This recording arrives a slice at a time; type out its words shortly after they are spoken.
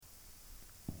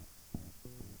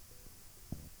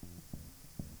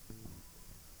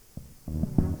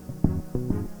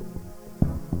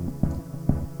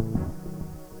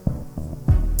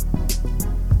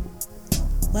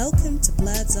Welcome to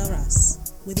Blurs Are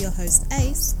Us with your host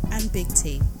Ace and Big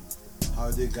T. How are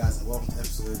you doing, guys? And welcome to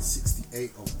episode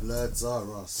 68 of Blurs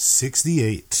Are Us.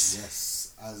 68.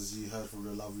 Yes, as you heard from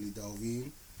the lovely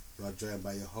Delvine, you are joined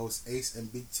by your host Ace and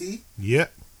Big T.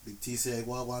 Yep. Big T saying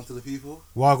wagwan to the people.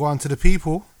 Wagwan to the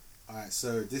people. Alright,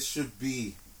 so this should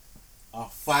be our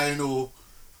final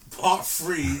part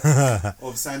 3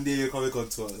 of San Diego Comic Con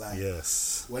tour. Like,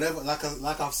 yes. Whenever,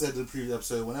 like I've said in the previous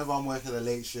episode, whenever I'm working the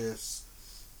late shifts,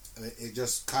 it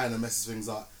just kind of messes things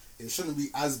up. It shouldn't be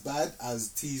as bad as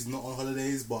T's not on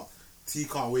holidays, but T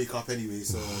can't wake up anyway,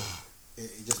 so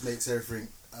it just makes everything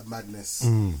a madness.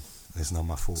 It's not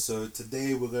my fault. So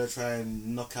today we're going to try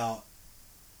and knock out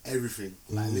everything.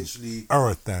 Like literally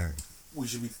everything. We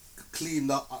should be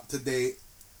cleaned up to date.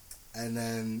 And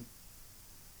then,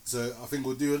 so I think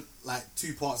we'll do like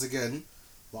 2 parts again.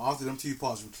 But after them 2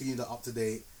 parts, we'll clean up to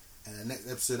date. And the next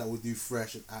episode that we'll do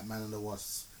fresh at Man and the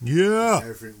Wasp. Yeah.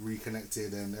 Everything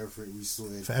reconnected and everything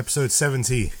resorted. For episode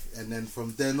 70. And then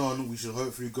from then on, we should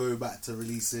hopefully go back to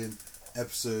releasing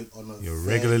episode on a your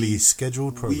regularly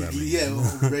scheduled programming.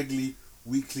 Regularly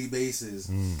weekly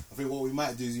basis. I think what we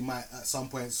might do is we might at some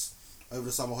points over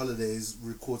the summer holidays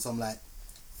record some like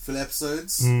full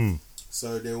episodes.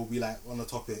 So they will be like on a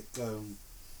topic.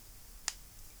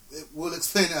 We'll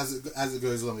explain it as it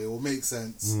goes along. It will make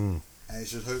sense. And it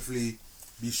should hopefully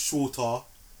be shorter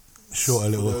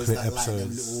little quick episodes. Like them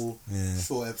little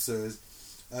short episodes.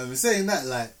 Saying that,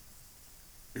 like,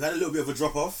 we've had a little bit of a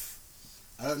drop off.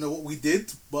 I don't know what we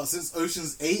did, but since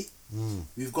Ocean's 8,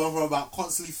 we've gone from about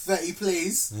constantly 30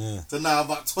 plays to now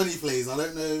about 20 plays. I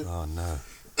don't know. Oh no.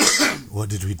 What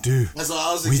did we do? That's what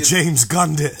I was thinking. We James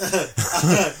Gunned it.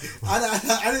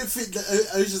 I didn't think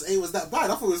that Ocean's 8 was that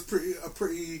bad. I thought it was a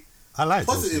pretty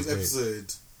positive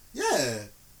episode. Yeah.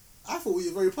 I thought we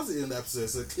were very positive in the episode.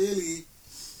 So clearly,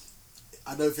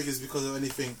 I don't think it's because of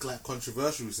anything like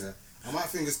controversial. So I might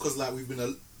think it's because like we've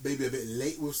been maybe a bit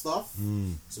late with stuff.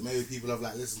 So maybe people have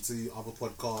like listened to other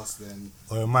podcasts.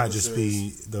 Or it might just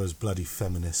be those bloody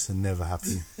feminists and never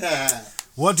happy.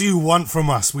 What do you want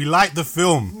from us? We like the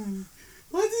film.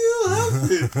 What do you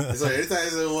want? Sorry, anytime I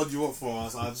say what do you want from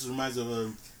us, I just remind you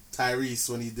of Tyrese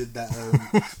when he did that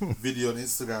video on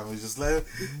Instagram. He was just like,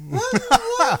 what do you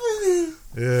want from me?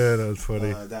 Yeah, that was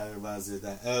funny. That reminds me of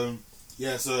that.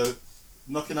 Yeah, so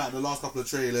knocking out the last couple of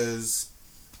trailers,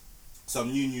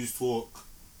 some new news talk.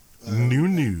 New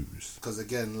news. Because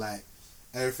again, like,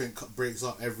 everything breaks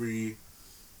up every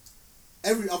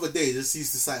other day. There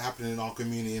seems to start happening in our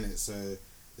community, innit? So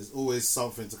there's always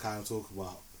something to kind of talk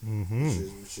about,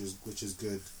 which is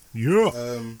good.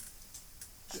 Yeah.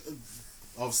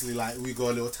 Obviously, like, we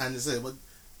got a little tangent there, but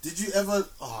did you ever?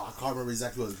 Oh, I can't remember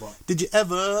exactly what it was, but did you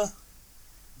ever?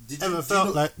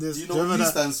 Felt like this? Do you know what news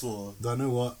stands for? Do I know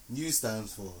what news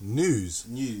stands for? News.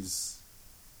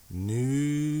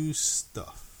 New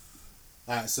stuff.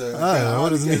 Alright, so I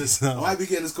might be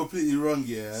getting this completely wrong,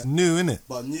 yeah. It's new, innit?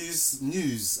 But news,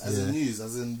 as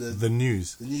in the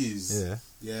news. The news. Yeah.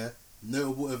 Yeah.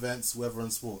 Notable events, weather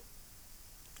and sport.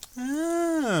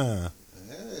 Ah.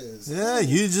 Yes. Yeah,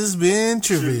 you just been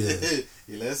trivia.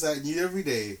 You learn something new every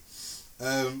day.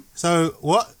 So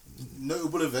what?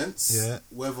 Notable events,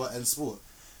 weather and sport.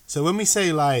 So when we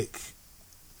say like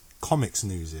comics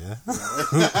news,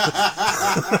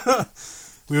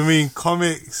 we mean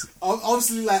comics.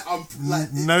 Obviously, like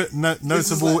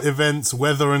notable events,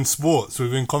 weather and sports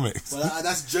within comics. Well,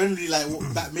 that's generally like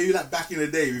maybe like back in the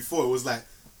day before it was like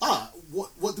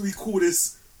what do we call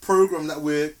this program that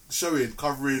we're showing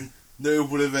covering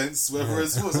notable events, weather and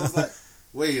sports? I was like,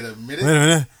 wait a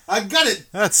minute, I got it.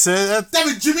 That's it. Damn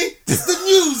it, Jimmy! It's the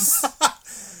news.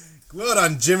 Well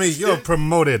done, Jimmy. You're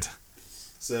promoted.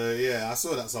 So yeah, I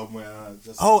saw that somewhere.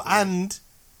 And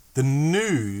the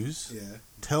news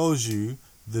tells you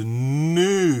the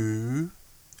new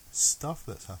stuff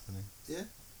that's happening. Yeah.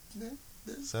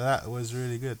 So that was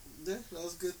really good. Yeah, that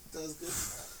was good.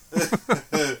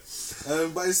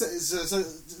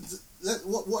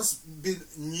 But what's been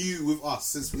new with us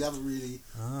since we haven't really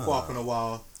caught up in a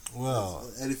while? Well,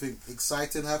 anything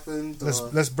exciting happened?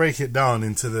 Let's break it down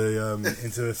into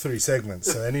the 3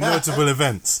 segments. So any notable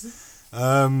events?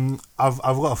 I've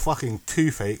got a fucking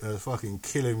toothache that's fucking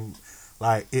killing.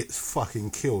 Like, it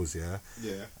fucking kills. Yeah.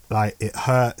 Like, it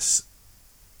hurts,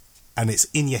 and it's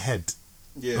in your head.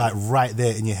 Yeah. Like right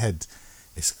there in your head.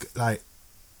 It's like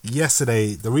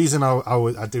yesterday. The reason I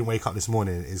didn't wake up this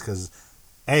morning is because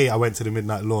I went to the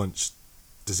midnight launch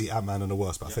to see Ant-Man and the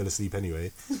Wasp, but I fell asleep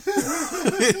anyway.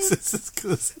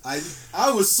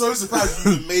 I was so surprised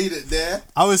you made it there.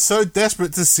 I was so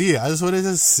desperate to see it. I just wanted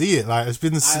to see it. Like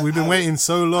we've been waiting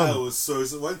so long. I was so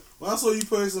when I saw you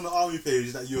post on the army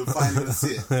page that you were finally going to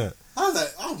see it. I was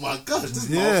like, oh my gosh, this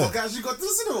motherfucker actually got to the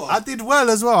cinema. I did well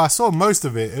as well. I saw most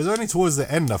of it. It was only towards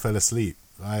the end I fell asleep.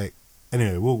 Like,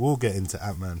 anyway, we'll get into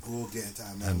Ant-Man.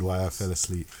 And why I fell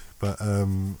asleep. But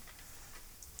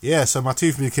yeah, so my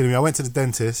tooth been killing me. I went to the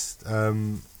dentist,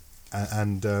 and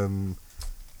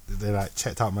they like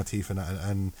checked out my teeth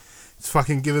and it's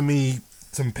fucking giving me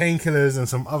some painkillers and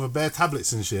some other bare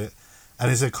tablets and shit.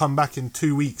 And they said come back in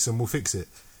 2 weeks and we'll fix it.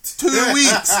 2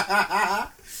 weeks.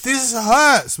 This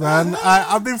hurts, man.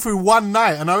 I've been through one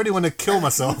night and I already want to kill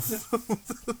myself.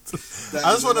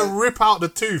 I just want to rip out the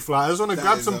tooth. Like I just want to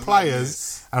grab some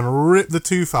pliers and rip the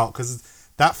tooth out because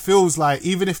that feels like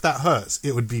even if that hurts,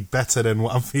 it would be better than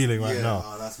what I'm feeling right now.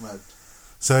 Oh, that's mad.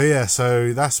 So yeah,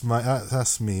 so that's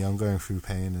me. I'm going through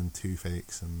pain and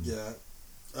toothaches and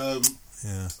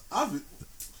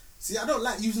I don't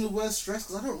like using the word stress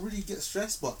because I don't really get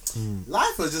stressed, but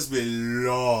life has just been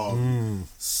long.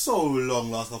 So long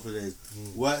last couple of days.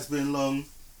 Work's been long.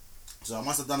 So I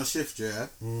must have done a shift,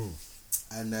 and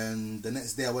then the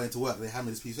next day I went into work, they handed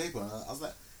me this piece of paper, and I was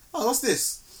like, oh, what's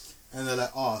this? And they're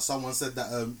like, oh, someone said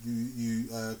that you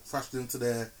crashed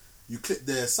into you clipped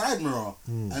their side mirror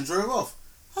and drove off.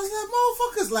 I was like,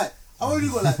 motherfuckers, like, I only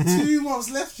got like 2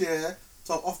 months left,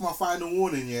 so I'm off my final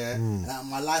warning, and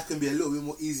my life can be a little bit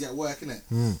more easy at work, innit?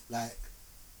 Like,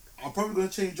 I'm probably gonna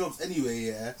change jobs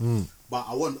anyway, but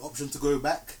I want the option to go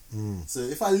back. So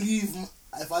if I leave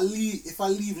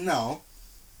now,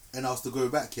 and I was to go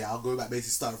back, I'll go back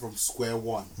basically starting from square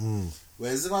one.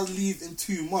 Whereas if I leave in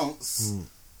 2 months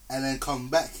and then come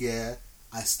back,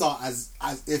 I start as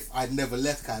if I'd never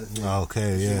left, kind of thing.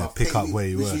 Okay, pick up where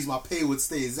you were. Which means my pay would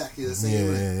stay exactly the same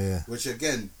way. Which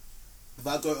again, if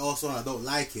I go elsewhere and I don't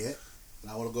like it,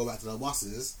 and I want to go back to the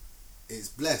bosses, it's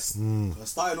blessed. I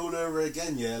started all over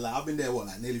again, like I've been there,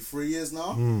 nearly 3 years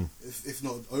now? If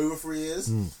not over 3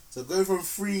 years. So going from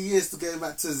 3 years to going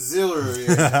back to 0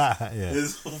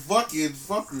 is fucking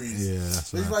fuckery.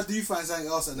 But if I do find something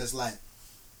else and it's like,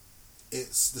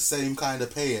 it's the same kind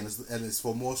of pay and it's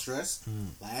for more stress,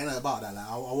 like I ain't about that. Like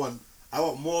I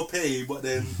want more pay, but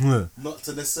then not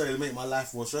to necessarily make my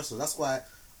life more stressful. That's why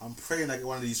I'm praying I get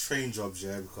one of these train jobs,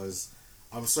 because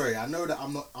I'm sorry, I know that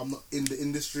I'm not in the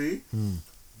industry,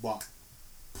 but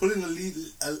pulling a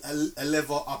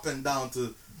lever up and down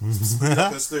to speed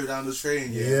up and slow down the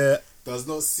train, does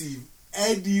not seem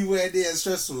anywhere near as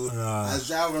stressful as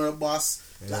driving a bus.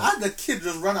 Like, I had the kid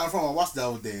just run out in front of my bus the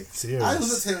other day. Serious? I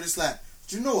was at him just like,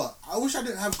 do you know what? I wish I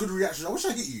didn't have good reactions. I wish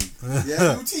I hit you.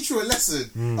 It will teach you a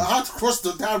lesson on how to cross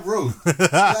the damn road.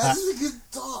 Like I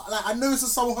know it's the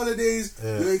summer holidays.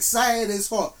 You're excited. It's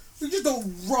hot. You just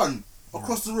don't run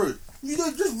across the road. You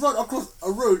don't just run across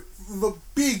a road with a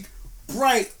big,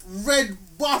 bright red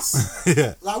bus.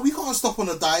 Like we can't stop on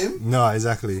a dime. No,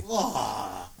 exactly.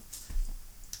 So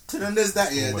then there's that.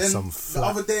 Then the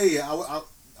other day,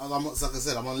 I'm like I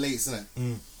said, I'm on late, isn't it?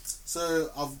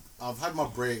 So I've had my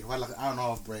break. I've had like an hour and a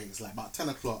half break. It's like about 10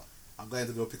 o'clock. I'm going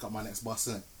to go pick up my next bus,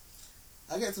 innit?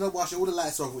 I get to the bus, all the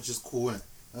lights are off, which is cool, innit?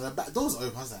 And the back door's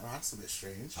open. I was like, that's a bit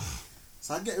strange.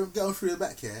 So I get on through the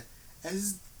back here, and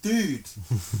this dude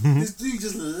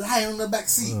just lying on the back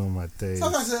seat. Oh my days. So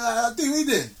I said, dude, what you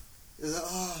doing? He's like, I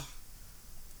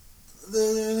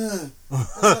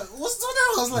was like, what's going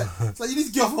on? I was like, it's like, you need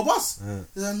to get off the bus.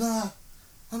 He's like, nah,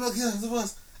 I'm not getting off the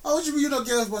bus. Oh, what do you mean you're not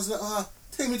getting off the bus? He's like,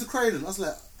 take me to Croydon. I was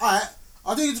like, alright,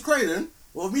 I'll take you to Croydon.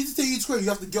 Well, for me to take you to Croydon, you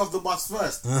have to get off the bus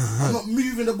first. I'm not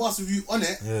moving the bus with you on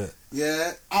it.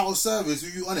 Out of service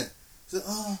with you on it. He's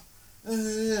like,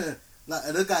 like,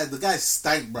 and the guy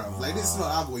stank, bro. Like, this is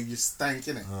not alcohol, you just stank,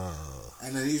 innit?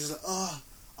 And then he was like, I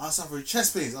was suffering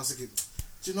chest pains. I was thinking,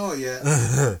 do you know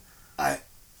what,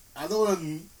 I don't want to.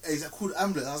 He's like, call the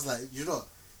ambulance. I was like, you know what?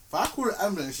 If I call the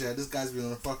ambulance, this guy's been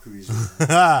on a fuckery.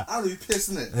 I'll be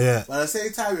pissed, innit? But at the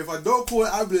same time, if I don't call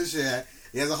the ambulance, he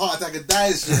has a heart attack and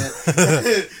dies,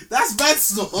 that's bad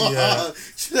stuff. Do you know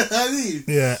what I mean?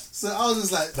 So I was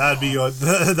just like,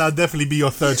 that'd definitely be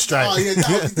your third strike.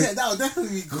 That would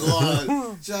definitely be gone.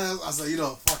 I was like, you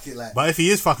know, fuck it, like. But if he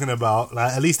is fucking about,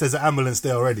 like, at least there's an ambulance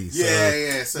there already.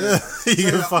 So. So you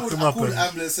can fuck him up. I called the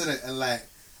ambulance, innit, and like,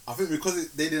 I think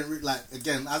because they didn't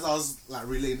again, as I was like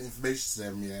relaying information to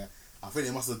them, I think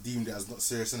they must have deemed it as not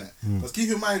serious, innit? Because keep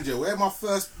in mind, where my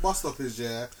first bus stop is,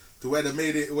 to where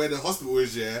the hospital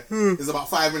is, is about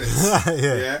 5 minutes.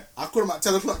 I called them at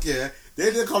 10 o'clock,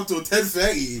 They didn't come till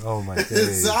 10:30. Oh my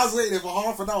days. So I was waiting there for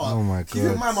half an hour. Oh my Keep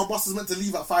in mind, my bus was meant to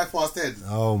leave at 10:05.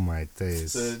 Oh my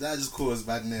days. So that just caused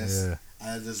madness. Yeah.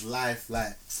 And just life,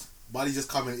 like, money just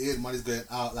coming in, money's going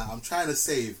out. Like, I'm trying to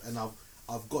save, and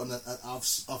I've gotten I've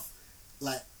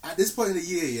like, at this point in the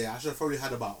year, yeah, I should have probably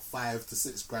had about 5 to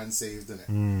 6 grand saved in it.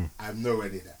 I'm nowhere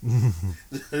near that.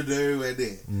 Nowhere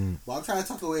near. But I'm trying to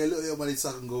tuck away a little bit of money so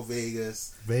I can go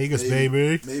Vegas. Vegas,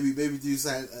 baby. Maybe do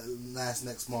something nice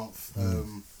next month.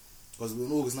 Because we're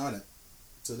in August now, innit?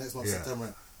 So next month,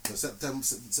 September. So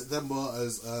September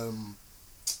is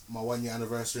my 1 year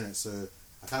anniversary, innit? So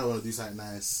I kind of want to do something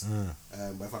nice.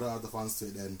 But if I don't have the funds to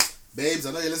it, then... Babes,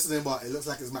 I know you're listening, but it looks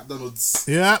like it's McDonald's.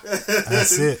 Yeah,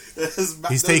 that's it.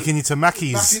 He's taking you to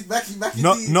Mackey's. Mackie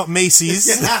not Macy's.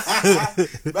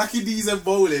 Mackie D's and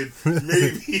bowling,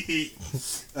 maybe.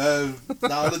 Now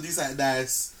I want to do something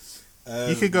nice.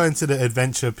 You could go into the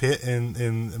adventure pit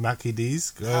in Mackie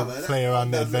D's. Play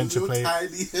around the adventure play.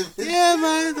 Yeah,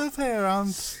 man, go play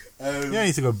around. You don't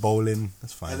need to go bowling.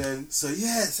 That's fine. And then, so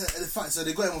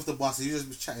they got him off the bus. He was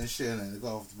just chatting shit, and they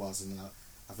got off the bus, and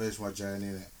I finished my journey,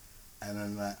 innit? And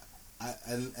then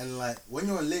like when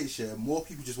you're on late shit, more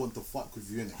people just want to fuck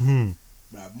with you, innit?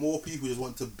 Like, more people just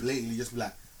want to blatantly just be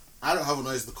like, I don't have a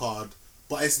noise the card,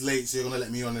 but it's late, so you're gonna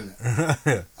let me on,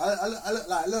 innit?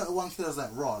 I learned at one kid, I was like,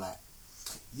 raw, like,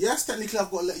 yes, technically I've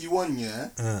got to let you on,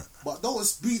 but don't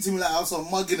speak to me like I was some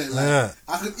mugging it. Like,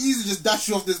 I could easily just dash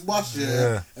you off this bus,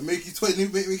 and make you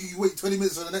wait 20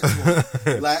 minutes for the next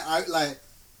one.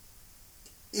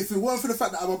 If it weren't for the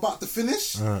fact that I'm about to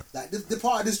finish, like the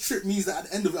part of this trip means that at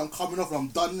the end of it, I'm coming off and I'm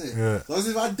done it. So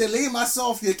if I delay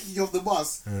myself here, kicking off the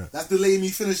bus, that's delaying me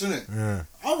finishing it.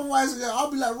 Otherwise,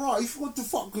 I'll be like, right, if you want to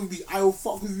fuck with me, I will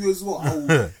fuck with you as well.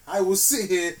 I will sit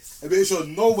here and make sure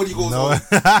nobody goes on. You know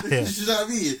what I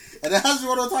mean? And it has been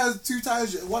a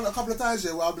couple of times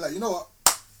where I'll be like, you know what?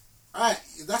 Alright,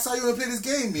 that's how you want to play this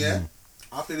game, yeah?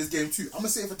 I'll play this game too. I'm going to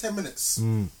sit here for 10 minutes.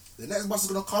 The next bus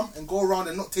is going to come and go around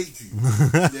and not take you.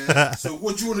 So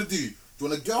what do you want to do? Do you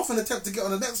want to get off and attempt to get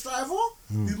on the next driver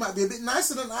who might be a bit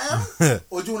nicer than I am?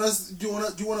 Or do you want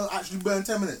to actually burn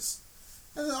 10 minutes?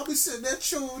 And then I'll be sitting there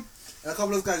chilled. And a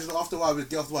couple of guys, after a while, would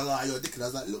get off the bus like, you're a dickhead. I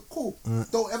was like, look, cool.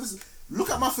 Don't ever...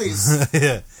 Look at my face.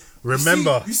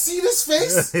 Remember. You see this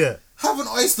face? Have an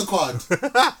Oyster card.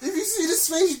 If you see this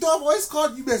face, you don't have an Oyster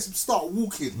card, you best start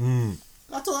walking.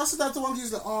 I said that to one kid,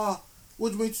 he's like,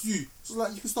 what do you mean to do? So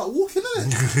like, you can start walking,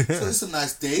 innit? So it's a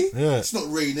nice day. It's not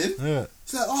raining.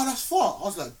 He's like, that's far. I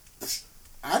was like,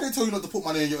 I didn't tell you not to put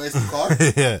money in your SD card.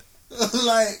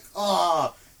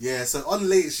 So on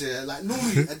late shit, like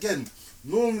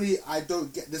normally I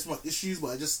don't get this much issues,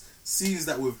 but it just seems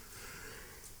that with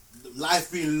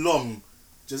life being long,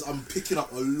 I'm picking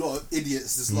up a lot of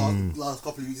idiots this last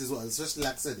couple of weeks as well. Especially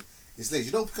like I said, it's late.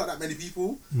 You don't pick up that many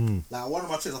people. Like one of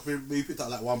my trips, I maybe picked up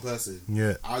like one person.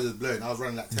 I was just blown. I was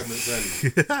running like 10 minutes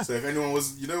early. So if anyone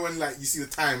was, you know when like you see the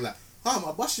time, like,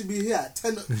 my bus should be here at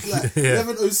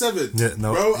 11:07.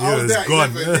 Bro, I was there at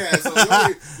 11. So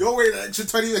you're waiting an extra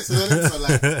 20 minutes. So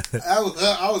like,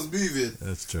 I was moving.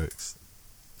 That's jokes.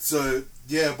 So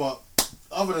yeah, but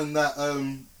other than that,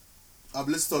 I've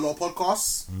listened to a lot of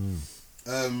podcasts.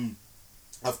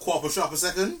 I've caught up with Sharp a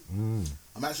second.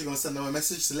 I'm actually going to send them a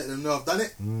message to let them know I've done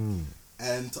it.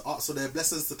 And to ask for their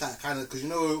blessings to kind of, because you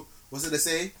know, what's it they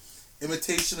say?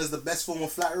 Imitation is the best form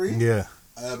of flattery. I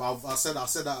said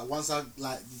that once I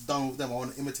like done with them, I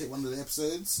want to imitate one of the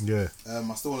episodes. I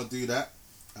still want to do that.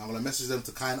 I'm going to message them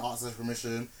to kind of ask their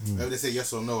permission. Whether they say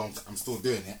yes or no, I'm still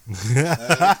doing it.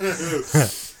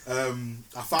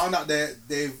 I found out that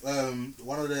they've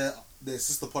one of their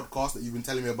sister podcasts that you've been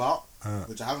telling me about,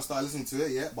 which I haven't started listening to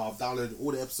it yet, but I've downloaded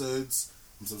all the episodes.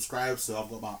 I'm subscribed, so I've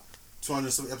got about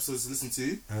 200 some episodes to listen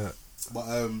to. But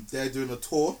they're doing a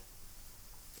tour,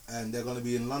 and they're going to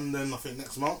be in London, I think,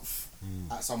 next month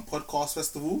at some podcast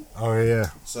festival.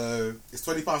 So it's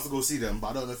 £20 to go see them, but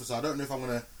I don't know if I'm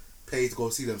going to pay to go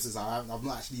see them, since I've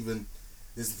not actually even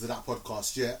listened to that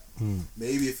podcast yet.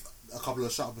 Maybe if a couple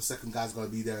of Shut Up a Second guys are going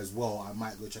to be there as well, I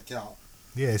might go check it out.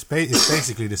 It's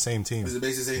basically the same team. It's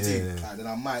basically the same team. Like, then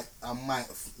I might.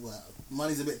 Well,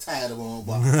 money's a bit tight at the moment,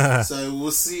 but so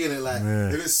we'll see in it. Like,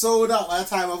 if it's sold out by the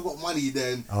time I've got money,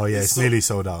 then it's nearly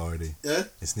sold out already.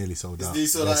 It's nearly sold out. They're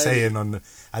saying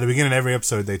at the beginning of every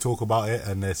episode they talk about it,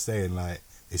 and they're saying like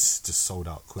it's just sold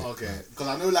out quick. Because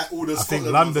I know like all the. I think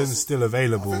London's still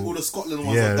available. I think all the Scotland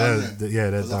ones are done.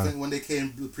 They're done. I think when they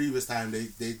came the previous time, they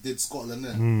did Scotland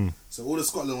then. So all the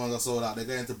Scotland ones are sold out. They're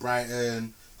going to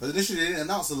Brighton. But initially they didn't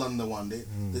announce the London one.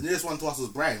 The nearest one to us was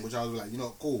Brighton, which I was like, you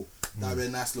know, cool. That'd be a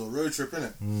nice little road trip,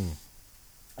 innit?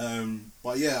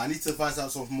 But yeah, I need to find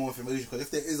out some more information, because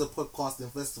if there is a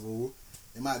podcasting festival,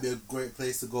 it might be a great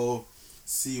place to go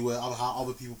see how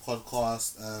other people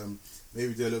podcast.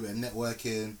 Maybe do a little bit of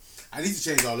networking. I need to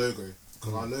change our logo,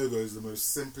 because our logo is the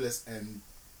most simplest and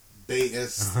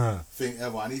baitest thing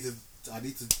ever. I need to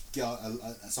get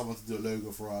someone to do a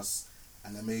logo for us,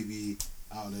 and then maybe,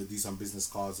 I don't know, do some business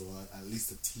cards or at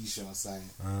least a T-shirt or something,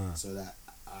 so that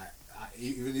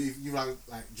even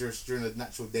like during a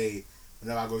natural day,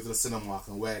 whenever I go to the cinema, I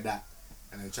can wear that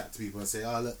and then chat to people and say,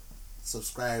 "Oh, look,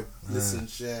 subscribe, listen,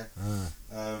 share."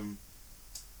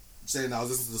 Saying I was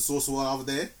listening to the Source War the other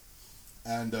day,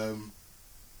 and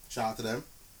shout out to them.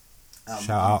 Shout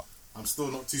out. I'm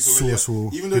still not too familiar. Source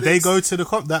War. Even though did they go to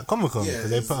that Comic Con? Yeah, because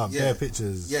they put up their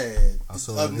pictures. Yeah. I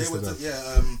saw on they went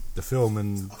Instagram. to, the film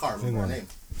and I can't remember her name,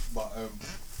 but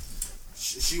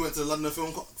she went to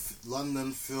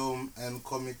London Film and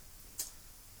Comic.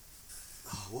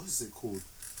 What is it called?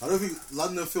 I don't think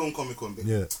London Film Comic Con.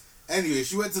 Yeah. Anyway,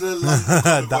 she went to the London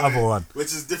Comic the Con, other one,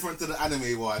 which is different to the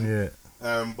anime one. Yeah.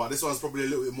 But this one's probably a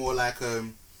little bit more like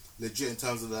legit in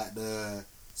terms of like the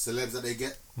celebs that they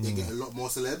get. They get a lot more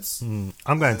celebs.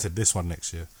 I'm going to this one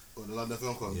next year. Or the London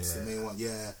Film Con, it's the main one.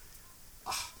 Yeah.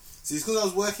 See, it's because I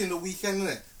was working the weekend,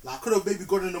 innit? Like, I could have maybe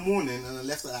gone in the morning and then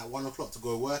left at like 1 o'clock to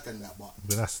go work and that, but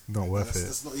that's not worth it.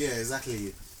 That's not, yeah,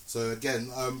 exactly. So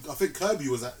again, I think Kirby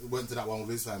went to that one with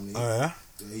his family. Oh yeah.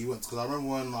 Yeah, he went, because I remember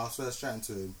when I was first chatting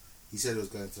to him, he said he was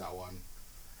going to that one.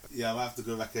 Yeah, I might have to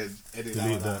go back and edit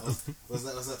that. Was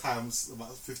that time?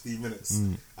 About 15 minutes.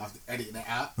 I have to edit that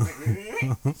out.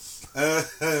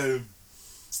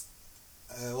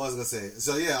 What was I gonna say?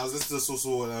 So yeah, I was listening to Source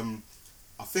War.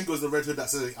 I think it was the Red Hood that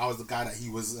said I was the guy that he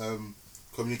was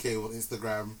communicating with on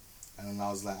Instagram, and I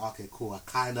was like, okay, cool. I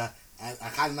kind of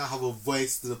now have a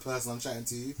voice to the person I'm chatting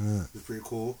to. It's pretty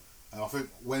cool. I think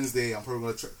Wednesday I'm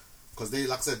probably gonna because they,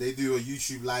 like I said, they do a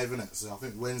YouTube live in it. So I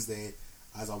think Wednesday,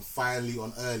 as I'm finally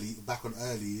back on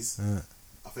earlies,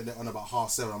 I think they're on about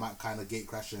 7:30. I might kind of gate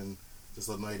crash and just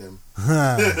annoy them.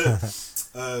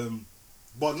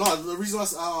 But no, the reason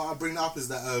I bring that up is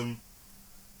that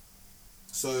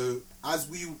so as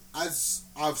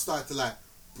I've started to like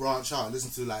branch out and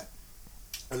listen to like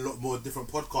a lot more different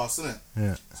podcasts, innit?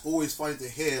 Yeah. It's always funny to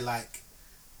hear like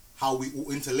how we all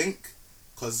interlink,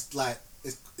 because like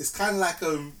it's kind of like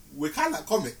we're kind of like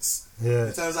comics. Yeah.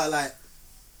 In terms of like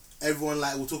everyone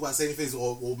like will talk about the same things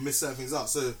or miss certain things out.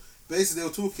 So basically they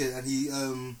were talking and he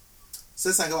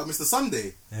said something about Mr.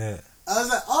 Sunday. Yeah. I was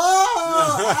like,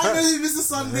 I know who Mr.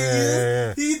 Sunday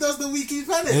is. He does the Weekly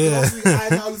Planet. Obviously, I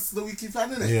now listen to the Weekly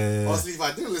Planet. Obviously, if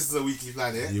I didn't listen to the Weekly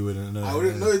Planet, you wouldn't know. I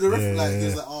wouldn't know the reference. Like, he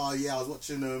was like, I was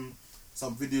watching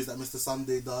some videos that Mr.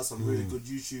 Sunday does, some really good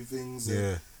YouTube things.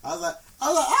 And I was like,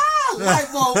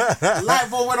 light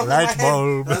bulb went off in my head.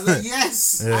 I was like,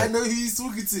 yes, I know who he's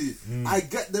talking to. I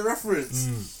get the reference.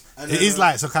 And then, it is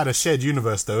like some kind of shared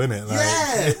universe, though, isn't it?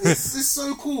 Like, it's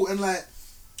so cool. And like,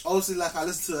 obviously, like I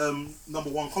listen to Number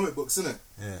One comic books, innit?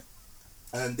 Yeah.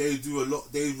 And they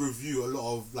review a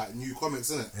lot of like new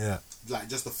comics, innit? Yeah. Like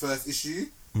just the first issue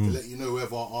to let you know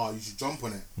whether you should jump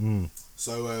on it.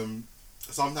 So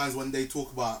sometimes when they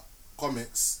talk about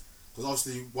comics, because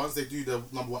obviously once they do the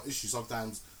number one issue,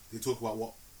 sometimes they talk about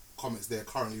what comics they're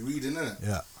currently reading, innit?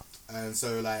 Yeah. And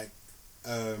so like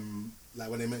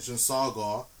when they mention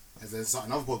Saga, and then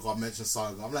another podcast mentioned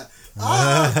Saga, I'm like,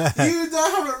 you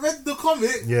haven't read the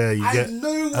comic. Yeah, I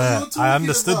know what you're talking about. I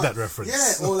understood that reference.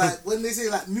 Yeah, or like when they say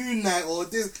like Moon Knight or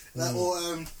this, like, or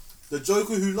the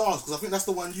Joker Who Laughs, because I think that's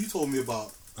the one you told me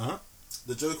about.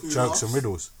 The Joker Who Laughs. Jokes and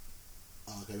riddles.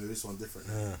 Okay, maybe this one's different.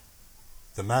 Yeah.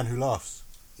 The Man Who Laughs.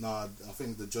 Nah, I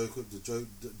think the Joker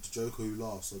Who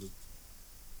Laughs,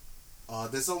 or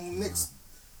there's some next.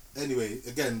 Anyway,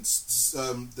 again,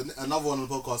 another one on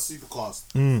the podcast,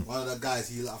 Supercast. One of the guys,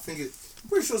 I'm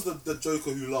pretty sure it's the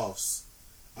Joker Who Laughs.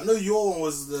 I know your one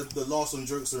was the last one,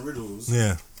 Jokes and Riddles.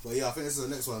 Yeah. But yeah, I think this is the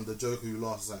next one, the Joker Who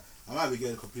Laughs. Like, I might be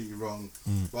getting it completely wrong.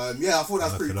 But yeah, I thought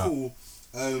that's pretty cool.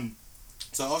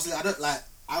 So obviously, I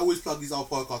always plug these other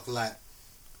podcasts, like,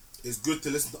 it's good to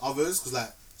listen to others, because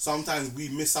like, sometimes we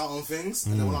miss out on things,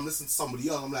 and then when I'm listening to somebody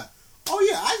else, I'm like, oh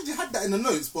yeah, I actually had that in the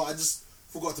notes, but I just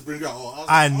forgot to bring it out.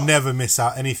 I never miss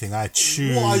out anything. I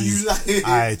choose. What are you like?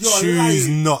 I choose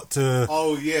not to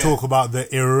talk about the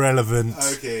irrelevant.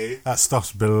 Okay. That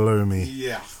stuff's below me.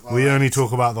 Yeah. We only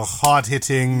talk about the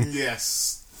hard-hitting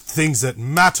things that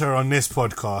matter on this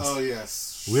podcast. Oh,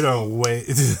 yes. We don't wait.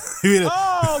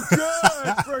 Oh,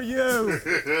 good for you.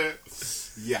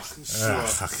 Yeah, sure.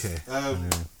 Okay.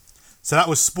 So that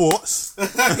was sports.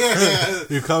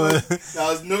 You cover. That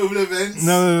was notable events.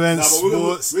 No events,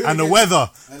 sports, and the weather.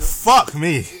 Fuck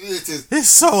me. It's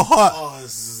so hot. Oh,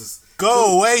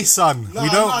 Go away, son. No, we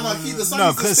don't. No, keep the sun.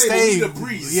 No, stay. We need a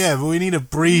breeze. Yeah, but we need a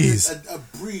breeze. A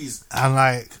breeze. And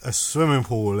like a swimming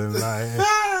pool and like.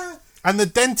 And the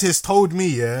dentist told me,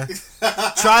 yeah,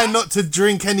 try not to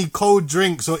drink any cold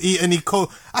drinks or eat any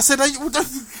cold. I said,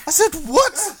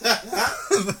 what?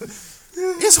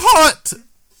 It's hot.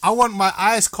 I want my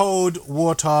ice cold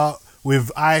water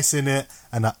with ice in it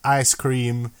and an ice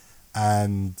cream,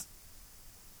 and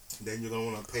then you're gonna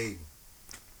want to pay.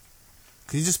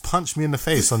 Can you just punch me in the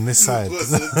face on this side?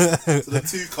 So the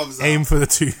tooth comes out. Aim for the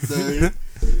tooth.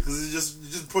 Because you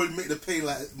just probably make the pain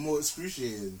like more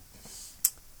excruciating.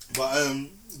 But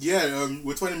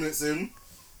we're 20 minutes in.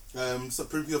 So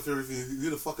pretty off everything. Who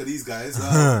the fuck are these guys?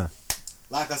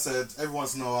 Like I said, every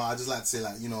once in a while, I just like to say,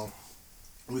 like, you know,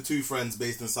 we're two friends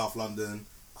based in South London,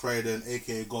 Croydon,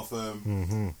 aka Gotham.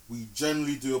 Mm-hmm. We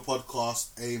generally do a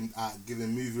podcast aimed at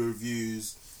giving movie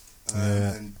reviews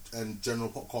and general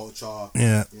pop culture.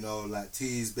 Yeah, you know, like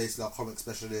T's basically our comic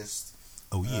specialist.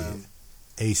 Oh yeah.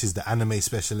 Ace is the anime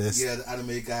specialist. Yeah, the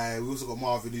anime guy. We also got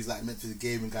Marvin, who's like meant to be the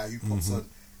gaming guy who pops on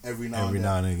every now and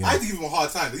again. I had to give him a hard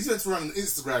time because he's meant to run on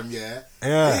Instagram, yeah.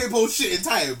 He ain't post shit in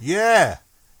time. Yeah.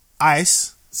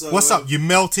 Ice. So, what's up? You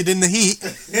melted in the heat.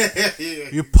 Yeah.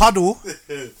 You puddle.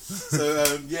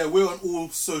 So we're on all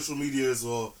social medias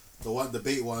or the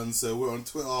bait ones. So we're on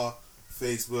Twitter,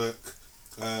 Facebook.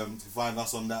 You can find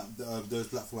us on those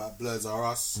platforms at Blurs Are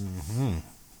Us.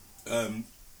 Mm-hmm.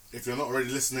 If you're not already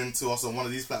listening to us on one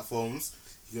of these platforms,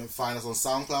 you can find us on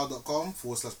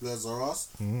soundcloud.com/Blurs Are Us.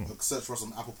 Search for us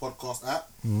on Apple Podcast app.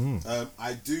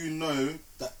 I do know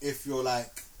that if you're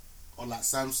like on like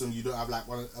Samsung, you don't have like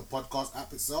a podcast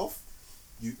app itself.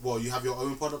 You have your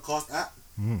own podcast app.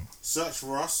 Search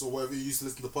for us or wherever you used to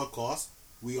listen to podcasts.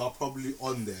 We are probably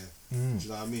on there. Do you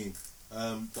know what I mean?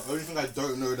 The only thing I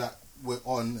don't know that we're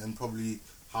on and probably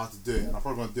how to do it, and I'm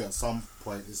probably gonna do it at some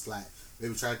point, is like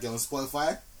maybe try to get on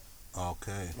Spotify.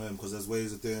 Okay. Because there's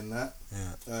ways of doing that.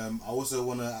 Yeah. I also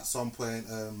want to at some point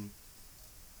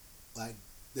like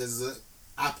there's an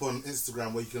app on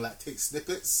Instagram where you can like take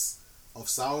snippets of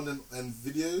sound and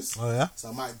videos. Oh yeah. So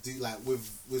I might do like with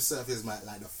Surface, like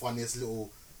the funniest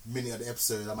little minute of the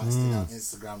episode. I might stick out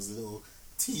Instagram as a little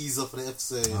teaser for the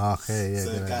episode. Okay, yeah.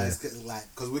 So guys get like,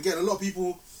 because we're getting a lot of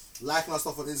people liking our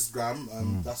stuff on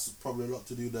Instagram. That's probably a lot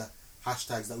to do with the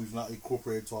hashtags that we've now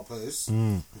incorporated to our posts,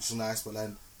 which is nice. But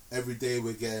then every day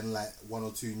we're getting like 1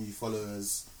 or 2 new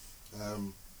followers.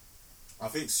 I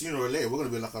think sooner or later we're gonna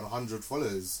be like on 100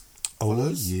 followers.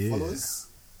 Followers.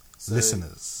 So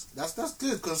listeners. That's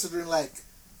good considering like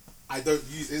I don't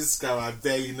use Instagram. I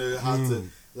barely know how to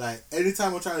like.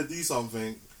 Anytime I'm trying to do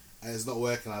something and it's not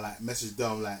working, I like message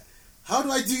them like, how do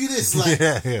I do this?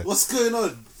 Like, what's going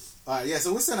on? Alright, yeah.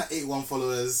 So we're sitting at 81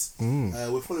 followers.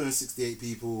 We're following 68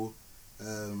 people.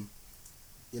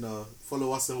 You know,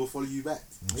 follow us and we'll follow you back.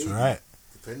 That's right.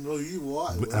 Depending on who you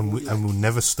are. And we'll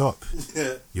never stop.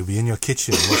 You'll be in your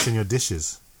kitchen washing your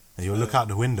dishes and you'll look out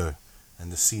the window and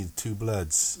just see 2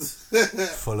 bloods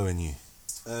following you.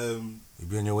 You'll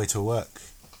be on your way to work.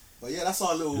 But yeah, that's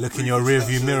our little... Look in your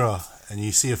rearview mirror and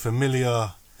you see a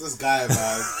familiar... This guy,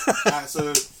 man. Alright,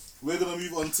 so we're going to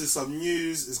move on to some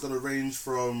news. It's going to range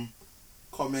from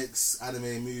comics,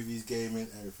 anime, movies, gaming,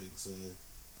 everything. So...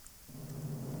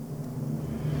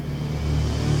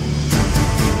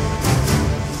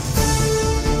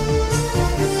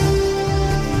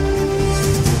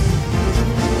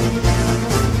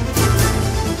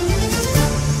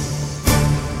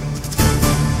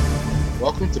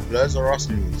 Welcome to Blurs Are Us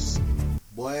News.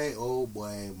 Boy, oh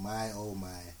boy, my oh my.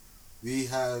 We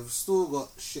have still got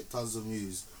shit tons of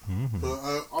news.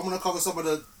 So I'm going to cover some of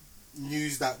the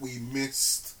news that we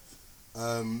missed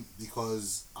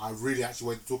because I really actually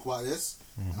wanted to talk about this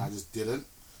and I just didn't.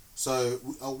 So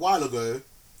a while ago,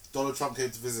 Donald Trump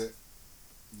came to visit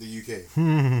the UK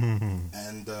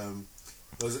and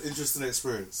it was an interesting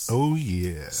experience. Oh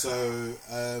yeah. So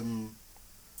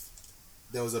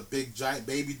there was a big giant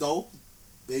baby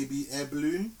air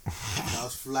balloon that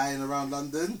was flying around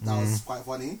London. That was quite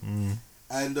funny.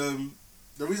 And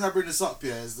the reason I bring this up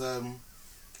here is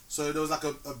so there was like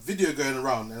a video going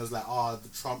around and it was like, the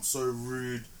Trump's so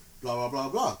rude, blah blah blah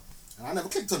blah. And I never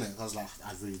clicked on it. I was like,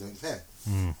 I really don't care.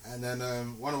 And then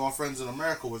one of our friends in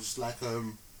America was just like,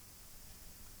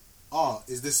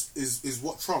 is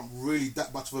what Trump really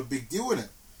that much of a big deal in it?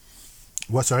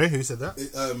 What? Sorry, who said that?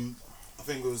 I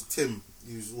think it was Tim.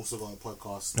 He's also got a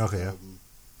podcast. Okay. Yeah.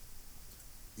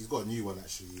 He's got a new one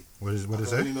actually. What is it?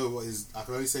 I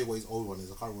can only say what his old one is.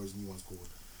 I can't remember what his new one's called.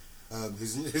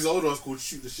 His old one's called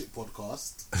Shoot the Shit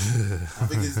Podcast. I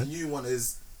think his new one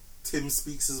is Tim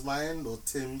Speaks His Mind or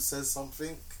Tim Says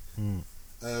Something.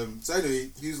 So anyway,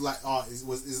 he was like,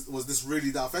 was this really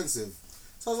that offensive?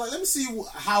 So I was like, let me see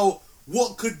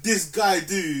what could this guy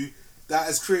do that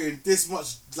has created this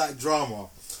much like drama.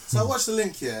 So I watched the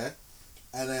link here,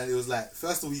 and then it was like,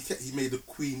 first of all, he made the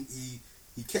Queen,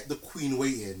 he kept the Queen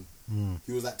waiting.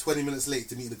 He was like 20 minutes late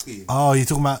to meet the Queen. Oh, you're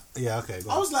talking about, yeah, okay.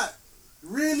 I was like,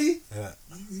 really? Yeah.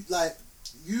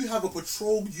 You have a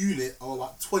patrol unit of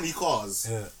about 20 cars.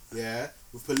 Yeah.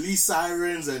 With police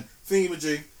sirens and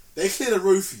thingamajig. They clear the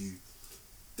road for you.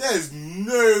 There's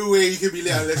no way you can be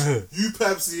late unless you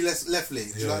purposely left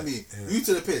late. Do you know what I mean? Yeah. You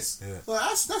to the piss. Yeah. So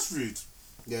that's rude.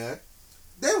 Yeah.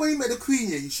 Then when you met the Queen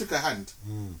here, you shook her hand.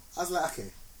 I was like,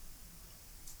 okay.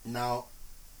 Now,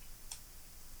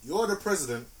 you're the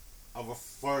president of a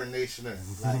foreign nation.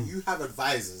 Like, you have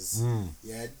advisors.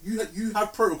 Yeah. You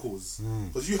have protocols.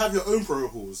 Because you have your own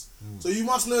protocols. So you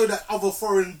must know that other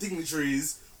foreign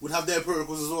dignitaries would have their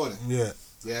protocols as well. Yeah.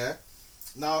 Yeah.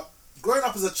 Now, growing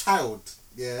up as a child,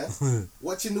 yeah,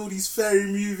 watching all these fairy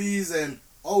movies and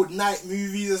old night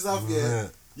movies and stuff,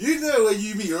 you know when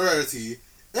you meet royalty,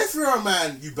 if you're a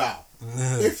man, you bow.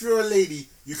 If you're a lady,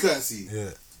 you curtsy.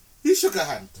 He shook her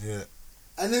hand.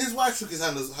 And then his wife shook her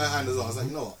hand as well. I was like,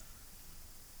 you know what?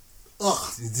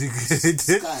 Ugh.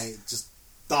 This guy, just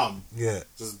dumb.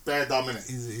 Just bare dumb, innit?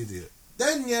 He's an idiot.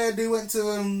 Then, they went to,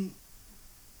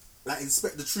 like,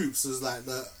 inspect the troops. It was like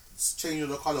the changing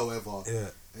the colour or whatever.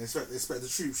 And inspect the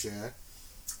troops,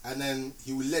 and then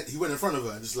he went in front of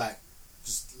her and just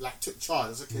took charge. I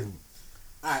was like,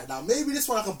 alright, now maybe this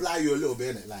one I can blag you a little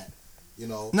bit, innit? Like, you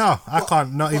know. No, I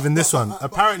can't. Not even this one.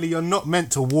 Apparently, you're not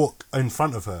meant to walk in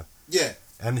front of her. Yeah.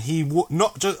 And he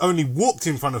not just only walked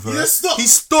in front of her. He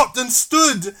stopped and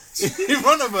stood in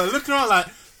front of her, looking around like,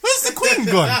 where's the Queen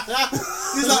gone?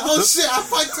 He's like, oh shit, I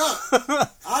fucked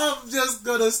up. I'm just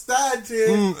gonna stand here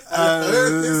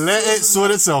and let it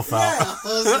sort itself out. Yeah,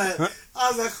 I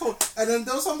was like, cool. And then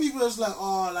there were some people that was like,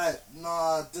 oh, like,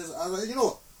 nah. I was like, you know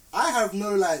what? I have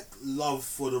no like love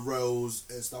for the royals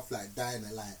and stuff like that. And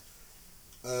like,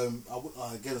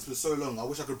 again, it's been so long. I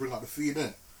wish I could bring out the feed in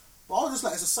it. But I was just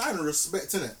like, it's a sign of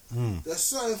respect, innit? There's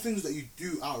certain things that you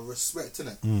do out of respect,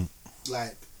 innit?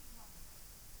 Like.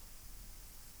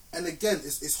 And again,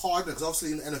 it's hard because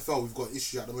obviously in the NFL we've got an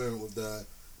issue at the moment with the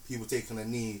people taking a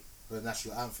knee for the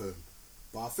national anthem.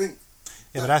 But I think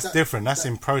but that's different. That's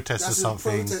in protest or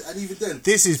something. And even then,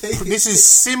 this is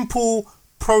simple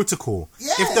protocol.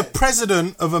 Yeah. If the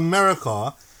president of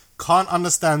America can't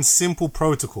understand simple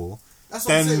protocol,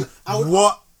 then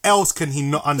what else can he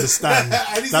not understand?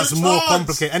 That's more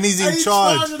complicated. And he's in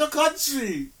charge of the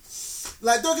country.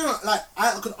 Like, don't get me wrong, like,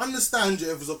 I could understand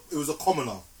you if it was a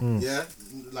commoner. Yeah?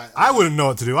 Like, I wouldn't know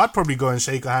what to do. I'd probably go and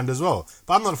shake her hand as well.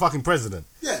 But I'm not the fucking president.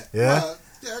 Yeah. Yeah?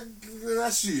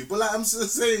 That's you. But, like, I'm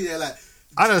just saying, yeah, like...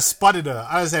 I just spotted her.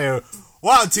 I just say,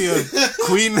 what to you,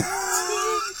 Queen?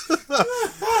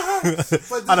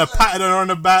 I'd have patted her on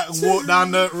the back, walked down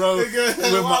the road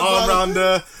with my arm around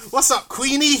her. What's up,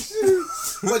 Queenie?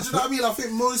 But you know what I mean? I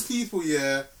think most people,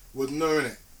 would know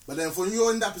it. But then when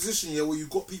you're in that position, where you've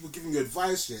got people giving you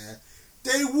advice,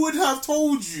 they would have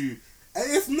told you.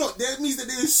 And if not, that means that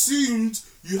they assumed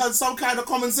you had some kind of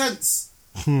common sense.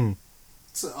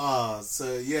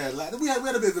 So yeah, like we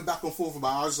had a bit of a back and forth about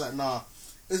it. I was just like, nah,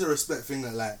 it's a respect thing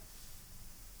that, like,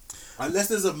 unless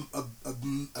there's a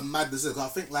mad decision. I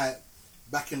think, like,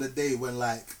 back in the day when,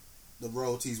 like, the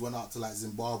royalties went out to, like,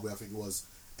 Zimbabwe, I think it was,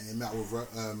 and he met with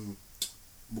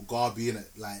Mugabe in it,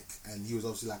 like, and he was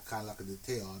obviously like kind of like a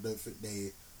dictator. I don't think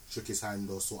they shook his hand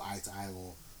or saw eye to eye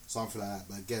or something like that.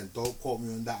 But again, don't quote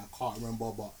me on that. I can't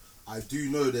remember, but I do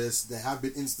know there have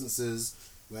been instances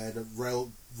where the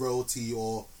royalty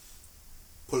or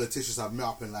politicians have met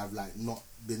up and have like not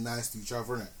been nice to each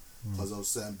other in it because of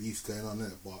certain beefs going on in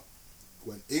it. But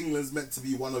when England's meant to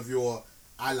be one of your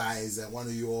allies and one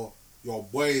of your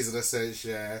boys in a sense,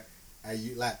 and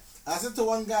you like, I said to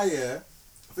one guy,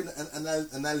 I think an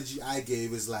analogy I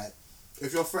gave is like,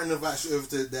 if your friend invites you over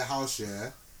to their house,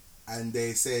 and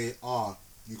they say,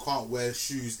 you can't wear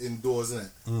shoes indoors,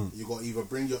 innit? You got to either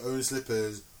bring your own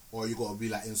slippers or you got to be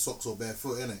like in socks or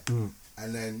barefoot, innit?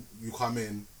 And then you come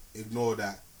in, ignore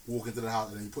that, walk into the house,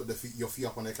 and then you put your feet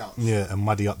up on their couch. Yeah, and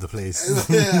muddy up the place.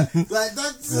 Like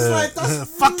that's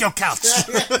fuck your couch.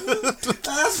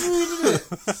 That's rude,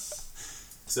 isn't it?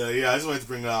 So I just wanted to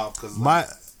bring that up because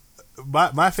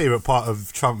my favourite part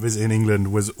of Trump visiting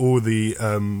England was all the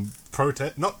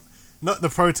protest, not the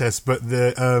protests, but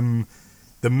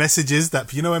the the messages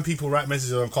that, you know, when people write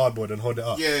messages on cardboard and hold it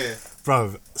up. Yeah.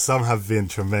 Bro, some have been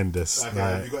tremendous. Okay,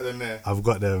 have you got them there? I've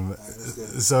got them. Right,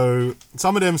 so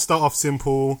some of them start off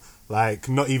simple, like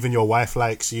not even your wife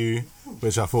likes you,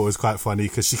 which I thought was quite funny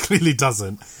because she clearly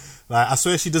doesn't. Like, I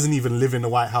swear she doesn't even live in the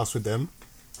White House with them.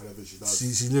 I don't think she does.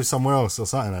 She lives somewhere else or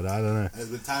something like that. I don't know. And there's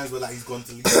been times where like he's gone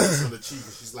to leave her on the cheek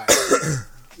and she's like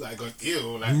going,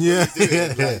 ew, like, Yeah, what are you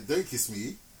doing? yeah. Like, don't kiss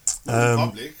me. Not in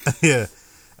public. Yeah.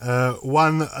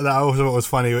 One that I also thought was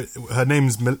funny, her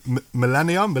name's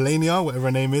Melania, whatever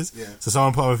her name is. Yeah. So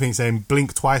someone put up a thing saying,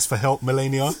 blink twice for help,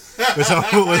 Melania, which I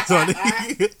thought was funny.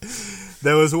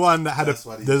 There was one that had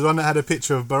a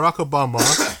picture of Barack Obama,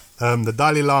 the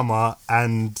Dalai Lama,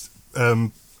 and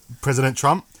President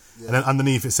Trump. Yeah. And then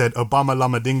underneath it said, Obama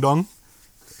Lama Ding Dong.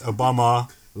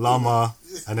 Obama, Lama,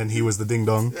 and then he was the Ding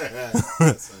Dong.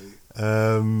 That's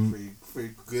funny.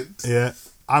 Pretty good. Yeah.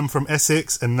 I'm from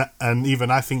Essex, and even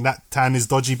I think that tan is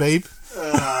dodgy, babe.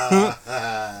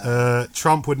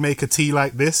 Trump would make a tea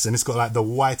like this, and it's got like the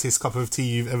whitest cup of tea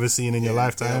you've ever seen in your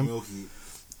lifetime.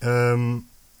 Some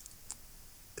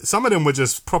of them were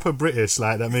just proper British,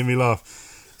 like that made me laugh.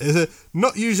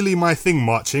 Not usually my thing,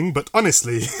 marching, but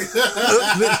honestly.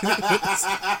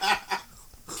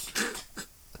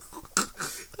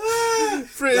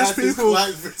 British people,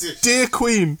 British. Dear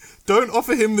Queen, don't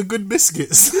offer him the good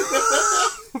biscuits.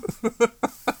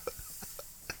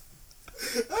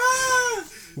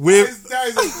 That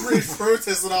is a British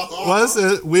protest in our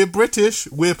heart. We're British,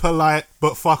 we're polite,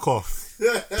 but fuck off.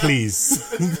 Please.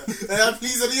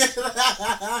 Please.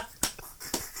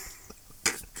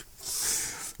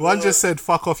 One just said,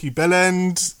 fuck off, you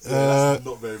bellend. That's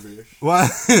not very British.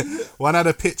 One had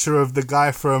a picture of the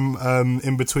guy from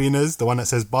In-Betweeners, the one that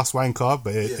says bus wanker,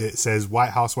 but it says White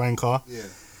House wanker. Yeah.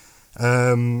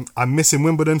 I'm missing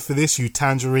Wimbledon for this, you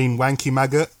tangerine wanky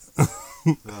maggot.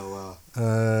 Oh,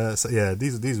 wow. So yeah,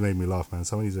 these made me laugh, man.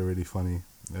 Some of these are really funny.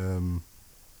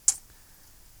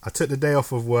 I took the day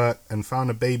off of work and found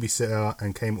a babysitter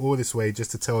and came all this way just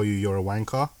to tell you you're a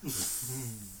wanker.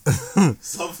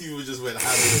 Some people just went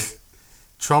having it.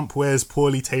 Trump wears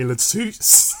poorly tailored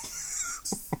suits.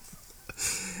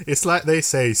 It's like they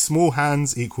say, small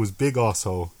hands equals big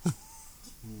arsehole. Oh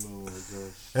my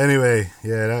gosh. Anyway,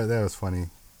 yeah, that was funny.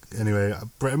 Anyway,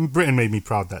 Britain made me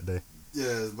proud that day.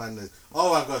 Yeah, man.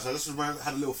 Oh my gosh, I just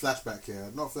had a little flashback here.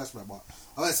 Not flashback, but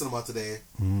I went to cinema today,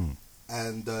 and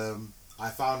I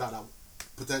found out that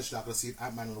potentially I could see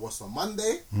Ant-Man and the Wasp on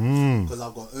Monday because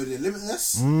I've got early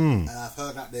limitless, and I've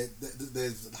heard that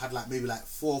they've had like maybe like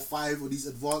 4 or 5 of these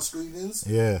advanced screenings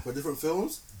for different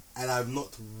films, and I've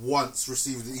not once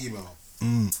received the email.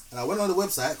 And I went on the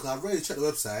website because I've already checked the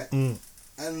website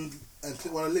and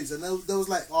clicked one of the links, and there was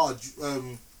like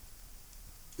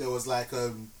there was like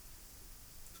a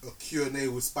Q&A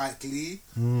with Spike Lee,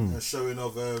 a showing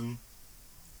of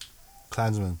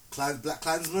Klansman. Black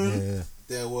Klansman. Yeah.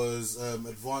 There was there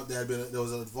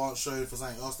was an advanced showing for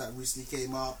something else that recently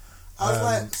came out. I was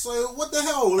like, so what the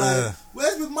hell? Like,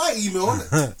 where's with my email?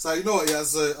 So you know what? Yeah.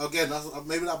 So again,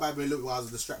 maybe that might be a little while I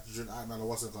was distracted during Ant-Man and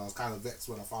Wasp because I was kind of vexed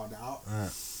when I found it out.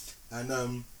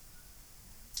 And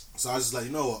so I was just like,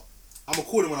 you know what? I'm gonna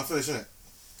call him when I finish it.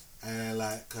 And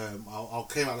like, I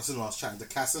came out of the cinema. I was chatting to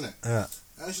Cass, innit? Yeah.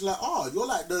 And she's like, oh, you're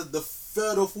like the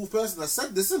 3rd or 4th person that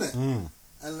said this, innit?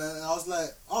 And then I was like,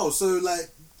 oh, so like,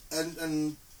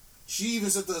 and she even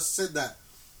said that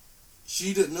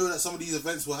she didn't know that some of these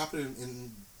events were happening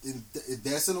in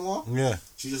their cinema. Yeah.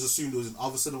 She just assumed it was in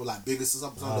other cinema, like bigger,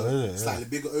 slightly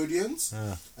bigger audience.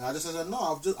 Yeah. And I just said,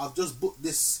 no, I've just booked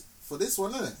this for this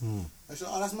one, innit? And she said,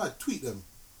 oh, that's mad. Tweet them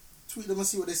and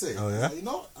see what they say. Oh yeah. Like, you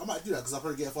know, I might do that because I'll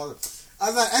probably get a follow. I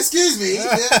was like, excuse me.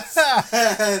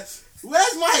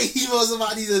 Where's my emails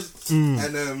about these?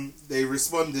 And they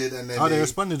responded, and then they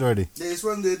responded already. They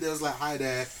responded. They was like, "Hi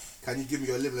there, can you give me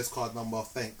your limitless card number?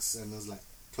 Thanks." And it was like,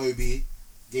 Toby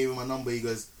gave him my number. He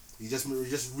goes, "He just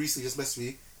recently messaged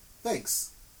me.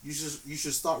 Thanks. You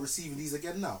should start receiving these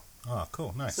again now." Oh,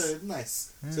 cool, nice. So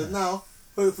nice. Yeah. So now,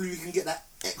 hopefully, we can get that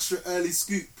extra early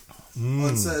scoop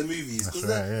on certain movies. Because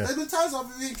there's been times I've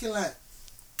been thinking like.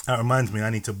 That reminds me,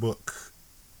 I need to book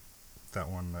that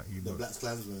one that you booked. The Black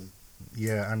Klansman.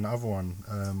 Yeah, and the other one,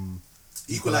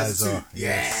 Equalizer 2.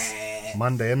 Yeah.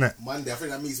 Monday, isn't it? Monday. I think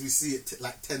that means we see it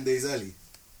like 10 days early.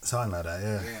 Something like that,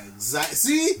 yeah. Yeah, exactly.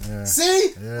 See? Yeah.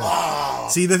 See? Yeah. Oh.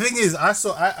 See, the thing is,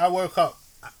 I woke up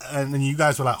and then you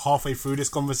guys were like halfway through this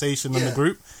conversation on the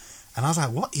group, and I was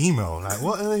like, what email? Like,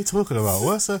 what are they talking about?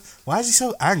 Why is he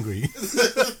so angry?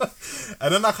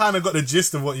 And then I kind of got the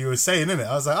gist of what you were saying, innit?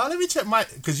 I was like, oh, let me check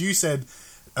because you said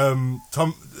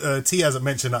T hasn't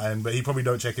mentioned that, but he probably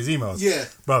don't check his emails. Yeah.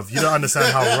 Bruv, you don't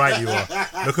understand how right you are.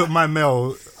 Look at my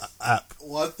mail app.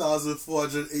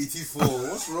 1,484.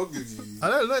 What's wrong with you? I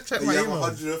don't check my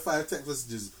emails. You have 105 text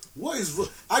messages. What is wrong?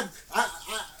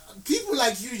 People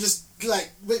like you just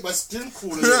like make my skin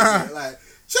crawl a little bit. Like,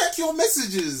 check your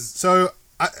messages. So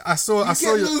I saw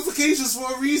your your notifications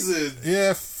for a reason.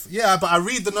 Yeah, but I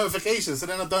read the notifications, so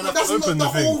then I don't have to open the thing. That's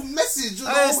not the whole message.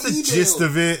 That's the email. Gist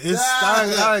of it. It's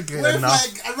I get enough.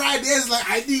 Like right there's like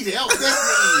I need help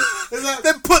definitely. Like,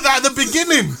 then put that at the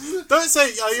beginning. Don't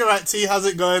say, "Oh, you're right, T. How's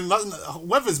it going?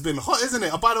 Weather's been hot, isn't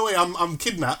it? Oh, by the way, I'm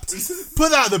kidnapped."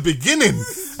 Put that at the beginning,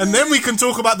 and then we can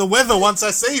talk about the weather once I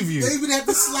save you. They even have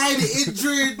to slide it in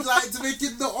during like to make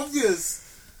it not obvious.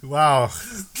 Wow.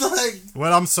 Like,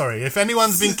 well, I'm sorry. If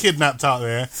anyone's been kidnapped out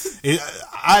there,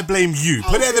 I blame you.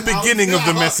 Put it at the beginning of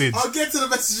the message. I'll get to the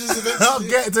messages eventually. I'll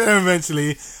get to them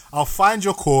eventually. I'll find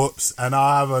your corpse and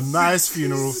I'll have a nice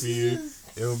funeral for you.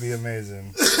 It'll be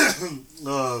amazing.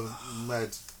 Oh,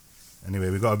 mad. Anyway,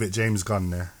 we got a bit James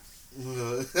Gunn there.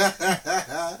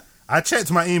 I checked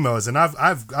my emails and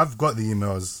I've got the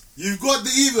emails. You've got the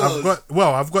emails?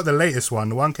 I've got the latest one.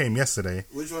 The one came yesterday.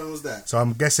 Which one was that? So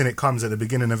I'm guessing it comes at the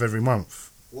beginning of every month.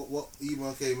 What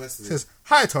email came yesterday? It says,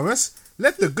 "Hi Thomas,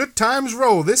 let the good times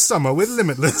roll this summer with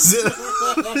Limitless."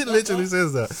 It literally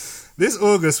says that. This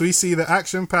August we see the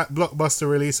action-packed blockbuster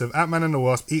release of Ant-Man and the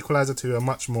Wasp, Equalizer 2 and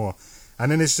much more.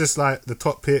 And then it's just like the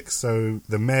top picks, so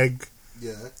The Meg,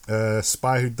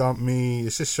 Spy Who Dumped Me,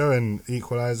 it's just showing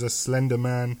Equalizer, Slender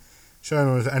Man,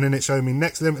 showing, and then it showed me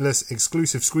next Limitless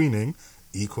exclusive screening,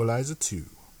 Equalizer 2,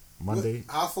 Monday.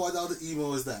 How far down the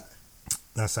email is that?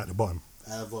 That's at the bottom.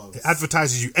 It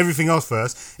advertises you everything else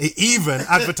first. It even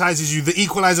advertises you the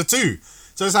Equalizer 2.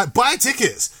 So it's like, buy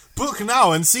tickets, book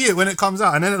now and see it when it comes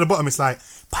out. And then at the bottom it's like,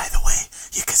 by the way,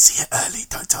 you can see it early,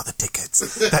 don't tell the tickets.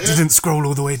 That didn't scroll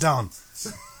all the way down.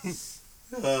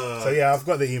 So yeah, I've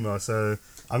got the email, so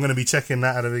I'm going to be checking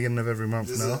that at the beginning of every month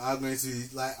now. I'm going to,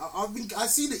 like, I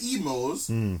see the emails,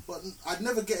 but I'd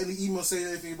never get any email saying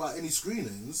anything about any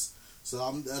screenings. So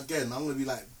I'm going to be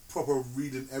like proper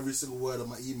reading every single word of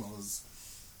my emails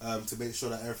to make sure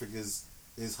that everything is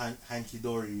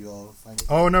hanky-dory or...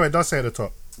 Oh no, it does say at the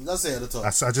top. It does say at the top.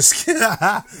 I just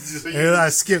I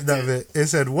skipped that bit. It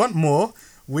said, "Want more?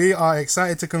 We are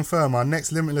excited to confirm our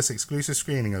next Limitless exclusive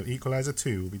screening of Equalizer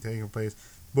 2 will be taking place.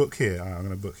 Book here." Alright, I'm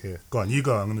going to book here. Go on, you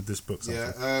go. I'm going to just book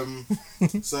something. Yeah,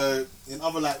 so in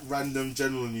other like random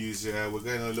general news, we're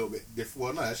going a little bit different.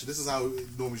 Well, no, actually, this is how it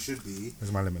normally should be. This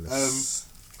is my Limitless.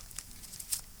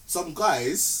 Some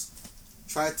guys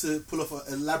tried to pull off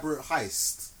an elaborate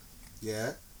heist.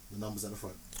 Yeah, the number's at the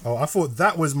front. Oh, I thought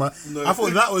that was my. No. I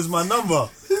thought that was my number.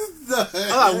 I'm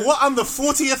like, what? I'm the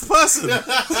 40th person.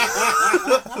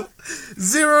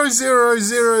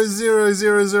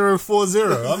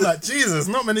 0000040. I'm like, Jesus,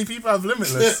 not many people have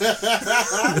Limitless.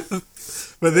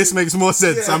 But this makes more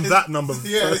sense. I'm that number.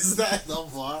 Yeah, it's that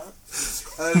number.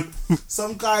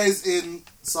 Some guys in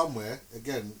somewhere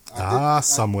again.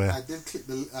 Somewhere. I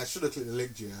should have clicked the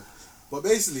link here, but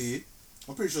basically,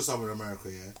 I'm pretty sure somewhere in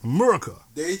America. Yeah, America.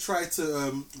 They tried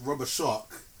to rob a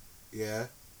shark. Yeah,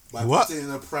 by What? putting it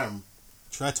in a pram.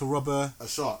 Try to rob a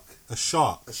shark. A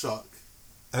shark. A shark.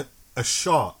 A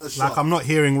shark. A shark. Like I'm not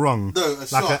hearing wrong. No, a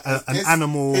shark. Like an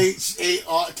animal.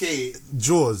 SHARK.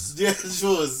 Jaws. Yeah,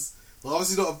 Jaws. But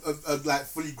obviously not a like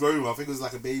fully grown one. I think it was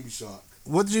like a baby shark.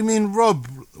 What do you mean rob?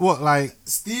 What, like...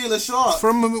 Steal a shark.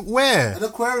 From where? An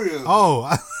aquarium. Oh.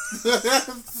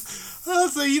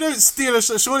 So you don't steal a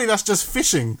shark. Surely that's just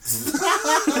fishing.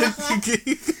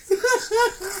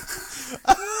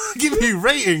 Give me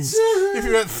ratings if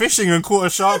you went fishing and caught a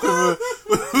shark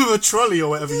with a trolley or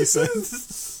whatever you said.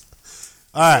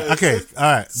 Alright.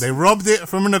 They robbed it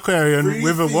from an aquarium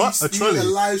with a what? A trolley. A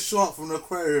live shark from an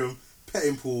aquarium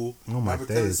petting pool. Oh my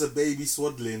days. It's a baby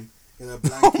swaddling in a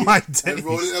blanket. Oh my days. And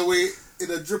roll it away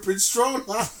in a dripping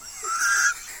stroller.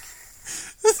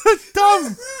 That's so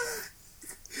dumb.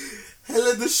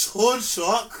 Helen the Sean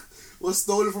shark was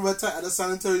stolen from a tank at the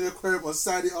San Antonio Aquarium on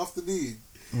Saturday afternoon.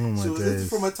 Oh my She was days. lifted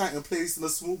from a tank and placed in a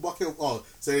small bucket of... Oh,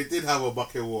 so they did have a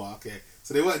bucket of water, okay.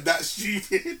 So they weren't that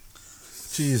stupid.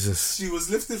 Jesus. She was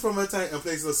lifted from her tank and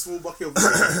placed in a small bucket of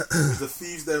water, which the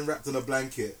thieves then wrapped in a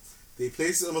blanket. They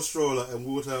placed it on a stroller and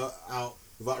wheeled her out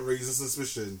without raising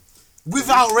suspicion.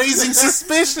 Without raising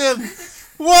suspicion?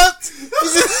 What?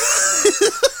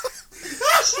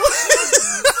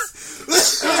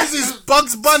 What is this,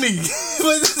 Bugs Bunny?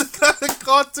 What is this kind of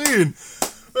cartoon?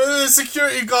 The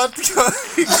security guard...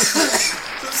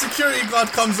 The security guard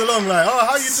comes along like, oh,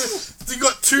 how you doing? You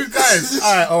got two guys.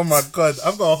 Alright, oh my god,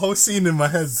 I've got a whole scene in my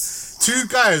head. two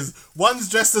guys. One's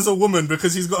dressed as a woman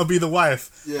because he's got to be the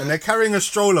wife, and they're carrying a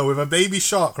stroller with a baby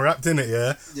shark wrapped in it.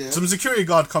 Yeah. Some security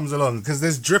guard comes along because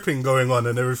there's dripping going on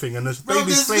and everything, and the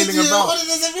baby's flailing about.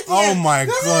 Oh my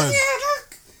god!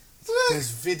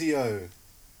 There's video.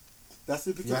 That's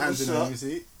the Your hands in there, you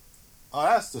see? Oh,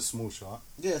 that's the small shark.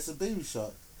 Yeah, it's a baby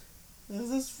shark.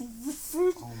 This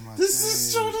days.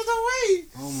 is showing it away.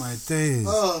 Oh my days.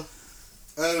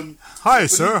 Hi,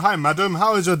 sir. Hi, madam.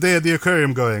 How is your day at the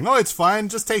aquarium going? Oh, it's fine.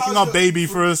 Just taking our baby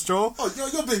for a stroll. Oh,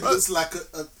 your baby looks like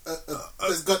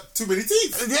it's got too many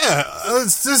teeth. Yeah,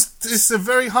 it's a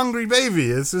very hungry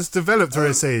baby. It's just developed for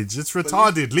its age. It's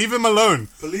retarded. Leave him alone.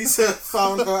 Police have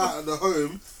found her out of the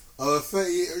home of a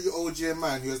 38-year-old GM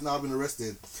man who has now been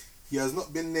arrested. He has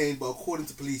not been named, but according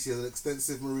to police, he has an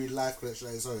extensive marine life collection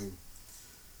at his home.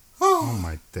 Oh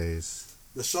my days.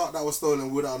 The shark that was stolen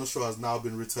and wheeled out on the shore has now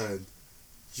been returned.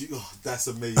 That's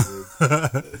amazing.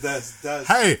 that's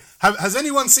Hey, has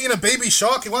anyone seen a baby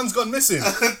shark? One's gone missing.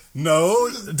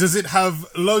 No. Does it have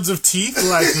loads of teeth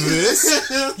like this?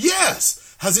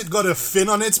 Yes. Has it got a fin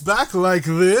on its back like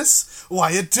this?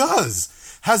 Why, it does.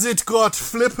 Has it got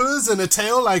flippers and a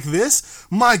tail like this?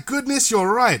 My goodness,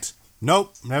 you're right.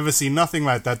 Nope, never seen nothing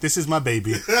like that. This is my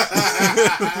baby.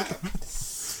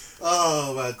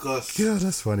 Oh my gosh. Yeah,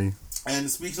 that's funny. And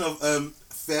speaking of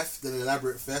theft and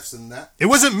elaborate thefts and that. It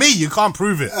wasn't me, you can't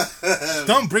prove it.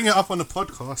 Don't bring it up on the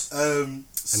podcast.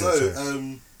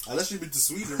 Unless you've been to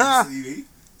Sweden recently.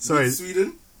 Sorry.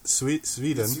 Sweden?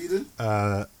 Sweden? Sweden?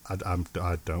 I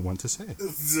don't want to say it.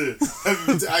 Have you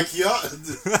been to IKEA?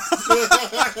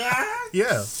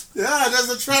 Yeah. Yeah, that's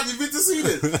a trap. You've been to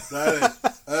Sweden.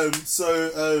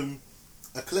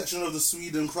 A collection of the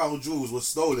Sweden crown jewels was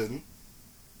stolen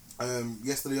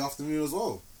yesterday afternoon as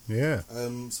well. Yeah.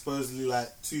 Supposedly, like,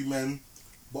 two men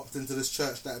bopped into this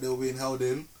church that they were being held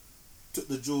in, took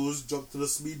the jewels, jumped to the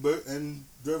speedboat, and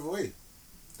drove away.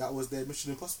 That was their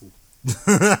Mission Impossible.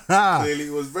 Clearly,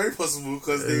 it was very possible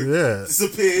because they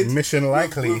disappeared. Mission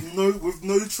likely. With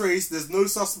no trace. There's no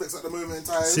suspects at the moment in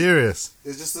time. Serious.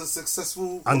 It's just a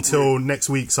successful. Until next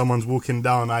week, someone's walking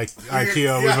down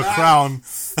IKEA with a crown.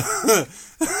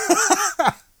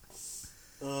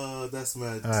 Oh, that's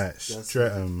mad. Alright,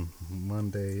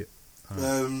 Monday.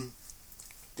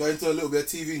 Going to a little bit of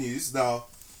TV news now.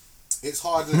 It's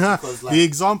hard because like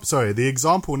the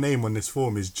example name on this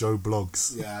form is Joe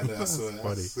Blogs. Yeah, I know, that's funny.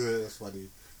 That's funny.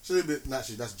 Should have been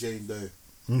actually. That's Jane Doe.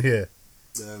 Yeah.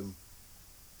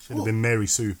 Should have been Mary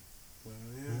Sue.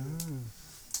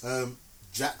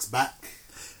 Jack's back.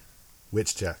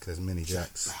 Which Jack? There's many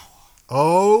Jacks.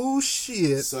 Oh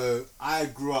shit! So I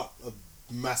grew up a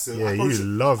massive. Yeah, you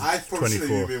love 24. I probably should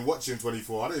have been watching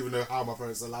 24. I don't even know how my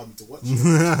parents allowed me to watch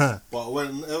it. But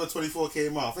whenever 24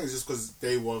 came out, I think it's just because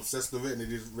they were obsessed with it and they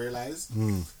didn't realise.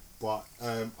 But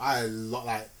I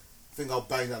think I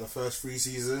banged out the first 3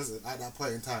 seasons. And at that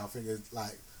point in time, I think it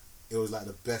was like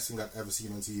the best thing I've ever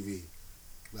seen on TV.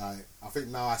 Like, I think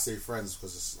now I say Friends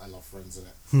because I love Friends,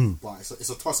 innit? But it's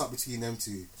a toss up between them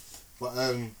two. But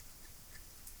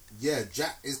yeah,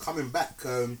 Jack is coming back.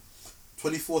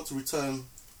 24 to return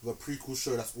with a prequel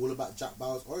show that's all about Jack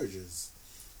Bauer's origins.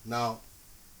 Now,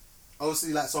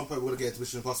 obviously, like some people want to get into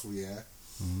Mission Impossible, yeah.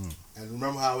 And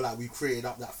remember how like we created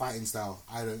up that fighting style?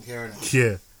 I don't care, innit?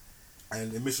 Yeah.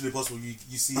 And in Mission Impossible,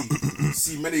 you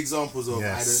see many examples of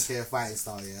I don't care fighting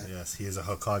style, yeah. Yes, he is a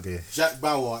Hokage. Jack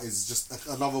Bauer is just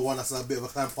another one that's a bit of a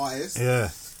clamp artist. Yeah.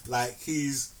 Like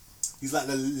he's like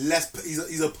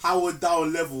he's a powered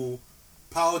down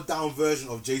version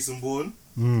of Jason Bourne.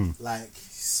 Like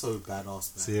he's so badass, man.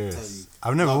 Serious.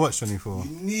 I've never watched 24.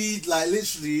 You need like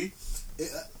literally.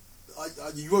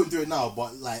 You won't do it now,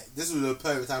 but like this is the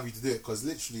perfect time for you to do it because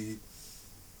literally.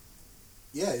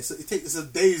 Yeah, it's a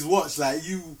day's watch. Like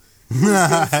you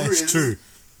it's true.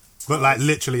 But like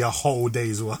literally a whole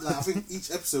day's watch. Like, I think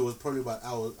each episode was probably about an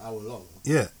hour long.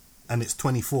 Yeah, and it's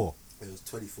 24. It was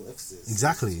 24 episodes.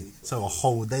 Exactly. 24. So a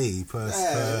whole day per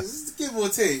give or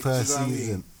take per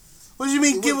season. What do you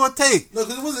mean give or take? No,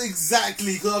 because it wasn't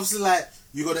exactly. Because obviously, like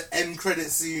you got the end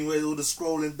credit scene where all the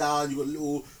scrolling down. You got a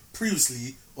little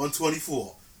previously on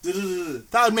 24.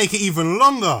 That would make it even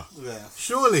longer. Yeah.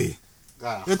 Surely.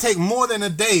 It would take more than a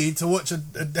day to watch a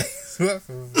day's worth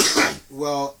of.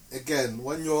 Well, again,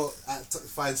 when you're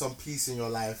find some peace in your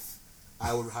life,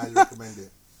 I would highly recommend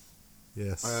it.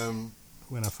 Yes.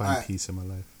 When I find peace in my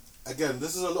life. Again,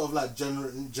 this is a lot of like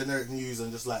generic news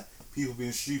and just like people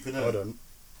being stupid. Hold on.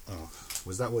 Oh,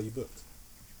 was that what you booked?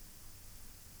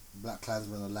 Black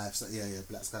Klansman and live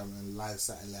Black Klansman and live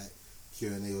satellite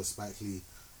Q&A with Spike Lee.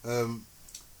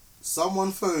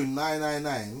 Someone phoned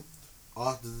 999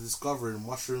 after discovering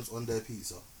mushrooms on their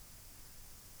pizza.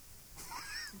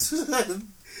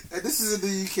 And this is in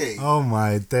the UK. Oh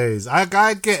my days! I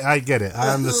get it.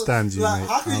 I understand you, like, mate.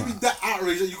 How can you be that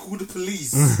outraged that you call the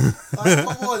police? Like,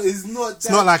 come on, it's not. It's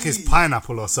not like it's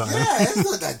pineapple or something. Yeah, it's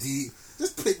not that deep.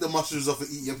 Just pick the mushrooms off and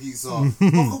eat your pizza. Or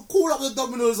call up the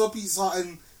Domino's or Pizza Hut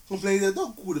and complain.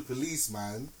 Don't call the police,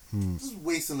 man. Just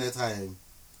wasting their time.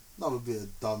 Another bit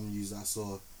of dumb news I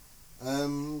saw. I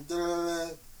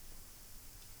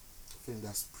think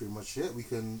that's pretty much it. We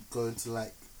can go into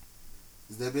like.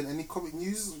 Has there been any comic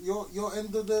news? Your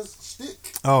end of the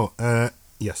shtick? Oh,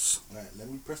 yes. Right, let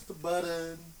me press the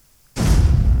button.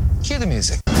 Cue the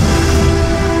music.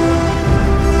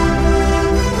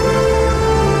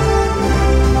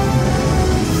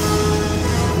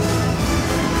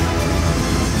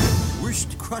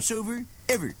 Worst crossover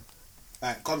ever.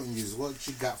 Alright, comic news. What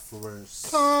you got for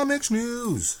us? Comics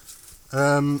news.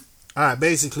 Alright,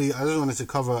 basically, I just wanted to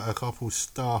cover a couple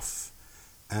stuff.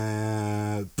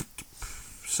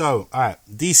 So, alright,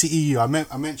 DCEU.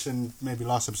 I mentioned maybe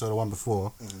last episode or one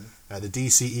before that the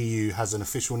DCEU has an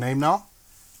official name now.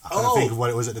 I couldn't think of what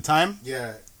it was at the time.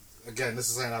 Yeah. Again, this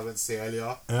is something I meant to say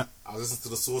earlier. Yeah. I was listening to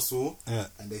the Source Wall, Yeah.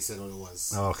 and they said what it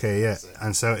was. Okay, yeah.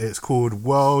 And so it's called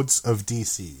Worlds of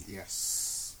DC.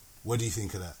 Yes. What do you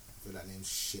think of that? I feel that name's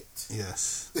shit.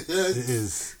 Yes. It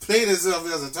is. Plain as hell,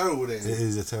 that's a terrible name. It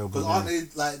is a terrible Because name. aren't they,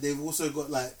 like, they've also got,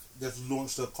 like, they've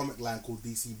launched a comic line called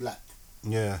DC Black.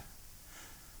 Yeah.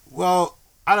 Well,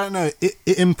 I don't know.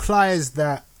 It implies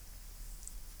that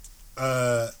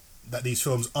that these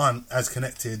films aren't as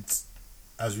connected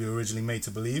as we were originally made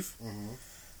to believe.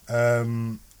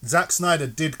 Zack Snyder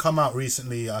did come out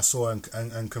recently, I saw,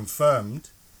 and confirmed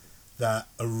that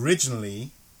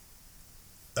originally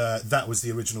that was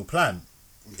the original plan,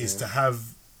 is to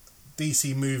have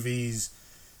DC movies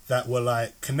that were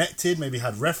like connected, maybe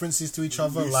had references to each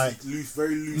other,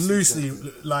 Very loosely.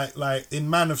 like in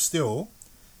Man of Steel,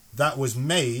 that was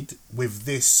made with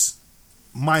this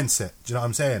mindset. Do you know what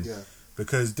I'm saying? Yeah.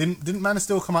 Because didn't Man of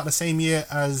Steel come out the same year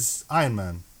as Iron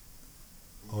Man,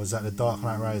 or was that The Dark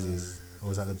Knight Rises, or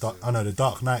was that the Dark? Oh no, The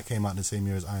Dark Knight came out the same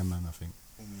year as Iron Man, I think.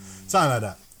 Something like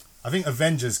that. I think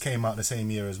Avengers came out the same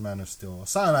year as Man of Steel, or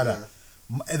something like that.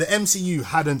 The MCU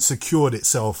hadn't secured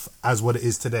itself as what it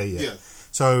is today yet. Yeah.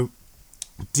 So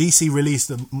DC released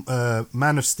the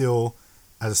Man of Steel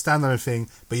as a standalone thing,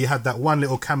 but you had that one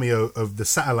little cameo of the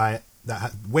satellite that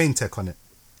had Wayne Tech on it.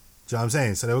 Do you know what I'm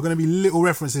saying? So there were going to be little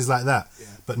references like that,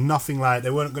 but nothing like, they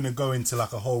weren't going to go into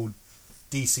like a whole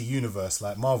DC universe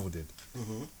like Marvel did.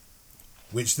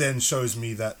 Which then shows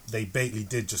me that they basically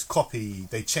did just copy,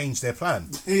 they changed their plan.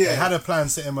 They had a plan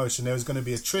set in motion. There was going to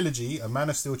be a trilogy, a Man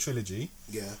of Steel trilogy,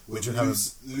 which would have a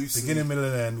beginning, middle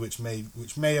and end, which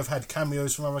may have had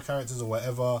cameos from other characters or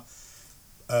whatever.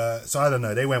 So I don't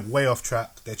know, they went way off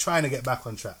track. They're trying to get back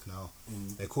on track now.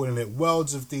 They're calling it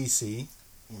Worlds of DC.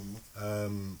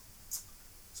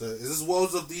 So is this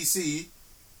Worlds of DC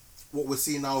what we're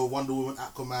seeing now with Wonder Woman,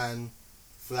 Aquaman,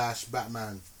 Flash,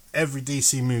 Batman? Every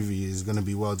DC movie is going to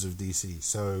be Worlds of DC.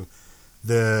 So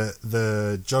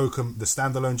the Joker, the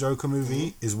standalone Joker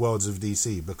movie is Worlds of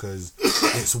DC because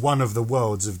it's one of the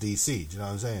worlds of DC. Do you know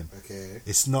what I'm saying? Okay.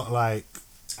 It's not like...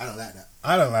 I don't like that.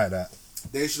 I don't like that.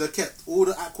 They should have kept all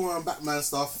the Aquaman and Batman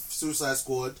stuff, Suicide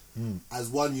Squad, as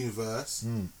one universe.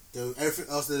 Everything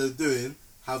else that they're doing,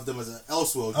 have them as an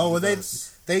Elseworld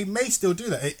universe. Well, they may still do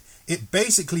that. It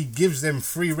basically gives them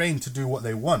free reign to do what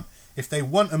they want. If they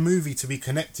want a movie to be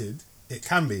connected, it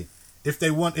can be. If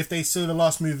they saw the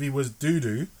last movie was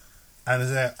doo-doo, and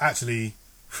they're actually,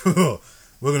 we're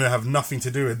going to have nothing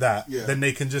to do with that, then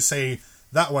they can just say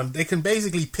that one. They can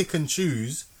basically pick and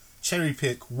choose, cherry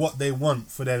pick what they want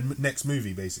for their next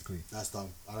movie, basically. That's dumb.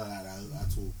 I don't like that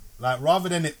at all. Like, rather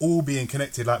than it all being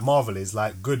connected like Marvel is,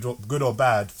 like good or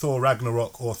bad, Thor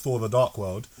Ragnarok or Thor the Dark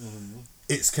World,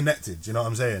 it's connected, do you know what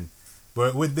I'm saying?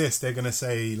 But with this, they're going to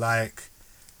say, like,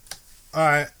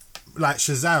 alright, like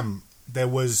Shazam,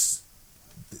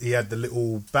 he had the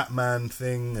little Batman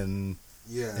thing and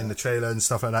in the trailer and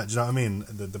stuff like that, do you know what I mean?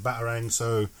 The Batarang,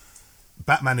 so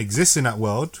Batman exists in that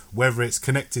world, whether it's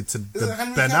connected to the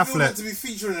Ben Affleck. Meant to be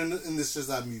featuring in this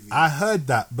Shazam movie. I heard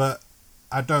that, but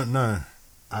I don't know.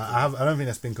 I don't think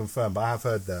that's been confirmed, but I have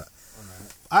heard that.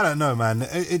 Right. I don't know, man.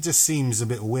 It just seems a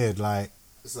bit weird. Like,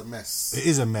 it's a mess. It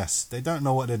is a mess. They don't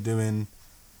know what they're doing.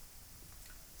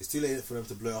 It's too late for them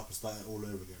to blow it up and start it all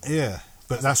over again. Yeah,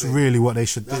 but that's really what they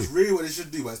should do. That's really what they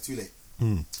should do, but it's too late.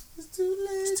 It's too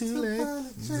late. It's too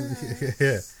late.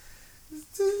 Yeah.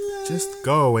 It's too late. Just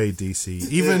go away, DC.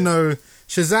 Even though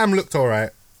Shazam looked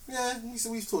alright. Yeah,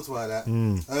 we've talked about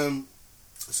that.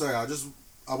 Sorry, I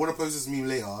want to post this meme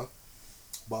later.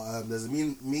 But there's a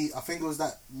meme. I think it was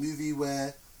that movie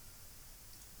where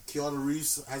Keanu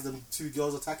Reeves has them 2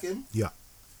 girls attack him. Yeah.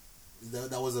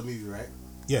 That was a movie, right?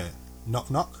 Yeah.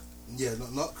 Knock knock. Yeah,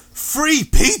 knock knock. Free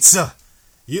pizza.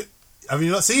 Have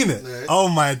you not seen it? No. Oh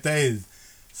my days.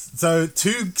 So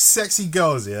 2 sexy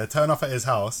girls, yeah, turn up at his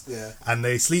house. Yeah. And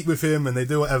they sleep with him and they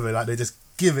do whatever. Like they just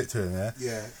give it to him. Yeah.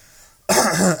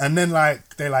 Yeah. And then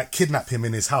like they like kidnap him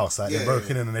in his house. Like they're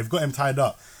broken in and they've got him tied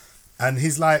up. And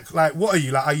he's like, what are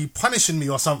you? Like, are you punishing me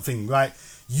or something? Like,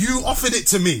 you offered it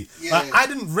to me. Yeah, like, I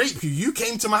didn't rape you. You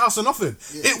came to my house and offered.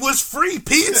 Yeah. It was free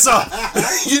pizza.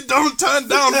 You don't turn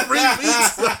down free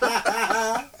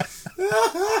pizza.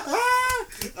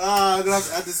 I'm gonna have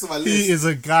to add this to my list. He is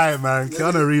a guy, man.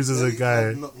 Keanu Reeves is a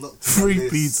guy. Free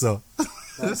pizza.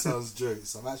 That sounds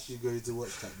jokes. I'm actually going to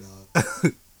watch that now.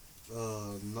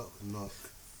 Knock knock.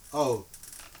 Oh,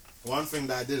 one thing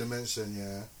that I didn't mention,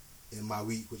 in my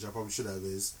week, which I probably should have,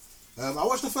 is I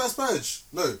watched the first Purge.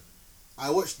 No, I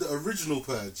watched the original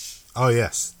Purge. Oh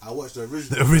yes, I watched the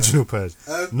original. The original Purge.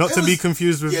 Not to be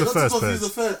confused with the first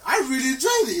Purge. I really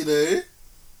enjoyed it. You know,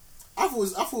 I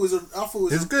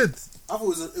thought it was good. I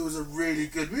thought it was a really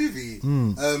good movie.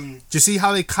 Do you see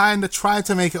how they kind of tried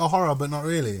to make it a horror, but not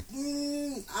really?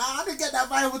 I didn't get that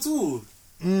vibe at all.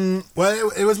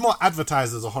 Well, it was more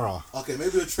advertised as a horror. Okay, maybe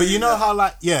a trailer. But you know how,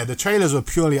 like, the trailers were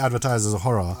purely advertised as a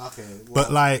horror. Okay. Well,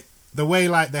 but, like, the way,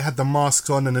 like, they had the masks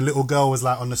on and the little girl was,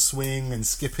 like, on the swing and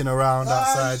skipping around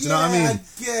outside. Do you know what I mean?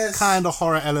 Yes. Kind of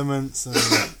horror elements. And,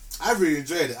 I really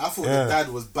enjoyed it. I thought the dad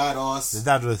was badass. The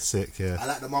dad was sick, yeah. I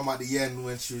like the mum at the end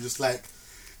when she was just like,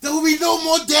 there will be no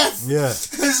more death. Yeah.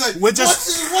 It's like, We're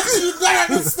just... what do you not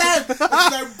understand? It's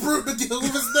like, broke the girl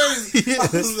with his nose. Yeah.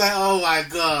 I was like, oh my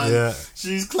God. Yeah.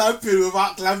 She's clamping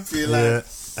without clamping. Like, yeah.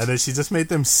 And then she just made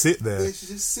them sit there. Yeah, she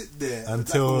just sit there.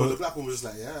 Until... The black woman was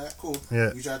just like, yeah, cool.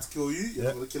 Yeah. We tried to kill you. You're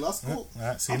not going to kill us. Cool. All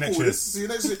right, see you next year. See you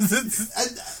next year.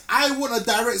 And I want a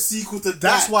direct sequel to that.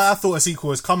 That's why I thought a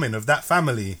sequel was coming, of that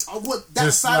family. I want that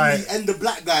just family and the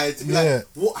black guy to be like,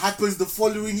 what happens the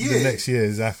following year? The next year,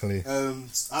 exactly. I'm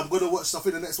going to watch, I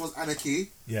think the next one's Anarchy.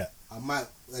 Yeah. I might,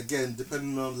 again,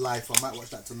 depending on life, I might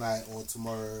watch that tonight or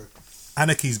tomorrow.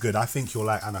 Anarchy's good. I think you'll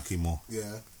like Anarchy more.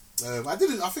 Yeah. I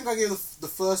think I gave the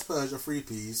first Purge a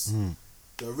 3-piece.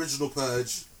 The original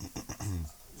Purge.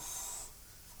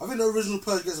 I think the original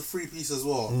Purge gets a 3-piece as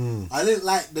well. I didn't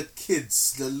like the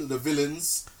kids, the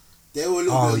villains. They were a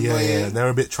little bit annoying. Yeah. They're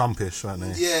a bit Trumpish, weren't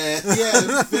they? Yeah,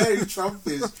 very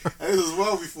Trumpish. And it was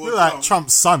well before Trump. Like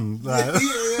Trump's son. Like.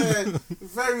 Yeah,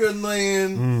 very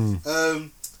annoying.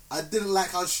 I didn't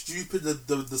like how stupid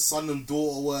the son and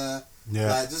daughter were. Yeah.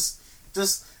 Like,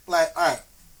 just like, alright.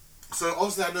 So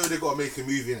obviously I know they got to make a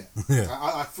movie in it. Yeah.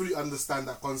 I fully understand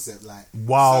that concept. Like,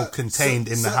 while contained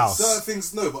in the house. Certain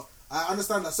things, no, but I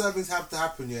understand that certain things have to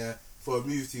happen, for a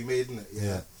movie to be made, innit?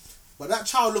 Yeah. But that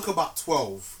child looked about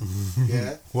 12.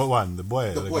 Yeah. What one? The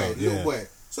boy? The little boy.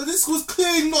 So this was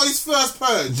clearly not his first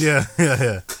Purge. Yeah.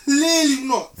 Clearly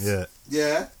not. Yeah.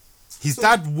 Yeah. His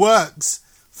dad works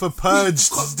for Purge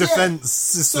defense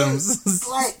systems.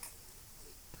 So, like,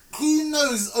 he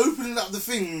knows opening up the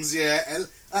things, and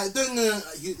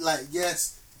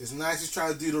yes, it's nice he's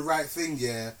trying to do the right thing,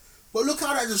 but look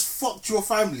how that just fucked your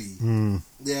family, and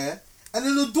then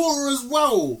the daughter as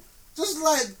well, just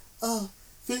like,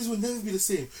 things will never be the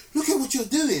same. Look at what you're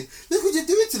doing. Look what you're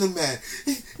doing to the man.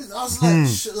 I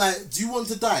was like, do you want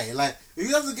to die? Like, if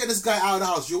you have to get this guy out of the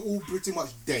house, you're all pretty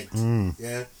much dead,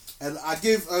 yeah. And I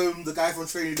give the guy from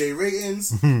Training Day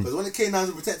ratings because when it came down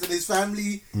to protecting his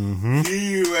family,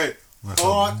 he went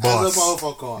hard as a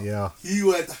motherfucker. Yeah, he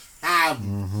went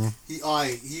ham. He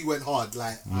went hard.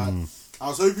 Like I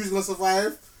was hoping he was gonna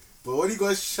survive, but when he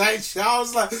got shot, I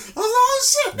was like,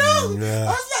 oh shit, no!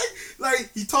 I was like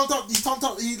he topped up. He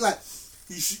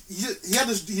had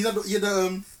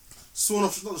the sawn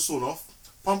off, not the sawn off.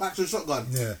 Pump action shotgun.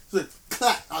 Yeah. So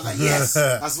clap. I was like, yes,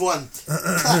 that's one.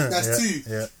 Clap, that's two.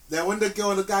 Yeah. Then when the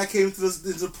guy came into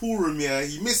the pool room,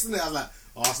 he missed it. I was like,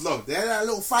 oh, it's long. They had that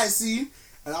little fight scene,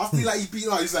 and after he beat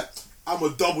him out, he's like, I'm a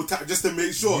double tap just to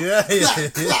make sure. Yeah. Clap.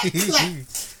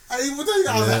 And he was doing that.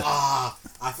 I was like,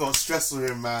 I felt stressed for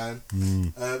him, man.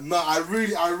 No, I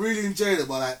really enjoyed it,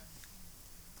 but like.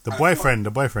 The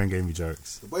boyfriend gave me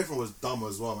jokes. The boyfriend was dumb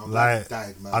as well, man. Like,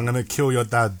 died, man. I'm gonna kill your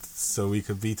dad so we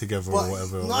could be together or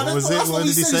whatever. What was it? What did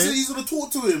he say? He said he's gonna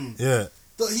talk to him. Yeah.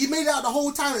 He made it out the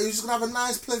whole time. He was just gonna have a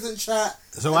nice, pleasant chat.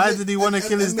 So why did he want to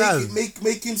kill his dad?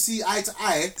 Make him see eye to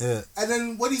eye. Yeah. And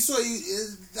then when he saw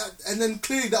and then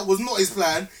clearly that was not his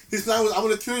plan. His plan was, I'm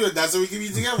gonna kill your dad so we can be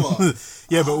together.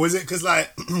 Yeah, but was it because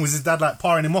was his dad like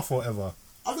parring him off or whatever?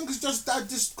 I think it's just dad,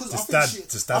 because I think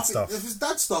just dad stuff. If it's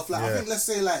dad stuff, like I think let's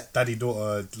say like daddy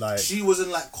daughter, like she was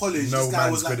in like college. No this guy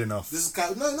man's was like, good enough. This guy,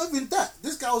 no, not even that.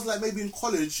 This guy was like maybe in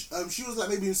college. She was like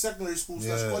maybe in secondary school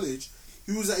 / college.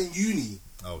 He was like in uni.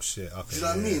 Oh shit! Okay, do you know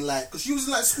what I mean? Like, because she was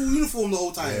in like school uniform the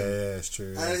whole time. Yeah, it's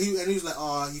true. And he was like,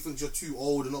 he thinks you're too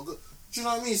old and not good. Do you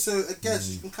know what I mean? So I guess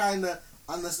you can kind of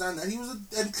understand that. And he was,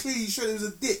 and clearly showed he was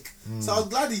a dick. So I was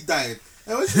glad he died.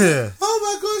 And when she was, oh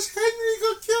my gosh, Henry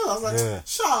got killed. I was like,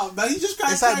 shut up, man. He just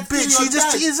tried it's like, bitch, he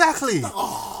just exactly.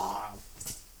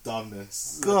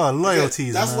 Dumbness. God,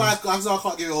 loyalties. That's why I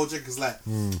can't give it a whole drink. Because like,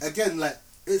 again, like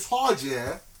it's hard,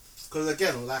 yeah. Because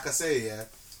again, like I say, yeah.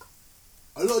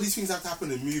 A lot of these things have to happen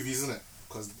in movies, isn't it?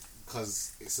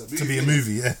 Because it's a movie. To be a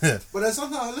movie, yeah. But then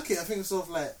sometimes I look at it, I think sort of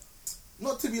like,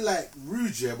 not to be like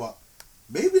rude, yeah, but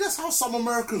maybe that's how some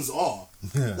Americans are.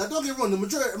 Yeah. Like, don't get me wrong, the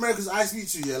majority of Americans I speak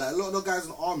to, yeah, like a lot of the guys in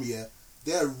the army, yeah,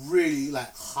 they're really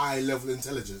like high level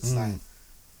intelligence. Like,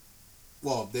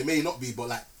 well, they may not be, but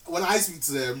like when I speak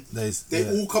to them, they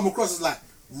all come across as like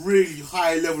really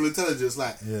high level intelligence.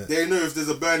 Like they know if there's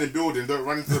a burning building, don't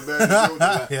run into the burning building.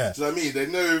 Like, do you know what I mean? They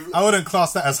know. I wouldn't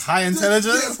class that as high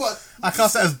intelligence. Yeah, but I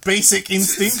class that as basic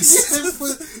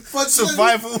instincts. but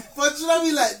survival. But you know what I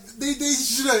mean? Like they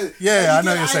you know. Yeah, I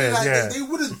know what you're saying. Like, yeah, they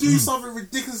wouldn't do something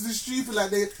ridiculously stupid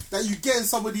like that you get in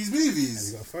some of these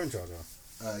movies. Have you got a phone charger?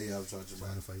 Yeah, I'm charging,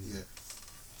 man. Yeah.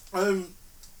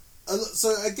 So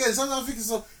again, sometimes I'm thinking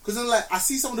so because then like I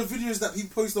see some of the videos that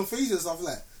people post on Facebook and stuff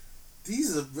like.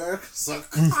 These Americans are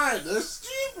kind of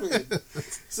stupid.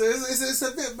 So it's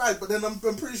a bit mad, but then I'm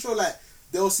pretty sure like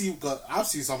they'll see. I've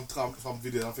seen some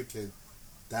video. I'm thinking,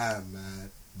 damn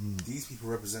man, these people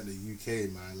represent the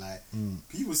UK, man. Like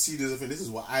people see this and think this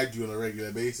is what I do on a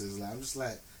regular basis. Like I'm just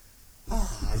like,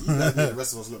 you guys make the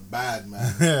rest of us look bad,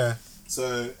 man. Yeah.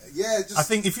 So yeah, just I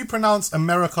think if you pronounce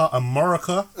America,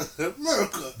 America,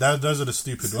 those are the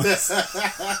stupid ones.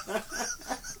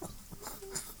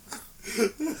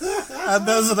 And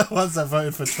those are the ones that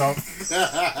voted for Trump.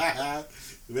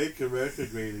 Make America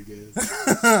great again.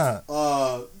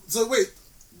 So wait,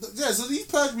 so these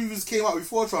Purge movies came out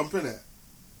before Trump, innit?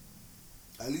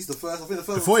 At least the first. I think the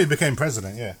first. Before he became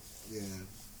president, yeah. Yeah.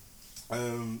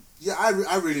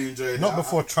 I really enjoyed it. Not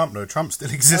before Trump though. Trump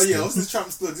still existed. Oh yeah, wasn't Trump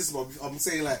still existed? I'm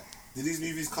saying like, did these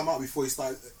movies come out before he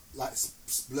started like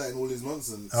splurting all his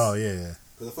nonsense? Oh yeah.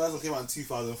 Because the first one came out in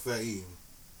 2013.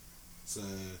 So.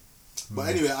 But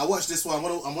anyway, I watched this one.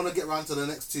 I'm gonna get around to the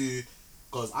next two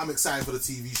because I'm excited for the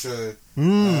TV show.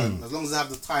 As long as I have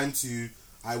the time to,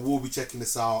 I will be checking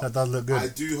this out. That does look good. I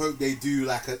do hope they do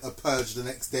like a purge the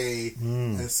next day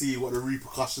and see what the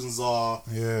repercussions are.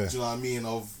 Yeah. Do you know what I mean?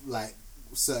 Of like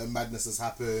certain madness has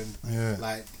happened. Yeah.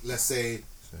 Like let's say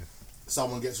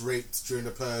someone gets raped during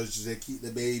the purge, they keep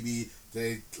the baby.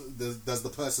 Does the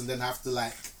person then have to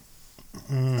like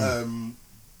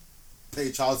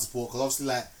pay child support? Because obviously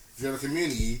like. If you're in a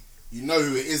community, you know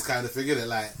who it is kind of thing, innit?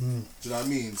 Like, do you know what I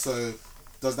mean? So,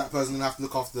 does that person then have to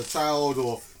look after the child,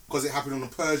 or because it happened on a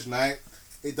purge night,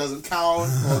 it doesn't count?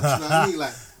 Or do you know what I mean?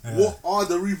 Like, what are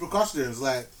the repercussions?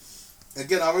 Like,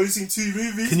 again, I've only seen 2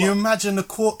 movies. Can you imagine the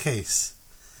court case?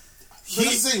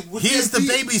 Here's the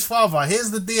baby's father.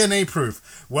 Here's the DNA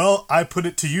proof. Well, I put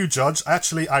it to you, Judge.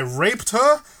 Actually, I raped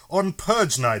her on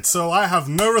purge night, so I have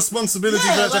no responsibility.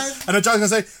 And the judge can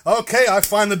say, "Okay, I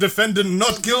find the defendant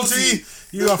not guilty.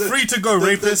 You are free to go,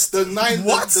 rapist." The 9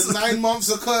 months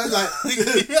occurred. Like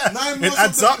 9 months. It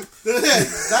adds up.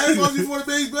 9 months before the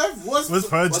baby's birth was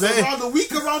purge day. Around a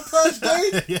week around purge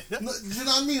day. Do you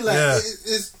know what I mean? Like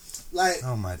it's like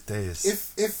oh my days.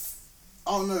 If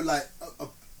I don't know, like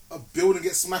a building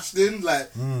gets smashed in,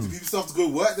 like do people still have to go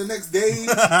work the next day?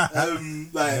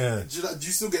 Do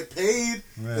you still get paid?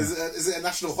 Yeah. Is it a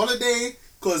national holiday?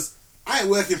 Because I ain't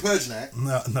working purge night.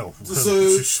 No.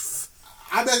 So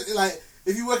I bet like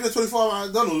if you work in a 24-hour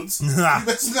McDonald's, you better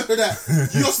know that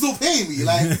you're still paying me.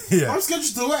 Like I'm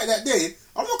scheduled to work that day.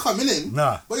 I'm not coming in.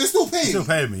 But you're still paying me. Still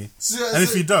paying me. And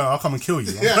if you don't, I'll come and kill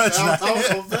you.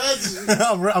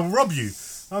 I'll rob you.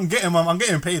 I'm getting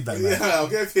paid that night. Yeah, I'm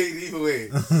getting paid either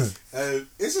way.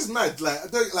 It's just mad. Like I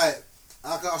don't like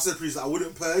I said previously, I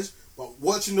wouldn't purge, but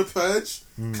watching the purge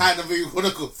kind of made me want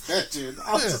to go purging.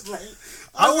 I was just like,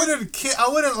 I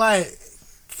wouldn't like.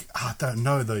 I don't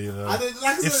know though. You know,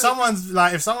 if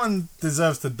someone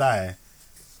deserves to die,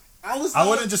 I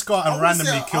wouldn't just go out and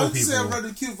randomly kill people. I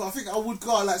randomly kill, but I think I would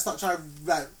go out like start trying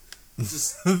like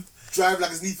just. Drive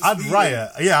like it's need for I'd speeding.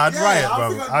 Riot. Yeah, I'd riot,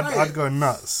 bro. I'd go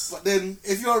nuts. But then,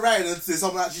 if you're rioting and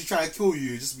someone actually try to kill you,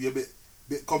 it'd just be a bit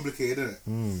complicated,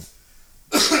 isn't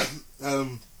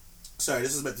it? Sorry,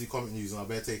 this is meant to be comic news, and I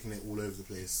better taking it all over the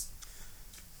place.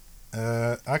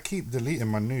 I keep deleting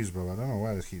my news, bro. I don't know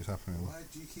why this keeps happening. Why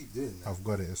do you keep doing that? I've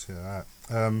got it. It's here. All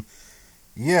right.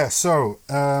 Yeah. So.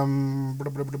 Blah, blah,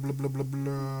 blah, blah, blah, blah,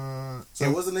 blah.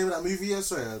 So what's the name of that movie? Yeah,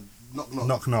 sorry. Knock knock.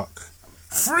 Knock knock.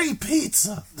 Free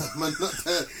pizza.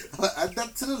 Add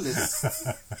that to the list.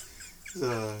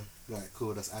 Right,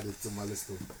 cool. That's added to my list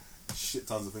of shit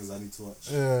tons of things I need to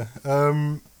watch. Yeah.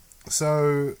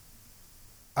 So.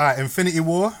 All right. Infinity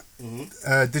War.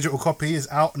 Digital copy is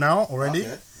out now already.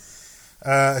 Okay.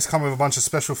 It's come with a bunch of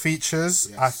special features.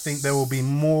 Yes. I think there will be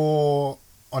more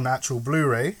on actual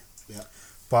Blu-ray. Yeah.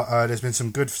 But there's been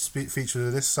some good features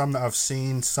of this. Some that I've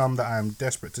seen, some that I'm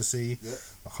desperate to see. Yeah.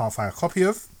 I can't find a copy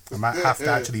of. I might have to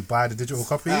actually buy the digital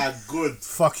copy. Good.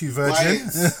 Fuck you, Virgin.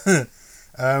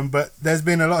 But there's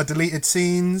been a lot of deleted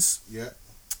scenes. Yeah.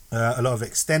 A lot of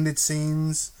extended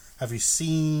scenes. Have you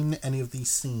seen any of these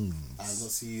scenes? I have not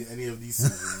seen any of these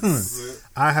scenes.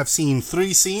 I have seen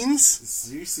 3 scenes.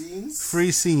 3 scenes?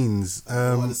 3 scenes. What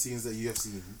are the scenes that you have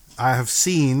seen? I have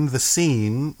seen the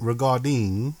scene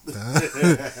regarding.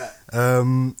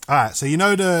 Alright, so you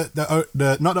know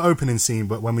the not the opening scene,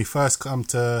 but when we first come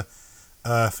to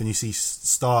Earth and you see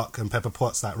Stark and Pepper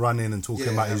Potts like running and talking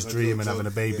about his dream and having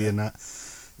a baby and that.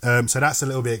 So that's a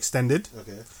little bit extended.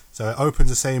 Okay. So it opens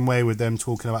the same way with them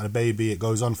talking about the baby. It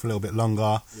goes on for a little bit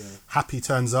longer. Yeah. Happy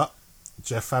turns up.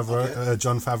 John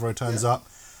Favreau turns up,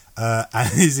 and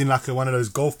he's in like one of those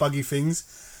golf buggy things.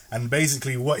 And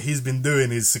basically, what he's been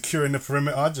doing is securing the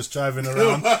perimeter, just driving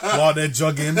around while they're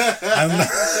jogging, and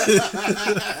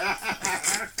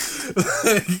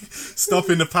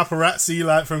stopping the paparazzi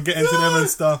like from getting to them and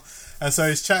stuff. And so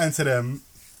he's chatting to them,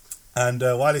 and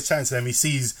while he's chatting to them, he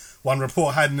sees one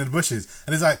reporter hiding in the bushes,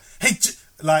 and he's like, "Hey."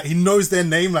 Like, he knows their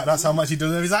name, like, that's how much he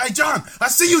does them. He's like, "Hey, John, I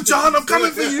see you, John, I'm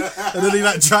coming for you." And then he,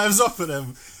 like, drives off at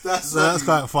them. That's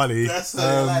quite funny. That's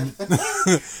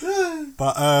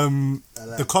but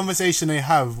the conversation they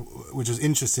have, which was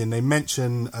interesting, they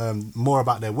mention more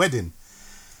about their wedding.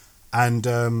 And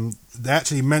they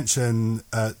actually mention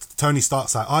Tony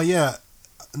Stark's like, "Oh, yeah,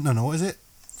 no, what is it?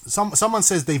 Someone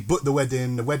says they've booked the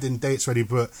wedding date's already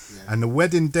booked. Yeah. And the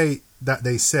wedding date that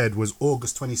they said was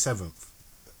August 27th.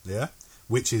 Yeah?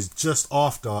 Which is just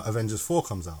after Avengers 4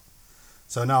 comes out.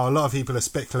 So now a lot of people are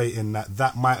speculating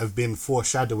that might have been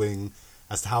foreshadowing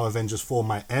as to how Avengers 4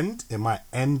 might end. It might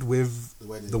end with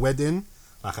the wedding,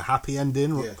 like a happy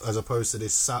ending, as opposed to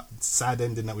this sad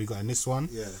ending that we got in this one.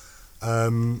 Yeah.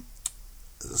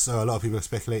 So a lot of people are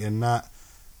speculating that.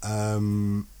 What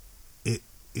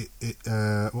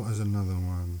was another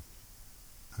one?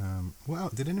 What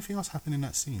else? Did anything else happen in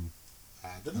that scene?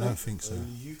 I don't know. I don't think so.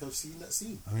 You have seen that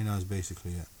scene? I mean, that was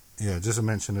basically it. Yeah, just a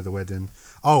mention of the wedding.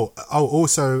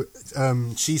 Also,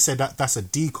 she said that's a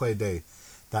decoy day.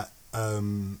 That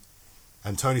and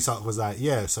Tony Stark was like,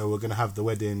 "Yeah, so we're gonna have the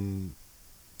wedding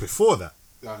before that."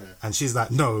 Okay. And she's like,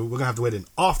 "No, we're gonna have the wedding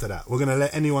after that. We're gonna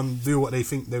let anyone do what they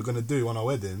think they're gonna do on our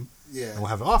wedding, and we'll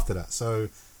have it after that." So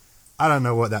I don't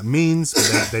know what that means.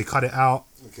 But they cut it out.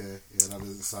 Okay. Yeah, that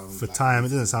doesn't sound for time. It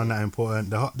doesn't sound that important.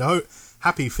 The whole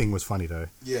happy thing was funny though.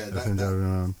 Yeah, that did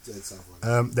sound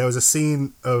funny. There was a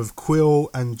scene of Quill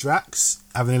and Drax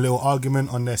having a little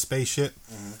argument on their spaceship.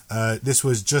 Mm-hmm. This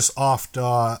was just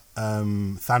after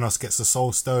Thanos gets the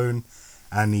Soul Stone,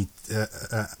 and he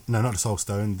no, not the Soul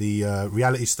Stone, the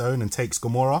Reality Stone, and takes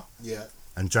Gamora. Yeah.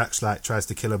 And Drax like tries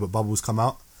to kill her, but bubbles come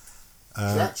out.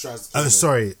 Drax tries to kill her.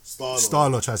 Sorry,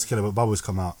 Star-Lord tries to kill her, but bubbles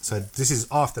come out. So this is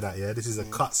after that. Yeah, this is a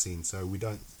cut scene. So we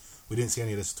didn't see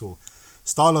any of this at all.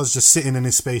 Star-Lord's just sitting in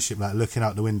his spaceship, like looking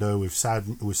out the window with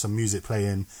some music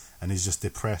playing, and he's just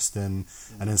depressed. And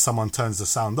then someone turns the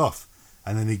sound off,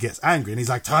 and then he gets angry, and he's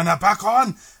like, "Turn that back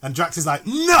on!" And Drax is like,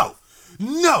 "No,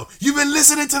 you've been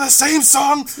listening to the same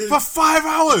song for 5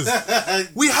 hours.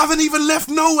 We haven't even left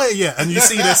nowhere yet." And you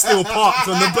see they're still parked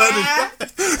on the burning.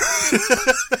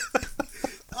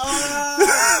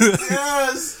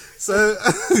 Yes. So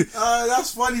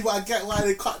that's funny, but I get why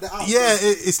they cut that out. Yeah,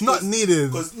 it's not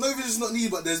needed. Because no, it's not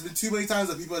needed. But there's been too many times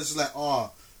that people are just like,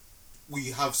 we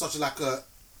have such a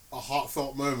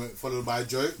heartfelt moment followed by a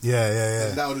joke. Yeah.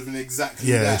 And that would have been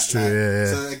exactly that. That's true. Yeah.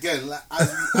 So again, like,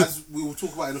 as we will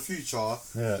talk about in the future,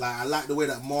 like I like the way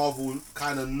that Marvel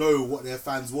kind of know what their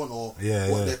fans want or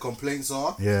what their complaints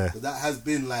are. Yeah. But that has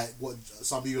been like what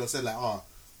some people have said, like,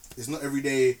 it's not every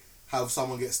day have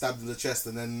someone get stabbed in the chest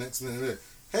and then next minute,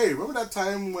 "Hey, remember that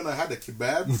time when I had a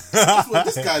kebab? That's what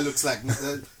this guy looks like." You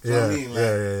know what I mean? Like,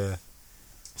 yeah.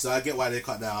 So I get why they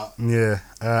cut that out. Yeah,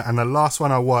 and the last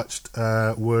one I watched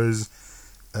was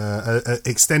an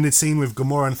extended scene with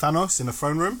Gamora and Thanos in the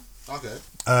throne room. Okay.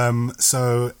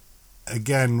 So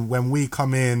again, when we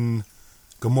come in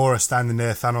Gamora standing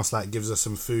there, Thanos like gives her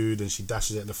some food and she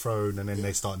dashes it at the throne, and then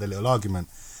they start their little argument.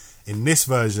 In this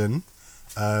version,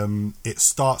 it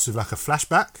starts with like a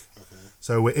flashback.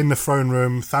 So we're in the throne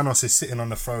room, Thanos is sitting on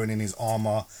the throne in his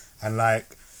armor, and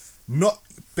like not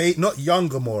young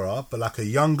Gamora, but like a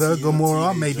younger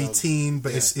Gamora, maybe teen,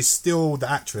 but it's still the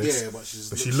actress. Yeah, but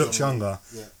she looks younger.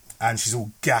 Yeah. And she's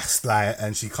all gassed, like,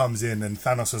 and she comes in, and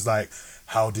Thanos was like,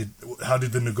 how did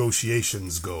the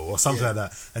negotiations go, or something like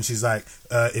that? And she's like,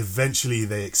 eventually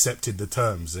they accepted the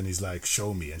terms, and he's like,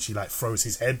 show me, and she like throws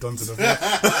his head onto the floor,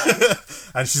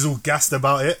 and she's all gassed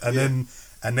about it,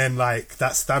 and then like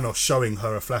that's Thanos showing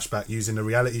her a flashback using the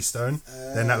reality stone.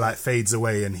 Then that like fades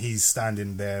away, and he's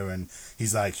standing there, and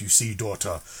he's like, you see,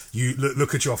 daughter, you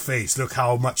look at your face, look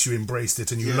how much you embraced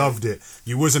it and you loved it.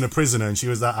 You wasn't a prisoner. And she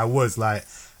was like, I was, like,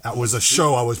 that was a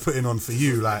show I was putting on for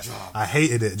you. Like, I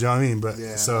hated it. Do you know what I mean? But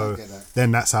so then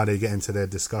that's how they get into their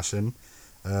discussion.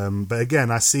 But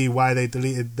again, I see why they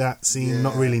deleted that scene.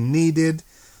 Not really needed.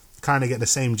 Kind of get the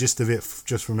same gist of it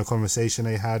just from the conversation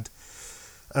they had.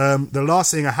 The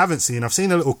last thing I haven't seen, I've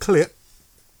seen a little clip,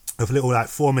 a little like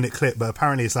 4-minute clip, but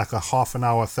apparently it's like a half an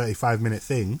hour, 35-minute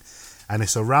thing, and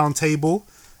it's a round table,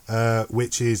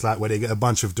 which is like where they get a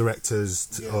bunch of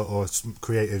directors or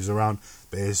creatives around.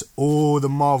 But it's all the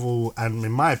Marvel, and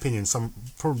in my opinion, some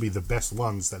probably the best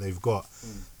ones that they've got.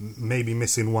 Maybe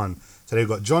missing one. So they've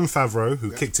got Jon Favreau,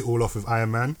 who kicked it all off with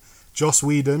Iron Man. Joss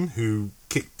Whedon, who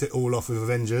kicked it all off with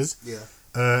Avengers.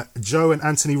 Joe and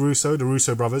Anthony Russo, the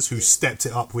Russo brothers, who stepped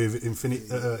it up with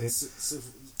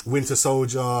Winter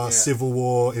Soldier, Civil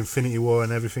War, Infinity War,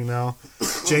 and everything now.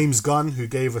 James Gunn, who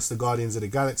gave us the Guardians of the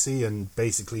Galaxy and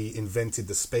basically invented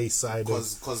the space side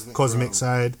cosmic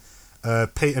side.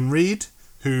 Peyton Reed,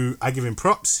 who I give him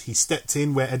props. He stepped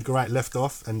in where Edgar Wright left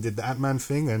off and did the Ant-Man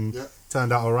thing and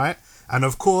turned out alright. And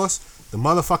of course, the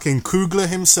motherfucking Coogler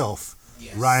himself,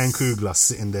 Ryan Coogler,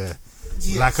 sitting there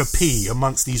like a pea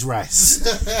amongst these rice.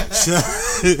 Yeah,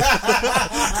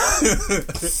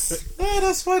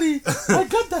 that's funny. I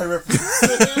got that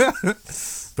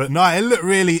reference. But no, it looked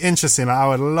really interesting. I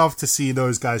would love to see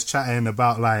those guys chatting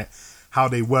about like how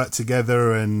they work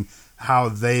together and how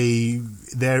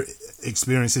their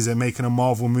experiences in making a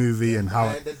Marvel movie and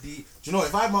how. Do you know,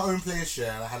 if I had my own place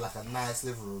and I had like a nice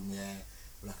living room,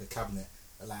 with like a cabinet,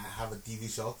 and like I have a TV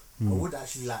show, I would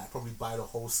actually like probably buy the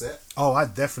whole set. Oh,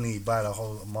 I'd definitely buy the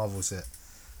whole Marvel set.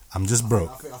 I'm just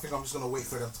broke. I think I'm just gonna wait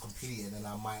for them to complete it, and then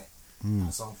I might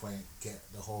at some point get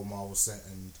the whole Marvel set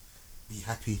and be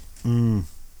happy. No,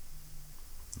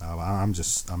 I'm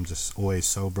just always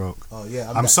so broke. Oh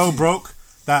yeah, I'm so broke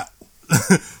that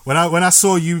when I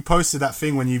saw you posted that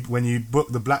thing when you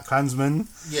booked the Black Klansman,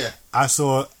 I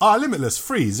saw Limitless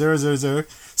free 000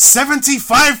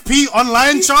 75p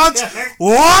online charge.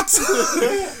 What?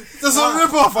 That's a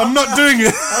rip off. I'm not doing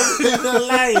it. I'm not gonna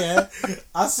lie,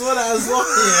 I saw that as well.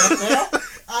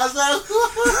 I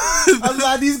was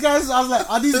like, these guys. I was like,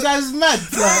 are these guys mad?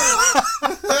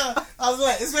 Like, I was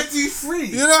like, it's meant to be free,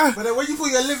 you know. But then when you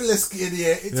put your Limitless in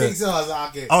here, it takes it. I was like,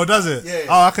 okay. Oh, does it? Yeah.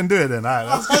 Oh, I can do it then. All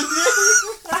right.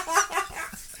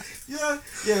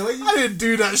 I didn't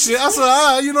do that shit. I was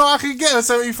like, I can get a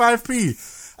 75p.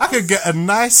 I could get a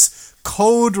nice,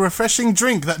 cold, refreshing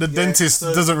drink that the dentist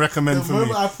doesn't recommend for me. The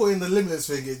moment I put in the Limitless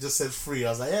thing, it just said free.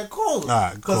 I was like, yeah, cool.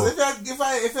 Alright, cool. Because if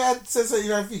I had said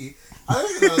 75p, I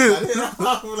don't think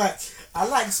I was like, I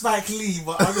like Spike Lee,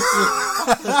 but honestly,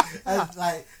 I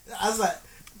was like,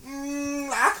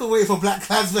 I could wait for Black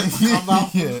Klansman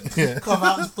to come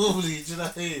out normally. Do you know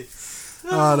what I mean?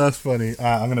 Oh, that's funny.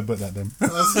 Alright, I'm gonna book that then.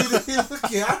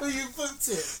 Okay, how you booked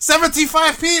it?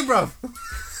 75p, bro.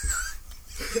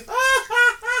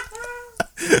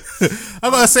 I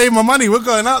gotta save my money. We're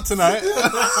going out tonight.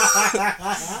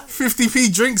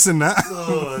 50p drinks and that.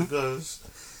 Oh my gosh.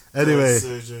 Anyway,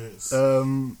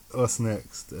 what's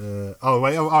next?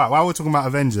 Alright, while we're talking about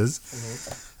Avengers,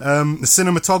 the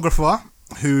cinematographer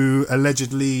who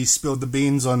allegedly spilled the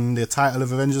beans on the title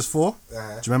of Avengers 4. Do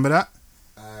you remember that?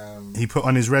 He put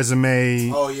on his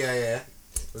resume. Oh yeah.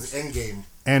 Was it Endgame?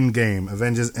 Endgame,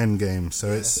 Avengers Endgame.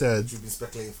 So it said. You've been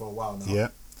speculating for a while now. Yeah.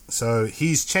 So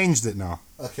he's changed it now.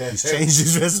 Okay. He's changed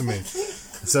his resume.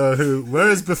 So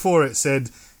whereas before it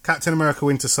said Captain America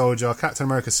Winter Soldier, Captain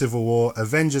America Civil War,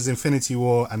 Avengers Infinity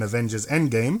War, and Avengers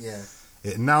Endgame,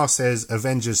 it now says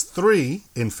Avengers 3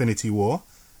 Infinity War,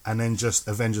 and then just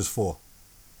Avengers 4.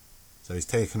 So he's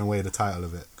taken away the title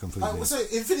of it completely. So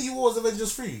Infinity War is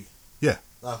Avengers 3? Yeah.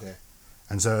 Okay.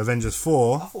 And so Avengers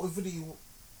 4... I thought Infinity War...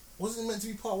 Wasn't it meant to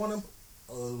be part 1 and... it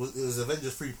was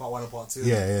Avengers 3 part 1 and part 2?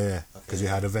 Yeah. Because you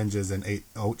had Avengers and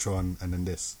Ultron and then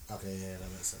this. Okay, yeah,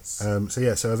 that makes sense.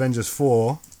 So Avengers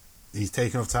 4 He's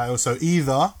taken off title. So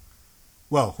either,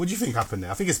 well, what do you think happened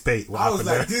there? I think it's bait. What I was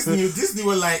happened like, there? Disney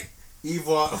were like,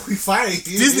 either we fight.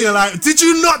 Disney are like, did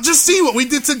you not just see what we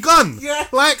did to Gunn? Yeah.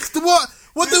 Like,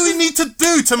 what do we need to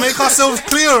do to make ourselves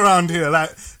clear around here?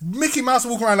 Like, Mickey Mouse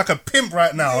walking around like a pimp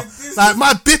right now. Like,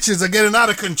 my bitches are getting out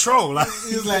of control. Like,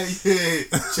 he's like, yeah,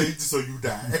 change it so you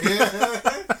die.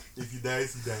 If you die,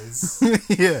 he dies.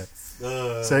 yeah.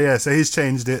 So he's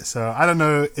changed it. So I don't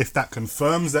know if that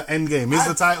confirms that Endgame is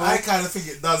the title. I kind of think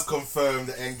it does confirm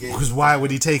the Endgame. Because why would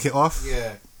he take it off?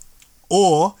 Yeah.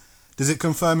 Or does it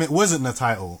confirm it wasn't the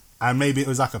title and maybe it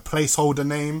was like a placeholder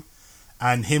name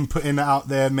and him putting it out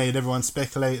there made everyone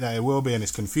speculate that it will be and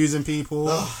it's confusing people?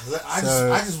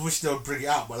 I just wish they would bring it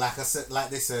out, but like I said, like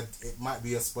they said, it might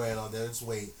be a spoiler. They'll just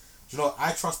wait. Do you know,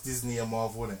 I trust Disney and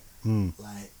Marvel in it.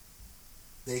 Like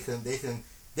they can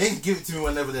give it to me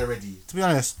whenever they're ready. To be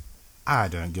honest, I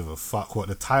don't give a fuck what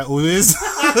the title is.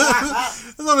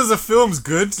 As long as the film's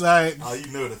good, like... Oh, you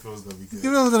know the film's gonna be good.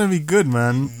 You know it's gonna be good,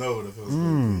 man. You know the film's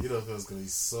gonna be good. You know the film's gonna be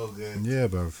so good. Yeah,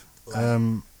 bruv.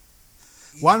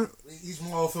 Like, each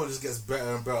Marvel film just gets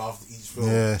better and better after each film.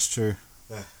 Yeah, it's true.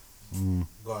 Yeah.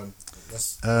 Go on.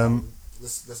 Let's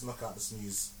knock out this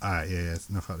news. Alright, yeah, let's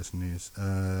knock out this news.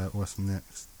 What's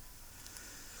next?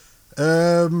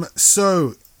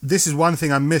 So... This is one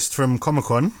thing I missed from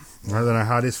Comic-Con. I don't know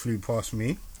how this flew past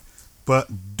me.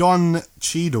 But Don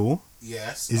Cheadle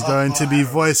is going to be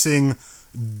voicing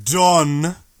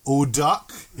Don or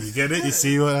Duck. You get it? You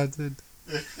see what I did?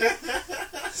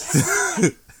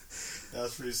 That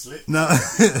was pretty slick. Now,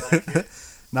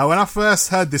 when I first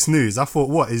heard this news, I thought,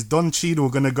 what, is Don Cheadle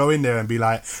going to go in there and be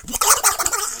like,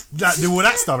 do all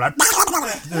that stuff, like,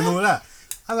 and all that?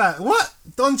 I'm like, what?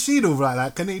 Don Cheadle,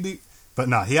 like, can he do... But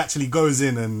no, he actually goes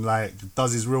in and like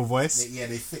does his real voice.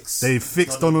 They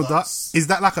fixed Donald Duck. Is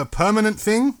that like a permanent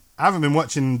thing? I haven't been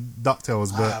watching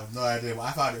DuckTales, but I have no idea. But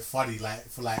I found it funny. Like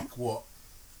for like what,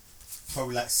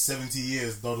 probably like 70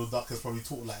 years, Donald Duck has probably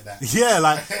talked like that. Yeah,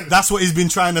 like that's what he's been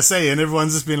trying to say, and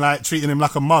everyone's just been like treating him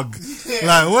like a mug. Yeah.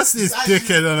 Like, what's this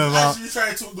dickhead on about? Actually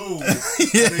trying to talk normal.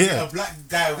 Yeah. A black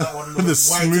guy with like one of the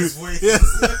smooth voices. Yeah.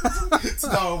 To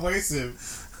start voice him.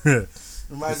 Yeah.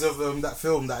 Reminds me of that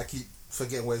film that I keep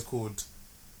forgetting what it's called,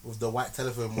 with the white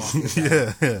telephone market.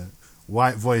 Yeah.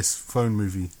 White voice phone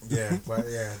movie. Yeah,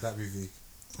 that movie.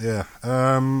 Yeah.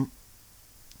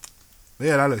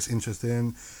 Yeah, that looks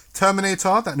interesting.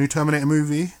 Terminator, that new Terminator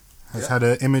movie, has had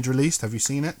an image released. Have you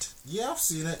seen it? Yeah, I've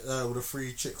seen it. With the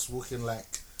three chicks walking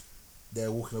like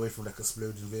they're walking away from like a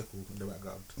exploding vehicle in the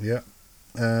background. Yeah.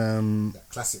 That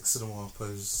classic cinema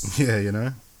pose. Yeah, you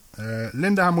know.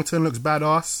 Linda Hamilton looks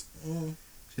badass.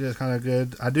 She looks kind of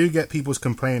good. I do get people's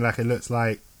complaint like it looks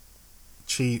like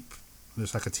cheap,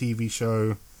 looks like a TV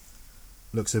show,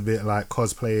 looks a bit like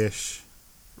cosplay-ish.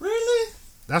 Really?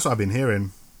 That's what I've been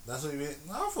hearing. That's what you mean?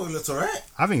 No, I thought it looked alright.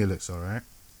 I think it looks alright.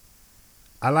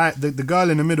 I like the girl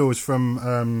in the middle is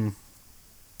from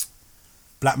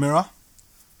Black Mirror,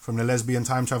 from the lesbian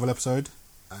time travel episode.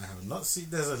 I have not seen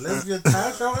there's a lesbian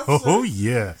time travel episode. Oh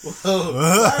yeah.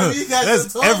 Why have you guys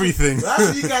There's everything. Why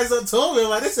have you guys not told me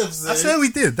about this episode? I swear we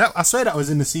did. I swear that was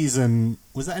in the season.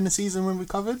 Was that in the season when we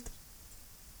covered?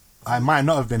 I might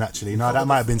not have been actually. No, that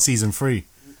might have been season 3.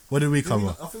 What did we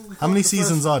cover? How many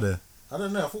seasons are there? I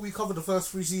don't know. I thought we covered the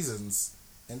first 3 seasons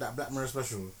in that Black Mirror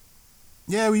special.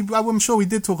 Yeah, I'm sure we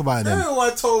did talk about it then. No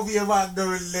one told me about the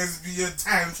lesbian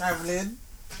time traveling.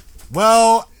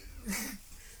 Well,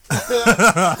 it's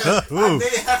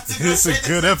a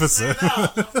good episode.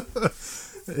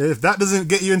 If that doesn't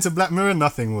get you into Black Mirror,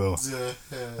 nothing will.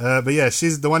 But yeah,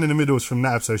 she's the one in the middle is from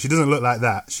that episode. She doesn't look like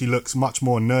that. She looks much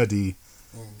more nerdy.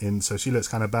 So she looks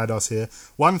kind of badass here.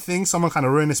 One thing, someone kind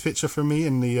of ruined this picture for me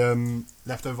in the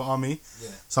Leftover Army. Yeah.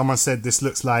 Someone said this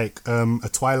looks like a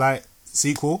Twilight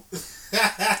sequel.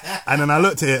 And then I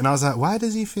looked at it and I was like, why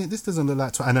does he think this doesn't look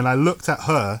like Twilight? And then I looked at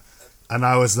her and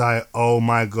I was like, oh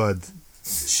my god,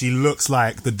 she looks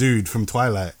like the dude from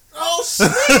Twilight. Oh shit!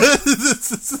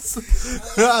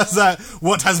 I was like,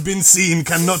 what has been seen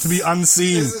cannot be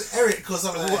unseen. Is it Eric or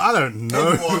something like that? I don't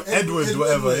know. Edward,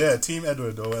 whatever. Edward. Yeah, Team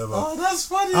Edward or whatever. Oh, that's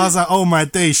funny. I was like, oh my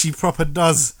day, she proper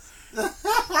does.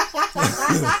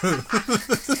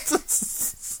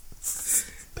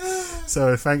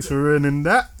 So thanks for ruining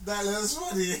that. That was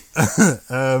funny.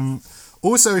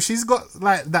 Also, she's got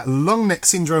like that long neck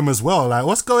syndrome as well. Like,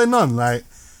 what's going on? Like,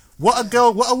 what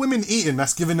are women eating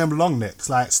that's giving them long necks?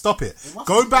 Like, stop it.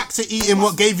 Go back to eating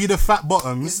what gave you the fat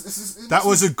bottoms. That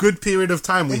was a good period of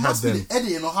time we had then. It must be the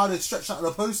editing or how they stretch out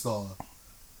the poster.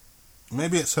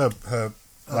 Maybe it's her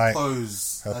like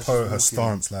pose, her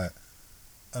stance. Like,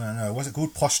 I don't know. What's it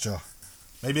called? Posture.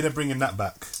 Maybe they're bringing that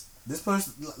back. This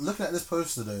poster, looking at this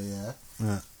poster though,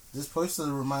 Yeah. This poster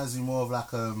reminds me more of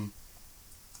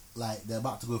like they're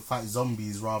about to go fight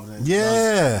zombies rather than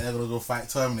Yeah. they're gonna go fight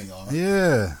Terminator.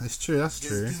 Yeah, it's true. That's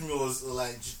true. Gives me all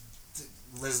like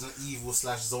Resident Evil /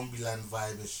 Zombieland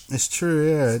vibe-ish. It's true.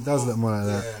 Yeah, it does look more like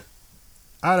that.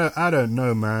 Yeah. I don't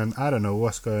know, man. I don't know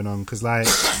what's going on because like,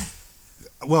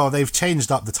 well, they've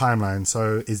changed up the timeline.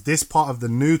 So is this part of the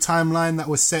new timeline that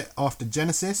was set after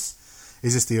Genesis?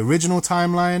 Is this the original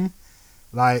timeline?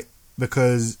 Like,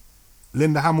 because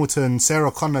Linda Hamilton,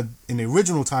 Sarah Connor, in the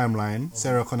original timeline,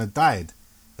 Sarah Connor died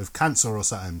of cancer or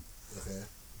something. Okay.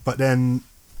 But then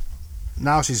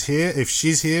now she's here. If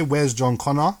she's here, where's John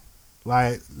Connor?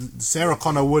 Like, Sarah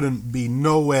Connor wouldn't be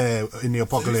nowhere in the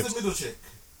apocalypse. So who's the middle chick?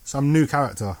 Some new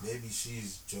character. Maybe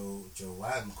she's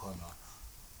Joanne Connor.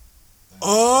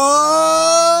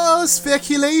 Oh,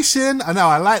 speculation. I know,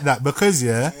 I like that because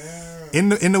in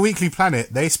the Weekly Planet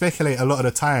they speculate a lot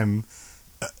of the time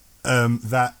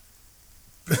that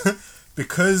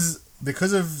because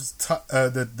of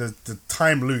the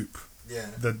time loop. Yeah.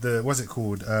 The what's it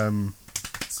called?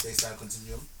 Space-time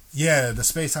continuum. Yeah, the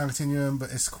space-time continuum,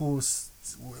 but it's called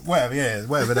whatever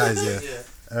that is.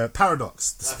 Yeah.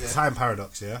 Paradox. Okay. Time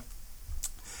paradox. Yeah.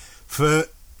 For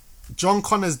John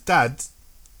Connor's dad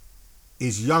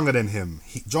is younger than him.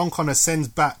 John Connor sends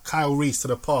back Kyle Reese to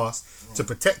the past to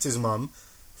protect his mum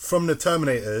from the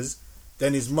Terminators.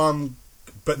 Then his mum,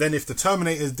 but then if the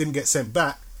Terminators didn't get sent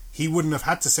back, he wouldn't have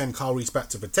had to send Kyle Reese back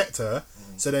to protect her.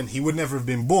 So then he would never have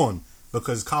been born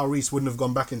because Kyle Reese wouldn't have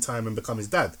gone back in time and become his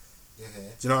dad. Yeah. Do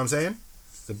you know what I'm saying?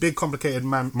 It's a big complicated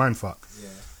mindfuck. Yeah.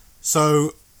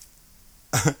 So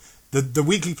the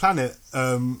Weekly Planet,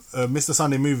 Mr.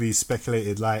 Sunday Movies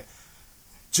speculated like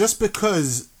just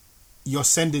because you're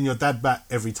sending your dad back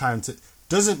every time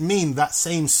doesn't mean that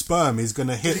same sperm is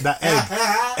gonna hit that egg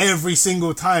every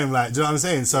single time. Like, do you know what I'm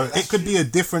saying? So it could be a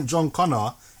different John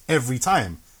Connor every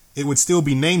time. It would still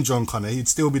be named John Connor. He'd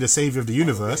still be the savior of the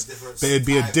universe, but it'd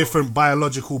be a different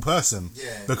biological person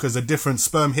because a different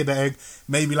sperm hit the egg.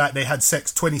 Maybe like they had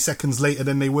sex 20 seconds later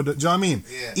than they would. Do you know what I mean?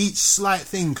 Yeah. Each slight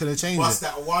thing could have changed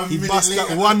it. He He bust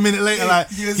that 1 minute later. Like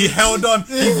he held on.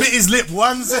 He bit his lip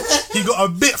once. He got a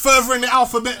bit further in the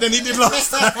alphabet than he did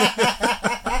last time.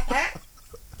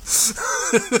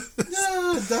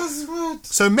 Yeah, that's right.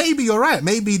 So maybe you're right.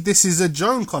 Maybe this is a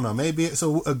Joan Connor. Maybe it's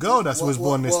a girl that was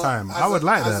born this time. I would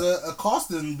like that. Has a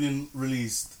casting been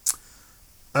released?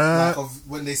 Uh, Like of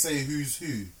when they say who's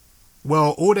who?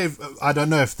 Well, I don't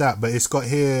know if that, but it's got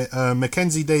here,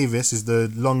 Mackenzie Davis is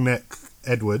the long neck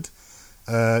Edward,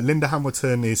 Linda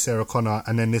Hamilton is Sarah Connor,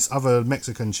 and then this other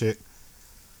Mexican chick,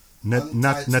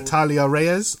 Natalia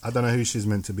Reyes, I don't know who she's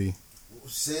meant to be.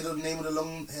 Say the name of the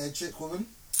long haired chick woman?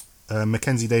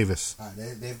 Mackenzie Davis. Right,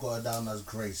 they've got her down as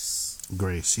Grace.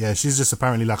 Grace, yeah, she's just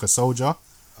apparently like a soldier.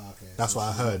 Okay, That's what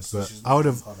I heard, but she's I would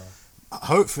have, Connor.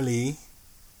 hopefully,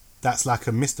 that's like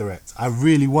a misdirect. I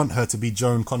really want her to be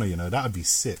Joan Connor, you know, that would be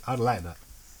sick. I'd like that.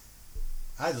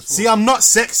 See, I'm not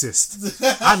sexist.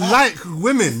 I like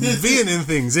women being in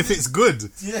things if it's good.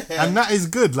 Yeah. And that is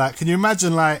good. Like, can you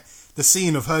imagine, like, the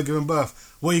scene of her giving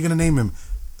birth? What are you going to name him?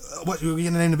 What are you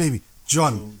going to name the baby?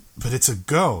 John. But it's a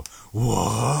girl.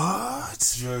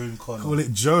 What? Joan Connor. Call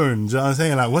it Joan. Do you know what I'm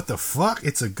saying? Like, what the fuck?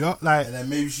 It's a girl. Like, And then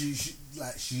maybe she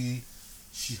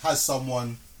has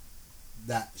someone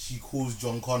that she calls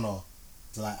John Connor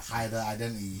to like hide her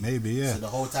identity. Maybe, yeah. So the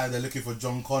whole time they're looking for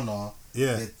John Connor,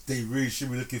 yeah. they really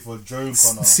should be looking for Joan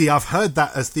Connor. See, I've heard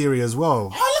that as theory as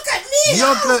well. Oh, look at me!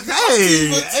 You're good.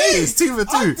 Hey, it's 2 for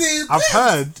 2. I've this.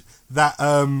 heard that,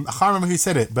 I can't remember who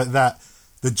said it, but that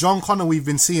the John Connor we've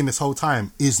been seeing this whole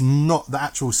time is not the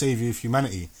actual savior of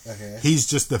humanity. Okay. He's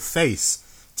just the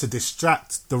face to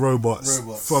distract the robots.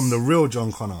 From the real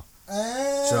John Connor. Do you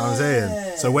know what I'm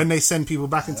saying? So when they send people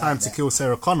back in time to kill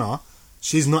Sarah Connor,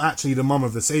 she's not actually the mum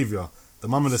of the savior. The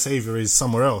mum of the savior is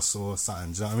somewhere else or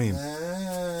something. Do you know what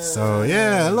I mean? So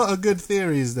yeah, a lot of good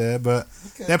theories there, but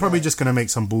they're probably just going to make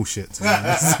some bullshit. To be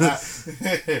honest.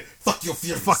 Fuck your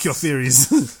theories. Fuck your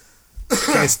theories.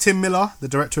 Okay, it's Tim Miller, the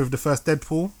director of the first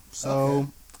Deadpool. So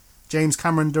James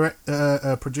Cameron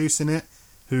producing it,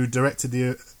 who directed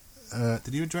the.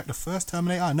 Did he direct the first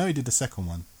Terminator? I know he did the second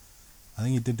one. I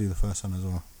think he did do the first one as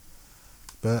well.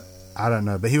 But I don't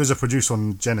know. But he was a producer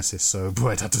on Genesis, so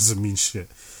boy, that doesn't mean shit.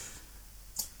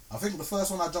 I think the first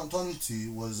one I jumped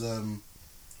onto was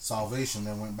Salvation,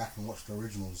 then went back and watched the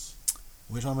originals.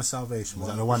 Which one was Salvation? Was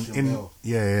that the One one with Christian in? Bale.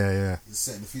 Yeah. It's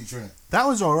set in the future, innit? That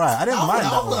was alright. I didn't mind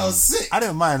that one. That was sick. I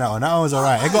didn't mind that one. That one was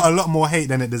alright. It got a lot more hate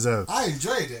than it deserved. I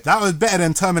enjoyed it. That was better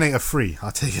than Terminator 3.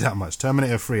 I'll tell you that much.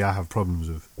 Terminator 3 I have problems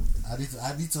with. I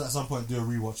need to at some point do a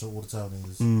rewatch of all the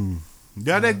Terminators.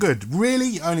 Yeah, they're good. Really,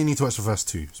 you only need to watch the first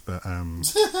two. But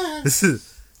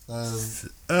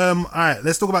alright,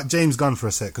 let's talk about James Gunn for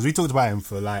a sec, because we talked about him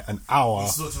for like an hour.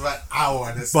 We talked about an hour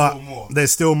and there's still more.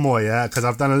 There's still more, yeah, because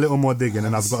I've done a little more digging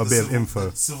and I've got a bit of info.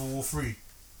 Civil War 3.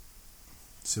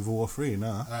 Civil War 3,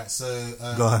 nah. Alright, so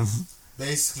Go on.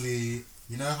 basically,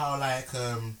 you know how like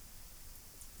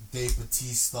Dave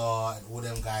Bautista and all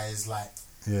them guys like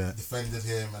defended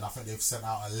him, and I think they've sent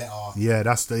out a letter. Yeah,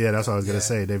 that's what I was gonna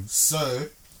say. So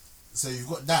you've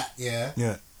got that, yeah.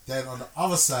 Yeah. Then on the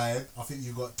other side, I think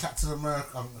you've got Captain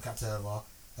America,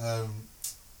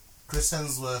 Chris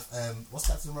Hemsworth, and what's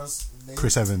Captain America's name?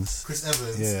 Chris Evans.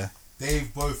 Yeah.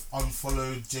 They've both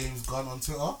unfollowed James Gunn on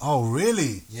Twitter. Oh,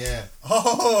 really? Yeah.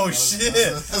 Oh, shit.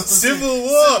 Civil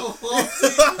War.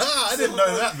 I didn't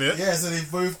know that bit. Yeah, so they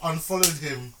both unfollowed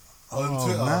him on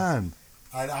Twitter. Oh, man.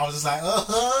 And I was just like,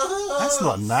 oh. That's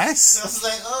not nice. I was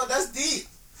like, oh, that's deep.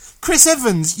 Chris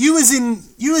Evans, you was in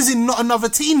Not Another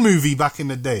Teen movie back in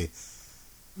the day.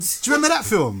 Do you remember that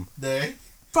film? No.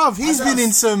 Bruv, he's been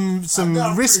in some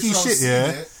risky shit,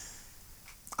 yeah.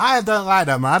 I don't like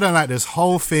that, man. I don't like this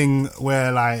whole thing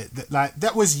where like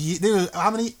that was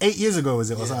how many 8 years ago was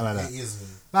it or something like that? 8 years ago.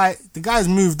 Like the guy's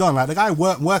moved on. Like the guy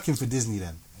weren't working for Disney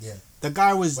then. Yeah. The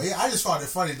guy was. But yeah, I just found it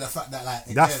funny the fact that like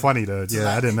again, that's funny though. Yeah,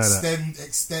 like, I didn't know that.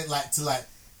 Extend like to like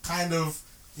kind of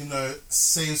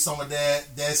save some of their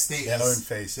status. Their own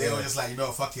face. They were just like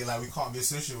fuck it, like we can't be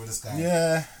associated with this guy.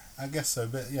 Yeah, I guess so.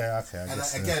 But yeah, okay. And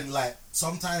again, like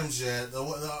sometimes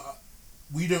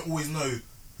we don't always know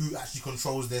who actually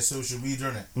controls their social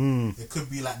media, innit? It could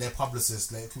be like their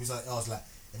publicist, like it could be something else. Like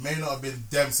it may not have been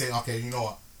them saying, okay, you know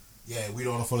what? Yeah, we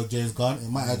don't want to follow James Gunn.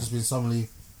 It might have just been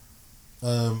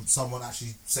someone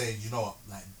actually saying, you know what,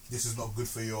 like this is not good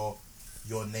for your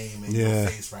name and your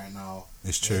face right now.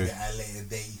 It's true. Maybe at a later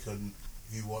date, you can,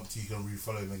 if you want to, you can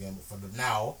re-follow him again. But for the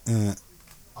now,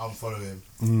 unfollow him.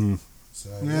 So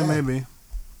yeah, maybe.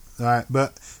 Right,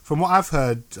 but from what I've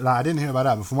heard, like I didn't hear about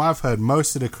that, but from what I've heard,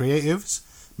 most of the creatives,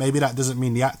 maybe that doesn't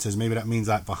mean the actors, maybe that means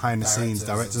like behind the scenes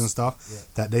directors and stuff,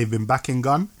 that they've been backing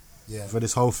Gunn for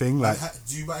this whole thing. Like,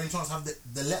 do you by any chance have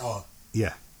the letter?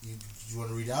 Yeah. Do you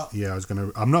want to read it out? Yeah,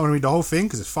 I'm not gonna read the whole thing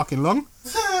because it's fucking long.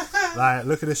 Like,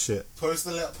 look at this shit. Post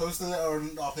the letter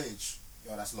on our page.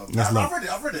 Yo, that's long. That's long.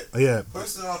 I've read it. Oh, yeah.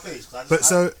 Post it on our page. I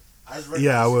just read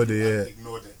I will do. Yeah.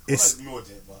 Ignored it.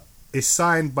 But it's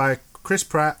signed by Chris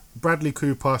Pratt, Bradley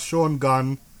Cooper, Sean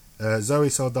Gunn, Zoe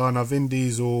Saldana, Vin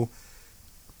Diesel,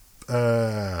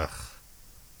 Pom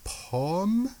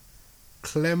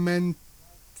Clementiev.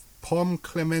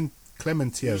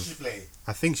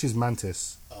 I think she's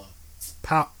Mantis.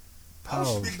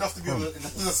 Big enough to be on the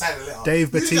side of the letter.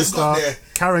 Dave Bautista,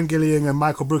 Karen Gillian, and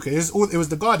Michael Brooker. It was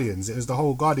the Guardians. It was the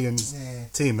whole Guardians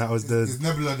team. That was Is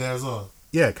Nebula there as well?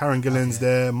 Yeah, Karen Gillian's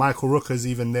there. Michael Rooker's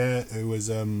even there. Who was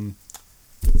Finhead.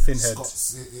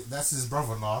 That's his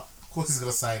brother now. Of course he's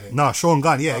gonna sign it. No, Sean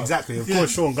Gunn. Yeah, exactly. Of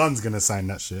course, Sean Gunn's gonna sign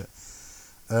that shit.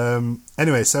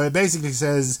 Anyway, so it basically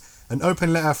says an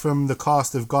open letter from the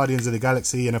cast of Guardians of the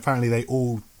Galaxy, and apparently they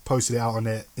all posted it out on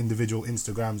their individual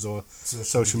Instagrams or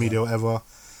social media or whatever.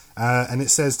 And it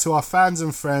says, to our fans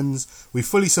and friends, we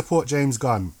fully support James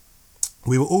Gunn.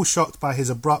 We were all shocked by his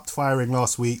abrupt firing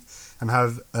last week and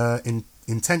have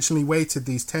intentionally waited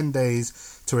these 10 days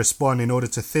to respond in order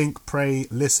to think, pray,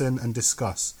 listen and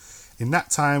discuss. In that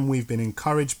time, we've been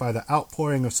encouraged by the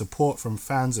outpouring of support from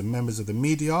fans and members of the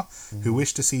media who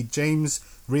wish to see James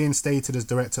reinstated as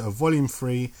director of Volume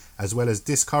 3, as well as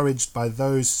discouraged by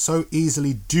those so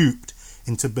easily duped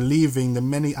into believing the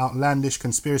many outlandish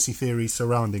conspiracy theories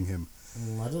surrounding him.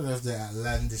 I don't know if they're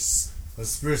outlandish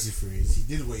conspiracy theories. He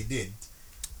did what he did.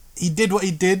 He did what he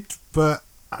did, but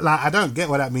like I don't get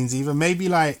what that means either. Maybe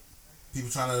like people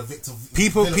trying to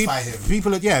vilify him.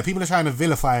 People are trying to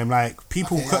vilify him. Like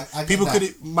people I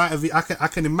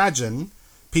can imagine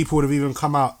people would have even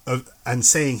come out and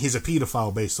saying he's a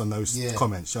paedophile based on those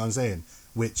comments. You know what I'm saying?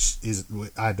 Which is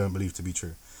I don't believe to be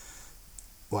true.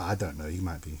 Well, I don't know. He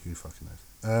might be. Who fucking knows?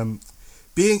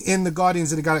 Being in the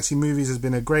Guardians of the Galaxy movies has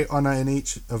been a great honour in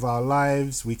each of our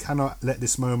lives. We cannot let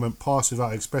this moment pass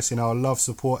without expressing our love,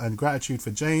 support and gratitude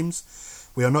for James.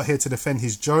 We are not here to defend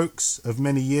his jokes of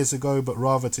many years ago, but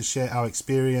rather to share our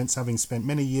experience, having spent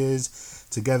many years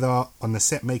together on the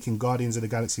set making Guardians of the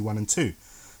Galaxy 1 and 2.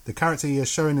 The character he has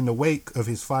shown in the wake of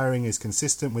his firing is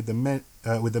consistent with the man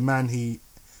he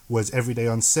was every day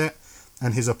on set,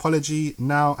 and his apology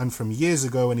now and from years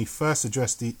ago when first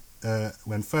addressing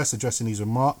these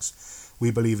remarks,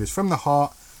 we believe is from the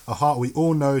heart, a heart we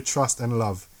all know, trust and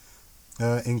love.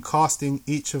 In casting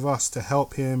each of us to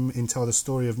help him tell the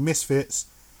story of Misfits,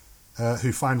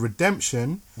 who find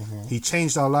redemption. He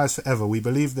changed our lives forever. We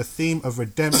believe the theme of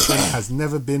redemption has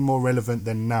never been more relevant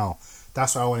than now.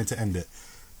 That's where I wanted to end it.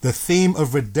 The theme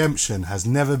of redemption has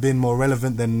never been more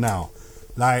relevant than now.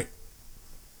 Like,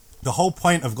 the whole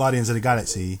point of Guardians of the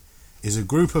Galaxy is a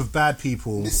group of bad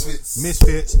people,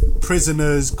 misfits,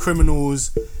 prisoners,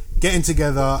 criminals, getting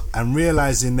together and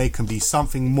realizing they can be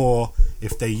something more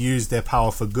if they use their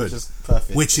power for good.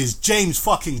 Perfect. Which is James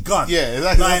fucking Gunn. Yeah,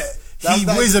 exactly. Like, he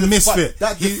was a misfit.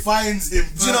 That defines him.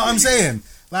 Do you know what I'm saying?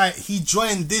 Like, he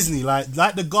joined Disney, like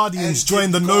the Guardians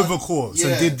joined the Nova Corps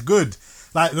and did good.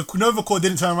 Like, the Nova Corps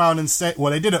didn't turn around and say,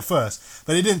 well, they did at first,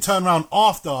 but they didn't turn around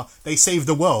after they saved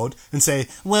the world and say,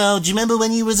 well, do you remember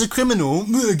when you was a criminal?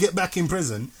 Get back in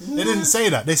prison. They didn't say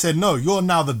that. They said, no, you're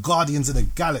now the Guardians of the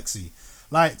Galaxy.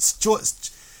 Like,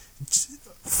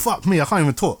 fuck me, I can't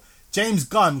even talk. James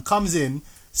Gunn comes in,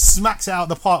 smacks it out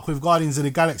the park with Guardians of the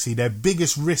Galaxy, their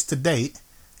biggest risk to date,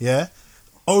 yeah?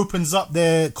 Opens up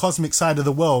their cosmic side of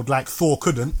the world like Thor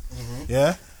couldn't,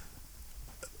 yeah?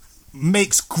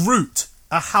 Makes Groot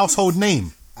a household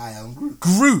name. I am Groot.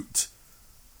 Groot.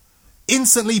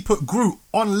 Instantly put Groot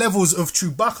on levels of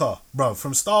Chewbacca, bro,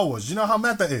 from Star Wars. Do you know how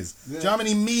mad that is? Yeah. Do you know how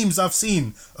many memes I've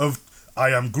seen of I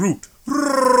am Groot?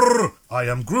 I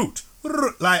am Groot.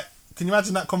 Like, can you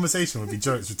imagine that conversation would be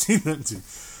jokes between them two?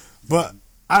 But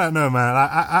I don't know, man.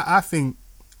 I think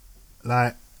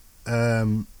like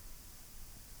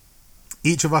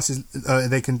each of us is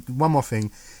they can. One more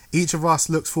thing. Each of us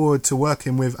looks forward to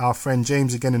working with our friend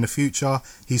James again in the future.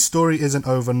 His story isn't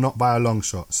over, not by a long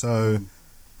shot. So,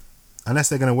 unless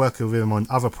they're going to work with him on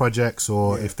other projects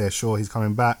or if they're sure he's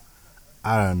coming back,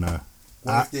 I don't know.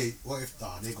 What if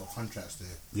they got contracts there?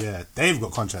 Yeah, they've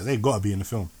got contracts. They've got to be in the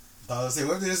film. I was saying,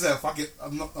 what if they just say, fuck it,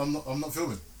 I'm not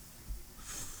filming?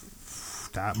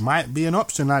 That might be an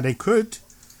option. Like, they could.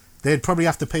 They'd probably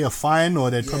have to pay a fine,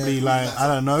 or they'd probably I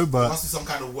don't know, but there must be some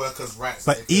kind of workers' rights.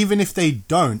 But even if they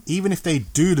don't, even if they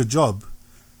do the job,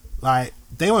 like,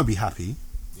 they won't be happy.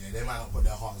 Yeah, they might not put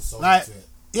their heart and soul like, into it.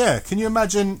 Yeah, can you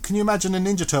imagine the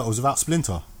Ninja Turtles without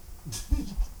Splinter?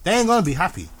 They ain't gonna be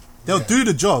happy. They'll do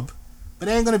the job, but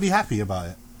they ain't gonna be happy about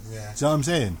it. Yeah. Do you know what I'm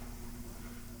saying?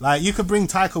 Like, you could bring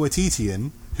Taika Waititi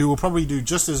in, who will probably do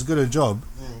just as good a job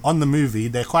on the movie.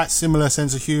 They're quite similar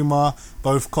sense of humour,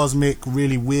 both cosmic,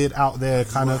 really weird out there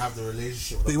kind of.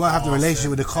 But you won't have the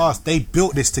relationship with the cast. They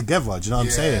built this together. Do you know what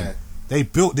I'm saying? They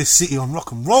built this city on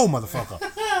rock and roll, motherfucker.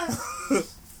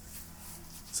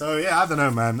 So yeah, I don't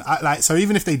know, man. So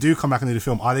even if they do come back into the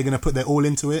film, are they going to put their all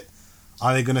into it?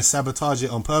 Are they going to sabotage it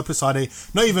on purpose? Are they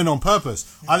not even on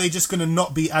purpose? Are they just going to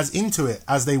not be as into it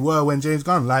as they were when James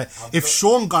Gunn? Like,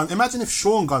 imagine if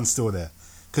Sean Gunn's still there,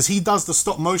 because he does the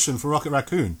stop motion for Rocket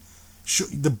Raccoon.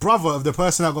 The brother of the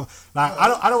person that got like,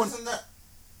 I don't want.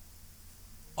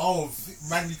 Oh,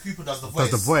 Bradley Cooper does the voice.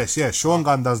 Does the voice? Yeah, Sean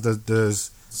Gunn does the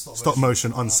stop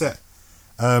motion on set.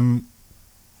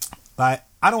 Like,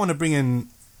 I don't want to bring in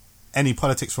any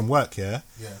politics from work here.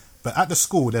 Yeah. But at the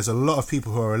school, there's a lot of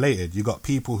people who are related. You got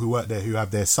people who work there who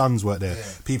have their sons work there. Yeah.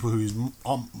 People whose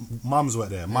mums work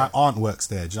there. My aunt works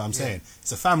there. Do you know what I'm saying?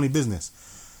 It's a family business.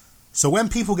 So when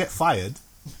people get fired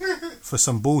for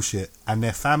some bullshit and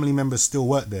their family members still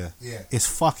work there, it's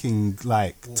fucking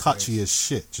like touchy as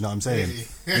shit. Do you know what I'm saying?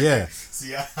 Really? Yeah.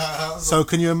 So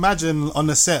can you imagine on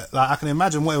the set? Like, I can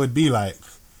imagine what it would be like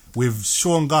with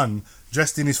Sean Gunn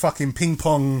dressed in his fucking ping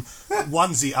pong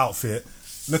onesie outfit,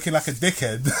 looking like a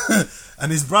dickhead,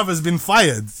 and his brother's been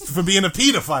fired for being a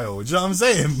paedophile. Do you know what I'm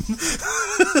saying?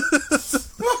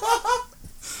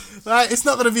 Like, it's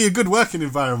not going to be a good working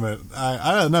environment.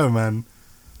 I don't know, man.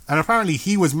 And apparently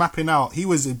he was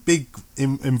a big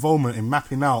involvement in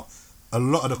mapping out a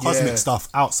lot of the cosmic stuff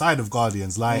outside of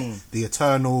Guardians, like the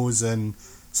Eternals and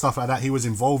stuff like that. He was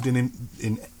involved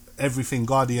in everything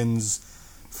Guardians,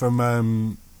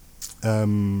 from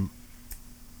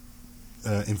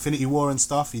Infinity War and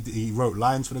stuff. He wrote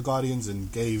lines for the Guardians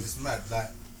and gave. It's mad, like.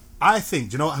 I think.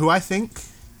 Do you know who I think?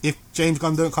 If James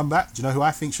Gunn don't come back, do you know who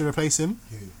I think should replace him?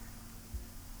 Who?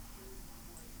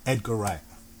 Edgar Wright.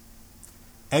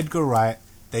 Edgar Wright.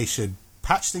 They should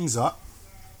patch things up.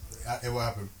 It won't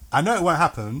happen. I know it won't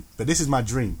happen, but this is my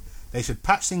dream. They should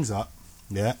patch things up,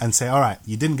 and say, all right,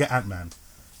 you didn't get Ant-Man,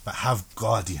 but have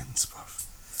Guardians, bro.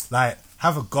 Like,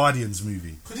 have a Guardians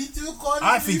movie. Could he do a Guardians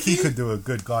movie? I think he could do a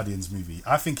good Guardians movie.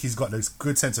 I think he's got this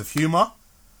good sense of humour.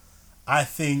 I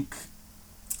think,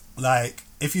 like,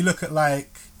 if you look at,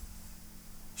 like,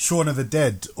 Shaun of the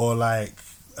Dead, or, like,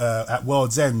 At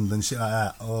World's End and shit like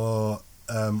that, or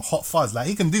Hot Fuzz, like,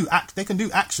 they can do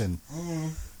action.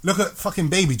 Look at fucking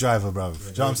Baby Driver, bro. Do you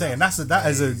know what I'm saying? That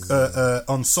is a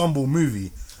ensemble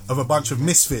movie of a bunch of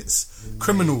misfits,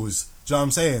 criminals. Do you know what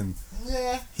I'm saying?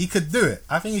 Yeah. He could do it.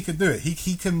 I think he could do it.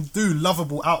 He can do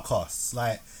lovable outcasts,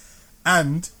 like,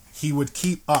 and he would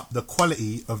keep up the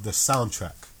quality of the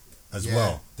soundtrack as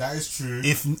well. That is true.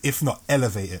 If not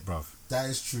elevate it, bruv. That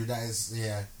is true. That is,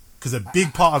 yeah. Because a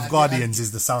big part of Guardians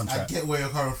is the soundtrack. I get where you're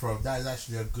coming from. That is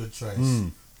actually a good choice. Do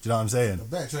you know what I'm saying? A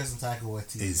better choice than Taika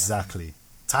Waititi. Exactly.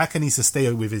 Taika needs to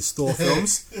stay with his Thor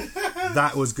films.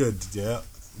 That was good, yeah.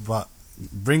 But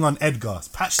bring on Edgar.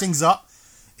 Patch things up.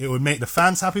 It would make the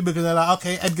fans happy because they're like,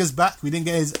 okay, Edgar's back. We didn't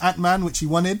get his Ant-Man, which he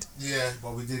wanted. Yeah,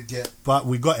 but we did get... But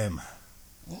we got him.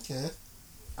 Okay.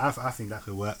 I think that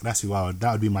could work. That's who I would...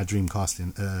 That would be my dream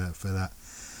casting for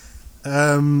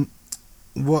that.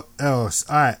 What else?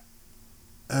 Alright.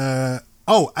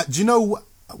 Do you know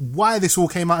why this all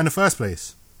came out in the first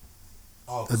place?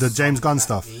 Oh, The James Gunn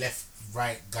stuff. Left,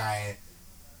 right guy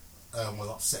was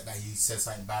upset that he said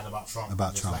something bad about Trump.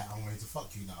 About Trump. Like, I'm going to fuck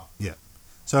you now. Yeah.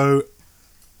 So,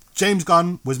 James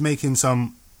Gunn was making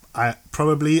some... I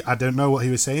don't know what he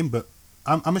was saying, but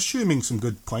I'm assuming some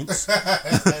good points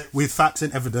with facts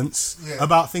and evidence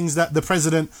about things that the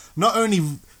president not only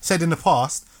said in the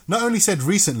past, not only said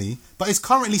recently, but is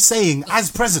currently saying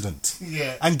as president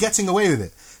and getting away with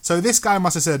it. So this guy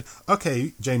must have said,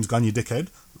 okay, James Gunn, you dickhead,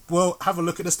 well, have a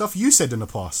look at the stuff you said in the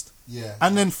past. Yeah.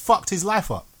 And then fucked his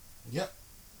life up. Yep.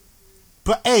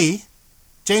 But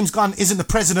James Gunn isn't the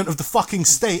president of the fucking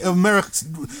state of America,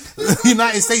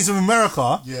 United States of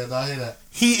America. Yeah, I hear that.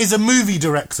 He is a movie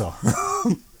director.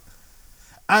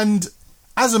 And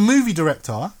as a movie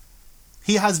director,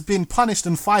 he has been punished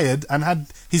and fired and had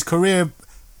his career...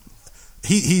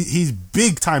 He's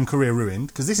big time career ruined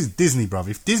because this is Disney, bruv.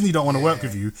 If Disney don't want to work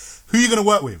with you, who are you going to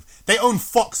work with? They own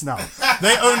Fox now.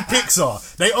 They own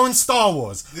Pixar. They own Star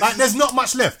Wars. Like, there's not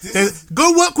much left.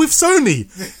 Go work with Sony.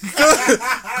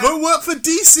 Go work for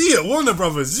DC at Warner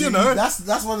Brothers. You know,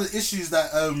 that's one of the issues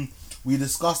that we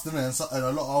discussed in it, and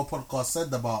a lot of our podcasts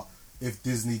said about if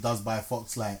Disney does buy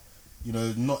Fox. Like, you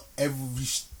know, not every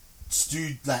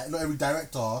not every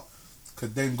director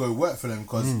could then go work for them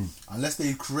because unless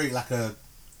they create like an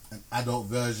adult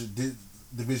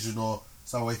division or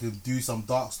some way can do some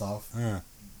dark stuff,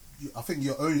 I think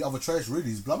your only other choice really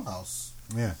is Blumhouse.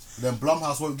 Yeah. Then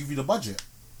Blumhouse won't give you the budget.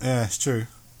 Yeah, it's true.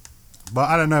 But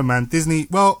I don't know, man. Disney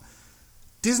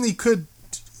could.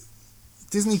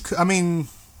 I mean,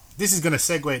 this is going to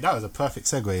segue. That was a perfect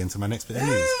segue into my next bit of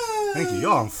news. Thank you.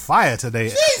 You're on fire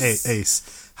today,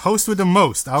 Ace. Host with the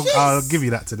most. I'll give you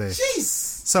that today. Jeez.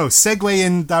 So,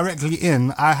 segueing directly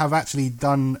in, I have actually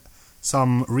done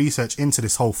some research into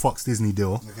this whole Fox Disney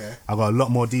deal. Okay. I've got a lot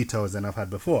more details than I've had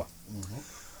before.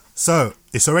 So,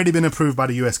 it's already been approved by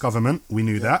the US government. We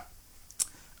knew that.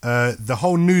 The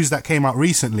whole news that came out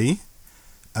recently,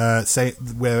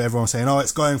 where everyone's saying, oh,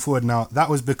 it's going forward now, that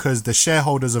was because the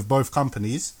shareholders of both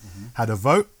companies had a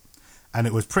vote, and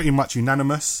it was pretty much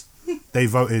unanimous. They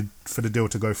voted for the deal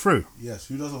to go through. Yes,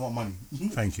 who doesn't want money?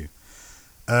 Thank you.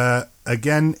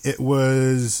 Again, it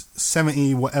was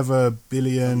 70 whatever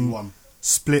billion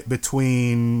split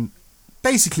between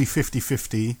basically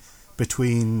 50-50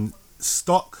 between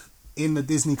stock in the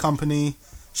Disney company,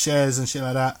 shares and shit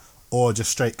like that, or just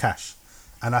straight cash.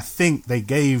 And I think they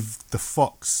gave the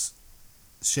Fox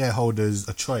shareholders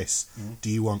a choice. Do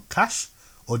you want cash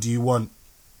or do you want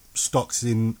stocks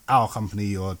in our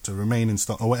company or to remain in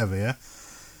stock or whatever, yeah?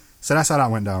 So that's how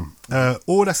that went down.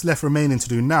 All that's left remaining to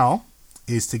do now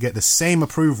is to get the same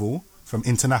approval from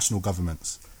international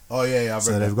governments. Oh, yeah, I've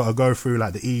read So they've got to go through,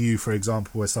 like, the EU, for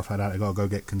example, or stuff like that. They've got to go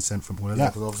get consent from all of that. Yeah,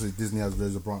 because obviously Disney has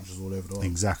loads of branches all over the world.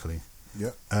 Exactly.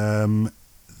 Yeah.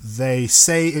 They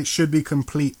say it should be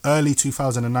complete early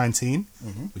 2019,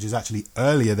 which is actually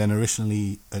earlier than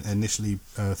initially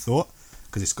thought,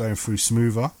 because it's going through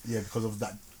smoother. Yeah, because of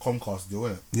that Comcast deal,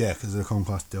 isn't it? Yeah, because of the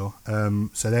Comcast deal.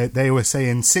 So they were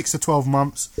saying 6 to 12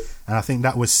 months, and I think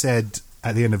that was said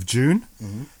at the end of June.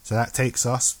 So that takes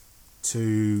us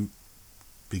to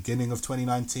beginning of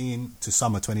 2019 to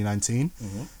summer 2019,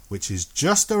 which is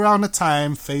just around the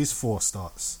time Phase 4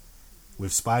 starts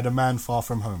with Spider-Man Far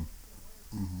From Home.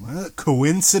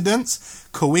 Coincidence?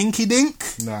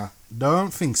 Coinkydink? Nah.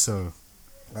 Don't think so.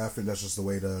 I think that's just the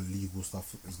way the legal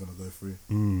stuff is going to go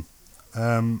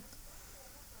through.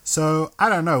 So, I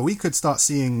don't know. We could start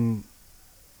seeing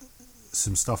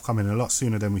some stuff coming a lot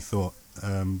sooner than we thought.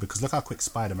 Because look how quick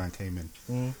Spider-Man came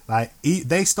in. Like,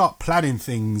 they start planning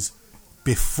things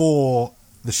before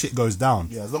the shit goes down.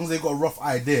 Yeah, as long as they've got a rough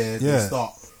idea, they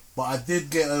start. But I did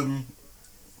get...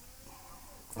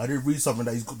 I did read something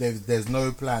that there's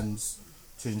no plans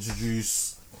to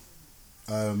introduce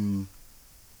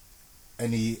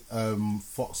any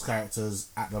Fox characters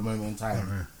at the moment in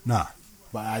time. Nah.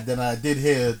 But then I did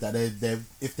hear that they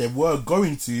if they were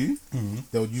going to,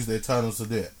 they would use the Eternals to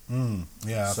do it.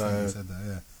 Yeah, I think you said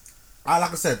that. Yeah.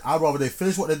 Like I said, I'd rather they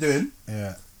finish what they're doing.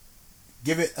 Yeah.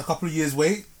 Give it a couple of years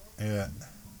wait. Yeah.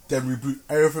 Then reboot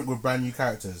everything with brand new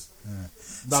characters. Yeah.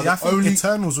 Now, See, I think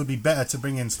Eternals would be better to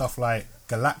bring in stuff like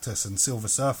Galactus and Silver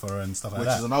Surfer and stuff like that.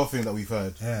 Which is another thing that we've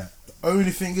heard. Yeah. The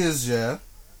only thing is, that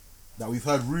we've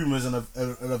heard rumours in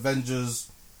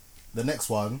Avengers, the next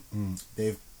one,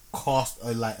 they've cast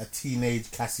a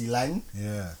teenage Cassie Lang.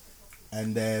 Yeah.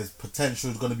 And there's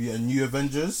potential going to be a new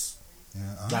Avengers.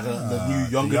 Yeah. The new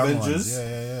young Avengers. Ones.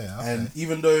 Yeah. Okay. And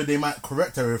even though they might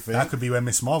correct everything, that could be where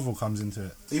Miss Marvel comes into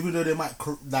it. Even though they might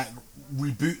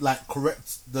reboot,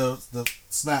 correct the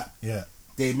snap. Yeah.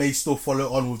 They may still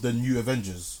follow on with the new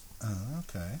Avengers. Oh,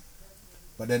 okay.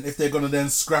 But then if they're gonna then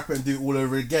scrap it and do it all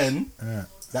over again,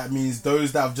 that means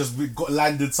those that have just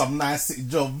landed some nice sick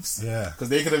jobs, because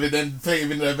they could have been then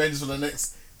playing in the Avengers for the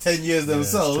next 10 years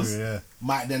themselves,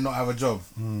 might then not have a job.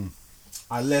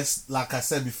 Unless, like I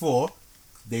said before,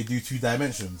 they do 2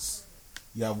 dimensions.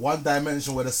 You have one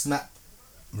dimension where the snap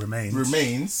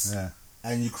remains,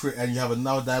 and you have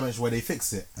another dimension where they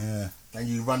fix it, and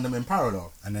you run them in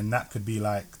parallel. And then that could be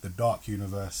like the dark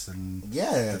universe and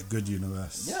the good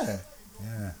universe. Yeah.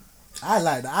 I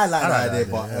like the idea,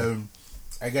 but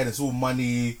again, it's all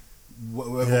money.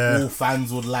 Whether all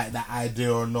fans would like that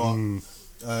idea or not.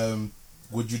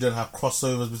 Would you then have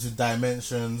crossovers between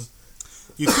dimensions?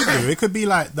 You could do. It could be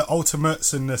like the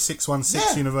Ultimates and the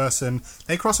 616 universe, and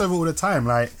they cross over all the time.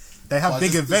 Like they have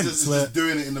big events where just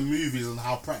doing it in the movies and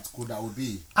how practical that would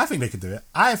be. I think they could do it.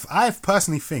 I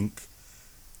personally think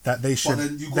that they should. But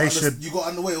then you got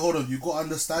underway. Hold on, you got to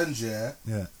understand, yeah.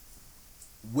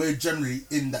 We're generally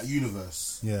in that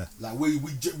universe. Yeah. Like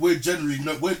we're generally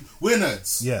we're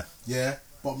nerds. Yeah. Yeah.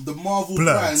 But the Marvel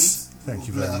brand. Thank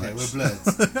you very much. Okay, we're blurred.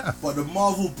 But the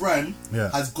Marvel brand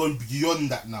has gone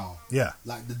beyond that now. Yeah.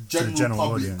 Like the general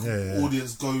public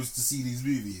audience goes to see these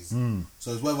movies.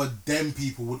 So it's whether them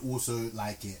people would also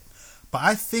like it. But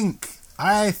I think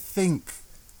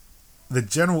the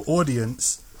general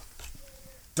audience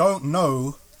don't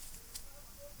know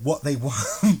what they want.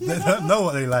 They don't know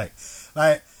what they like.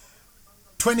 Like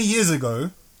 20 years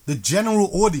ago, the general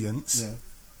audience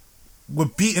were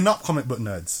beating up comic book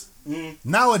nerds.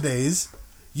 Nowadays,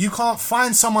 you can't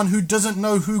find someone who doesn't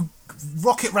know who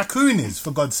Rocket Raccoon is,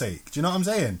 for God's sake. Do you know what I'm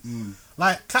saying?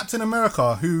 Like Captain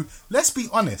America, who, let's be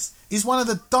honest, is one of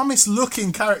the dumbest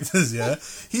looking characters,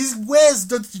 He wears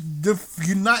the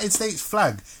United States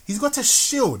flag. He's got a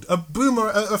shield, a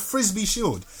frisbee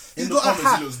shield. He's got a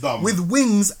hat with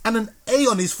wings and an A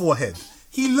on his forehead.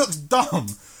 He looks dumb.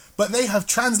 But they have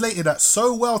translated that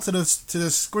so well to the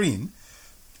screen.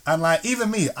 And like,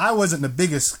 even me, I wasn't the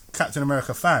biggest Captain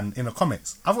America fan in the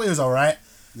comics. I thought he was alright.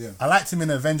 Yeah. I liked him in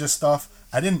the Avengers stuff.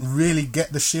 I didn't really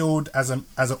get the shield as an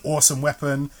awesome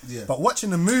weapon. Yeah. But watching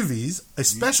the movies,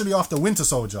 especially after Winter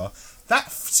Soldier,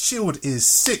 that shield is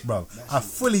sick, bro. I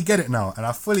fully get it now. And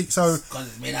because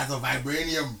it's made out of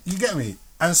vibranium. You get me?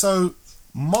 And so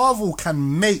Marvel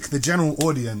can make the general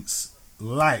audience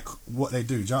like what they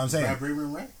do. Do you know what I'm saying?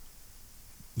 Vibranium, right?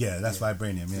 Yeah, that's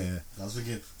vibranium. Yeah. I was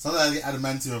thinking sometimes I get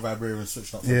adamantium and vibranium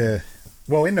switched up. Yeah.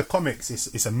 Well, in the comics,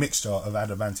 it's a mixture of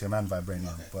adamantium and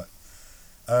vibranium. Okay. But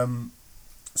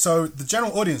so the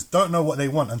general audience don't know what they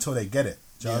want until they get it.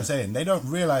 Do you know what I'm saying? They don't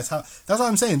realize how. That's what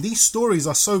I'm saying. These stories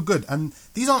are so good, and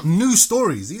these aren't new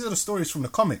stories. These are the stories from the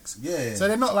comics. Yeah. So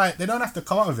they're not like, they don't have to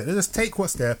come up with it. They just take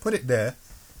what's there, put it there.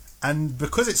 And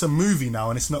because it's a movie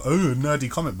now and it's not a nerdy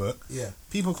comic book,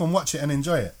 people can watch it and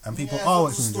enjoy it, and people are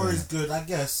watching it. The story's good, I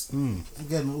guess.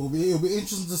 Again, it'll be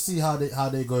interesting to see how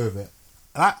they go with it.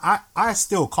 I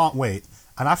still can't wait,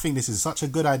 and I think this is such a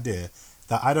good idea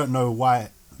that I don't know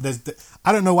why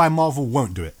Marvel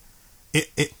won't do it.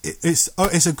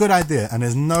 It's a good idea, and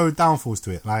there's no downfalls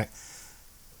to it. Like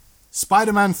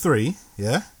Spider-Man 3,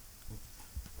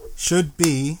 should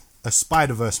be a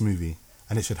Spider-Verse movie,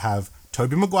 and it should have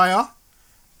Tobey Maguire,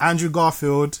 Andrew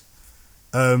Garfield,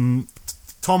 Tom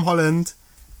Holland,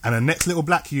 and a next little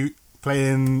black youth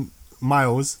playing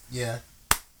Miles. Yeah.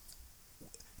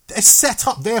 It's set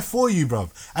up there for you, bruv.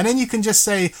 And then you can just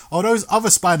say, those other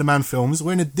Spider-Man films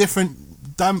were in a different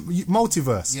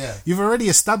multiverse. Yeah. You've already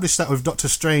established that with Doctor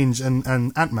Strange and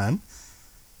Ant-Man.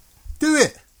 Do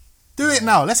it. Do it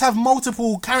now. Let's have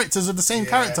multiple characters of the same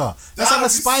character. Let's have a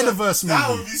Spider-Verse movie. That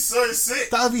would be so sick.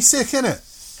 That would be sick, innit?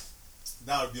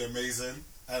 That would be amazing.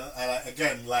 And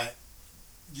again, like,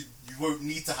 you won't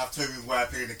need to have Tobey Maguire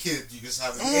playing a kid. You just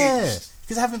have him aged. You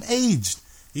could have him aged.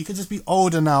 He could just be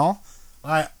older now.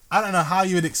 Like, I don't know how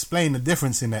you would explain the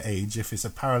difference in their age if it's a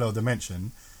parallel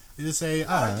dimension. You just say,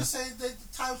 just say the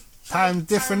time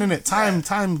different, innit?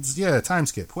 Time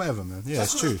skip, whatever, man. Yeah,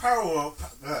 it's true.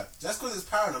 Just because it's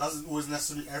parallel doesn't always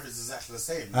necessarily everything's exactly the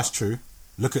same. That's true.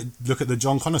 Look at the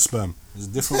John Connor sperm. There's a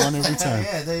different one every time.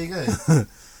 Yeah, there you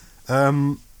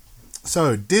go.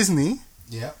 So Disney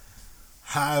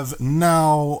have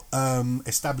now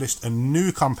established a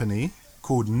new company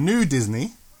called New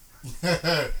Disney.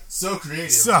 So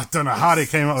creative. So, I don't know how they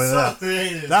came up with that.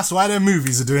 Creative. That's why their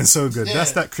movies are doing so good.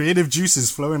 That's that creative juices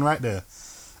flowing right there.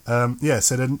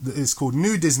 So it's called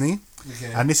New Disney,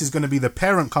 and this is going to be the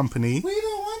parent company. We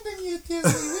don't want the new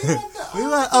Disney. We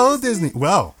want old Disney.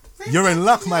 Well, you're in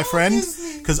luck, my friend,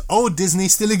 because old Disney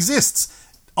still exists.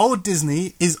 Old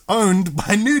Disney is owned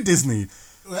by New Disney.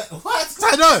 What?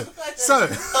 I know. So,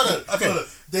 hold on.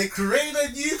 They created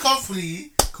a new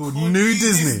company called New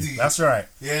Disney. That's right.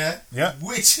 Yeah.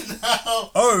 Which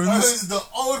now owns the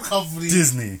old company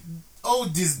Disney.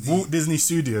 Old Disney. Walt Disney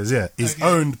Studios. Is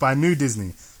owned by New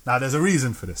Disney. Now, there's a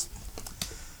reason for this.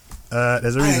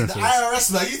 There's a reason for this.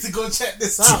 The IRS, man, you need to go check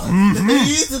this out. You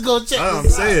need to go check this out. I'm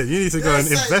saying, you need to go and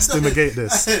investigate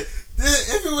this.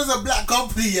 If it was a black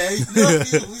company,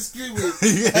 we screaming.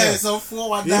 So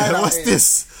 419. Yeah, what's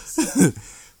this?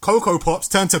 Cocoa Pops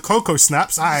turned to Cocoa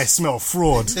Snaps. I smell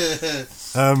fraud.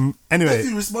 Anyway. If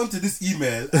you respond to this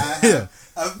email, I have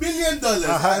 $1 million.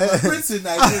 I'm a prince in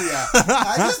Nigeria.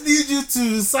 I just need you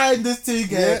to sign this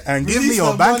thing and give me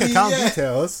your bank account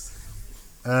details.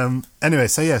 Anyway,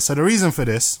 so the reason for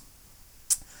this,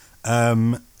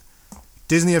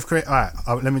 Disney have created.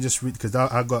 Alright, let me just read because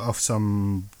I got off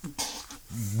some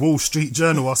Wall Street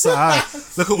Journal or something.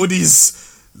 Look at all these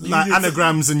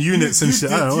anagrams and units and shit.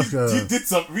 I don't know. You did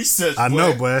some research. I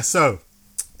know, boy. So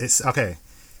it's okay.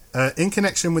 In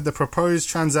connection with the proposed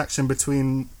transaction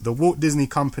between the Walt Disney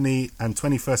Company and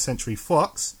 21st Century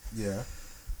Fox,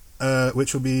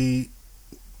 which will be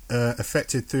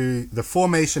affected through the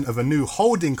formation of a new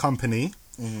holding company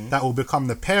that will become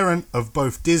the parent of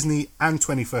both Disney and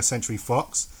 21st Century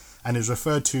Fox and is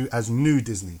referred to as New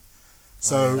Disney.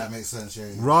 So that makes sense,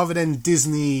 rather than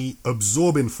Disney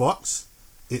absorbing Fox,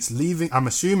 it's leaving. I'm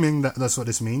assuming that's what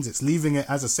this means. It's leaving it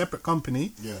as a separate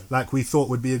company, like we thought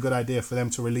would be a good idea for them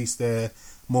to release their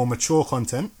more mature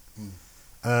content.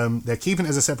 They're keeping it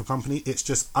as a separate company. It's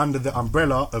just under the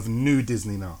umbrella of New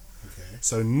Disney now. Okay.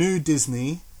 So New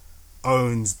Disney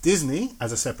owns Disney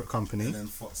as a separate company, and then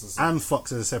Fox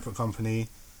as a separate company.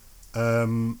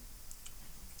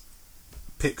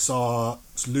 Pixar,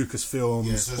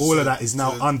 Lucasfilms, all of that is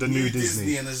now under New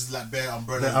Disney. And there's like bare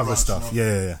umbrella. The other stuff,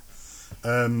 yeah.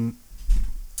 The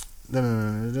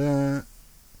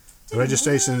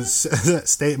registration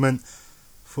statement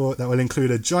that will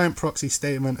include a joint proxy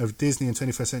statement of Disney and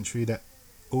 21st Century that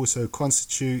also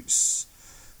constitutes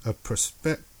a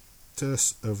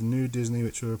prospectus of New Disney,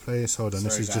 which will replace. Hold on,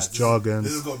 this is just jargon.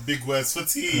 This has got big words for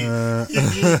T.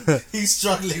 He's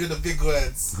struggling with the big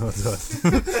words. Hold on.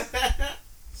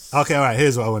 Okay, alright,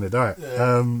 here's what I wanted. Alright.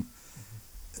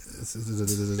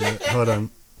 Hold on.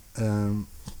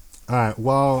 Alright,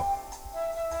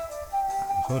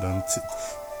 hold on.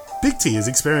 Big T is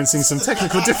experiencing some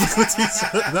technical difficulties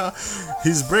right now.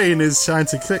 His brain is trying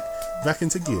to click back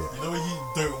into gear. You know when you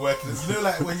don't work, you know,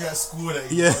 like when you're at school, that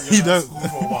you don't. At school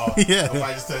for a while. Yeah. And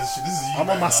I just tell you, this is you. I'm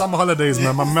on my summer holidays,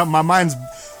 man.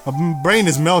 My brain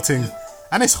is melting,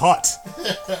 and it's hot.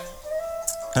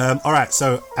 Alright,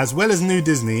 so as well as New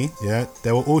Disney,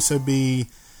 there will also be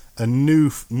a new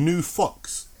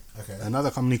Fox. Okay. Another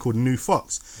company called New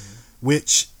Fox,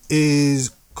 which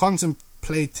is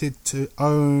contemplated to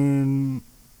own.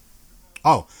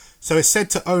 So it's said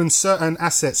to own certain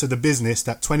assets of the business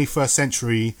that 21st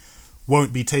Century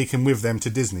won't be taken with them to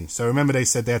Disney. So remember they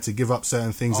said they had to give up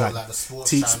certain things like the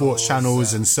sports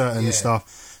channels and certain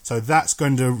stuff. So that's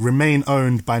going to remain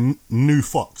owned by New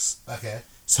Fox. Okay.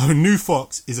 So New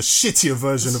Fox is a shittier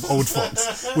version of Old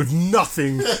Fox with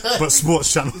nothing but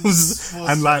sports channels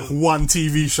and like one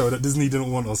TV show that Disney didn't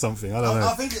want or something. I don't know.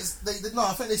 I think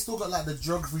I think they still got like the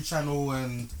Geography Channel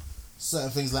and certain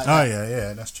things like that. Oh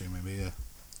yeah, that's true. Maybe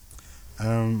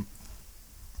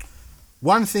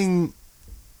one thing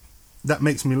that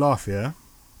makes me laugh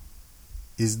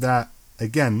is that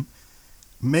again,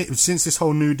 since this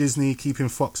whole New Disney keeping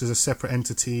Fox as a separate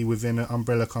entity within an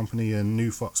umbrella company and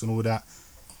New Fox and all that.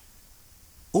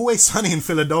 Always Sunny in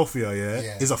Philadelphia,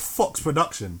 is a Fox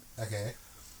production. Okay.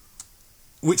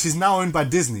 Which is now owned by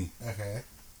Disney. Okay.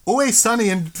 Always Sunny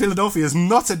in Philadelphia is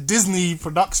not a Disney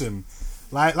production.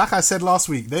 Like I said last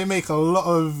week, they make a lot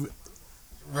of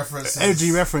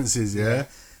edgy references,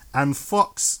 And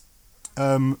Fox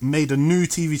made a new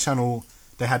TV channel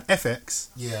they had FX,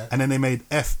 and then they made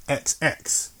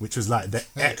FXX, which was like the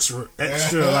extra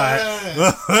like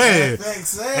hey,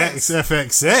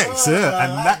 XFXX,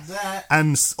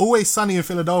 and Always Sunny in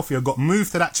Philadelphia got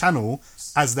moved to that channel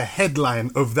as the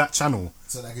headline of that channel.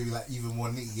 So that could be like even more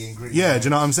nitty and gritty. Yeah, do you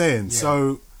know what I'm saying? Yeah.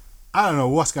 So I don't know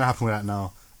what's gonna happen with that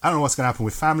now. I don't know what's gonna happen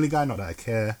with Family Guy. Not that I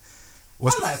care. I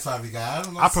like Family Guy.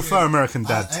 I prefer American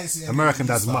Dad. American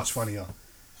Dad's much funnier.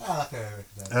 I like American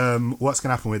Dad. What's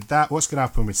gonna happen with that? What's gonna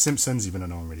happen with Simpsons? Even though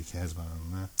no one really cares about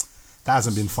them. That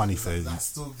hasn't been funny for you. That's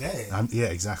still gay. Yeah,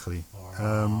 exactly.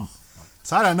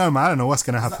 So I don't know, man. I don't know what's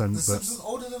gonna happen. The Simpsons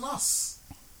older than us.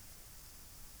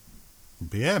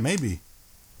 But yeah, maybe.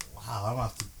 Wow, I'm gonna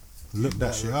have to look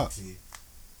that shit up.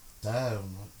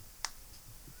 Damn.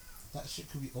 That shit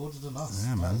could be older than us.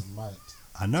 Yeah, man. Mad.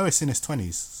 I know it's in its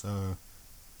 20s, so...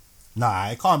 Nah,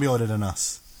 it can't be older than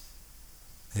us.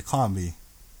 It can't be.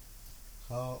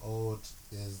 How old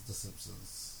is The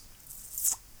Simpsons?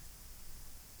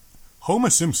 Homer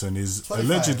Simpson is 25.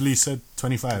 allegedly said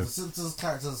 25. The Simpsons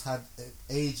characters had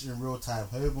age in real time.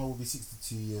 Homer will be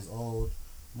 62 years old,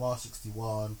 Marge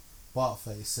 61, Bart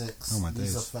 36, Oh, my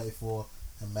Lisa days. 34,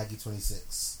 and Maggie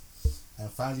 26. And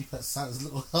Family Pet Santa's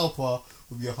little helper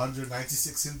will be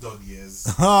 196 in dog years.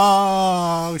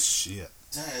 Oh, shit.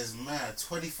 That is mad.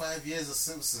 25 years of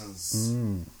Simpsons.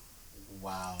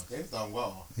 Wow, they've done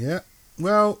well. Yeah.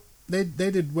 Well, they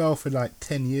did well for like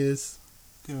 10 years.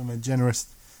 Give them a generous...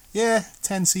 Yeah,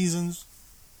 10 seasons.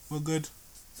 We're good.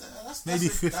 Maybe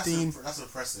 15. That's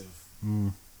impressive.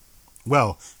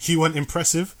 Well, you want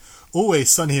impressive? Always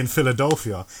Sunny in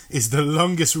Philadelphia is the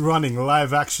longest running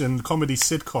live action comedy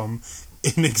sitcom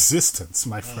in existence,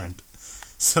 my friend.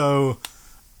 So,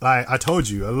 like I told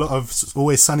you, a lot of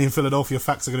Always Sunny in Philadelphia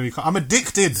facts are going to be... I'm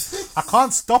addicted. I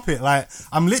can't stop it. Like,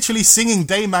 I'm literally singing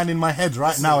Dayman in my head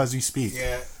right now as we speak.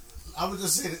 Yeah. I would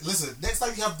just say, listen, next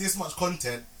time you have this much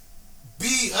content,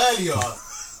 be earlier.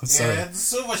 Sorry. There's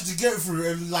so much to get through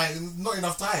and like not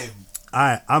enough time.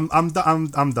 Alright, I'm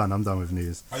done. I'm done with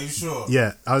news. Are you sure?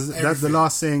 Yeah, that's the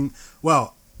last thing.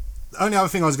 Well, the only other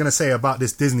thing I was going to say about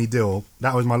this Disney deal,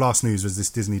 that was my last news, was this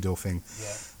Disney deal thing.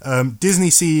 Yeah. Disney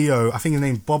CEO, I think his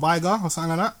name's Bob Iger or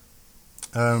something like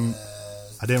that.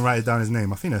 I didn't write it down his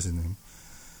name. I think that's his name.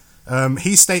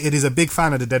 He stated he's a big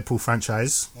fan of the Deadpool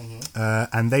franchise,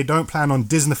 and they don't plan on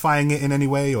Disneyfying it in any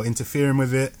way or interfering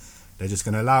with it. They're just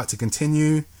going to allow it to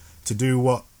continue to do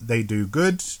what they do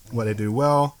good, what they do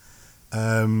well,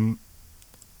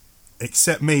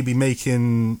 except maybe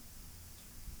making...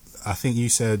 I think you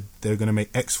said they're going to make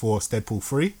X-Force Deadpool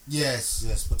 3.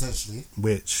 Yes, potentially.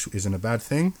 Which isn't a bad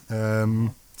thing.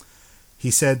 He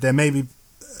said there may be...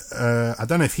 I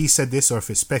don't know if he said this or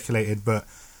if it's speculated, but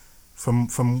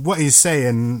from what he's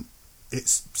saying, it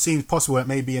seems possible that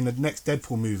maybe in the next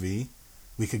Deadpool movie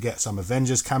we could get some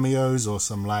Avengers cameos or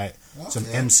some some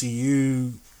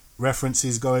MCU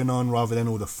references going on rather than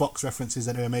all the Fox references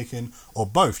that they were making, or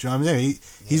both. Do you know what I'm saying?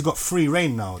 He's got free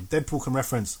reign now. Deadpool can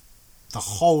reference the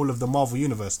whole of the Marvel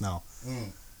universe now.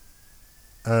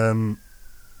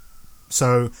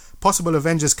 So possible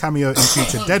Avengers cameo in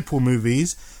future Deadpool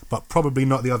movies, but probably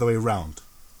not the other way around.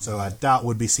 So I doubt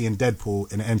we'd be seeing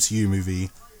Deadpool in an MCU movie.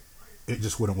 It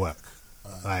just wouldn't work.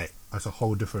 Like, that's a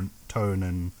whole different tone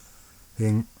and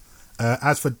thing.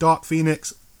 As for Dark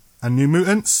Phoenix and New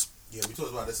Mutants, yeah, we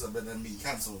talked about this but then being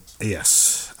cancelled.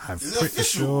 Yes, I'm Is it pretty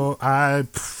official? sure.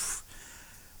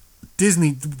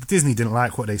 Disney didn't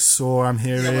like what they saw. I'm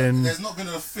hearing. Yeah, but there's not been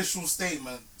an official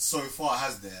statement so far,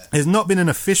 has there? There's not been an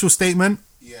official statement.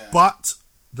 Yeah. But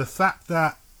the fact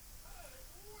that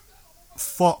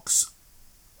Fox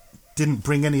didn't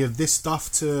bring any of this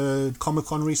stuff to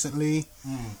Comic-Con recently,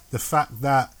 the fact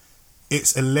that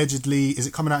it's allegedly, is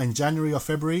it coming out in January or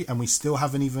February, and we still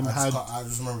haven't even had... I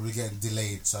just remember we getting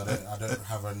delayed, so I don't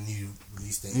have a new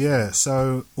release date. Yeah,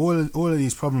 so all of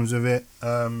these problems with it,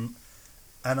 and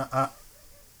I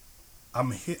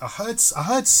heard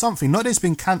something, not that it's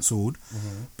been cancelled,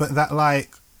 but that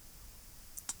like,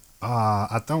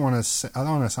 I don't want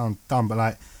to sound dumb, but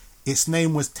like its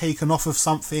name was taken off of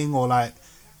something, or like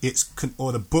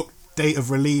or the book date of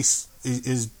release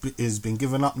is been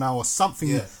given up now, or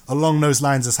something along those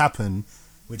lines has happened,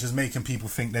 which is making people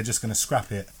think they're just going to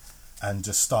scrap it and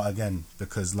just start again,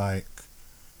 because like,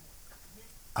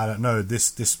 I don't know,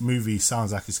 this movie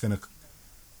sounds like it's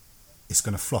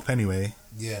gonna flop anyway.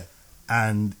 Yeah.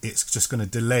 And it's just going to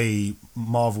delay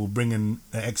Marvel bringing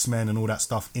the X-Men and all that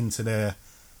stuff into their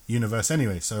universe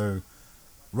anyway. So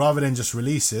rather than just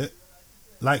release it,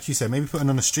 like you said, maybe put it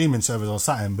on a streaming service or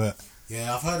something. But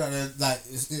yeah, I've heard that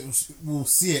we'll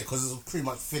see it because it's pretty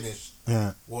much finished.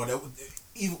 Yeah. Or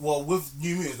even with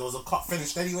New Mutants, there was a cut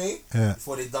finished anyway. Yeah.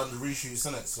 Before they done the reshoots,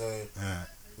 innit? So Yeah.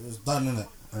 it was done, innit?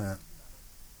 Yeah.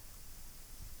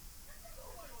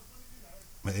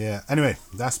 But yeah. Anyway,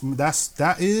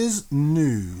 that is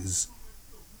news.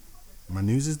 My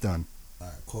news is done.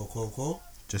 Alright, cool.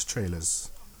 Just trailers.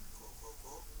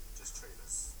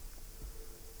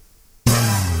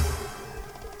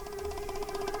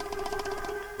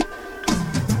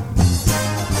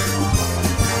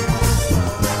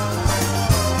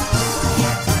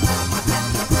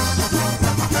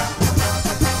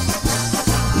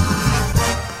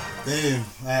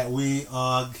 Alright, we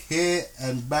are here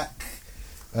and back.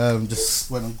 Just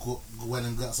went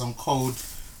and got some cold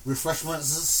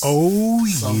refreshments. Oh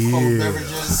some cold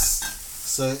beverages.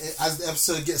 So as the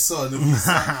episode gets on, and we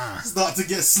start to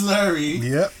get slurry.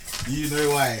 Yep. You know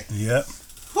why? Yep.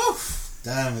 Whew,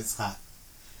 damn, it's hot.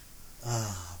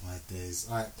 My days.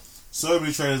 Alright, so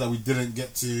many trailers that we didn't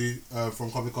get to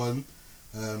from Comic Con.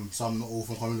 Some not all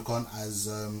from Comic Con, as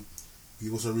we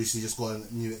also recently just got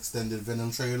a new extended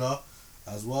Venom trailer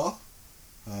as well.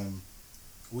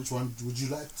 Which one would you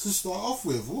like to start off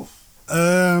with? Oof.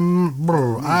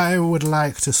 I would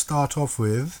like to start off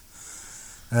with.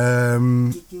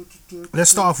 Let's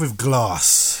start off with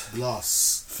Glass.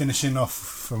 Finishing off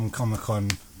from Comic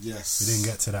Con. Yes. We didn't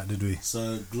get to that, did we?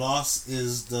 So Glass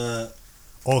is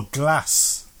or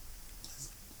Glass,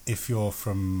 if you're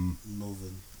from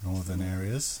northern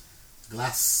areas.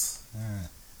 Glass.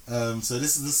 Yeah. So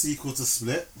this is the sequel to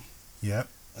Split. Yep.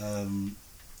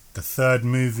 The third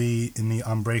movie in the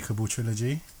Unbreakable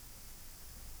trilogy.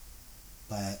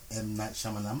 By M. Night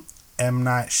Shyamalan.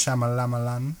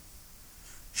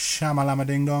 Shamalama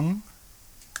Ding Dong.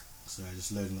 Sorry,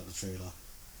 just loading up the trailer.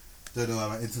 Don't know why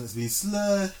my internet's being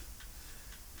slow.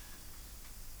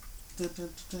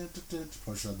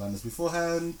 Probably should have done this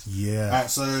beforehand. Yeah. Alright,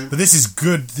 so but this is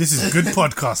good. This is good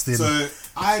podcasting. So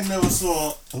I never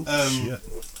saw. Shit.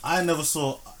 I've not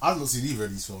seen either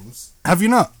of these films. Have you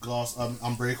not? Glass,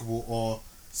 Unbreakable, or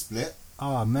Split.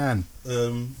 Oh man.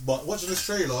 But watching this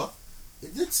trailer,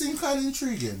 it did seem kind of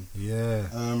intriguing. Yeah.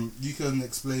 You can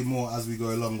explain more as we go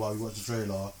along while we watch the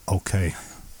trailer. Okay.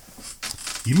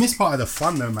 You missed part of the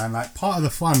fun though, man. Like, part of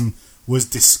the fun was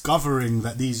discovering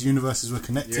that these universes were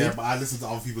connected. Yeah, but I listened to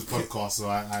other people's podcasts, so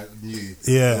I knew.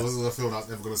 Yeah. It wasn't a film I was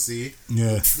ever going to see.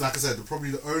 Yeah. Like I said,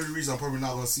 the only reason I'm probably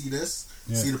not going to see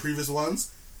the previous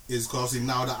ones, is because obviously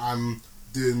now that I'm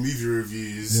doing movie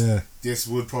reviews, this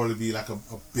would probably be like a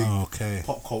big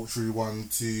pop culture one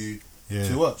to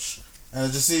watch. And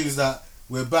it just seems that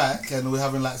we're back and we're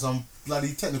having like some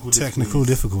bloody technical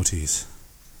difficulties.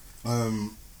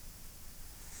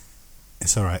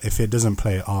 It's alright. If it doesn't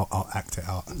play, I'll act it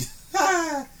out.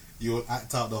 You'll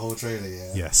act out the whole trailer,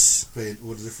 yeah? Yes. Playing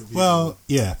all the different people. Well,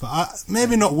 yeah, but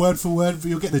maybe not word for word, but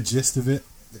you'll get the gist of it.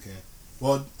 Okay.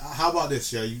 Well, how about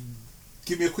this, yeah? You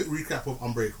give me a quick recap of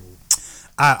Unbreakable.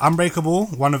 Unbreakable,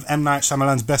 one of M. Night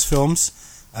Shyamalan's best films.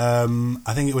 I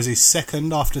think it was his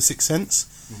second after Sixth Sense.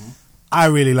 Mm-hmm. I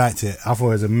really liked it. I thought it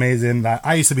was amazing. Like,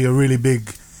 I used to be a really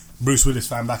big Bruce Willis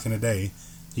fan back in the day.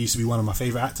 He used to be one of my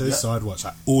favourite actors, so I'd watch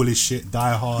like all his shit,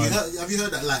 Die Hard. Have you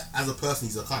heard that, like, as a person,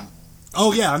 he's a cunt?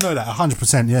 Oh, yeah, I know that,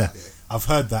 100%, yeah. Okay. I've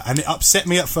heard that. And it upset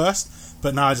me at first,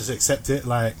 but now I just accept it,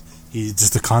 like, he's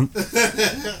just a cunt.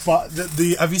 But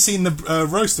have you seen the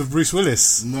roast of Bruce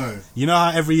Willis? No. You know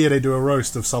how every year they do a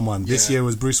roast of someone? This year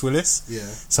was Bruce Willis. Yeah.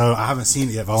 So I haven't seen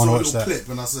it yet, but I want to watch that. Clip,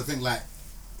 and I think, like,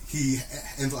 he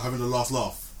ends up having the last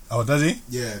laugh. Oh, does he?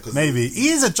 Yeah. Maybe. He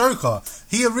is a joker.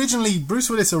 Bruce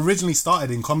Willis originally started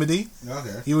in comedy.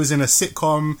 Okay. He was in a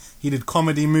sitcom. He did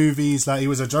comedy movies. Like, he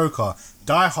was a joker.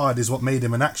 Die Hard is what made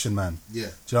him an action man. Yeah. Do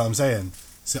you know what I'm saying?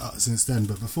 Since then.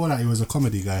 But before that, he was a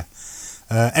comedy guy.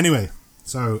 Anyway,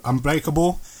 so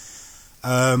Unbreakable.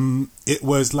 It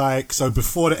was like, so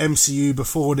before the MCU,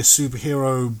 before the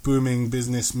superhero booming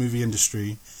business movie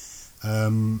industry,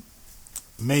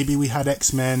 maybe we had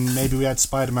X-Men, maybe we had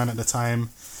Spider-Man at the time,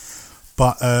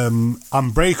 but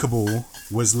Unbreakable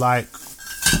was like,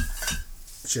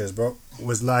 cheers bro,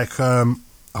 was like,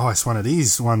 it's one of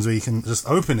these ones where you can just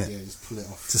open it. Yeah, just pull it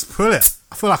off. Just pull it.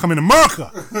 I feel like I'm in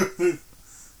America.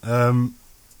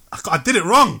 I did it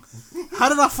wrong. How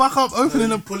did I fuck up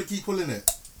opening it? Keep pulling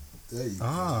it. There you go.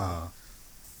 That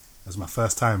was my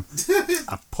first time.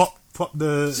 I popped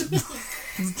the...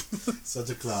 Such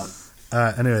a clown.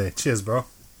 Anyway, cheers, bro.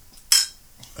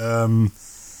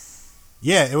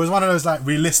 Yeah, it was one of those like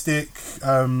realistic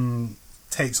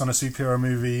takes on a superhero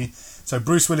movie. So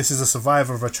Bruce Willis is a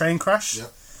survivor of a train crash.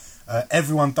 Yep.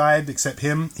 Everyone died except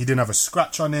him. He didn't have a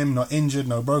scratch on him, not injured,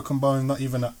 no broken bone, not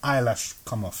even an eyelash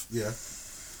come off. Yeah.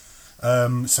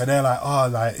 So they're like, oh,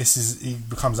 like he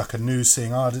becomes like a news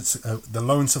thing. Oh, it's, the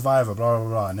lone survivor, blah blah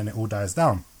blah, and then it all dies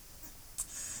down.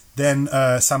 Then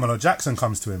Samuel L. Jackson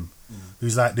comes to him,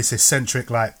 who's like this eccentric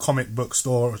like comic book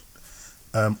store,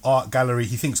 art gallery.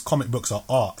 He thinks comic books are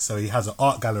art, so he has an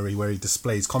art gallery where he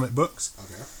displays comic books.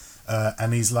 Okay.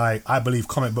 And he's like, I believe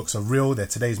comic books are real. They're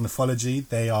today's mythology.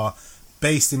 They are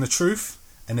based in the truth,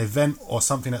 an event or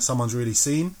something that someone's really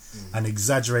seen, and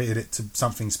exaggerated it to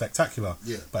something spectacular.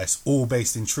 Yeah. But it's all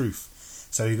based in truth.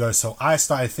 So he goes, so I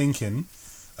started thinking,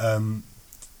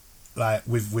 like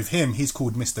with him, he's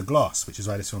called Mr. Glass, which is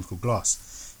why this film's called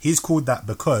Glass. He's called that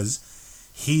because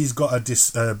he's got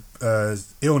a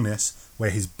illness where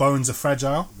his bones are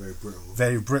fragile,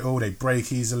 very brittle. They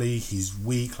break easily. He's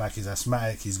weak, like he's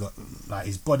asthmatic. He's got like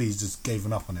his body's just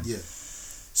given up on him. Yeah.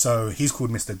 So he's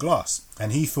called Mr. Glass,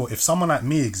 and he thought if someone like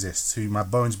me exists, who my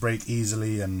bones break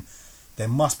easily, and there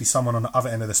must be someone on the other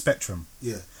end of the spectrum.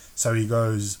 Yeah. So he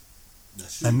goes,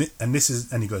 that's you.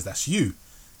 And he goes, that's you.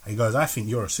 And he goes, I think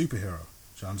you're a superhero. You know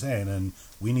what I'm saying? And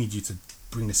we need you to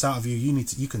bring this out of you.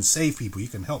 You can save people. You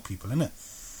can help people, innit?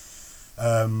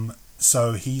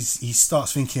 So he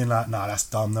starts thinking like, nah, that's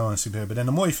dumb. No one's a superhero. But then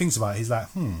the more he thinks about it, he's like,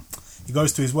 He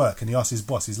goes to his work and he asks his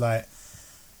boss. He's like,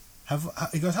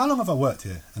 he goes, how long have I worked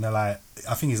here? And they're like,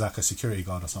 I think he's like a security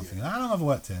guard or something. Yeah. How long have I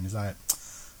worked here? And he's like,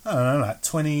 I don't know,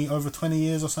 like over 20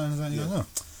 years or something. Like that. Yeah.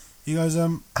 He goes,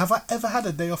 have I ever had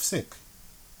a day off sick?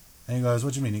 And he goes,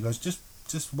 what do you mean? He goes, just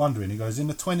wondering. He goes, in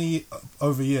the 20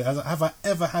 over year, have I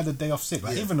ever had a day off sick?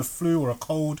 Like even a flu or a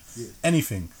cold,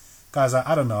 anything. Guy's like,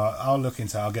 I don't know. I'll look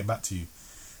into it. I'll get back to you.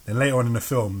 Then later on in the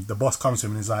film, the boss comes to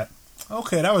him and he's like,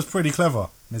 okay, that was pretty clever. And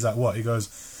he's like, what? He goes,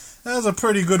 that was a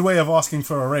pretty good way of asking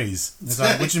for a raise. And he's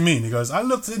like, what do you mean? He goes, I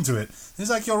looked into it. He's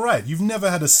like, you're right. You've never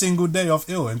had a single day off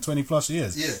ill in 20 plus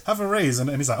years. Yeah. Have a raise. And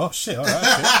he's like, oh shit, all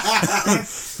right. Okay.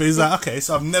 But he's like, okay,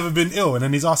 so I've never been ill. And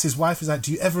then he's asked his wife, he's like,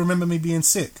 do you ever remember me being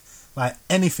sick? Like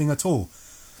anything at all?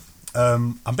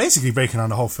 I'm basically breaking down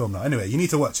the whole film now. Anyway, you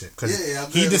need to watch it.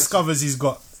 Because he discovers he's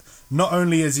got, not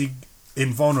only is he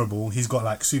invulnerable, he's got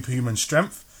like superhuman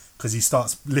strength because he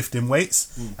starts lifting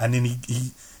weights, and then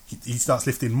he starts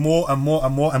lifting more and more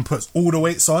and more and puts all the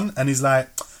weights on, and he's like,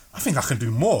 I think I can do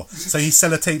more. So he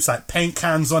sellotapes like paint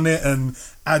cans on it and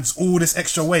adds all this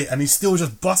extra weight, and he's still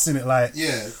just busting it like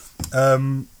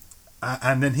and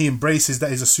then he embraces that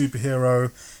he's a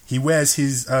superhero. He wears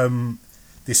his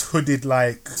this hooded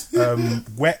like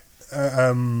wet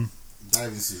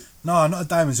diving suit. No, not a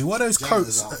diving suit. What are those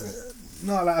coats?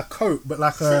 No, like a coat, but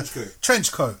like a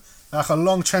trench coat. Like a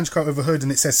long trench coat with a hood,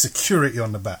 and it says security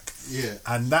on the back. Yeah.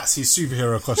 And that's his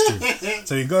superhero costume.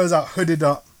 So he goes out hooded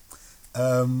up.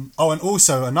 And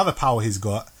also another power he's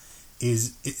got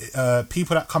is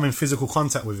people that come in physical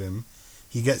contact with him,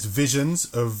 he gets visions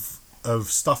of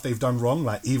stuff they've done wrong,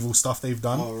 like evil stuff they've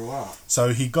done. Oh, wow. So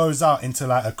he goes out into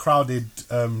like a crowded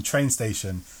train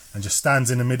station and just stands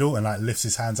in the middle and like lifts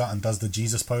his hands out and does the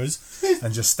Jesus pose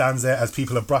and just stands there as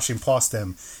people are brushing past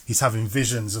them. He's having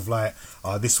visions of like,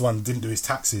 this one didn't do his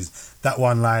taxes, that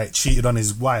one like cheated on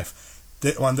his wife,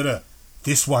 this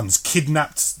one's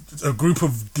kidnapped a group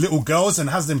of little girls and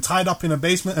has them tied up in a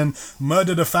basement and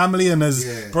murdered a family and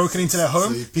has broken into their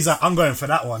home. So he's like, I'm going for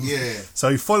that one. Yeah. So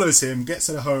he follows him, gets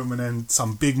to the home, and then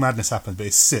some big madness happens, but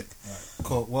it's sick. Right.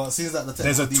 Cool. Well, it seems like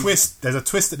there's a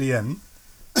twist at the end.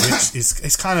 Which is,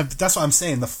 it's kind of, that's what I'm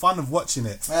saying, the fun of watching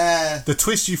it. The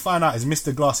twist you find out is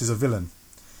Mr. Glass is a villain.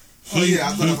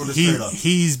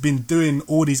 He's been doing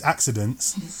all these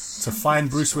accidents to find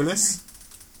Bruce Willis,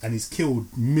 and he's killed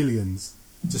millions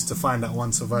just to find that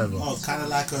one survivor. Oh, kind of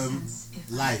like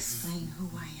Life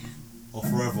or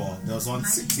Forever. There was one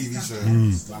sick TV show,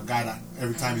 a guy that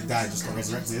every time he died just got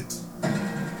resurrected.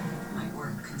 My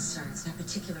work concerns a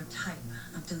particular type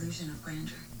of delusion of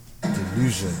grandeur.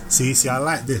 Delusion. See, I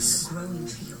like this.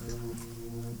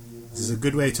 This is a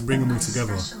good way to bring them all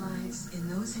together. Specialize in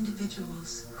those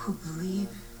individuals who believe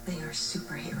they are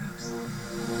superheroes.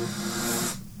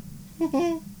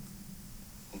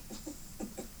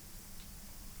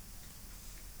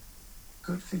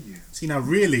 Good for you. See, now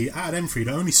really, out of them three,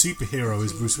 the only superhero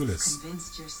is Bruce Willis.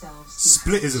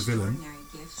 Split is a villain,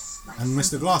 and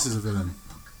Mr. Glass is a villain.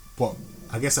 But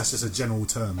I guess that's just a general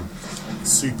term.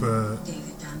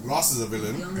 Glass is a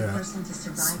villain. Yeah.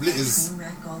 Split is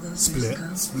Split.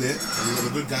 Split. You got a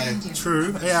good guy.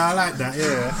 True. Yeah, I like that.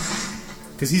 Yeah.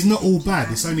 Because he's not all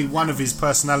bad. It's only one of his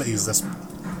personalities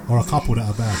or a couple that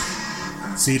are bad.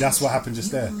 See, that's what happened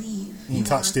just there. He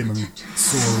touched him and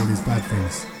saw all his bad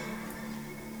things.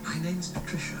 My name's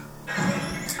Patricia.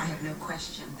 I no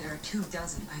question. There are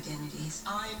 24 identities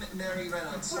I'm Mary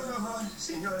Reynolds.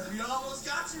 Senor, we almost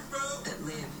got you, bro. that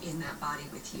live in that body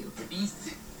with you. The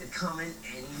beast is coming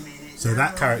any minute. So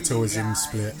that character was in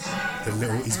Split.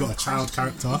 He's got a child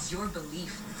character. It's your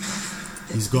belief.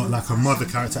 He's got like a mother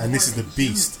character, and this is the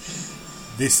Beast.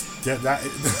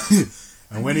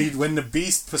 And when the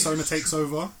Beast persona takes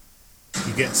over,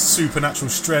 he gets supernatural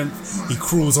strength. He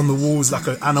crawls on the walls like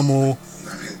an animal.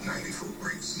 I've hit 94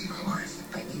 breaks in my life.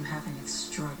 But you have an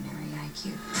extraordinary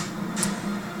IQ.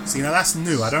 See, now that's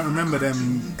new. I don't remember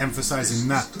them emphasizing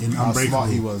that in Unbreakable. smart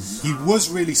he was. He was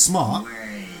really smart,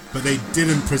 but they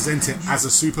didn't present it as a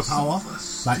superpower.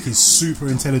 Like he's super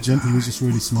intelligent. He was just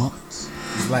really smart.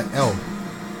 He's like L.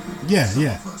 Yeah.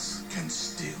 Of us can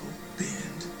still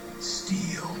bend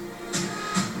steel.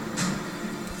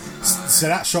 So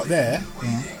that shot there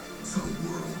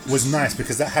was nice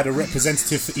because that had a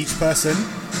representative for each person.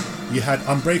 You had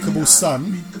Unbreakable's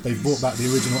son, they brought back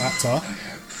the original actor.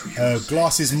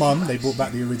 Glass's mum, they brought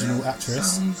back the original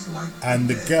actress. And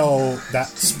the girl that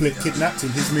Split kidnapped in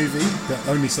his movie, the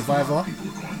only survivor. People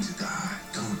are going to die.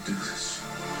 Don't do this.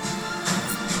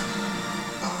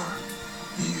 Are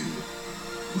you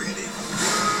ready?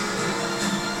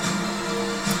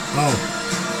 Oh,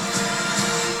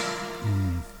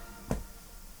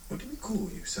 What do we call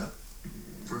you, sir?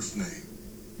 First name,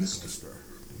 Mr. Stir.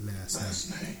 Last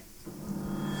name,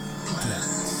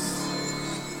 Glass.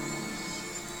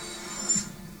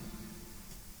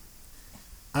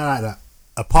 I like that.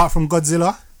 Apart from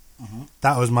Godzilla,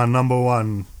 that was my number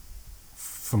one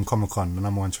from Comic-Con, the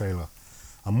number one trailer.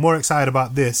 I'm more excited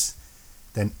about this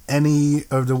than any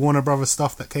of the Warner Brothers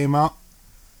stuff that came out,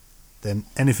 than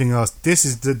anything else. This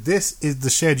is the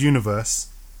shared universe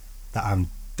that I'm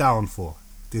down for.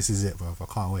 This is it, bro. I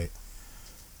can't wait.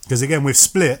 Because again, with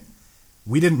Split,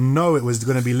 we didn't know it was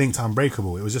going to be linked to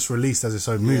Unbreakable. It was just released as its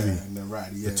own movie. And then right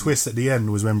at the The end. twist at the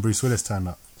end was when Bruce Willis turned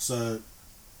up. So,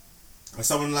 as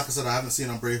someone, like I said, I haven't seen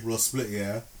Unbreakable or Split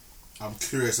yet. I'm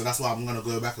curious, so that's why I'm gonna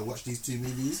go back and watch these two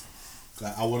movies.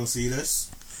 Like, I want to see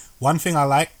this. One thing I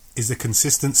like is the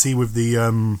consistency with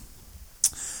the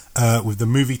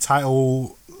movie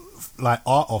title, like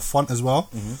art or font as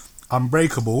well.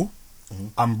 Unbreakable,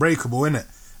 Unbreakable, innit?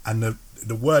 And the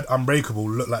word Unbreakable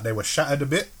looked like they were shattered a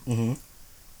bit,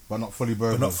 But not fully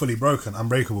broken. but not fully broken.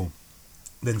 Unbreakable.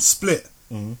 Then Split,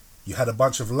 you had a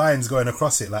bunch of lines going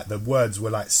across it, like the words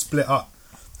were like split up.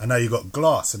 And now you got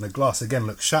Glass, and the glass again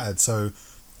looks shattered. So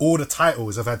all the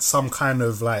titles have had some kind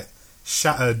of like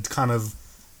shattered, kind of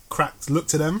cracked look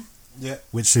to them. Yeah.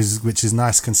 Which is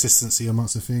nice consistency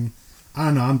amongst the thing. I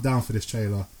don't know, I'm down for this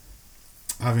trailer.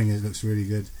 I think it looks really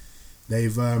good.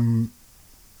 They've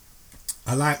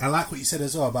I like what you said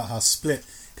as well about how Split,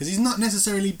 because he's not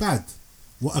necessarily bad.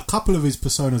 Well, a couple of his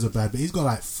personas are bad, but he's got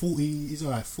like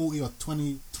 40 or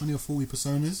 20 or 40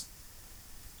 personas.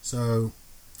 So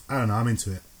I don't know, I'm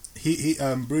into it. He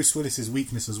Bruce Willis's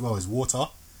weakness as well is water.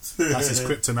 That's his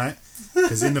kryptonite.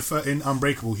 Because in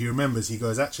Unbreakable, he remembers. He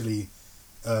goes, actually,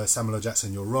 Samuel L.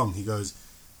 Jackson, you're wrong. He goes,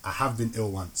 I have been ill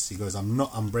once. He goes, I'm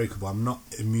not unbreakable. I'm not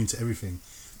immune to everything.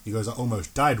 He goes, I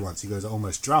almost died once. He goes, I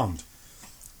almost drowned.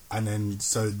 And then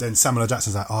Samuel L.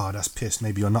 Jackson's like, oh, that's pissed.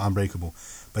 Maybe you're not unbreakable.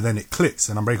 But then it clicks,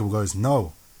 and Unbreakable goes,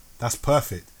 no, that's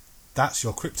perfect. That's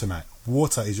your kryptonite.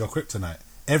 Water is your kryptonite.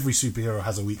 Every superhero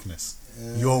has a weakness.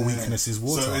 Your weakness is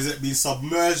water. So is it being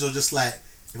submerged, or just like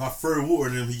if I throw water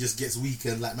in him, he just gets weak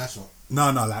and like mash up? No,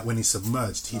 like when he's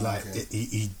submerged, he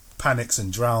he panics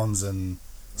and drowns and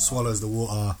swallows the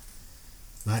water.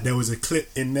 Like there was a clip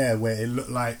in there where it looked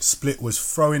like Split was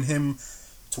throwing him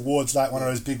towards like one of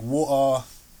those big water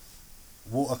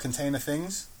container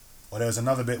things. Or there was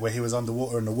another bit where he was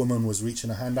underwater and the woman was reaching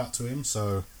a hand out to him.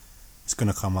 So it's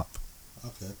gonna come up.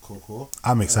 Okay, cool.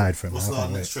 I'm excited for him. What's the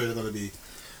next trailer gonna be?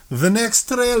 The next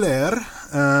trailer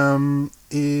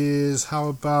is, how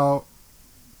about,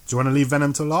 do you want to leave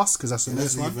Venom to last? Because that's the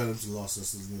Let's newest leave one. Venom to last.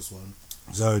 This is the newest one.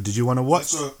 So, did you want to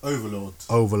watch? Let's go Overlord.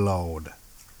 Overload.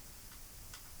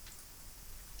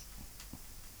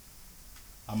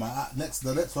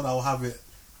 The next one I'll have it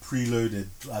preloaded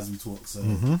as we talk, so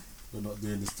we're not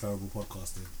doing this terrible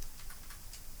podcasting.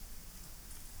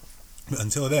 But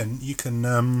until then, you can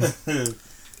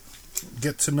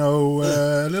get to know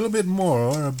a little bit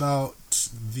more about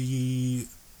the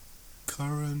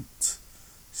current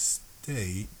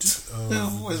state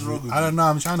of... What is wrong with I don't know,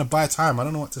 I'm trying to buy time. I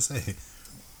don't know what to say.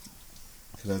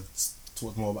 Could have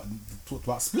talked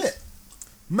about Split.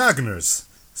 Magners.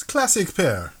 It's a classic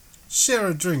pair. Share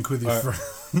a drink with your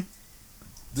friend.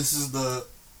 This is the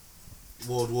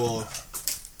World War.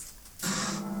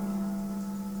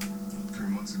 3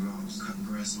 months ago, I was cutting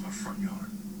grass in my front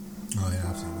yard. Oh, yeah,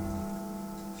 absolutely.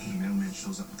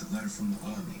 shows up with a letter from the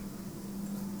army.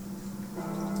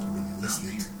 Listen.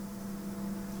 Down here.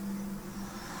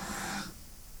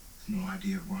 No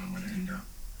idea where I'm gonna end up.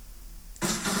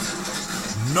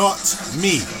 Not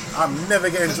me. I'm never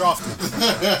getting drafted.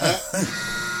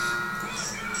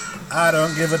 I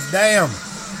don't give a damn.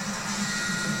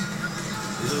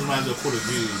 This reminds me of Call of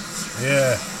Duty.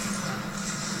 Yeah.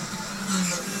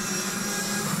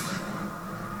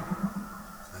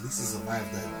 At least he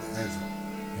survived that edge.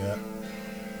 Yeah.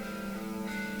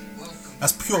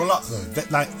 That's pure luck, though.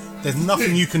 Like, there's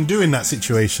nothing you can do in that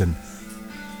situation.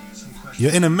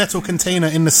 You're in a metal container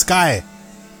in the sky,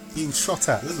 being shot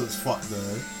at. This looks fucked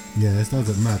though. Yeah, this does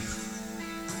look mad.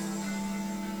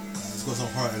 It's got some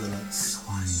horror elements.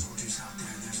 Soldiers out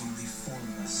there, there's only 4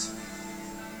 of us.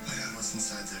 Yeah, what's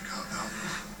inside that compound?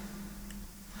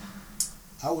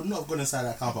 I would not have gone inside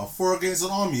that compound. 4 against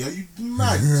an army. Are you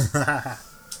mad?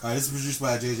 Alright, this is produced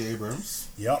by J.J. Abrams.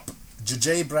 Yup.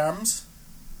 J.J. Abrams.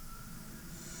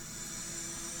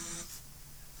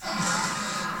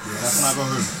 Yeah, that's when I go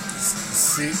home.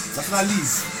 See, That's when I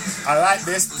leave. I like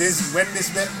this.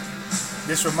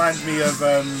 This reminds me of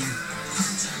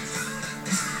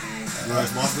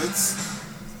Glorious Bastards.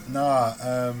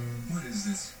 What is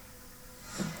this?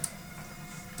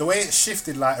 the way it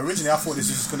shifted. Like originally, I thought this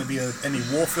was just going to be any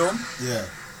war film, Yeah.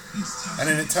 and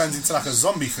then it turns into like a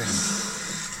zombie thing.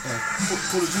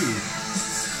 Call of Duty.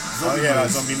 Oh yeah, like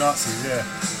zombie Nazis. Yeah.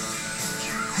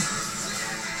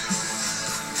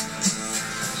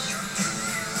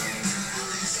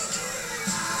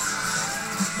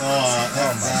 Oh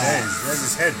Oh my days, there's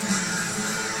his head.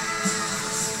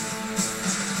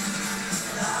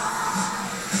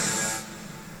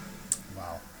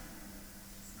 Wow.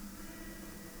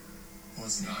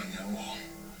 Was 9 that long?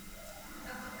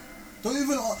 Don't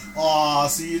even. Oh,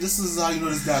 see, this is how you know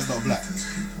this guy's not black.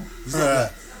 He's not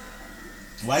black.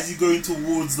 Why is he going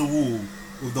towards the wall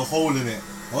with the hole in it?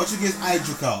 Why don't you get his eye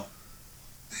juke out?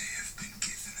 They have been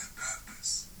given a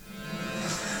purpose.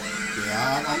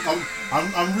 Yeah,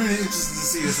 I'm really interested to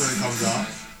see this when it comes out.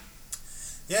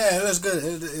 Yeah, it looks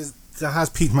good. It has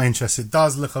piqued my interest. It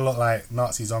does look a lot like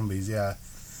Nazi zombies, yeah.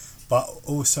 But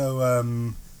also,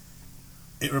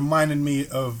 it reminded me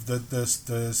of the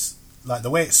like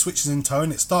the way it switches in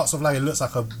tone. It starts off like it looks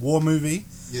like a war movie,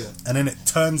 Yeah. and then it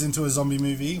turns into a zombie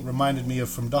movie. Reminded me of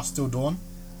From Dusk Till Dawn.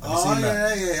 Have you seen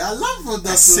that? Yeah. I love what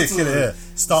That's that's sick, isn't it?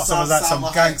 Starts off as like some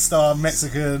Salma gangster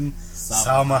Mexican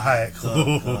Salma Hayek.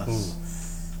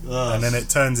 And then it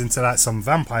turns into like some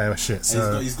vampire shit.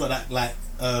 So he's got that like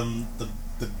the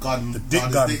gun, the dick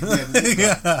his gun. dick, yeah, the dick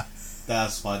gun. Yeah.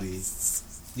 That's funny.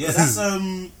 Yeah, that's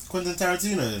Quentin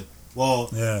Tarantino. Well,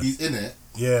 Yeah. he's in it.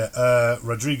 Yeah,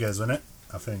 Rodriguez, wasn't it?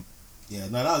 I think. Yeah,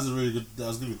 no, that was a really good. That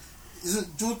was good.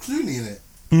 Isn't George Clooney in it?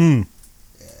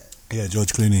 Yeah,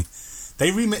 George Clooney.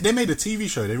 They made a TV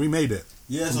show. They remade it.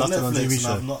 Yeah, it's From on Dusk Till Dawn Netflix. TV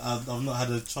show. And I've not had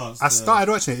a chance. I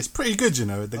started watching it. It's pretty good, you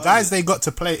know. The guys they got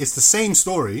to play, it's the same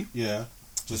story, Yeah,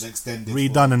 just extended.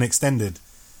 redone and extended.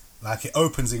 Like it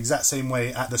opens the exact same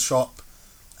way at the shop,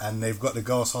 and they've got the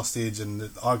girls hostage and the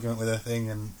argument with her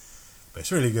thing, but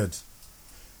it's really good.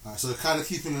 Alright, so kind of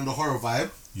keeping in the horror vibe.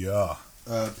 Yeah.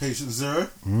 Patient Zero.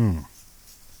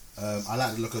 I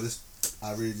like the look of this.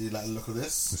 I really do like the look of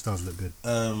this. This does look good.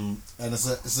 And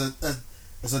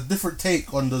it's a different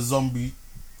take on the zombie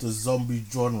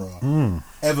genre,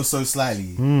 ever so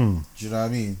slightly. Do you know what I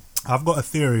mean? I've got a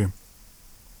theory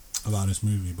about this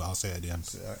movie, but I'll say it at the end.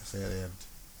 Say at the end.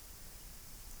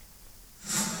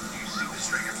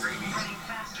 Running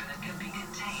faster than can be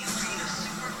contained. Create a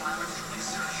super violence. Please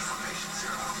search for patient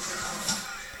 0.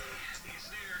 He's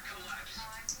near collapse.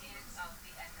 Time is of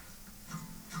the essence.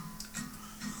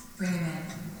 Bring him in.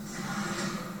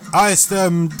 Ah, it's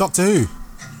Doctor Who.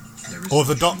 Or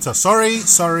the Doctor.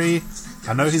 Sorry.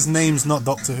 I know his name's not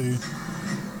Doctor Who.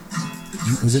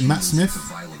 Was it Matt Smith?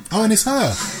 Oh, and it's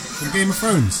her from Game of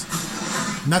Thrones.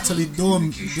 Natalie Dormer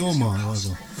or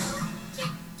whatever.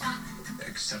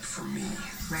 Except for me.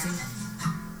 Ready?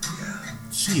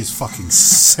 She is fucking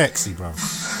sexy, bro.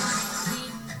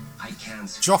 I can't.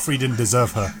 Joffrey didn't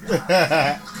deserve her.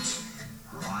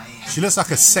 Why? She looks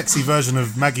like a sexy version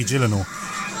of Maggie Gyllenhaal.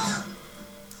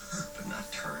 But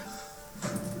not Turin.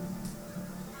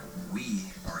 We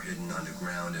are hidden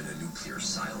underground in a nuclear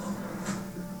silo.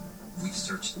 We've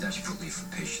searched desperately for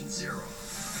patient 0.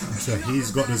 So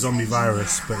he's got the zombie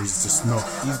virus, but he's just not.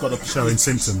 He's got showing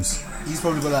symptoms. He's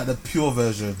probably got like the pure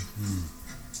version.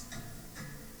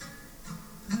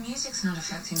 The music's not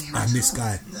affecting him. And this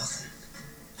guy. Nothing.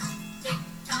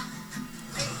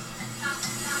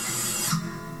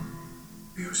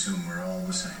 You assume we're all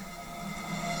the same.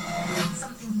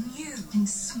 Something Something new and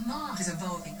smart is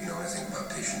evolving. You know anything about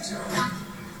Patient Zero?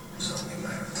 It's only a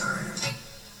matter of time.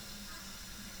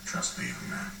 Trust me,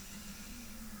 man.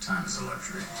 Time is a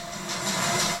luxury.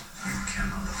 You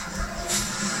cannot afford it.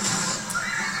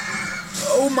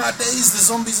 Oh my days, the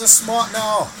zombies are smart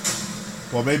now.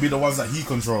 Well, maybe the ones that he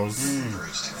controls.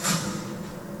 First.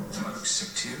 Do I look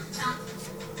sick to you? I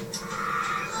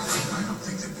don't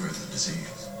think that we're the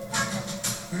disease.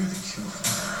 We're the cure.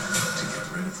 To get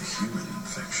rid of the human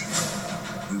infection.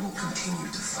 We will continue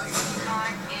to fight.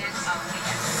 Time is of the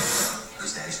essence.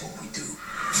 Because that is what we do.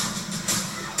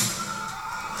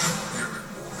 We're at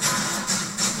war.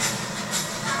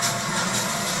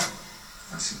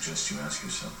 I suggest you ask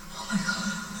yourself.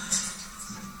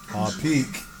 Peak.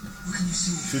 What can you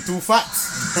see? You're too fat.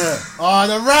 Oh,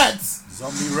 the rats.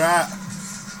 Zombie rat.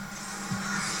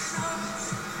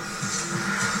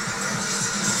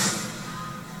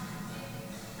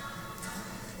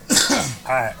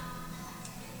 Alright.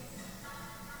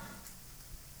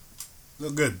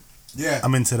 Look good. Yeah,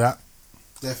 I'm into that.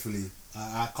 definitely.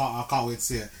 I can't wait to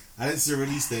see it. I didn't see a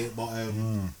release date, but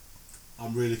I'm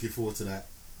really looking forward to that.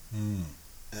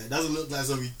 It doesn't look like it's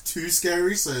gonna be too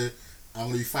scary, so I'm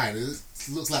gonna be fine. It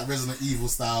looks like Resident Evil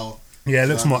style. Yeah, it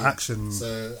looks more I mean? action.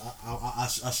 So I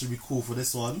should be cool for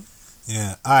this one.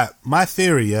 Yeah. Alright, my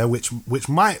theory, yeah, which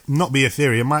might not be a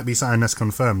theory, it might be something that's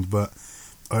confirmed, but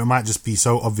or it might just be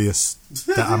so obvious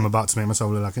that I'm about to make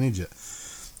myself look like an idiot.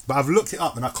 But I've looked it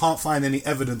up and I can't find any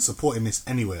evidence supporting this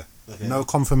anywhere. Okay. No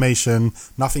confirmation,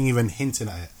 nothing even hinting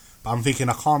at it. But I'm thinking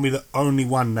I can't be the only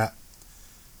one that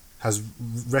has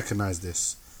recognised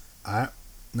this. Alright?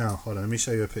 Now, hold on, let me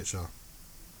show you a picture.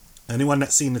 Anyone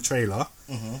that's seen the trailer,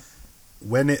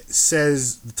 when it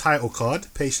says the title card,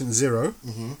 Patient Zero,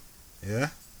 yeah,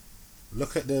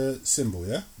 look at the symbol,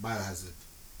 yeah? Biohazard.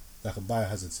 Like a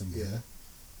biohazard symbol, Yeah. yeah?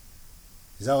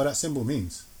 Is that what that symbol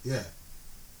means? Yeah.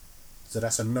 So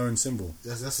that's a known symbol.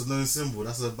 That's a known symbol.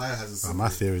 That's a biohazard Oh, symbol. my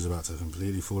theory is about to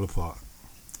completely fall apart.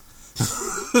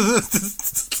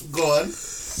 Go on.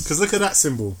 Because look at that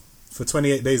symbol for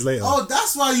 28 days later. Oh,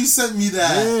 that's why you sent me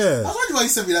that. Yeah. That's why you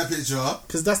sent me that picture.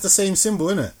 Because that's the same symbol,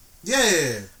 isn't it?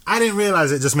 Yeah. I didn't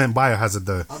realise it just meant biohazard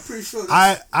though. I'm pretty sure.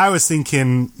 That's... I was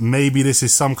thinking maybe this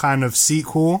is some kind of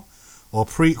sequel or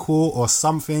prequel or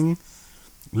something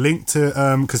linked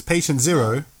to because Patient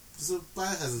Zero. It's a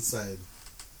biohazard sign.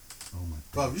 Oh my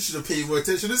Bro, you should have paid more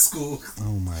attention in school.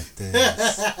 Oh my days.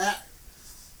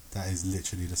 That is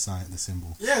literally the sign, the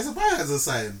symbol. Yeah, it's a biohazard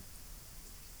sign.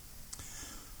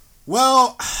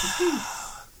 Well,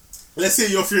 let's hear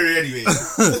your theory anyway.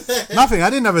 nothing. I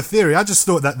didn't have a theory. I just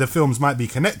thought that the films might be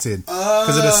connected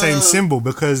because of the same symbol.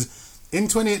 Because in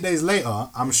 28 Days Later,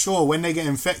 I'm sure when they get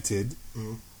infected,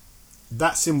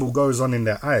 that symbol goes on in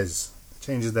their eyes,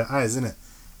 changes their eyes, innit?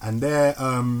 And they're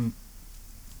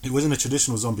it wasn't a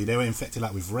traditional zombie. They were infected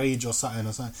like with rage or something.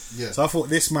 Yeah. So I thought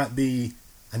this might be,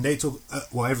 and they talk.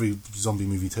 Well, every zombie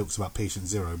movie talks about Patient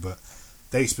Zero, but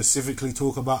they specifically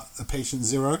talk about a Patient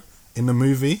Zero in the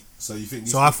movie. So you think?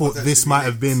 So I thought this might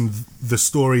have been the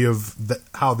story of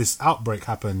how this outbreak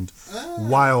happened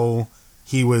while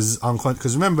he was unconscious.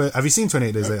 Because remember, have you seen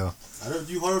 28 Days Later? I don't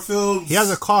do horror films. He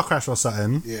has a car crash or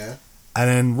something, Yeah. and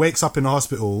then wakes up in the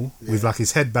hospital with like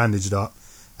his head bandaged up,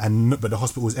 but the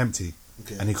hospital is empty.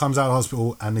 Okay. And he comes out of the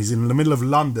hospital and he's in the middle of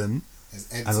London,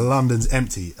 It's empty. and London's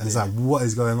empty, and it's like, what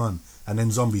is going on? And then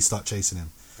zombies start chasing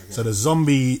him. Okay. So the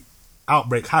zombie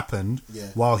outbreak happened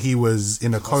while he was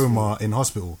in a coma in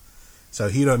hospital. So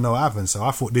he don't know what happened. So I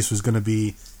thought this was going to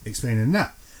be explaining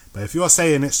that. But if you're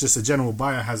saying it's just a general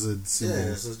biohazard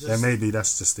symbol, then maybe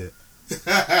that's just it.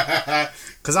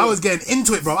 Because I was getting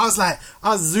into it, bro. I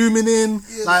was zooming in.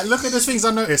 Like, look at the things I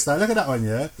noticed. Like, look at that one,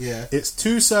 yeah? Yeah. It's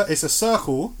a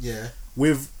circle Yeah.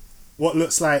 with what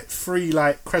looks like 3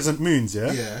 like crescent moons,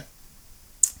 yeah? Yeah.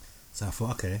 So I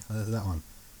thought, okay, there's that one.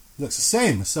 Looks the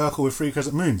same, a circle with 3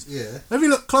 crescent moons. Yeah. If you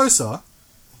look closer,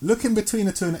 look in between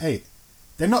the 2 and the 8.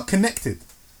 They're not connected.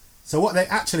 So what they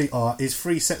actually are is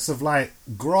 3 sets of like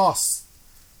grass,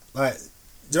 like, do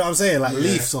you know what I'm saying? Like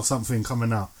leaves or something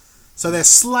coming out. So they're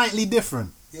slightly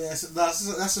different. Yeah, so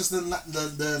that's just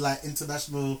the like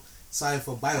international sign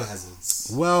for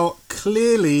biohazards. Well,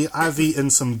 clearly I've eaten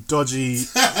some dodgy.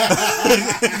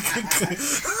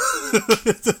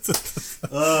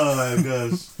 Oh my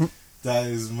gosh, that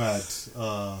is mad.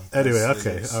 Anyway, that's okay,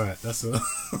 hilarious. all right, that's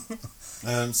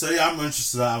all. So yeah, I'm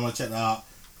interested in that. I'm gonna check that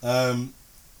out.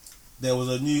 There was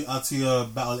a new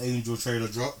Altia Battle Angel trailer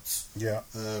dropped. Yeah.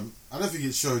 I don't think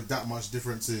it showed that much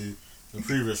different to the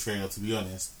previous trailer, to be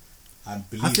honest. I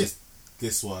believe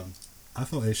this one. I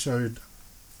thought it showed.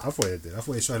 I thought it did. I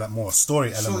thought it showed like more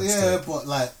story So, elements. yeah, to it. but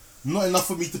like not enough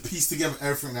for me to piece together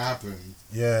everything that happened.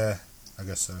 Yeah, I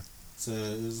guess so. So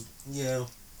it was,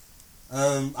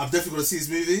 I'm definitely gonna see this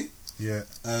movie. Yeah.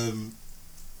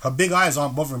 Her big eyes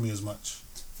aren't bothering me as much.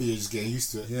 I think you're just getting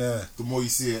used to it. Yeah. The more you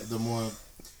see it, the more.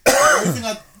 The only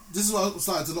thing this is what I'm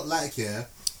starting to not like here.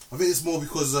 I think it's more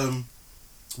because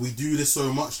we do this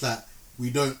so much that we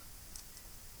don't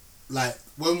like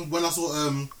when I saw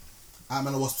Ant-Man and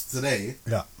the Wasp today.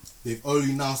 Yeah. They've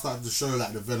only now started to show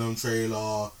like the Venom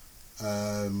trailer.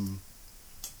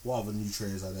 What other new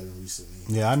trailers are there recently?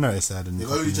 Yeah, I noticed that. They've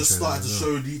only just started to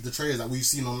show the trailers that we've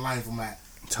seen online from like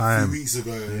a few weeks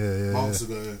ago, months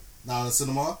ago. Now in the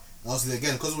cinema. Obviously,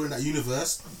 again, because we're in that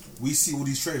universe, we see all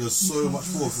these trailers so much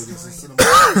more for this in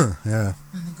cinema. Yeah.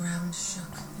 When the ground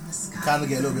shook in the sky. Kind of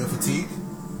get a little bit of fatigue.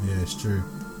 Yeah, it's true.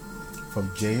 From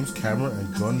James Cameron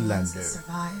and John Lando,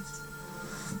 Survived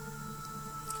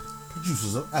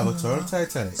producers of Avatar and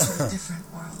Titanic, to a different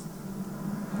world.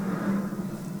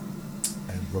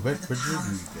 and Robert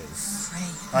Rodriguez.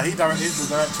 Afraid. He's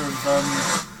the director of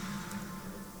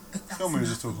But that's film we were not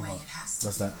just the talking way about. it has to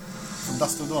What's that? From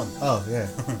Dust Till Dawn. Oh yeah.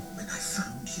 When I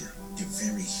found you, your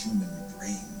very human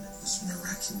brain was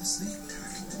miraculously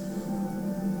intact.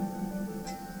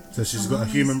 So she's got a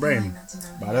human brain.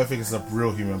 But I don't think it's a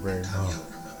real human brain.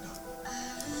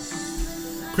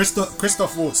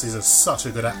 Christoph Waltz is such a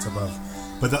good actor, bruv.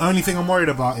 But the only thing I'm worried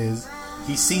about is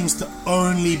he seems to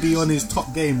only be on his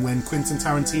top game when Quentin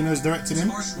Tarantino's directing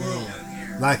him.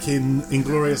 Like in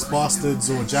Inglourious Bastards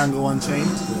or Django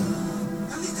Unchained.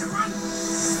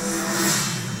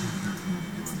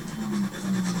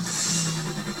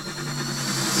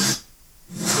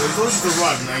 So he told you to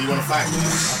run, now you want to fight me.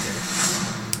 Okay.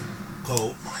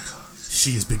 Cool.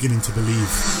 She is beginning to believe.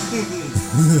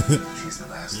 She's the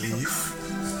last Leave.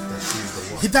 That she's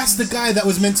the one. That's the guy that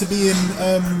was meant to be in.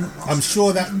 I'm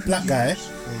sure that black guy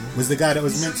was the guy that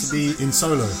was meant to be in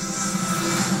Solo.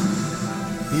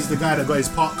 He's the guy that got his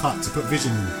part cut to put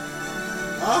Vision in.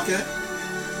 Oh, okay.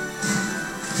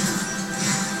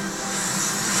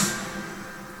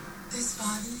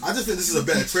 I just think this is a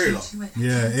better trailer.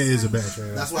 Yeah, it is a better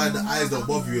trailer. That's why the eyes don't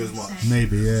bother you as much.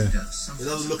 Maybe, yeah. It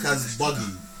doesn't look as buggy.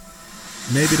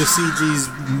 Maybe the CG's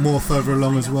more further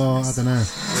along as well. I don't know.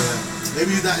 Yeah.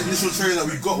 Maybe that initial trailer that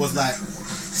we got was like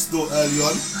still early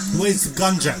on. What is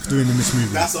Gunjack doing in this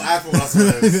movie? That's what I thought. That's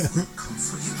what it is.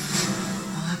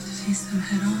 I'll have to face them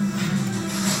head on.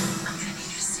 I'm gonna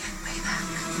need you to stand way back.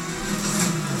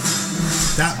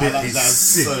 That bit is That's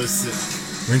sick. so sick.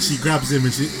 When she grabs him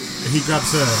and he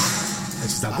grabs her, and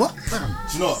she's like, "What?" Bam.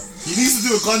 Do you know what? He needs to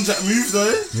do a gunjack move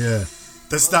though. Yeah.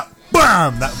 That's that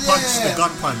BAM! That punch, the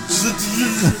gun punch.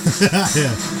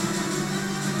 Yeah.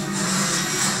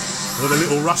 Or the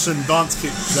little Russian dance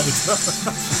kick that he does.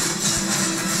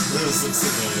 That was so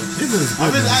sick, though. It was I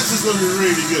good, think the man. action's gonna be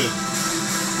really good.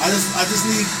 I just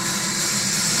need,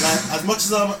 like, as much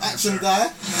as I'm an action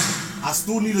guy, I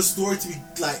still need a story to be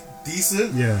like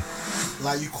decent. Yeah.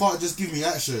 Like, you can't just give me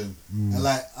action. And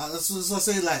like, that's what I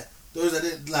say. Like, those that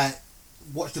didn't like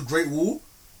watch The Great Wall,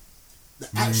 the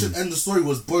action and the story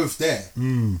was both there. Do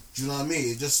you know what I mean?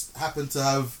 It just happened to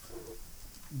have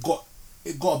got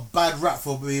a bad rap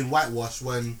for being whitewashed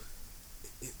when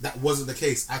that wasn't the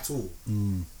case at all.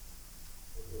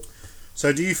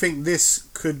 So do you think this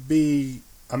could be...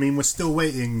 I mean, we're still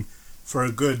waiting for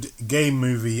a good game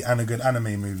movie and a good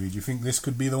anime movie. Do you think this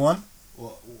could be the one?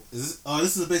 Well,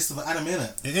 this is based off an anime,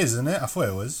 innit? It is, isn't it? I thought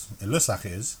it was. It looks like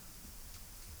it is.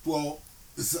 Well,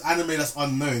 it's an anime that's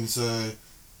unknown, so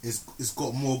it's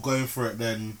got more going for it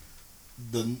than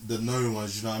the known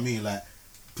ones. You know what I mean? Like,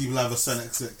 people have a certain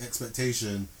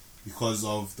expectation because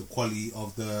of the quality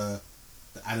of the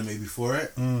anime before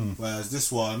it. Whereas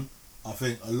this one, I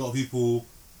think a lot of people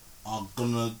are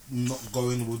gonna not go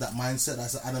in with that mindset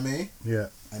that's an anime. Yeah.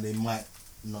 And they might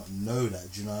not know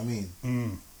that. Do you know what I mean?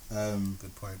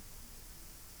 Good point.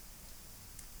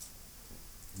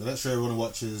 The next show we want to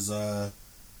watch is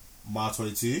Mile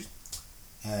 22,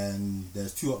 and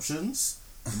there's two options: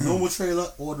 the normal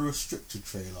trailer or the restricted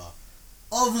trailer.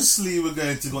 Obviously, we're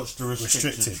going to watch the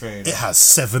restricted trailer. It has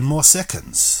 7 more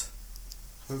seconds.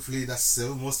 Hopefully, that's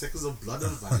 7 more seconds of blood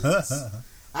and violence.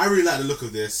 I really like the look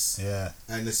of this. Yeah.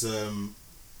 And it's let me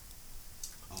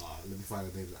find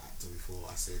the name of the actor before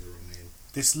I say the wrong name.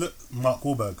 This look Mark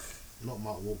Wahlberg, Not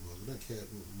Mark Wahlberg. I don't care.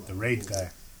 About the Raid Wahlberg.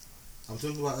 guy. I'm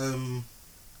talking about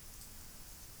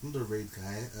not the Raid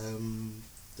guy.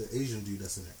 The Asian dude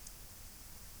that's in it.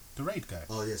 The Raid guy.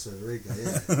 Oh yeah, sorry, the Raid guy.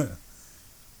 Yeah.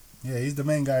 Yeah, he's the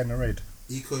main guy in the Raid.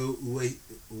 Iko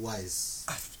Uwais.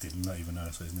 I did not even know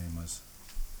that's what his name was.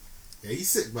 Yeah, he's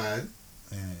sick, man.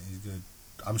 Yeah, he's good.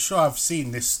 I'm sure I've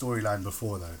seen this storyline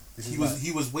before though. He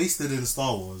was wasted in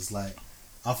Star Wars. Like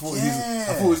I thought he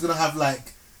was gonna have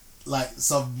like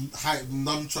some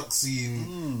nunchuck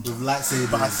scene with lightsabers.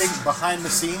 But I think behind the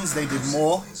scenes they did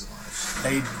more.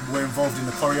 They were involved in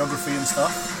the choreography and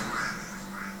stuff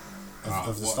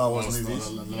of the Star Wars movies,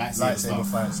 the lightsaber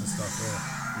fights and stuff.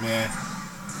 Yeah.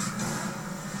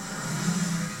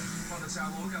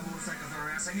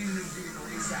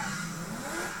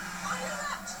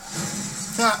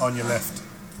 On your left.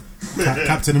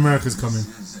 Captain America's coming.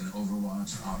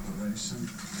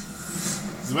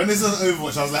 So when this was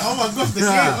Overwatch, I was like, oh my gosh, the game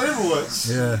Overwatch.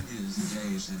 Yeah.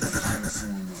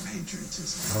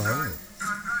 Oh.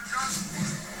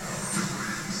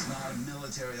 It's not a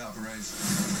military operation.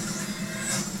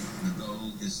 The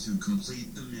goal is to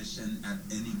complete the mission at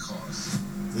any cost.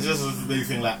 It's just a big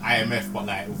thing like IMF, but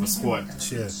like with a squad.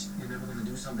 Shit. You're never going to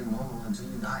do something normal until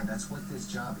you die. That's what this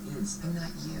job is. And not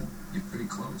you. You're pretty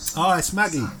close. Oh, it's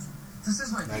Maggie. This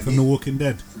is my From The Walking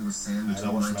Dead. I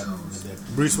watched Maggie.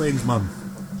 Bruce Wayne's mum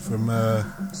from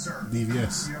Sir,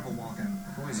 BVS. you have a walk-in.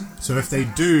 Who is he? So if they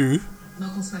do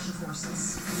Local special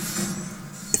forces.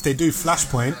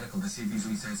 Flashpoint,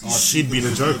 she'd be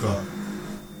the Joker.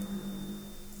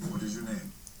 What is your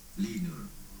name? Lee Noor.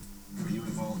 Were you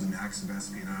involved in acts of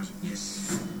espionage?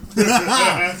 Yes.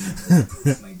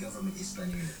 My government is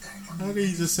planning an attack. How do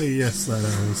you just say yes like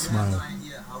that with a smile?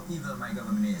 idea how evil my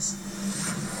government is.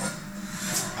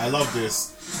 I love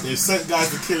this. They sent guys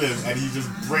to kill him and he just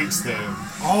breaks them.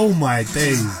 Oh my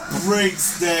days.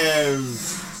 Breaks them.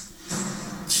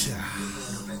 Go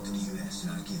back to the US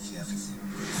and I'll give you everything.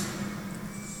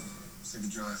 Safe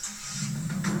drive.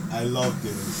 I love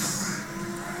this.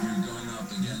 You're going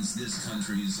up against this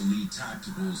country's elite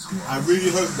tactical squad. I really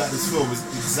hope that this film is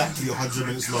exactly 100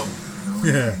 minutes long.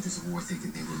 Yeah. This war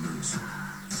thinking they will lose.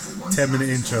 10-minute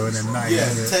intro and then 90 Yeah,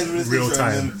 minutes 10 minutes real intro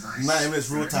time. and then 90 minutes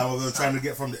real time. We're trying to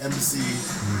get from the embassy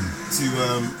to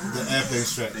the airplane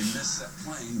stretch. They missed that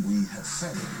plane, we have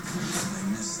fed it. They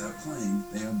missed that plane,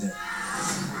 they are dead.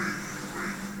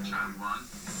 Charlie 1,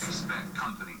 expect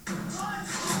company. I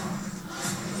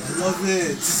love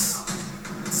it.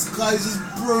 This guy's just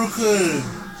broken.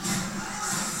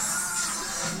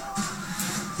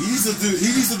 He needs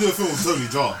to do a film with Tony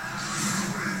Jaa.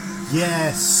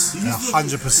 Yes, He needs to do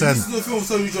 100%. a film with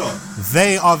Tony Jaa.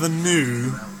 They are the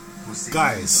new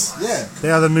guys. Yeah.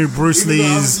 They are the new Bruce Even though I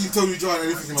haven't Lee's seen Tony Jaa and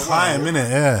anything in a time, while. innit?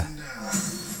 Yeah.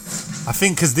 I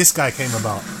think because this guy came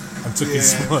about and took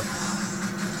his Yeah. spot.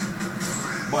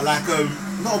 But like,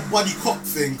 not a buddy cop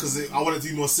thing because I want it to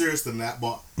be more serious than that.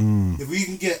 But if we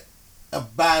can get a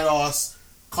badass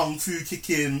kung fu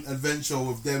kicking adventure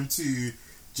with them two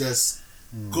just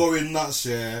going nuts,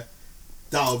 yeah,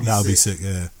 that'll be sick.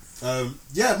 Yeah.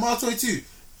 Yeah, Mark 22.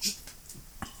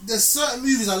 There's certain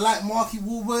movies I like Marky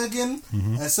Wahlberg in,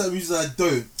 and certain movies I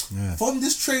don't. Yeah. From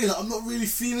this trailer, I'm not really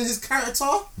feeling his character,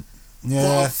 but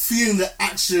Yeah. I'm feeling the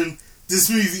action this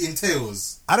movie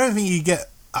entails. I don't think you get.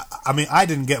 I mean, I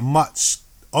didn't get much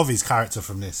of his character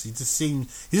from this. He just seemed.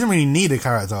 He doesn't really need a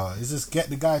character. He's just get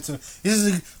the guy to.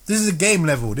 This is a game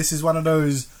level. This is one of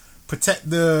those protect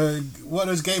the. What are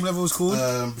those game levels called?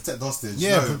 Protect the hostage.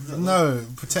 Yeah, no,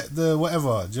 protect the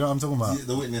whatever. Do you know what I'm talking about?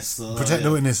 The witness. Protect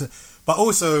the witness. But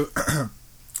also,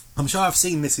 I'm sure I've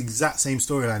seen this exact same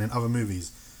storyline in other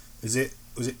movies. Was it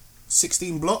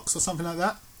 16 Blocks or something like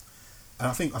that? And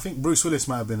I think Bruce Willis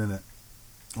might have been in it,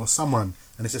 or someone.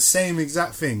 And it's the same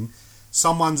exact thing.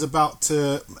 Someone's about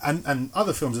to, and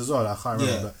other films as well. I can't remember.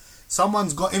 Yeah. But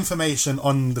someone's got information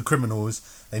on the criminals.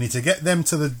 They need to get them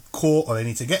to the court, or they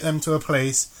need to get them to a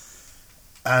place.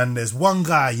 And there's one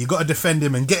guy, you got to defend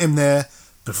him and get him there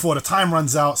before the time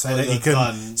runs out, so that he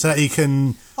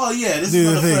can. Oh yeah, this do is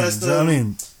one the of the thing. first. Do you know what I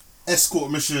mean?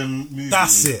 Escort mission movie.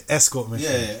 That's it, escort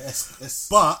mission. Yeah.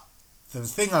 But the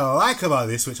thing I like about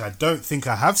this, which I don't think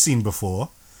I have seen before,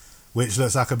 which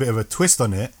looks like a bit of a twist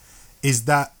on it, is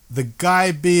that the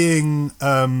guy being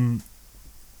the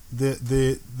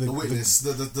witness,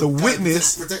 the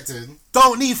witness protecting.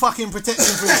 don't need fucking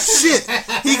protection for shit.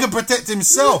 He can protect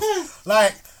himself,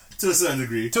 like To a certain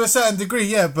degree. to a certain degree,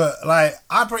 yeah. But like,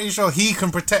 I'm pretty sure he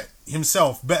can protect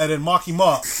himself better than Marky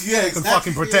Mark Yeah, can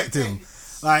fucking protect him.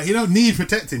 Like, he don't need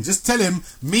protecting. Just tell him,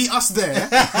 meet us there.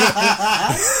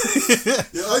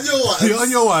 You're on your one. You're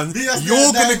on your one. Meet us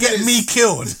You're there in gonna 9 get me minutes.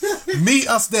 killed. Meet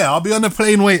us there. I'll be on the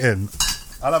plane waiting.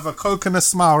 I'll have a Coke and a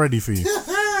smile ready for you.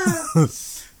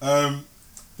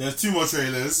 There's 2 more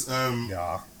trailers.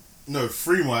 Yeah. No,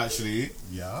 3 more actually.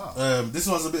 Yeah. This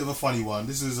one's a bit of a funny one.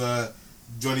 This is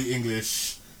Johnny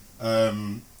English.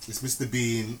 It's Mr.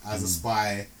 Bean as a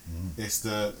spy. It's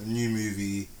the new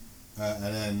movie, and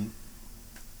then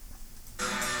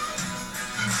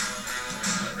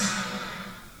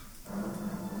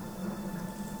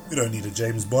We don't need a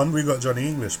James Bond. We got Johnny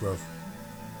English, bro.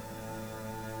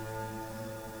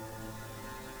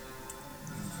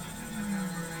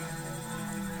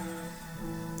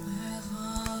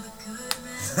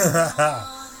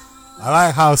 I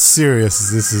like how serious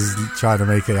this is trying to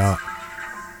make it out.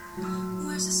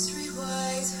 Where's the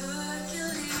streetwise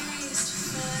Hercules to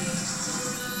fight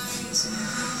the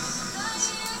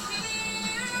rise?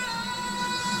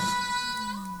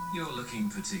 You're looking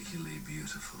particularly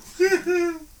beautiful.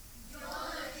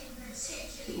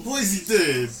 What is he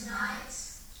doing?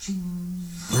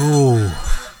 Ooh,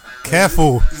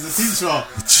 careful. He's a teacher.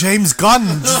 James Gunn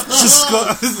just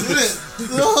got...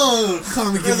 No,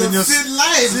 Can't be there's giving a your... thin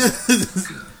line. Good.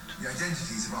 The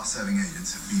identities of our serving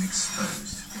agents have been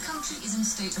exposed. The country is in a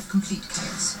state of complete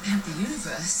chaos, and the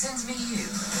universe sends me you.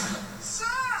 Sir!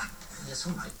 Yes,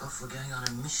 all right, Buff, we're going on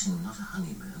a mission, not a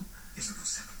honeymoon. Yes, of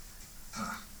course, sir.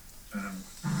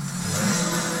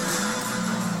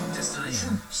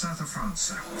 Destination? South of France,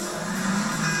 sir.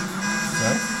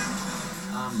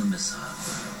 Arm the missile.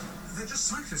 They're just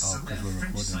cyclists, sir. They're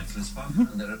French cyclists, Buff,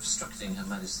 and they're obstructing Her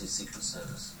Majesty's Secret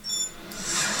Service.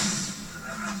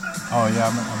 Oh yeah,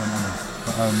 I'm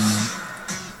But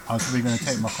I was probably going to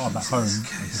take my car back home and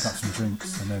pick up some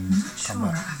drinks and then come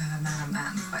back. I've ever met a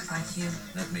man quite like you.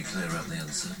 Let me clear up the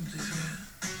uncertainties here.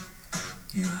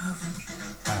 You haven't.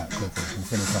 Alright, cool. We'll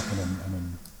finish up and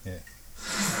then yeah.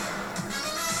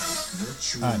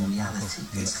 Virtual reality.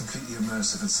 It's completely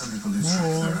immersive and some people lose track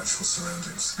of their actual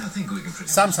surroundings. I think we can pretty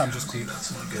Sam much just guarantee called.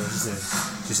 that's my girl.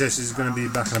 She says she's going to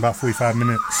be back in about 45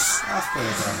 minutes. That's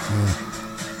pretty bad.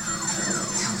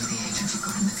 Tell me the agent you've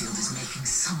got in the field is making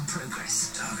some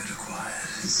progress. Target acquired.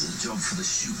 This is a job for the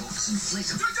shoebox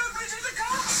inflator.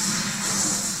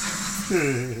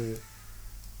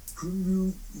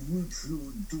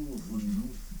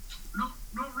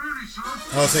 Not really, sir.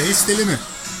 Oh, so he's still in it.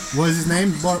 What is his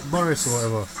name? Boris or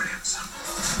whatever.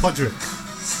 Podrick.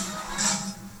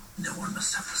 No one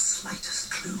must have the slightest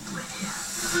clue we're here.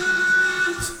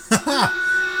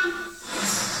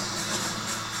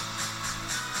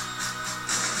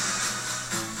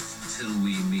 Till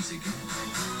we meet again.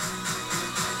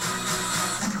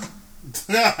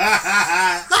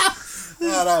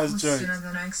 Yeah, that was a joke. Sooner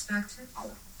than I expected.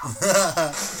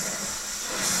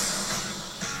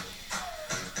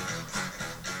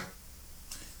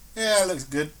 Yeah, it looks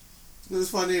good. It was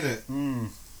funny, innit?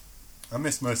 I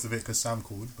missed most of it because Sam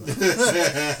called. But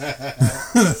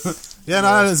yeah,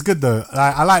 no, it's good though.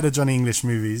 I like the Johnny English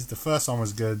movies. The first one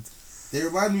was good. They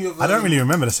remind me of. I don't really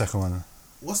remember the second one.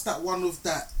 What's that one with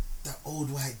that old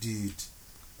white dude?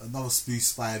 Another spoof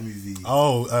spy movie.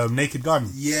 Oh, Naked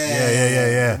Gun.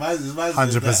 Yeah. Reminds me of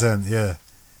 100%. Yeah.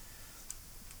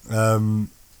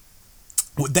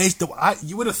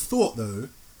 You would have thought though,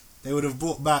 they would have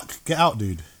brought back Get Out,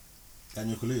 dude.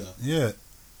 Daniel Kaluuya. Yeah,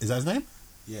 is that his name?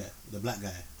 Yeah, the black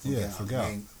guy. For Get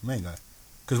Out, main guy.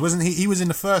 Because wasn't he? He was in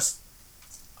the first.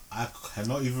 I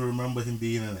cannot even remember him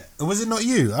being in it. Was it not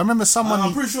you? I remember someone.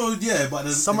 I'm pretty sure, yeah, but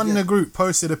someone in the group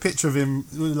posted a picture of him.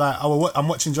 It was like, "Oh, I'm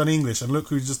watching Johnny English, and look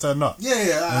who just turned up."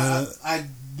 Yeah. I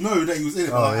know that he was in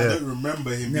it, but I don't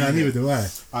remember him. Yeah, neither do I.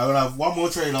 I will have one more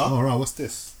trailer. Oh right, what's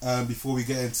this? Before we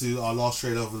get into our last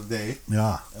trailer of the day.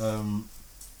 Yeah.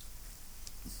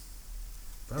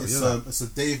 It's a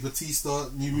Dave Bautista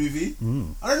new movie.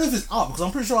 I don't know if it's out because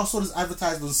I'm pretty sure I saw this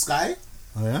advertised on Sky.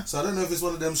 Oh yeah. So I don't know if it's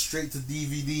one of them straight to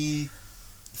DVD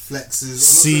flexes.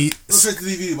 See, not straight to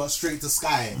DVD, but straight to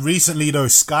Sky. Recently though,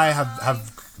 Sky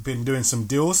have been doing some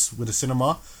deals with the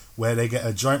cinema where they get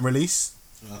a joint release.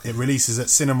 Okay. It releases at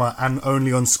cinema and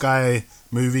only on Sky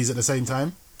movies at the same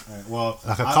time. Right, well,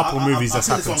 like a couple movies that's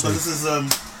happened to. This is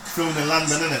filmed in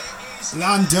London, isn't it?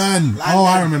 London. Oh,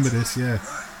 I remember this. Yeah.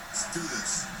 Let's do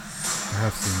this. I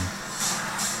have seen it.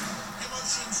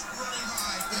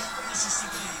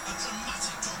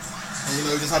 And you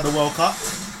know, we just had the World Cup.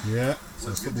 Yeah,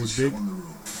 so football's big.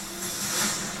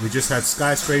 We just had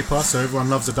Skyscraper, so everyone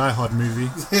loves a Die Hard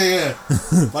movie. Yeah.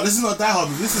 But this is not a Die Hard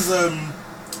movie. This is I'm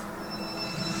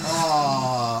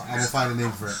gonna find a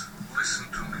name for it. Listen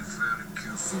to me very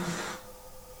carefully.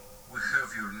 We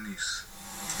have your niece.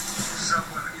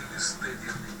 Someone in this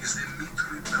stadium is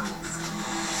Dmitry Belov.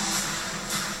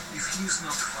 If he is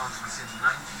not found within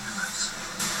 90 minutes,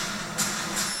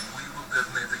 we will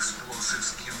detonate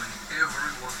explosives, killing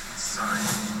everyone inside.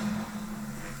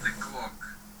 The clock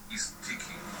is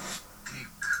ticking. Tick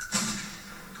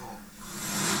tock.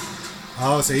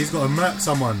 Oh, so he's got to murk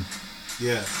someone.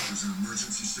 Yeah. There's an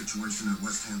emergency situation at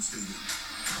West Ham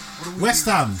Stadium. West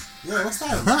Ham. Yeah, West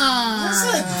Ham.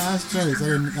 That's jokes. I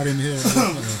didn't hear it.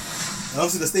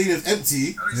 Obviously, the stadium's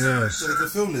empty. Yeah. So they can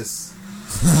film this.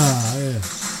 Yeah.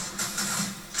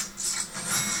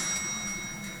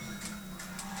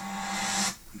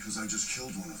 I just killed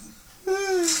one of them.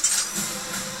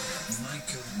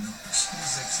 Michael Knox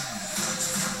is exiled.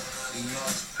 He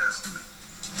lost destiny.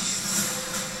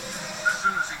 As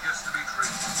soon as he gets to be free,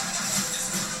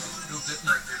 he'll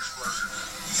detonate the explosive.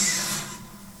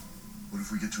 What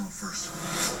if we get to him first?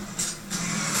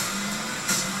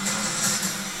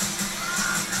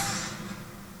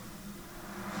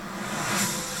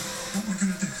 What we're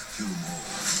gonna do? Kill them all.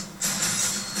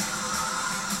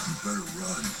 You better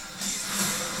run.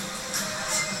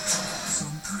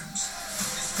 Sometimes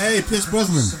Hey, Pierce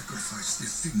Brosnan. sacrifice the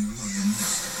thing you love the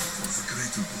most for the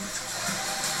greater good.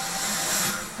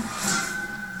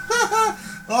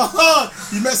 Oh,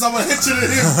 you met someone hitching at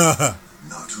him.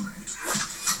 Not too late.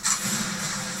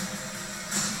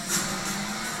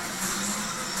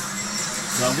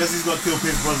 So I guess he's gonna kill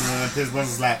Pierce Brosnan, and Pierce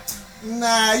Brosnan's like,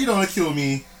 nah, you don't wanna kill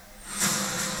me.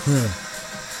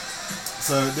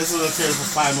 So this is a trailer for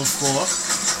Final Score.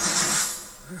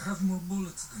 I have more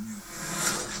bullets than you.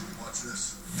 Watch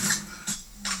this.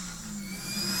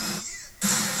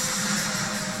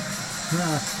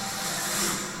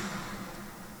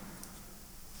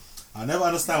 I never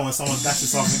understand when someone dashes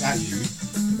something at you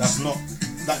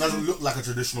that doesn't look like a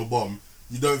traditional bomb.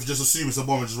 You don't just assume it's a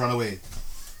bomb and just run away.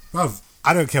 Bruv,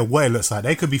 I don't care what it looks like.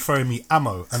 They could be throwing me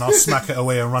ammo and I'll smack it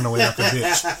away and run away like a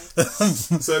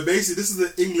bitch. So basically, this is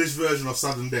the English version of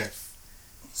Sudden Death.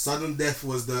 Sudden Death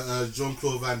was the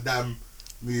Jean-Claude Van Damme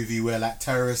movie where like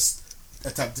terrorists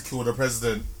attempt to kill the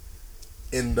president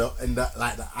in the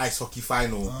like the ice hockey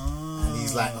final, and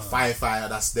he's like a firefighter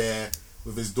that's there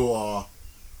with his daughter,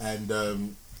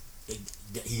 and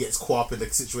he gets caught up in the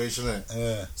situation.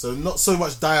 Yeah. So not so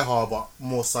much Die Hard, but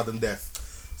more Sudden Death.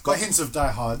 It's got hints of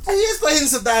Die Hard. And it's got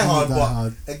hints of Die Hard, Die but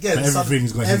Hard. again, But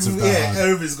everything's got hints of Die Hard.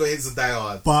 everything's got hints of Die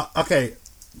Hard. But okay,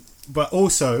 but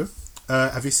also,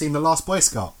 have you seen The Last Boy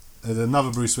Scout? There's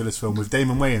another Bruce Willis film with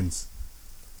Damon Wayans.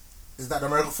 Is that the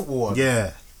American football one?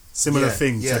 Yeah, similar Yeah,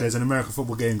 thing. yeah. So there's an American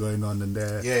football game going on, and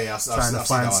they're I've trying to seen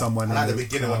find that one. someone. I like in the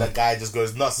beginning when that guy just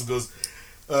goes nuts and goes,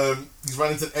 he's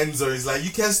running to the end zone. He's like,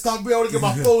 "You can't stop me! I want to get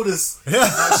my folders."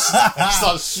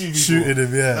 Starts shooting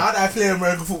him. Yeah. Now that I play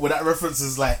American football, that reference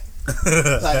is like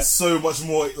so much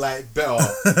more like better.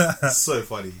 It's so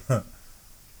funny.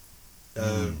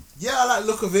 Yeah, I like the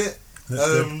look of it.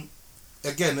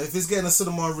 Again, if it's getting a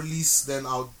cinema release, then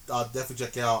I'll definitely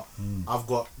check it out. I've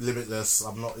got Limitless.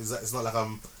 It's not like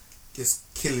it's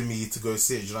killing me to go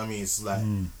see it. Do you know what I mean? It's like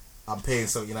I'm paying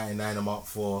 $70.99 a month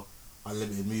for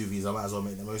unlimited movies. I might as well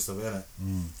make the most of it,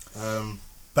 innit?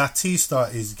 Batista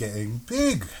is getting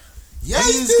big. Yeah,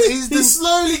 he's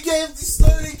slowly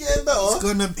getting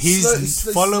better.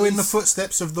 He's following the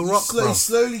footsteps of The Rock, bro. He's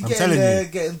slowly I'm getting telling there, you.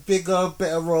 getting bigger,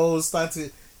 better roles. Starting to,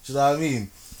 do you know what I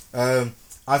mean?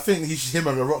 I think him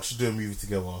and The Rock should do a movie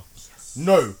together. Yes.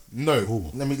 No.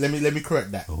 Ooh. Let me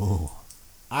correct that. Ooh.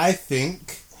 I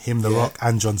think Him, The Rock,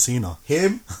 and John Cena.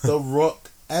 Him, The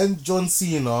Rock, and John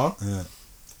Cena, Yeah.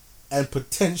 and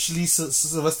potentially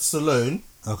Sylvester Stallone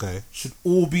Okay. should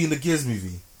all be in the Gears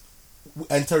movie,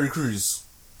 and Terry Crews.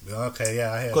 Okay.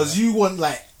 Yeah. I hear. Because you want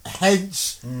like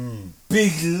hench,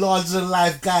 big, larger than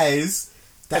life guys.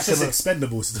 That's just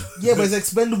Expendables. Yeah, but it's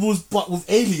Expendables, but with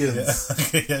aliens.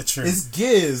 Yeah, true. It's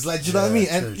Gears, like, do you know what I mean?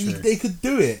 And True. they could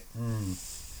do it.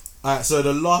 Alright, so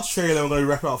the last trailer, I'm going to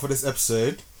wrap it up for this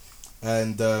episode,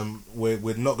 and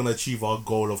we're not going to achieve our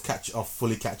goal of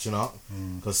fully catching up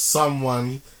because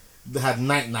someone had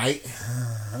night.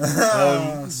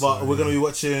 But we're going to be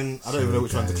watching. I don't even know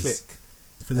which one to click.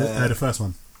 For the first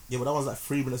one. Yeah, but that one's like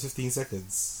 3 minutes 15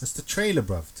 seconds. That's the trailer,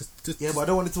 bruv. Yeah, but I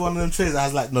don't want it to be one of them trailers that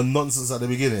has like no nonsense at the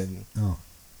beginning. Oh.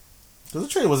 Because the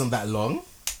trailer wasn't that long,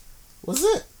 was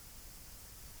it?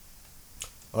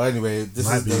 Oh, anyway, this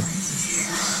Might is be.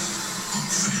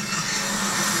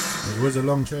 It was a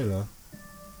long trailer.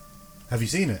 Have you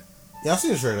seen it? Yeah, I've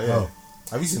seen the trailer. Yeah. Oh.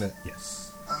 Have you seen it?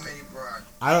 Yes.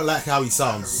 I don't like how he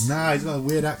sounds. Nah, he's got a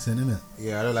weird accent, innit?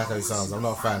 Yeah, I don't like how he sounds. I'm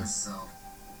not a fan.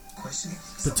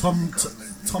 But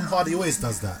Tom Hardy always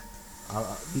does that.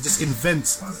 He just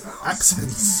invents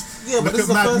accents. Yeah, but Look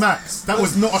at Mad Max. That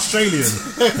was not Australian.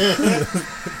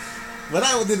 But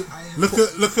that didn't.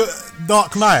 Look at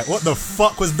Dark Knight. What the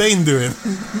fuck was Bane doing?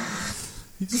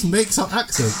 He just makes up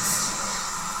accents.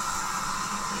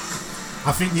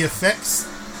 I think the effects,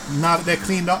 now that they're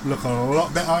cleaned up, look a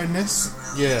lot better in this.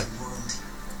 Yeah.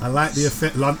 I like the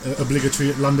effect,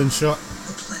 obligatory London shot.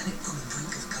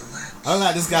 I don't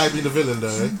like this guy being the villain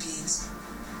though.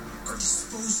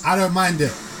 I don't mind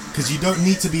it because you don't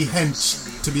need to be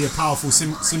hench to be a powerful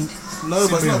No,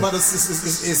 but it's not about this.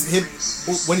 It's him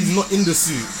when he's not in the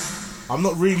suit. I'm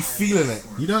not really feeling it.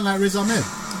 You don't like Riz Ahmed?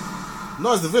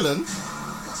 No, as the villain,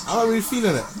 I'm not really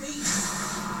feeling it.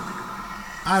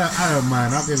 I don't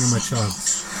mind. I'll give him a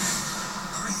chance.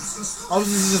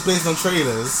 Obviously, this is just based on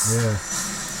trailers. Yeah.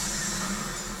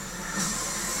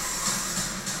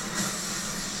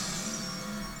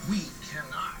 We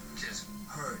cannot just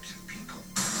hurt people.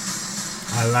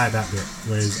 I like that bit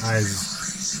where his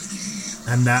eyes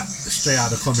and that straight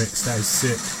out of the comics. That is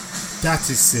sick. That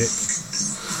is sick.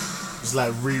 It's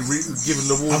like giving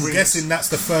the Wolverine. I'm guessing that's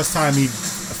the first time he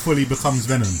fully becomes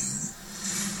Venom.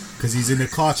 Because he's in a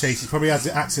car chase, he probably has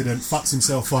an accident, fucks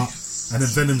himself up, and then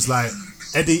Venom's like,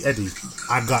 Eddie,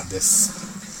 I got this.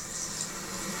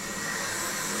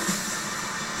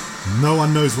 No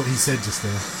one knows what he said just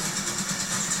there.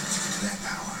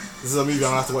 This is a movie I'm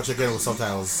gonna have to watch again with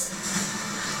subtitles.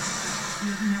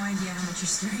 You have no idea how much you're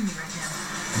scaring me right now.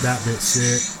 That bit's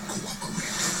sick.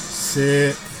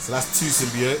 Sick. So that's 2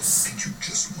 symbiotes. And you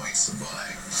just might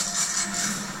survive.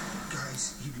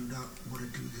 Guys, you do not want to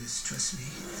do this, trust me.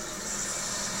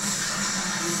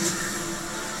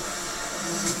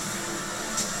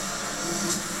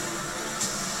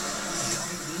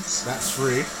 That's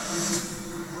 3.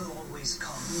 Will always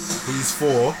come. He's 4.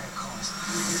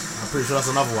 I'm pretty sure that's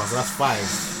another one, so that's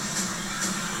 5.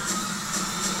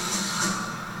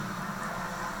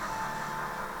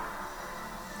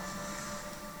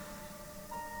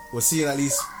 We're seeing at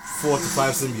least 4 to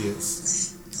 5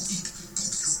 symbiotes.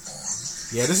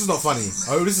 Yeah, this is not funny.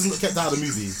 Oh, this is not kept out of the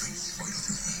movie.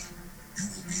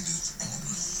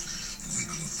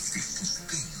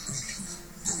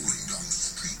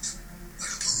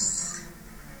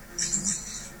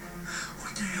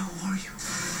 What the hell are you?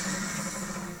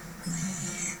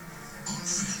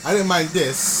 I didn't mind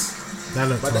this, That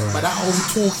looked but alright. that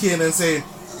whole talking and saying,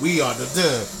 we are the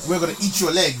dirt, we're gonna eat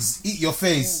your legs, eat your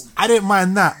face. I didn't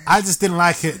mind that. I just didn't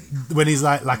like it when he's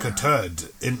like a turd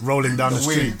rolling down the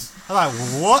street. wind. I'm like,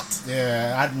 what?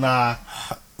 Yeah, nah.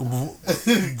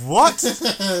 What?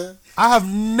 I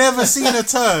have never seen a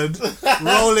turd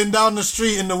rolling down the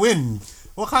street in the wind.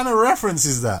 What kind of reference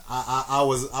is that? I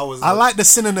was. I like the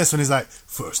silliness when he's like,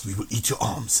 first we will eat your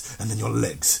arms, and then your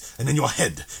legs, and then your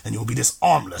head, and you'll be this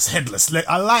armless, headless leg.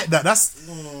 I like that.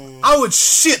 I would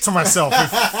shit to myself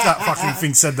if that fucking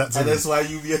thing said that to And me. that's why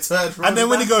you be a turd. And then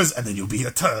when he goes, and then you'll be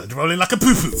a turd rolling like a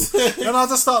poo-poo. And I'll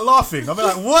just start laughing. I'll be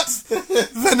like, what?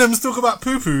 Venom's talk about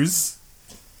poo-poos?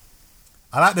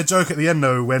 I like the joke at the end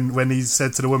though, when he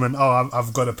said to the woman, oh,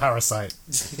 I've got a parasite.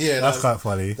 Yeah, That's quite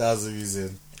funny. That was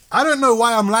amusing. I don't know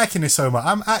why I'm liking this so much.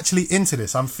 I'm actually into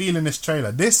this. I'm feeling this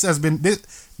trailer. This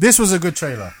was a good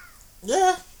trailer.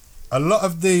 Yeah. A lot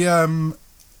of the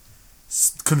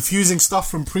confusing stuff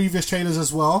from previous trailers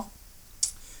as well.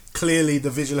 Clearly the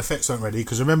visual effects weren't ready,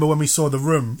 because remember when we saw the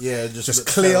room just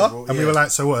clear terrible, and we were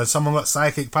like, so what, has someone got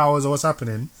psychic powers or what's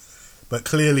happening? But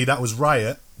clearly that was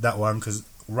Riot, that one, because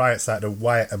Riot's like the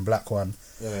white and black one,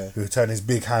 who turn his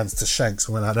big hands to shanks,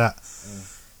 something like that.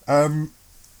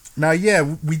 Now,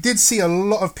 yeah, we did see a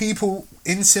lot of people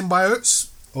in symbiotes,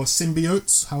 or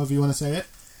symbiotes, however you want to say it.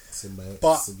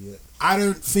 But I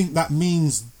don't think that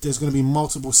means there's going to be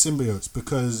multiple symbiotes,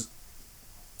 because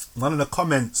one of the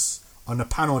comments on the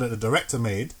panel that the director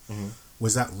made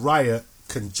was that Riot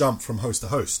can jump from host to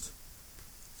host.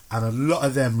 And a lot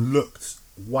of them looked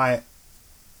white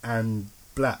and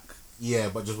black. Yeah,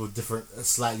 but just with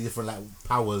slightly different like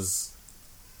powers.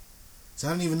 So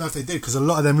I don't even know if they did, because a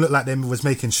lot of them looked like they was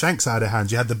making shanks out of their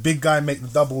hands. You had the big guy make the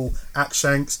double axe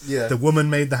shanks. Yeah. The woman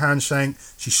made the hand shank.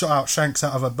 She shot out shanks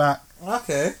out of her back.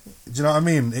 Okay. Do you know what I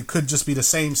mean? It could just be the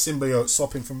same symbiote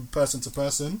swapping from person to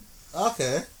person.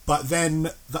 Okay. But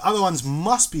then the other ones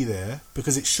must be there,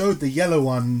 because it showed the yellow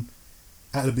one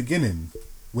at the beginning,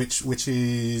 which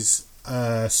is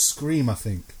Scream, I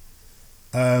think.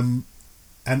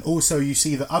 And also you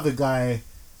see the other guy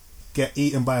get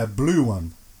eaten by a blue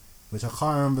one, which I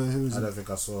can't remember who was. I don't think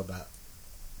I saw that.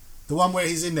 The one where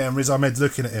he's in there and Riz Ahmed's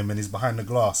looking at him and he's behind the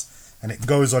glass and it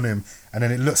goes on him and then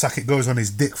it looks like it goes on his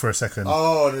dick for a second.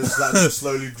 Oh, and it's like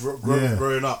slowly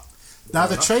growing up. Now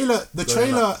the trailer,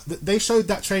 they showed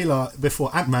that trailer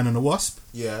before Ant-Man and the Wasp.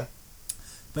 Yeah.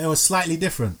 But it was slightly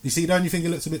different. You see, don't you think it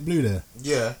looks a bit blue there?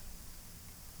 Yeah.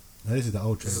 No, this is the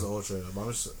old trailer. This is the old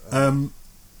trailer.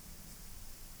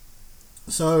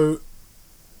 So,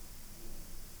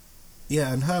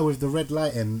 yeah, and her with the red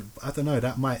lighting, I don't know,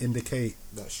 that might indicate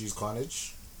that she's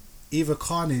Carnage. Either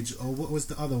Carnage or what was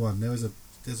the other one?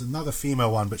 There's another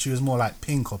female one, but she was more like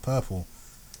pink or purple.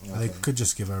 Okay. They could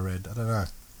just give her red. I don't know.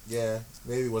 Yeah,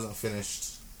 maybe it wasn't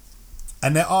finished.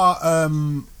 And there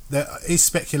is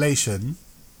speculation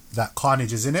that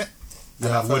Carnage is in it.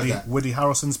 Yeah, Woody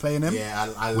Harrelson's playing him.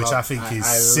 Yeah, I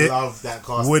sick. I love that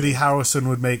casting. Woody Harrelson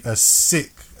would make a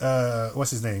sick.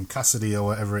 What's his name? Cassidy or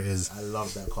whatever it is. I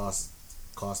love that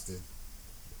casting.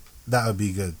 That would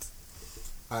be good.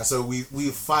 Alright, so we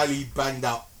finally banged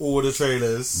out all the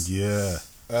trailers. Yeah.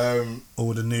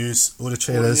 All the news, all the All the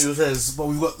trailers. new trailers, but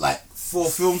we've got like 4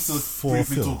 films to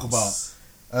briefly talk about.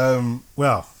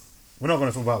 Well, we're not going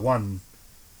to talk about one.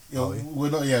 We're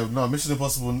not. Yeah, no. Mission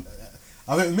Impossible.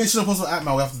 I think Mission Impossible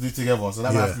Ant-Man we have to do together, so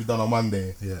that might have to be done on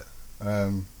Monday. Yeah.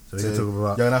 So we can talk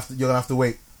about. You're gonna have to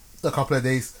wait a couple of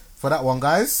days for that one,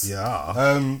 guys. Yeah.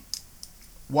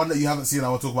 One that you haven't seen, I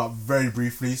will talk about very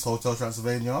briefly. Is Hotel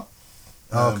Transylvania.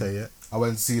 Okay. Yeah. I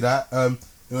went to see that.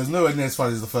 It was nowhere near as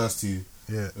fun as the first two.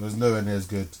 Yeah. It was nowhere near as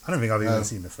good. I don't think I've even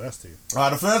seen the first two.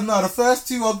 The first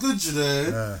two are good, you know.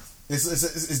 Yeah.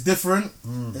 It's different.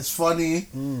 It's funny.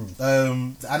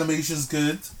 The animation's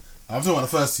good. I'm talking about the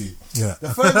first two. Yeah. The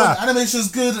first one, the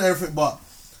animation's good and everything, but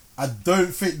I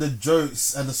don't think the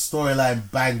jokes and the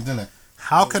storyline banged, innit?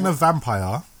 How can a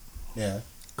vampire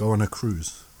go on a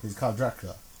cruise? He's Count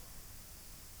Dracula.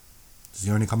 Does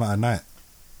he only come out at night?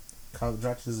 Count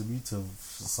Dracula's a beauty of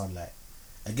sunlight.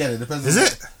 Again, it depends. Is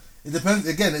it? It depends.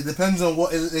 Again, it depends on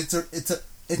what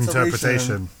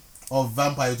interpretation of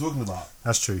vampire you're talking about.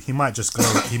 That's true. He might just glow.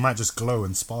 He might just glow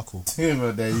and sparkle.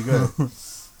 Yeah, there you go.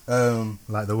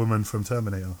 Like the woman from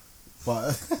Terminator.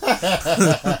 But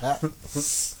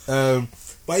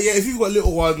yeah, if you've got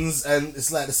little ones and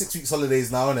it's like the 6 weeks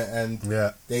holidays now, innit? And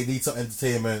they need some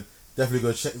entertainment, definitely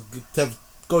go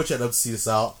check them to see this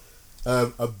out.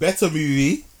 A better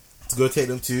movie to go take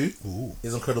them to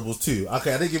is Incredibles 2.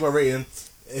 Okay, I didn't give a rating.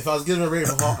 If I was giving a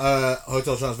rating for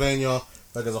Hotel Transylvania,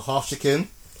 like as a half chicken.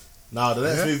 Now the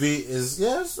next movie is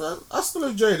I still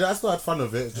enjoyed it. I still had fun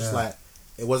with it. It's just like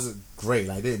it wasn't great.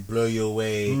 Like it didn't blow you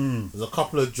away. There's a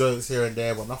couple of jokes here and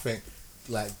there, but nothing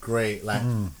like great. Like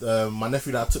my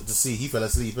nephew that I took to see, he fell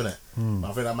asleep in it.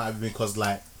 I think that might have been because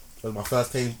like it was my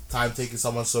first time taking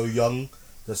someone so young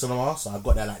to the cinema. So I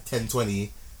got there like 10:20.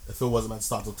 The film wasn't meant to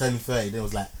start till 10:30. Then it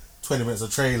was like 20 minutes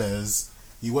of trailers.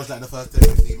 He watched like the first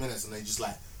 10-15 minutes and then just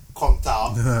like conked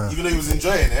out, even though he was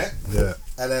enjoying it. Yeah.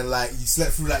 And then like he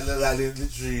slept through like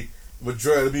literally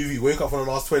majority of the movie. Wake up for the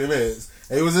last 20 minutes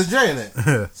and he was enjoying it.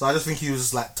 So I just think he was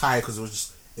just like tired because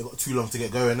it got too long to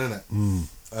get going, innit?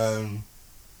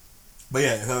 But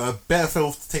yeah, a better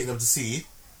film to take them to see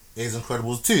is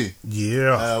Incredibles 2.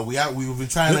 Yeah. We've been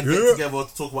trying to get together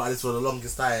to talk about this for the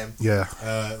longest time. Yeah.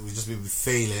 We've just been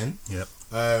failing. Yep.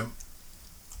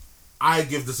 I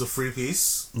give this a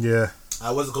 3-piece. Yeah.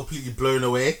 I wasn't completely blown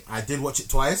away. I did watch it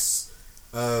twice.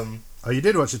 Oh, you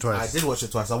did watch it twice? I did watch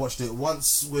it twice. I watched it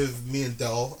once with me and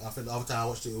Del. I think the other time I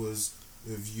watched it was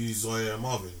with you, Zoya, and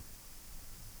Marvin.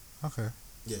 Okay.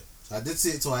 Yeah. So I did see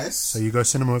it twice. So you go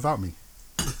cinema without me?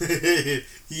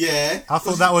 Yeah. I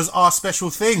thought that was our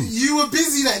special thing. You were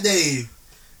busy that day.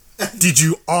 Did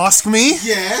you ask me?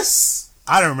 Yes.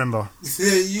 I don't remember.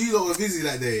 You lot were busy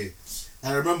that day.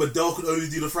 I remember Del could only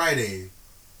do the Friday.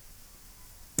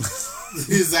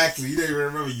 Exactly. You don't even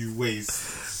remember, you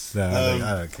waste. No, I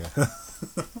don't care.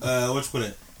 What you call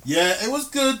it? Yeah, it was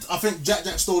good. I think Jack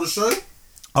stole the show.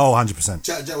 Oh, 100%.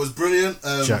 Jack was brilliant.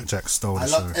 Jack stole the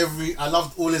show. I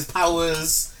loved all his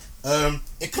powers.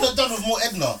 It could have done with more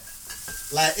Edna.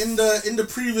 Like in the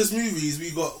previous movies, we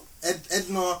got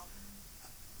Edna.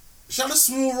 She had a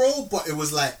small role, but it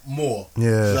was like more. Yeah.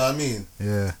 You know what I mean?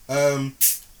 Yeah.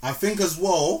 I think as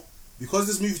well, because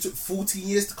this movie took 14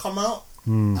 years to come out,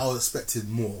 I was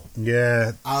expecting more.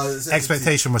 Yeah.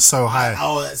 Expectation was so high.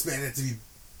 I was expecting it to be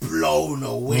blown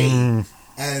away.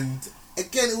 And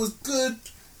again, it was good,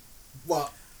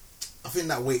 but I think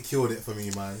that weight killed it for me,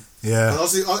 man. Yeah. And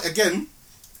also, again,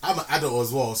 I'm an adult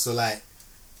as well, so like,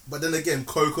 but then again,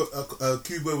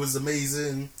 Kubo was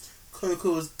amazing.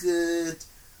 Coco was good.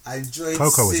 I enjoyed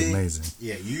Coco was amazing.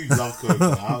 Yeah, you love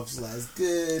Coco. I was like, it's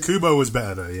good. Kubo was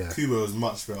better though, yeah. Kubo was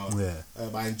much better. Yeah.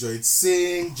 I enjoyed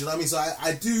Sing. Do you know what I mean? So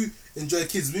I do enjoy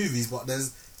kids' movies, but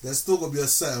there's still got to be a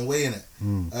certain way in it.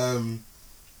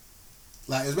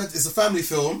 Like it's a family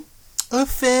film. A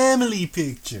family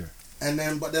picture.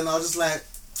 But then I was just like,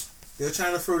 they were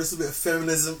trying to throw this a bit of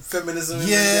feminism.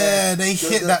 Yeah, they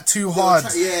hit that too hard.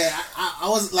 I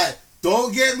was like,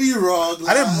 don't get me wrong.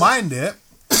 Like, I didn't mind it.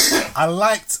 I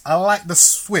liked the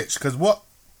switch because what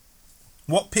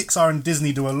Pixar and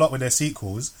Disney do a lot with their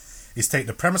sequels is take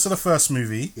the premise of the first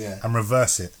movie and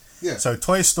reverse it. Yeah. So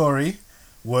Toy Story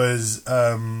was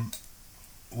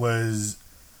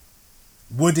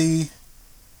Woody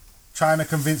trying to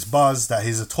convince Buzz that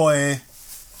he's a toy,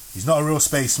 he's not a real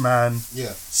spaceman.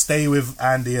 Yeah. Stay with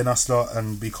Andy and us lot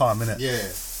and be calm, innit? Yeah.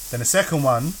 Then the second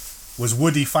one was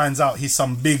Woody finds out he's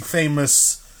some big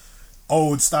famous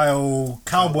old style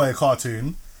cowboy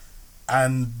cartoon,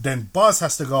 and then Buzz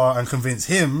has to go out and convince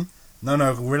him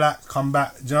no, relax, come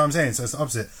back. Do you know what I'm saying? So it's the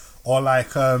opposite. Or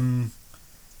like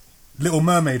Little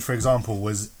Mermaid, for example,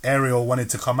 was Ariel wanted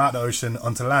to come out the ocean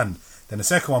onto land. Then the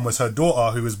second one was her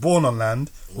daughter, who was born on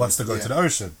land, wants to go to the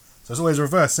ocean. So it's always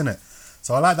reversed, isn't it?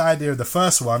 So I like the idea of the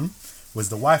first one was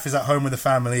the wife is at home with the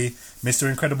family, Mr.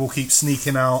 Incredible keeps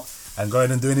sneaking out and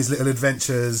going and doing his little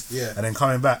adventures, and then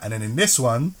coming back. And then in this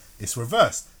one, it's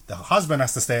reversed. The husband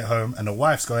has to stay at home and the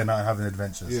wife's going out and having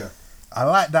adventures. Yeah. I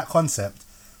like that concept,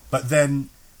 but then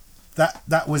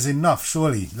that was enough,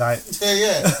 surely. Like,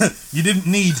 you didn't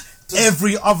need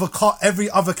every other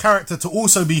character to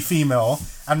also be female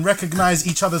and recognize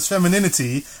each other's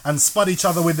femininity and spud each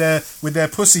other with their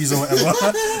pussies or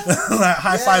whatever. Like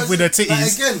high five with their titties.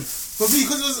 Like, again, for me,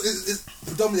 because it's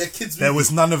predominantly a kids movie. There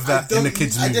was none of that in the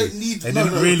kids movie. They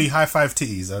didn't really high five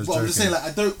titties. I was joking. I'm just saying, like,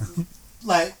 I don't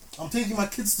like. I'm taking my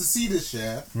kids to see this,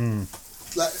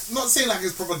 like, not saying like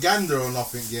it's propaganda or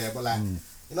nothing, but like,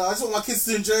 you know, I just want my kids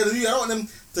to enjoy the movie. I don't want them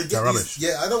to get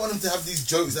these, I don't want them to have these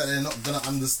jokes that they're not gonna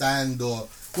understand or.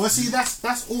 Well, see,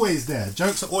 that's always there.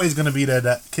 Jokes are always gonna be there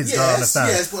that kids don't understand.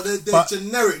 Yes, but they're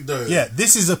generic though. Yeah,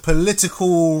 this is a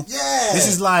political. Yeah. This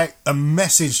is like a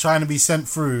message trying to be sent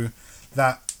through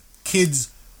that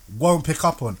kids won't pick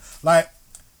up on. Like,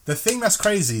 the thing that's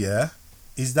crazy,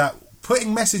 is that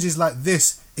putting messages like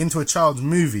this into a child's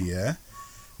movie,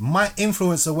 might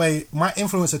influence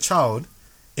a child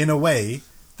in a way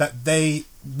that they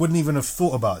wouldn't even have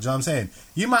thought about. Do you know what I'm saying?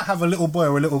 You might have a little boy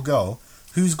or a little girl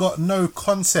who's got no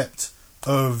concept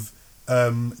of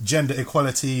gender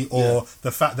equality or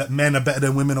the fact that men are better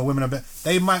than women or women are better.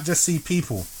 They might just see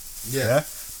people. Yeah.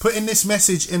 Putting this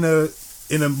message in a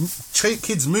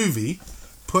kids movie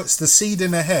puts the seed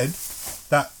in their head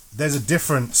that there's a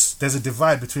difference, there's a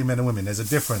divide between men and women, there's a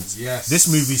difference. Yes. This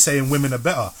movie's saying women are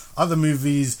better. Other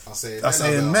movies are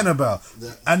saying men are better.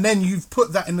 Yeah. And then you've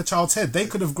put that in the child's head. They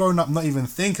could have grown up not even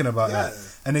thinking about that.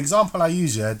 An example I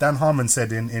use, Dan Harmon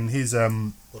said in his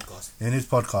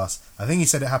podcast, I think he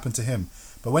said it happened to him.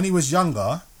 But when he was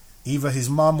younger, either his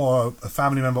mum or a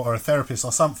family member or a therapist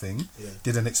or something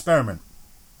did an experiment.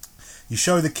 You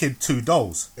show the kid two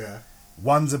dolls. Yeah.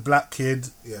 One's a black kid,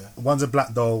 one's a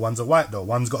black doll, one's a white doll.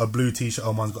 One's got a blue t-shirt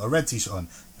on, one's got a red t-shirt on.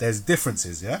 There's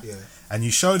differences, yeah? And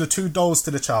you show the two dolls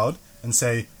to the child and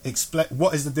say, explain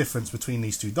what is the difference between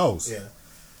these two dolls? Yeah.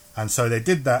 And so they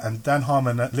did that, and Dan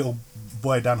Harmon, that little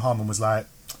boy Dan Harmon was like,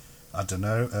 I don't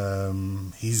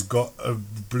know, he's got a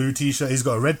blue t-shirt, he's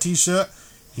got a red t-shirt,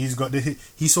 he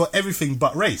saw everything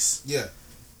but race. Yeah.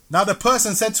 Now the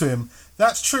person said to him,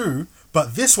 that's true,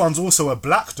 but this one's also a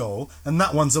black doll and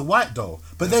that one's a white doll.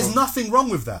 But there's nothing wrong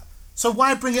with that. So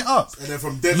why bring it up? And then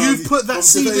from then you've put that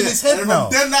seed in his head now.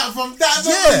 From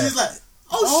that he's like,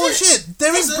 oh shit,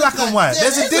 there is black and white.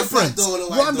 There's a difference.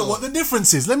 Wonder what the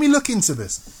difference is. Let me look into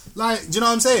this. Like, do you know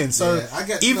what I'm saying? So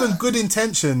even good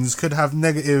intentions could have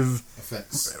negative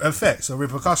effects or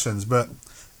repercussions. But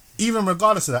even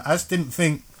regardless of that, I just didn't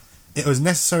think it was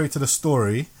necessary to the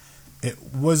story. It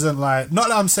wasn't like, not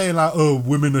that I'm saying like, oh,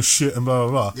 women are shit and blah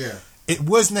blah blah. Yeah. It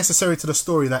was necessary to the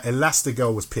story that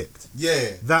Elastigirl was picked.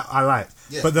 Yeah. That I liked.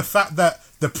 Yeah. But the fact that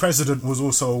the president was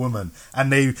also a woman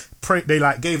and they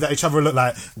like gave that each other a look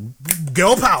like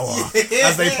girl power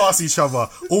as they pass each other.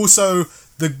 Also,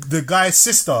 the guy's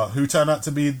sister who turned out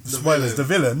to be the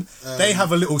villain, they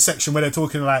have a little section where they're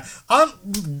talking like,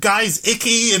 aren't guys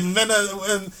icky and men are,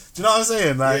 and, do you know what I'm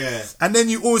saying? Like, and then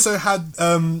you also had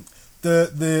the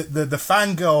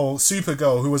fangirl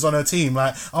Supergirl who was on her team,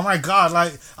 like, oh my god,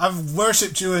 like, I've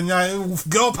worshipped you and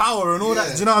girl power and all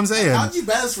that. Do you know what I'm saying? How do you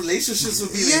balance relationships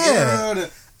with people?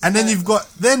 And then you've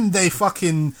got, then they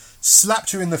fucking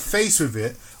slapped you in the face with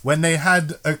it when they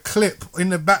had a clip in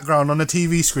the background on the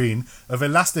TV screen of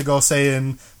Elastigirl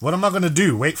saying, what am I going to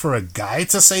do? Wait for a guy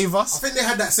to save us? I think they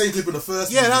had that same clip in the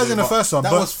first one. Yeah, that was in the first one.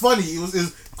 That was funny. It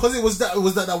was because it was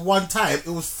that one time. It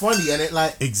was funny and it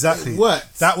like exactly it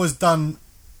worked. That was done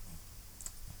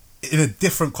in a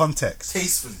different context.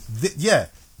 Tastefully.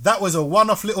 That was a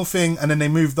one-off little thing and then they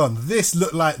moved on. This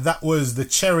looked like that was the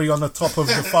cherry on the top of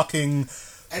the fucking...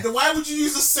 And then why would you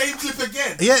use the same clip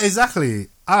again? Yeah, exactly.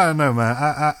 I don't know, man.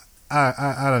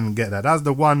 I don't get that. That's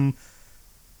the one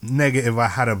negative I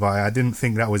had about it. I didn't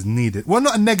think that was needed. Well,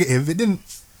 not a negative. It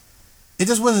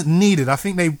just wasn't needed. I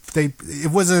think it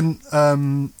wasn't,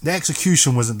 the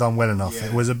execution wasn't done well enough. Yeah.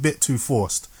 It was a bit too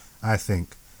forced, I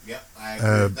think. Yeah, I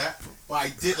agree with that.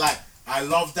 But I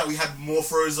loved that we had more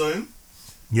Frozone.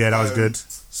 Yeah, that was good.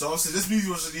 So obviously this movie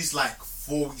was released like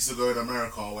 4 weeks ago in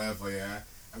America or whatever,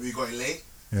 and we got it late.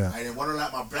 Yeah. And then one of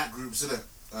like my black groups,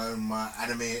 my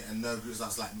anime and nerd groups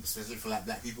that's like especially for like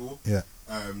black people. Yeah.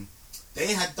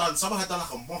 someone had done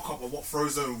like a mock-up of what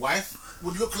Frozo's wife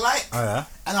would look like. Oh yeah.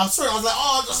 And I saw it, I was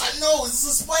like, no, this is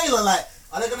a spoiler. Like,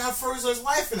 are they gonna have Frozo's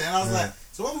wife in it? And I was like,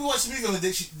 so when we watched the movie on the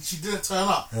day, she didn't turn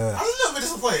up. Yeah. I was a little bit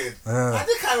disappointed. I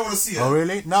did kind of want to see her. Oh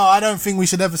really? No, I don't think we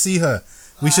should ever see her.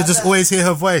 We should just always hear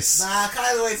her voice. Nah, I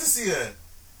kind of wait to see her.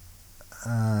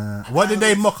 What did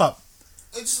they mock up?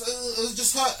 It was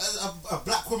just her, a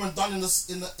black woman done in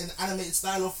the animated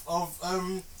style of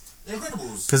The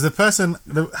Incredibles.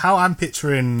 Because how I'm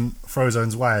picturing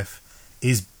Frozo's wife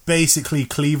is basically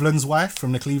Cleveland's wife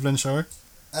from the Cleveland show.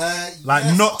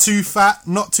 Not too fat,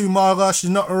 not too mager. She's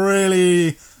not a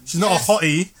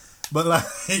hottie, but like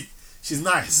she's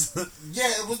nice. Yeah,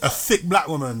 it was a thick black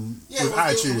woman with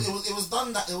attitude. It was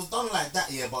done like that,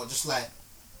 yeah, but just like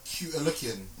cuter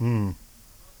looking.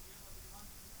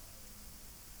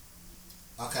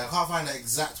 Okay, I can't find the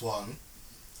exact one,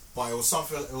 but it was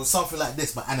something like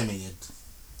this, but animated.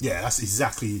 Yeah, that's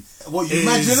exactly what you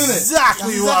imagine, isn't it?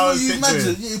 Exactly what I was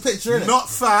picturing. You picture it. Not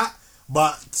fat,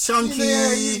 but chunky.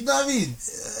 Yeah, you know what I mean?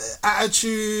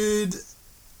 Attitude.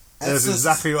 That's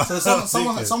exactly what I was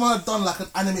thinking. Someone had done like an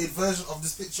animated version of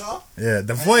this picture. Yeah,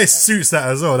 the voice suits that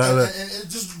as well. And it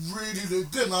just really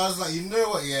looked good. And I was like, you know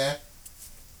what, yeah?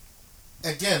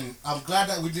 Again, I'm glad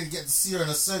that we didn't get to see her in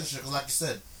Ascension, because like you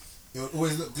said, it would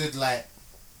always look good like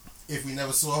if we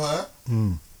never saw her.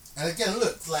 And again,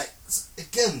 look,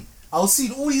 I was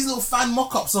seeing all these little fan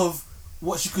mock-ups of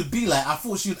what she could be like. I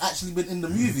thought she would actually been in the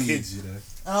movie. Kids, you know.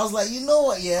 And I was like, you know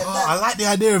what, yeah? I like the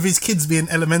idea of his kids being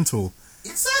elemental.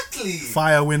 Exactly.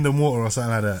 Fire, wind and water or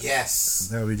something like that. Yes.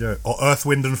 There we go. Or earth,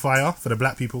 wind and fire for the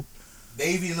black people.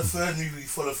 Maybe in the third movie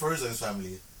follow Frozo's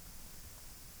family.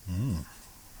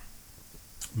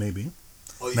 Maybe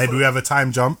we have a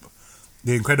time jump.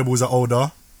 The Incredibles are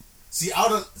older. See,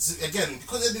 again,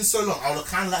 because it's been so long, I would have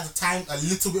kind of liked a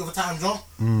little bit of a time jump.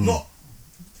 Not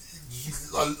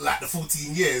like the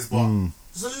 14 years, but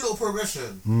just a little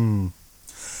progression.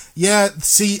 Yeah,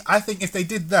 see, I think if they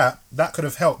did that, that could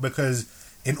have helped, because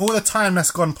in all the time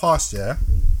that's gone past, yeah,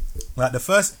 like the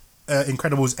first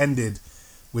Incredibles ended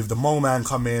with the Mole Man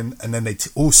come in, and then they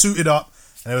all suited up,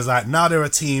 and it was like, now they're a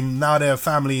team, now they're a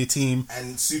family team.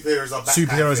 And superheroes are back.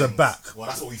 Superheroes are back. Well,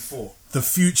 that's what we thought. The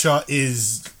future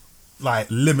is like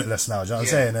limitless now, do you know what I'm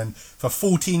saying? And for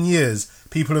 14 years,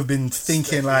 people have been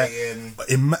thinking like,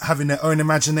 having their own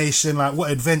imagination, like what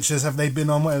adventures have they been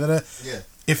on, whatever. Yeah.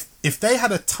 If they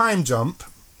had a time jump,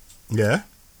 yeah,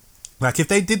 like if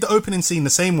they did the opening scene the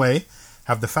same way,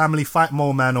 have the family fight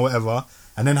Mole Man or whatever,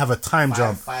 and then have a time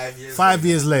jump 5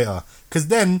 years later, because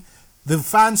then the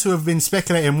fans who have been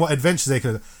speculating what adventures they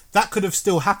could, that could have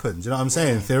still happened. You know what I'm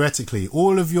saying? Theoretically,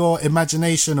 all of your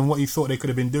imagination and what you thought they could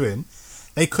have been doing,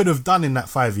 they could have done in that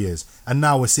 5 years, and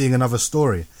now we're seeing another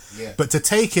story. Yeah. But to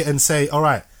take it and say, all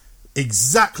right,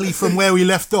 exactly from where we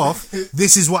left off,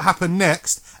 this is what happened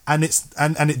next, and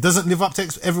it doesn't live up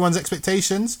to everyone's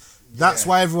expectations. That's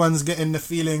why everyone's getting the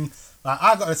feeling. Like,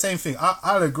 I got the same thing.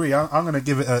 I'll agree. I'm going to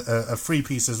give it a 3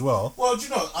 piece as well. Well, do you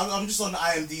know? I'm just on the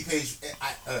IMDb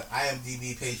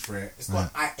page for it. It's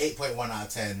got 8.1 out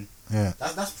of 10. Yeah,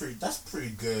 that's pretty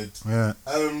good. Yeah.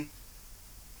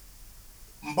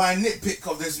 My nitpick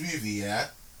of this movie,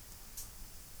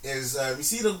 is you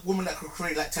see the woman that could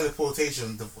create like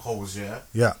teleportation holes,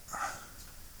 Yeah.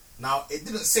 Now it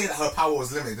didn't say that her power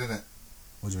was limited, didn't it?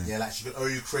 What do you mean? Yeah, like she could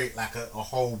only create like a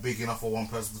hole big enough for one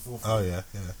person to fall through. Oh yeah.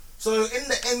 So in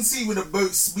the NC with the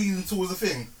boat speeding towards the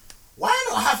thing, why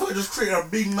not have her just create a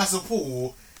big massive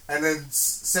pool and then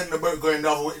send the boat going in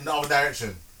the other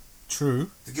direction? True.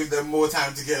 To give them more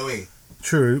time to get away.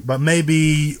 True, but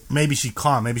maybe she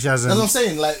can't. Maybe she hasn't. That's what I'm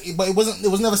saying. Like, but it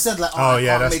was never said like. Oh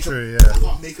yeah, that's true. I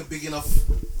can't make a big enough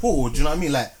pool. Do you know what I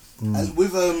mean? Like, and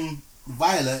with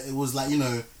Violet, it was like, you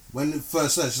know, when it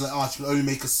first started, she's like, she can only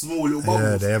make a small little bubble.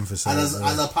 Yeah, they emphasized. And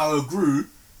as her power grew,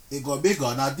 it got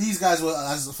bigger. Now these guys were,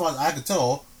 as far as I could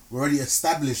tell, were already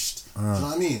established. Do you know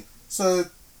what I mean? So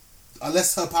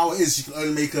unless her power is, she can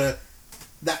only make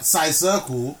that size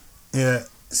circle. Yeah.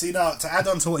 See, now to add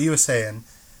on to what you were saying,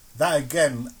 that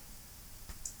again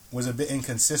was a bit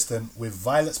inconsistent with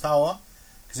Violet's power,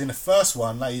 because in the first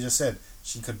one, like you just said,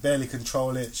 she could barely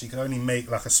control it. She could only make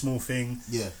like a small thing.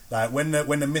 Yeah. Like when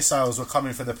the missiles were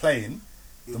coming for the plane,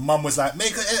 the mum was like,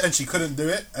 "Make it," and she couldn't do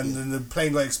it, and then the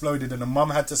plane got exploded, and the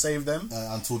mum had to save them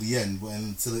until the end.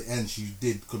 Until the end, she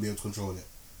could be able to control it.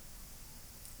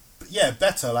 But yeah,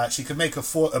 better. Like she could make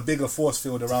a bigger force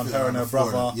field around her and her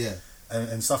brother,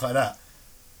 and stuff like that.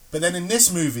 But then in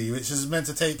this movie, which is meant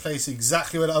to take place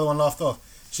exactly where the other one left off,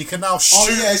 she can now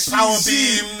shoot power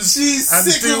beams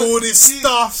and do all this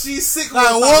stuff. She's sick.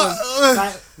 Like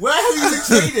what? Where have you been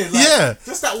training? Like, Yeah.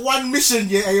 Just that one mission,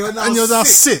 yeah, and you're now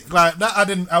sick. Like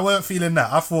that, I weren't feeling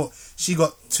that. I thought she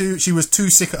was too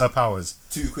sick at her powers.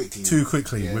 Too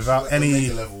quickly. Yeah, without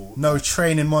any, no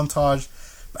training montage.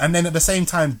 And then at the same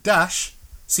time, Dash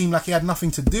seemed like he had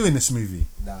nothing to do in this movie.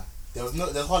 Nah. There was no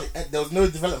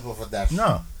development for Dash.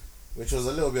 No. Which was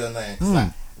a little bit annoying.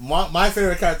 Like, my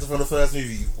favourite character from the first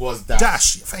movie was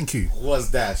Dash. Thank you. Was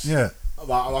Dash. Yeah.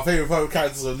 My favourite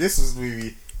characters from this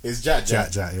movie is Jack. Yeah.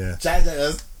 Jack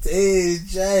was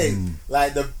AJ.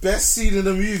 Like, the best scene in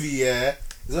the movie, yeah,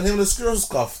 is when him and the squirrel's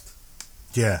cuffed.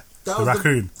 Yeah. The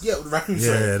raccoon. The raccoon.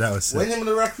 Yeah, that was sick. When him and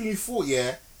the raccoon fought,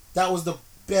 yeah, that was the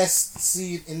best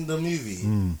scene in the movie.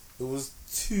 It was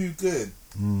too good.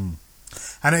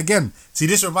 And again, see,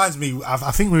 this reminds me,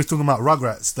 I think we were talking about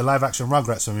Rugrats, the live action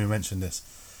Rugrats, when we mentioned this.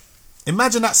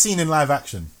 Imagine that scene in live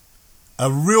action. A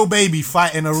real baby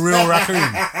fighting a real raccoon.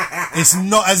 It's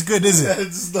not as good, is it?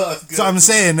 It's not as good. So I'm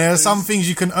saying, there are some things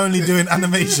you can only do in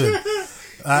animation.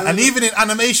 And even in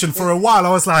animation, for a while, I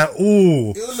was like,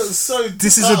 oh, it would look so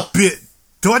this is a bit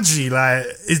dodgy. Like,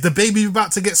 is the baby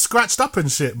about to get scratched up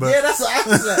and shit? But yeah, that's what I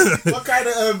was like. What kind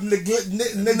of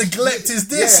neglect is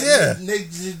this? Yeah,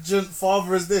 negligent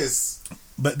father is this?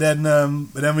 But then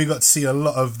we got to see a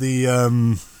lot of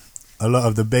the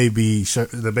baby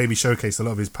showcase a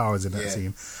lot of his powers in that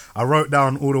scene. I wrote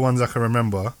down all the ones I can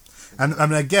remember,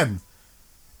 and again,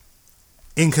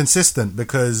 inconsistent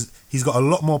because he's got a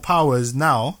lot more powers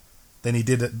now than he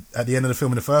did at the end of the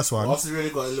film in the first one. Also, really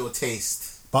got a little taste.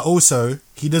 But also,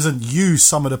 he doesn't use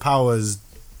some of the powers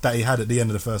that he had at the end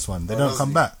of the first one. They don't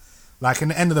come back. Like in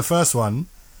the end of the first one,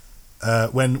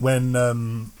 when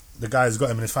the guy's got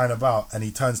him and he's flying about, and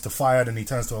he turns to fire, then he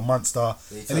turns to a monster,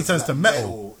 and he turns to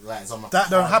metal. That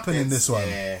don't happen in this one.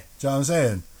 Yeah. Do you know what I'm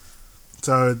saying?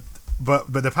 So,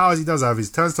 but the powers he does have, he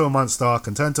turns to a monster,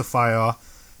 can turn to fire.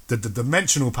 The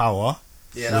dimensional power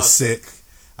was sick.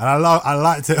 And I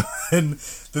liked it when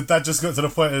that just got to the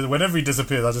point that whenever he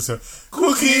disappears, I just go,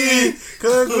 Cookie!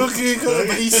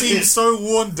 But he seemed so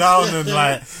worn down and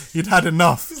like he'd had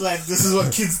enough. It's like, this is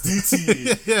what kids do to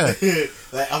you. Yeah.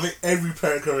 Like, I think every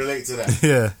parent can relate to that.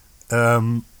 Yeah.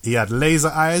 He had laser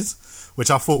eyes, which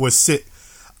I thought was sick.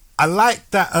 I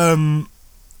liked that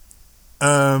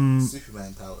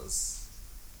Superman powers.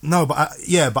 No, but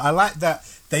I like that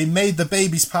they made the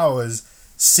baby's powers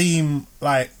seem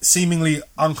like seemingly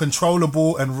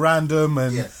uncontrollable and random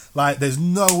and like there's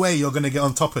no way you're going to get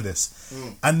on top of this.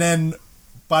 And then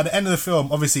by the end of the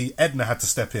film, obviously Edna had to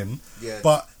step in,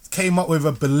 but came up with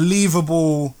a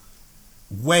believable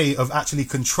way of actually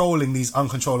controlling these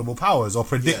uncontrollable powers or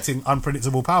predicting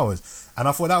unpredictable powers. And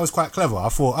I thought that was quite clever. I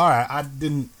thought, all right, I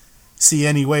didn't see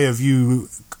any way of you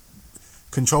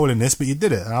controlling this, but you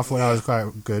did it, and I thought that was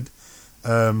quite good.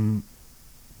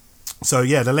 So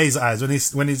yeah, the laser eyes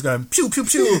when he's going pew pew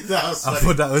pew. I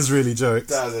thought that was really jokes.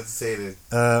 That was entertaining.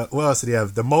 What else did he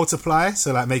have? The multiply,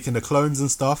 so like making the clones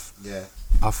and stuff. Yeah,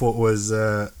 I thought was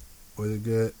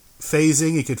good.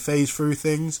 Phasing, he could phase through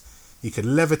things. He could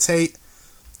levitate.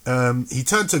 He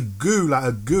turned to goo, like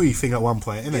a gooey thing at one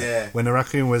point, innit? Yeah. When the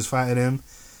raccoon was fighting him.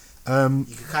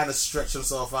 He could kind of stretch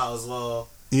himself out as well.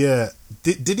 Yeah.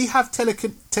 Did he have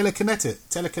telekinesis?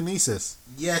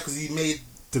 Yeah, because he made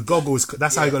the goggles.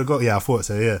 That's how he got the goggles. Yeah, I thought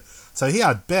so. Yeah. So he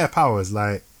had bare powers,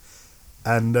 like,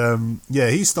 and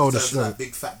he stole the show. Like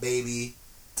big fat baby.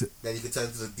 Then he could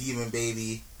turn to the demon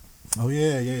baby. Oh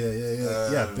yeah.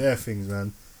 Yeah, bare things,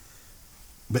 man.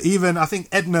 But even I think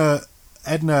Edna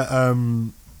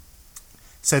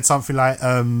said something like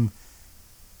in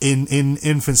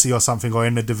infancy or something, or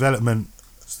in the development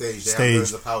stage have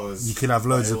loads of powers. You can have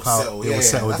loads of power. It will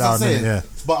settle down. Yeah.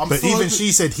 But even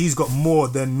she said he's got more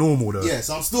than normal though. Yeah,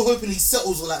 so I'm still hoping he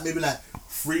settles on maybe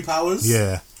 3 powers.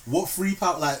 Yeah. What 3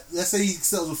 power? Let's say he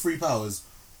settles with 3 powers.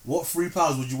 What 3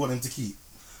 powers would you want him to keep?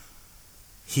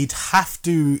 He'd have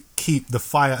to keep the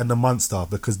fire and the monster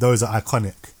because those are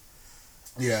iconic.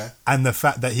 Yeah. And the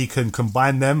fact that he can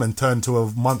combine them and turn to a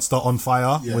monster on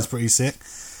fire was pretty sick.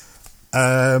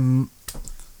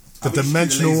 The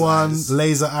dimensional one,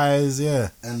 laser eyes,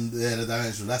 and the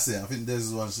dimensional. That's it. I think those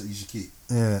are the ones that you should keep.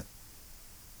 Yeah.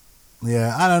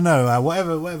 I don't know.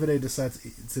 Whatever they decide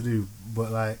to do,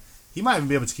 but he might even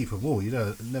be able to keep them all. You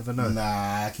never know.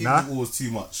 Nah, keeping them all is too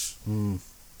much.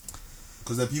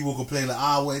 Because then people complain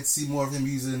I wanted to see more of him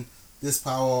using this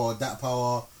power or that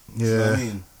power. Yeah. You know what I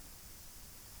mean?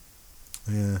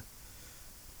 Yeah.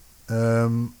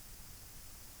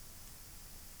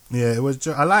 It was.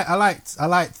 I liked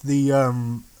the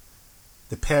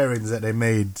pairings that they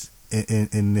made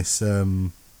in this.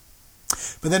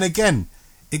 But then again,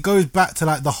 it goes back to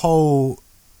the whole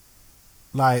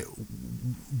like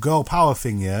girl power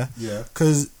thing, yeah.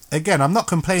 Because again, I'm not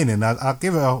complaining. I'll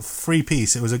give it a 3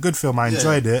 piece. It was a good film. I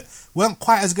enjoyed it. Weren't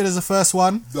quite as good as the first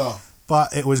one,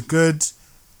 but it was good.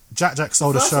 Jack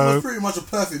stole the show. One was pretty much a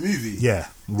perfect movie. Yeah,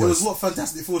 it was what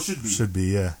Fantastic Four should be. Should be,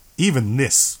 yeah. Even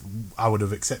this, I would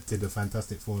have accepted a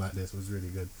Fantastic Four like this. It was really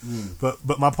good.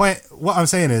 But my point, what I'm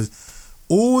saying is,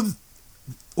 all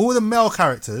the male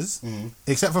characters,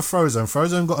 except for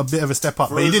Frozen got a bit of a step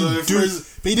up, but he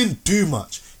didn't do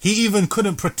much. He even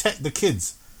couldn't protect the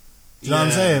kids. Do you know what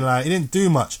I'm saying? Like, he didn't do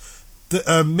much.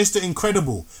 Mr.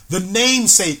 Incredible, the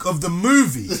namesake of the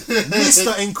movie,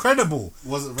 Mr. Incredible,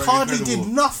 hardly did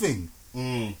nothing.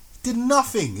 Did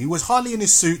nothing. He was hardly in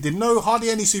his suit. Did hardly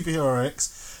any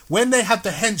superheroics. When they had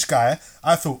the hench guy,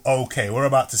 I thought, okay, we're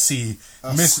about to see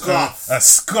a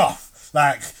scuff,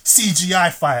 like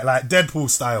CGI fight, like Deadpool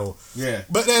style. Yeah.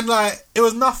 But then, like, it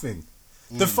was nothing.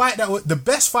 The fight the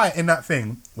best fight in that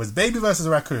thing was Baby versus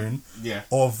Raccoon,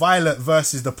 or Violet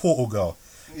versus the Portal Girl,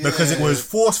 because it was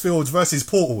force fields versus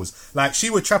portals. Like, she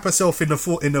would trap herself in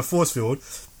the force field,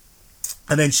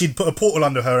 and then she'd put a portal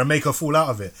under her and make her fall out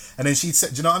of it, and then she'd set.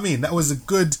 Do you know what I mean? That was a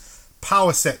good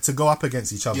power set to go up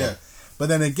against each other. Yeah. But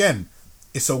then again,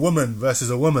 it's a woman versus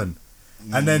a woman.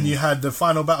 And then you had the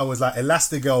final battle was like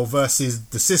Elastigirl versus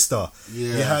the sister.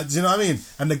 Yeah. You had, do you know what I mean?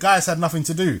 And the guys had nothing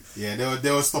to do. Yeah, they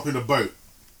were stopping the boat.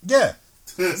 Yeah.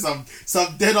 some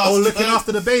dead ass. Or looking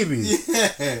after the babies.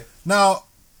 Yeah. Now,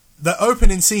 the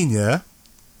opening scene,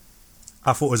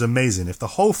 I thought was amazing. If the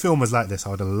whole film was like this,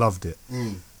 I would have loved it.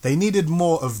 They needed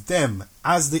more of them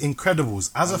as the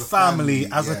Incredibles, as a family,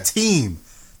 as a team.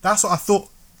 That's what I thought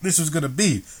this was going to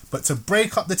be. But to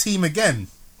break up the team again,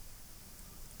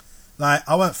 like,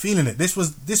 I weren't feeling it. This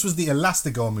was the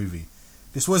Elastigirl movie.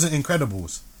 This wasn't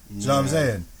Incredibles. Do you know what I'm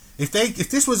saying? If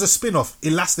this was a spin-off,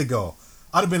 Elastigirl,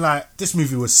 I'd have been like, this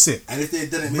movie was sick. And if they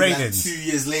did it maybe like 2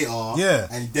 years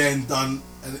later, and then done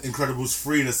Incredibles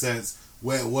 3 in a sense,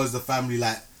 where it was the family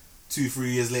like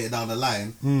 2-3 years later down the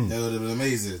line, that would have been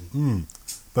amazing.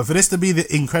 But for this to be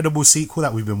the incredible sequel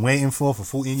that we've been waiting for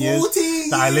 14 years,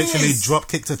 that I literally drop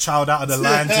kicked a child out of the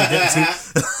line to get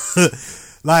to,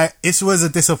 like, it was a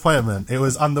disappointment. It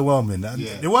was underwhelming.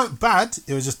 It weren't bad.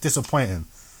 It was just disappointing.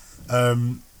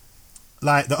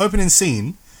 Like the opening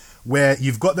scene where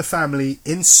you've got the family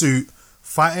in suit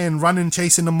fighting, running,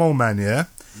 chasing the mole man,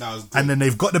 and then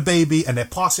they've got the baby and they're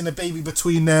passing the baby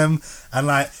between them, and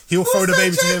like he'll throw the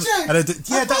baby to him, and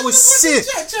that was sick.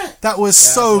 That was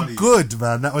so good,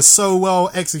 man. That was so well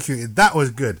executed. That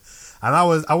was good, and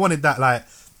I wanted that. Like,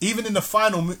 even in the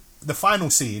final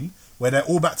scene where they're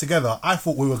all back together, I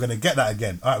thought we were going to get that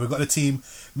again. All right, we've got the team.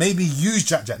 Maybe use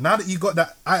Jack. Now that you got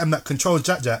that item that controls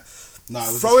Jack,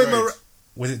 throw him around.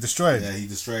 Was it destroyed? Yeah, he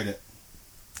destroyed it.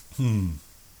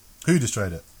 Who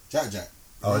destroyed it? Jack.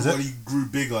 Oh, is it? When he grew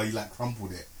bigger, he like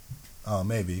crumpled it. Oh,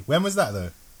 maybe. When was that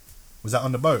though? Was that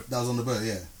on the boat? That was on the boat,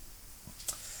 yeah.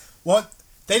 What?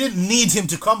 They didn't need him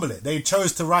to crumble it. They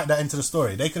chose to write that into the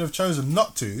story. They could have chosen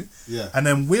not to. Yeah. And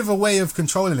then with a way of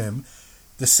controlling him,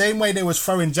 the same way they was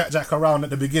throwing Jack around at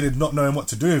the beginning, not knowing what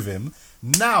to do with him,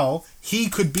 now he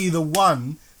could be the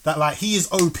one that, like, he is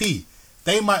OP.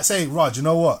 They might say, Rod, you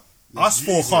know what? Us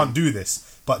four can't do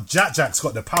this. But Jack's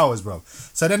got the powers, bro.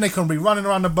 So then they can be running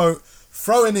around the boat,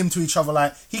 throwing him to each other,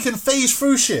 like, he can phase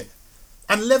through shit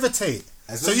and levitate.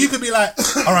 So you could be like,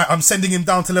 all right, I'm sending him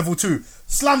down to level 2.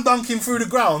 Slam dunk him through the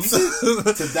ground.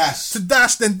 to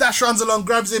dash. Then Dash runs along,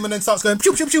 grabs him, and then starts going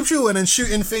pew, pew, pew, pew, and then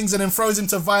shooting things, and then throws him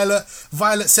to Violet.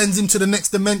 Violet sends him to the next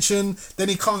dimension. Then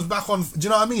he comes back on. Do you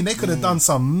know what I mean? They could have done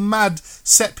some mad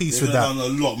set piece with that. They could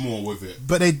have done a lot more with it.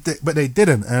 But they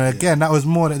didn't. And again, that was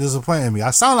more that disappointed me.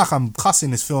 I sound like I'm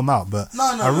cussing this film out, but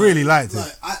I really liked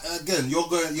it.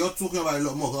 You're talking about it a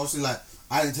lot more. 'Cause obviously, like,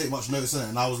 I didn't take much notice in it,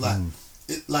 and I was like,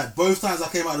 like, both times I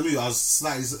came out of the movie, I was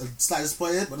slightly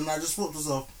disappointed, but then I just thought to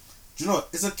myself, do you know what?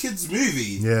 It's a kids'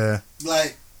 movie. Yeah.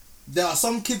 Like, there are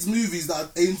some kids' movies that are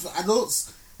aimed for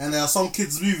adults, and there are some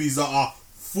kids' movies that are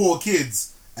for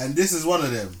kids, and this is one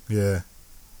of them. Yeah.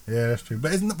 Yeah, that's true.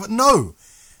 But no.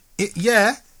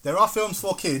 There are films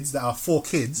for kids that are for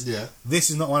kids. Yeah. This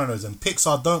is not one of those, and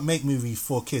Pixar don't make movies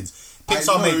for kids.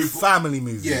 Pixar make family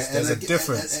movies. Yeah, there's a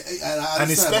difference. And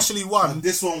especially one. And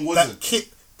this one wasn't.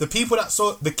 The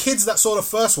kids that saw the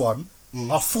first one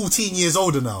are 14 years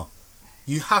older now.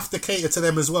 You have to cater to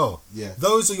them as well. Yeah.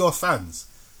 Those are your fans.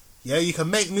 Yeah, you can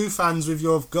make new fans with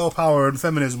your girl power and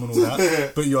feminism and all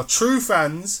that, but your true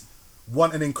fans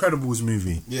want an Incredibles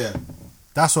movie. Yeah.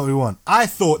 That's what we want. I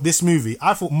thought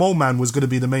Mole Man was going to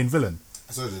be the main villain.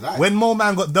 So did I. When Mole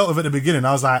Man got dealt with at the beginning,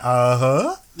 I was like,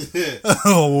 what?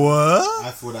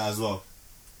 I thought that as well.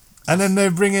 And then they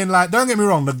bring in, like, don't get me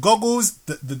wrong, the goggles,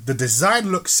 the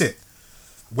design looks sick.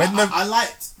 I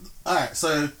liked. Alright,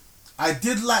 so I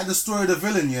did like the story of the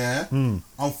villain, yeah.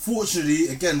 Unfortunately,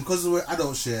 again, because we're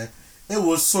adults here, it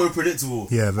was so predictable.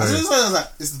 Yeah, very. As soon as I was like,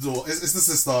 it's the door, it's the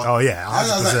sister. Oh, yeah, 100%. I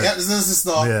was like, yeah, it's the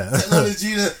sister. Yeah.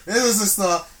 Technology, it's the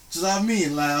sister. Do you know what I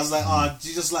mean? Like, I was like,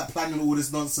 you just like planning all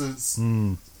this nonsense.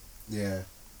 Yeah.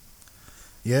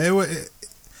 Yeah,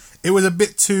 it was a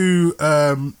bit too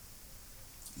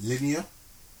linear.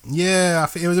 Yeah, I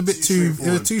think it was a bit too. It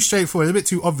was too straightforward. It was a bit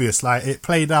too obvious. Like, it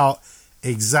played out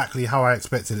exactly how I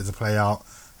expected it to play out,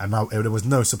 and there was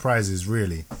no surprises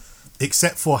really,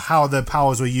 except for how the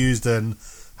powers were used and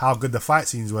how good the fight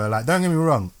scenes were. Like, don't get me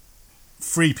wrong,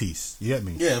 3-piece. You get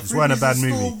me? Yeah, it wasn't a bad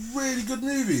movie. Still a really good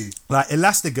movie. Like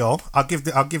Elastigirl, I'll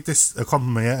give this a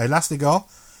compliment. Yeah, Elastigirl,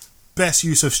 best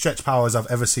use of stretch powers I've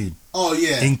ever seen. Oh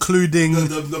yeah, including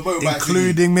the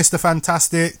including Mr.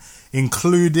 Fantastic,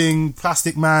 including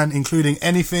Plastic Man, including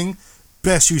anything.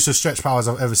 Best use of stretch powers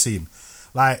I've ever seen.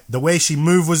 Like, the way she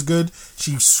moved was good.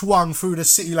 She swung through the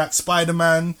city like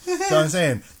Spider-Man. You know what I'm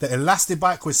saying? The elastic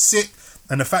bike was sick.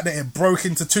 And the fact that it broke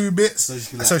into 2 bits,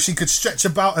 so she could stretch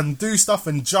about and do stuff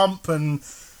and jump, and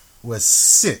was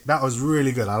sick. That was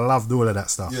really good. I loved all of that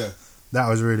stuff. Yeah, that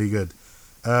was really good.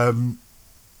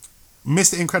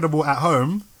 Mr. Incredible at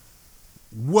home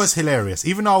was hilarious.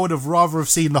 Even though I would have rather have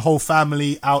seen the whole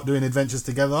family out doing adventures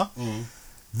together,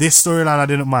 this storyline I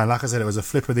didn't mind. Like I said, it was a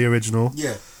flip of the original.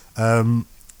 Yeah.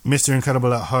 Mr.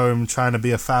 Incredible at home trying to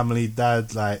be a family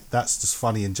dad, like, that's just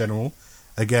funny in general.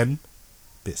 Again,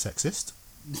 bit sexist.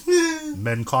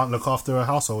 Men can't look after a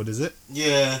household, is it?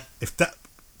 Yeah.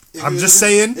 I'm just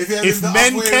saying, if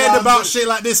men cared about shit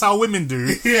like this, how women do,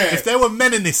 if there were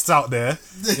meninists out there,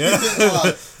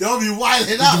 they'll be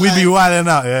wilding out. We'd be wilding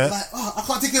out, yeah. Like, I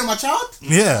can't take care of my child?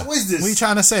 Yeah. Like, what is this? What are you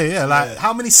trying to say? Yeah, like,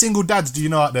 how many single dads do you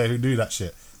know out there who do that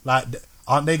shit? Like,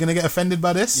 aren't they going to get offended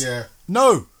by this? Yeah.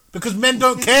 No, because men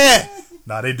don't care.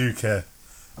 Nah, they do care.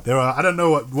 There are. I don't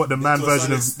know what the man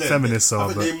version of feminists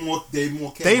are, but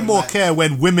they more care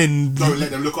when women don't let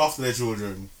them look after their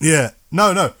children. Yeah,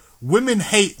 no. Women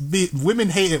hate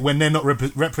it when they're not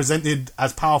represented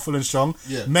as powerful and strong.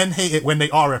 Yeah. Men hate it when they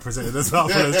are represented as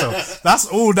powerful and strong. That's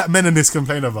all that meninists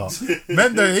complain about.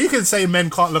 Men don't. You can say men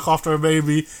can't look after a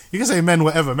baby. You can say men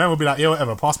whatever. Men will be like, yeah,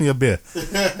 whatever. Pass me a beer.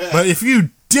 But if you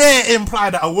dare imply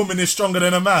that a woman is stronger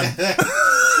than a man.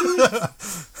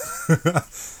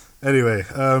 Anyway,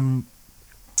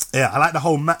 yeah, I like the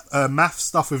whole math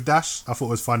stuff with Dash. I thought it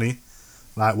was funny.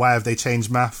 Like, why have they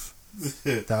changed math?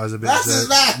 That was a bit.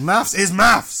 Maths is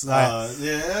maths. Like,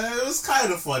 yeah, it was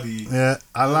kind of funny. Yeah,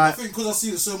 I think because I've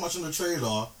seen it so much in the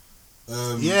trailer.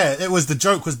 Yeah, it was, the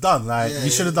joke was done. Like,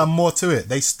 you should have done more to it.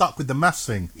 They stuck with the maths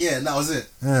thing. Yeah, and that was it.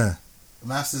 Yeah,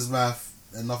 maths is math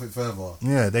and nothing further.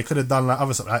 Yeah, they could have done like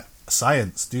other stuff, like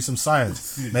science. Do some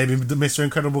science. Maybe Mr.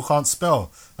 Incredible can't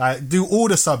spell. Like, do all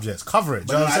the subjects, cover it.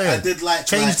 Do you know what I'm saying? I did like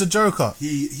change the joke up.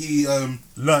 He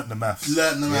learnt the maths.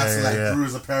 Grew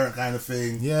as a parent kind of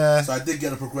thing. Yeah. So I did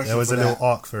get a progression. There was a little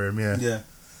arc for him. Yeah. Yeah.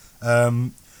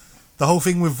 The whole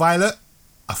thing with Violet,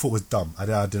 I thought was dumb. I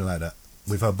didn't like that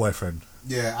with her boyfriend.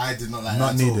 Yeah, I did not like that.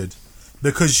 Not needed,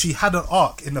 because she had an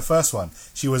arc in the first one.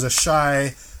 She was a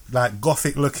shy, like,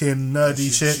 gothic looking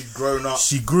nerdy chick. She'd grown up.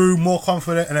 She grew more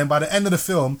confident, and then by the end of the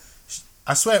film,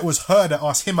 I swear it was her that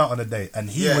asked him out on a date, and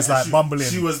he was like bumbling.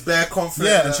 She was bare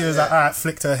confident. Yeah, and she was like, alright,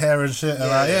 flicked her hair and shit,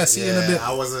 and see you in a bit.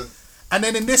 I wasn't. And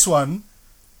then in this one,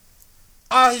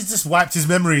 he's just wiped his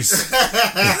memories.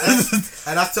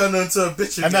 And that's turned her into a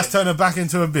bitch again. And that's turned her back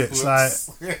into a bitch. Like,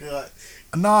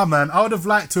 nah, man, I would have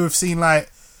liked to have seen, like,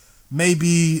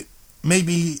 maybe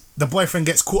the boyfriend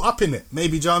gets caught up in it.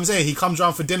 Maybe, do you know what I'm saying? He comes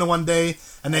round for dinner one day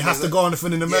and they have to go on for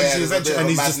an emergency adventure, and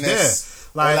he's just there.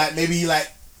 Like maybe he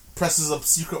presses a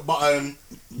secret button.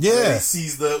 Yeah. And he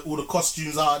sees all the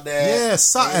costumes out there. Yeah,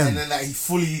 something. And then he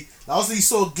fully, obviously he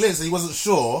saw a glimpse and he wasn't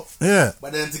sure. Yeah.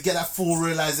 But then to get that full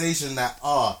realization that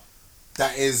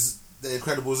that is the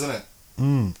Incredibles, isn't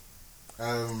it?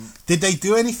 Did they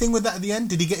do anything with that at the end?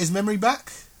 Did he get his memory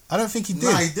back? I don't think he did.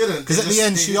 No, he didn't. Because at the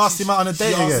end, she asked him out on a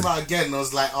date again. She asked him out again and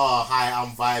was like, hi,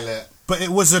 I'm Violet. But it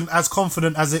wasn't as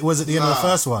confident as it was at the end of the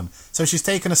first one. So she's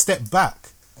taken a step back.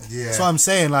 Yeah. That's what I'm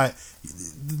saying. Like,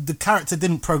 the character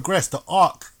didn't progress. The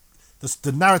arc,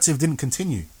 the narrative didn't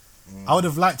continue. I would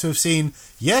have liked to have seen,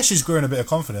 she's growing a bit of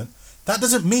confidence. That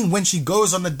doesn't mean when she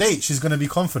goes on the date, she's going to be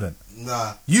confident.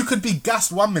 Nah. You could be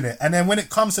gassed 1 minute, and then when it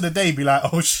comes to the day, be like,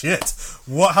 oh shit,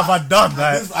 what have I done?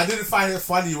 I didn't find it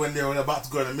funny when they were about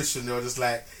to go on a mission. They were just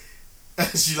like,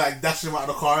 she dashed him out of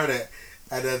the car, innit?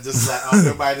 And then just like, I'm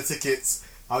going to buy the tickets.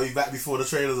 how he back before the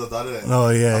trailers are done, innit? Oh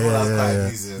yeah, I thought that was quite yeah.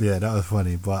 amusing. Yeah, that was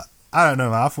funny, but I don't know,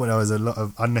 man. I thought there was a lot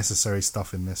of unnecessary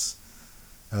stuff in this.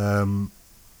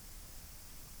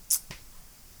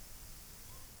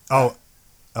 Oh, You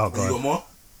God. got more?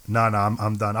 No,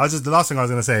 I'm done. The last thing I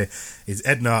was gonna say is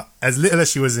Edna. As little as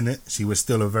she was in it, she was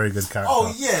still a very good character.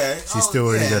 Oh yeah, she's still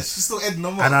really good. She's still Edna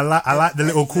Mode. And I like the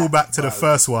little callback to the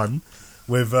first one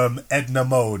with Edna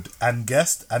Mode and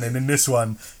Guest, and then in this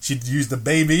one she'd use the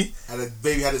baby, and the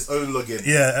baby had his own login.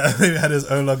 Yeah, baby had his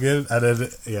own login, and then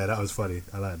that was funny.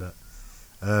 I like that.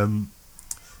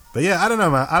 But yeah, I don't know,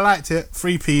 man. I liked it.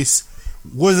 3-piece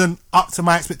wasn't up to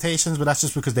my expectations, but that's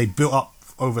just because they built up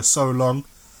over so long.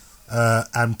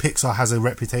 And Pixar has a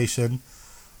reputation,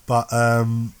 but I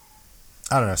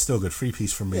don't know, still good.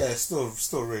 3-piece from me. Yeah, still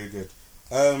really good.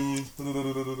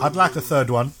 I'd like a third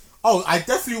one. Oh, I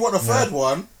definitely want a third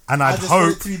one, and I just hope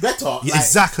want it to be better. Yeah,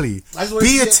 exactly.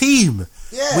 Be a team.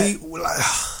 Yeah,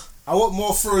 I want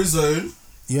more Frozone.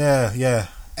 Yeah.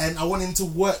 And I want him to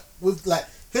work with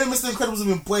him and Mr. Incredibles have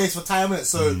been boys for time, innit?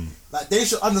 So they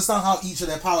should understand how each of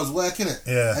their powers work, innit?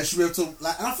 Yeah. And should be able to and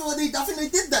I feel like I think they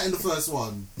did that in the first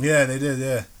one. Yeah, they did.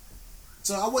 Yeah.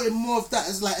 So I wanted more of that.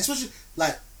 It's especially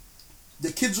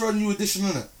the kids are a new addition,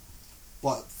 innit?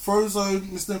 But Frozone,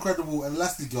 Mr. Incredible, and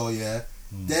Elastigirl,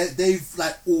 they've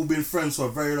all been friends for a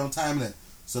very long time, innit?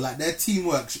 So their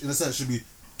teamwork in a sense should be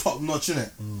top notch,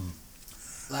 innit?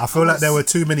 I feel like there were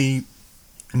too many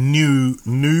new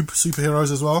noob superheroes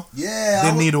as well. Yeah,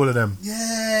 didn't need all of them.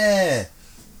 Yeah,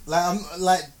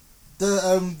 the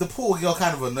poor girl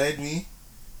kind of annoyed me.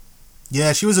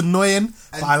 Yeah, she was annoying,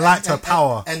 but I liked her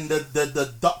power. And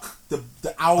the duck, the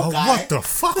owl guy. What the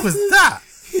fuck was that?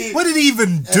 What did he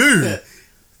even do?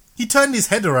 He turned his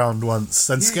head around once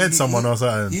and scared someone or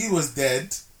something. He was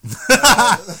dead.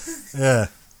 Yeah.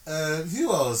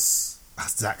 Who else?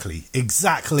 Exactly.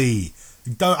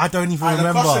 I don't even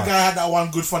remember. The Crusher guy had that one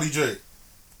good funny joke.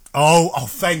 Oh,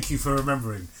 thank you for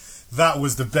remembering. That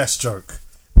was the best joke.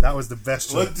 What do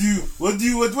you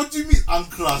mean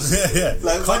uncrush? Yeah.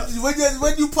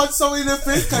 When you punch someone in the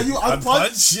face, can you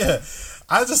unpunch? Yeah.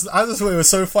 I just thought it was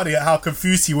so funny at how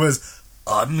confused he was.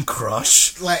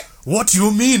 Uncrush? What do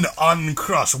you mean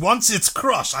uncrush? Once it's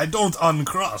crush, I don't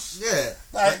uncrush. Yeah.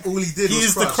 All he did was He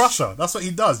is the crusher. That's what he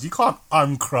does. You can't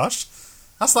uncrush.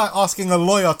 That's like asking a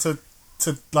lawyer to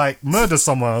murder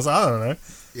someone. I was like, I don't know.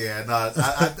 Yeah, no,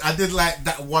 I did like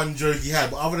that one joke he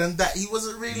had, but other than that, he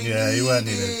wasn't really needed. He weren't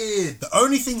needed. The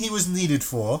only thing he was needed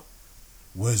for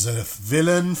was a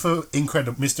villain for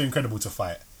Mr. Incredible to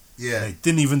fight. Yeah. They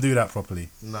didn't even do that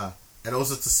properly. Nah. And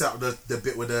also to set up the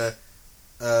bit with the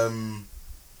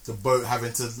boat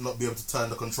having to not be able to turn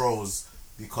the controls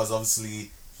because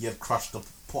obviously he had crushed his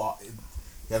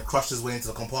way into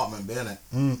the compartment, innit?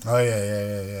 Oh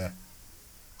yeah.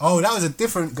 Oh, that was a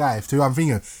different guy to who I'm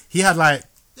thinking. He had yeah,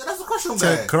 that's the Crush'em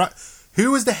guy.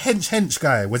 Who was the hench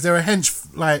guy? Was there a hench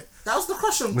that was the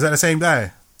Crush'em. Was that the same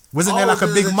guy? Wasn't there a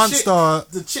big monster?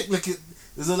 The chick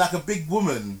was like a big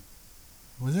woman.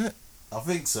 Was it? I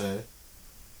think so.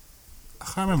 I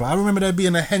can't remember. I remember there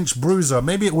being a hench bruiser.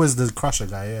 Maybe it was the Crusher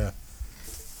guy. Yeah.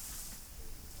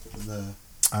 I don't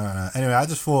know. Anyway, I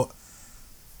just thought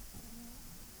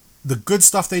the good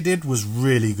stuff they did was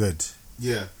really good.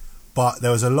 Yeah. But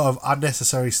there was a lot of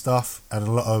unnecessary stuff and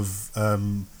a lot of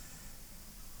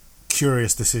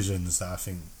curious decisions that I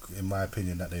think, in my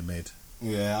opinion, that they made.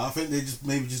 Yeah, I think they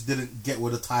maybe didn't get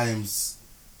with the times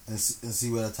and see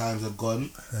where the times have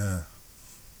gone. Yeah.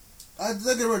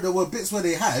 There were bits where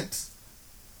they had,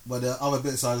 but the other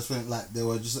bits I just think they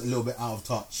were just a little bit out of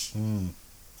touch. I'm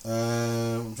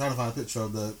trying to find a picture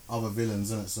of the other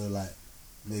villains, innit? So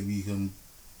maybe you can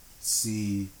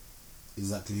see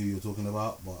exactly who you're talking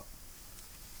about, but.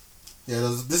 Yeah,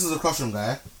 this is a Crush'em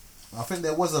guy. I think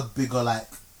there was a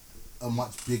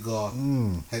much bigger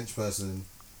hench person.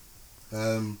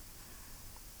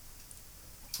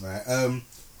 Right.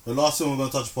 The last one we're going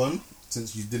to touch upon,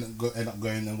 since you didn't end up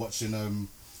going and watching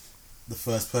the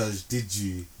first Purge, did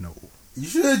you? No. You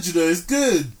should, it's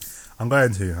good. I'm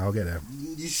going to. I'll get there.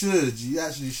 You should. You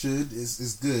actually should.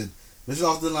 It's good.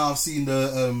 Especially after now I've seen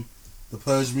the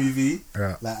Purge movie.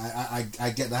 Yeah. I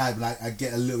get the hype. I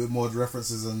get a little bit more of the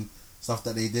references and stuff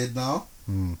that they did now.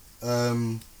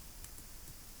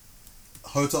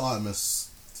 Hotel Artemis.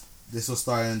 This was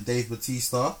starring Dave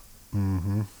Bautista.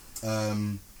 Mm-hmm.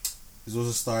 He's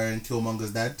also starring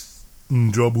Killmonger's dad.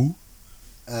 Njobu.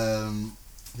 Who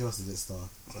else did it star?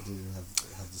 I didn't even have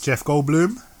Jeff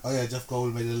Goldblum. Oh yeah, Jeff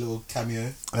Goldblum made a little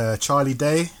cameo. Charlie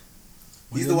Day.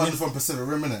 He's the one from Pacific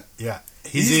Rim, innit? Yeah.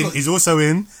 He's also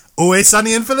in Always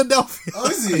Sunny in Philadelphia. Oh,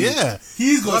 is he? Yeah.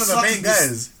 He's got one of the main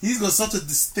guys. He's got such a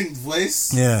distinct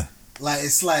voice. Yeah. Like,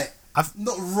 it's like,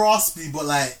 not raspy, but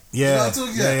like... Yeah. You know what I'm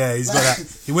talking about? Yeah, he's got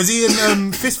that. Was he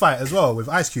in Fist Fight as well with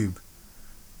Ice Cube?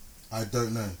 I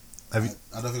don't know. I don't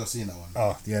think I've seen that one.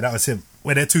 Oh, yeah, that was him.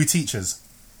 Where they're two teachers.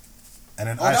 And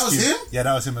then that was him? Yeah,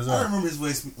 that was him as well. I don't remember his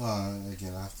voice.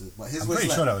 Again, I have to. But his I'm voice,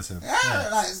 pretty sure that was him. Yeah,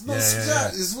 like it's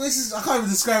not. His voice is. I can't even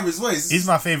describe his voice. He's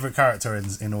my favourite character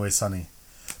in Always Sunny.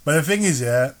 But the thing is,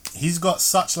 yeah, he's got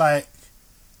such like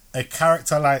a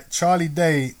character like Charlie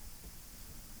Day.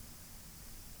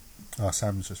 Oh,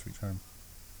 Sam's just returned.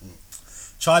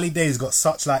 Charlie Day's got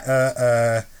such like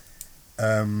a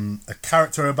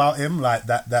character about him, like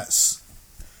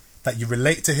that you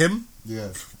relate to him.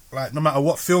 Yeah. Like, no matter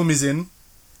what film he's in,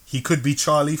 he could be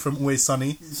Charlie from Always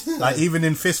Sunny. Like, even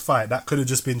in Fist Fight, that could have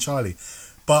just been Charlie.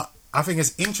 But I think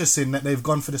it's interesting that they've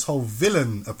gone for this whole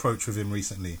villain approach with him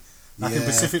recently. Like in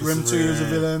Pacific Rim 2, he was a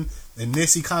villain. In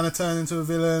this, he kind of turned into a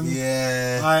villain.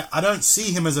 Yeah. Like, I don't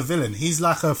see him as a villain. He's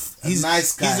like he's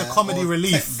nice guy. He's a comedy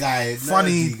relief guy.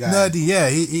 Funny, nerdy.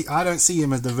 Yeah, I don't see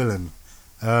him as the villain.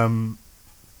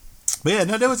 But yeah,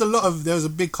 no, there was a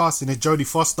big cast in it. Jodie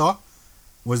Foster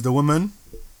was the woman.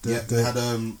 They had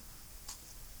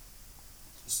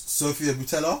Sophia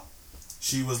Boutella.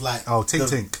 She was like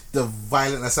Tink, the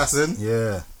violent assassin.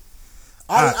 Yeah.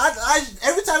 I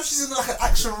every time she's in like an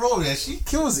action role, yeah, she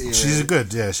kills it. She's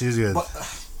good. Yeah, she's good. But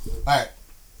alright,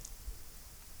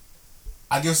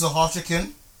 I give us a half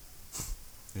chicken.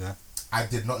 Yeah. I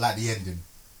did not like the ending.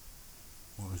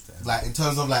 What was that? Like in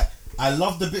terms of like, I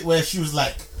loved the bit where she was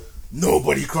like,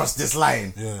 "Nobody crossed this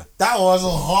line." Yeah. That was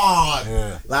hard.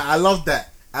 Yeah. Like I loved that.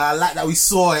 And I like that we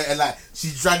saw it and like she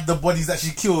dragged the bodies that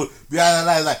she killed behind the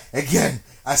line. Like again,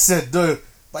 I said no.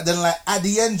 But then like at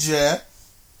the end, yeah,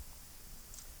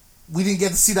 we didn't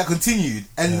get to see that continued.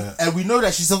 And we know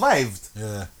that she survived.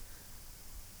 Yeah.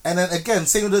 And then again,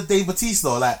 same with Dave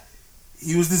Bautista. Like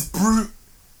he was this brute.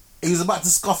 He was about to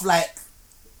scuff like,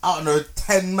 I don't know,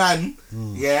 10 man.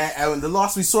 Yeah. And the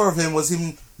last we saw of him was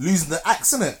him losing the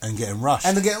axe, innit? And getting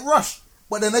rushed.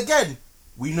 But then again,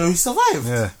 we know he survived.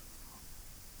 Yeah.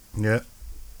 Yeah.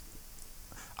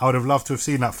 I would have loved to have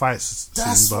seen that fight scene,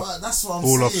 that's what I'm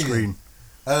all saying. Off screen.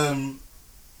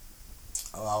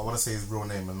 I want to say his real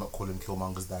name and not call him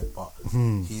Killmonger's dad, but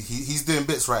he's doing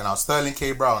bits right now. Sterling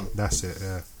K. Brown. That's it.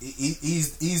 Yeah.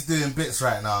 He's doing bits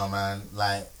right now, man.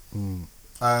 Like,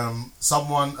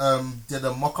 someone did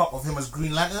a mock-up of him as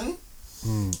Green Lantern.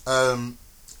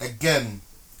 Again,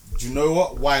 do you know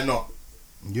what? Why not?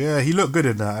 Yeah, he looked good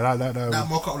in that. I like that. That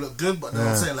mock-up looked good, but then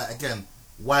I'm saying, like, again,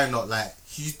 why not? Like,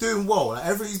 he's doing well. Like,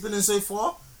 everything he's been in so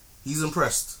far, he's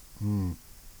impressed.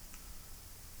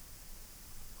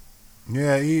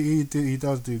 Yeah, he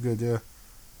does do good. Yeah,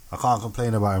 I can't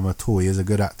complain about him at all. He is a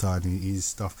good actor and he's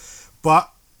stuff.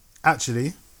 But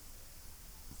actually,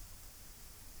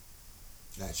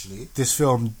 this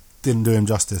film didn't do him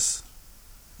justice.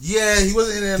 Yeah, he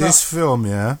wasn't in there. This film,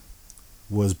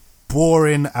 was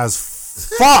boring as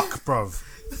fuck, bruv.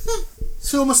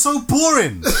 This film was so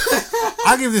boring.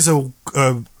 I give this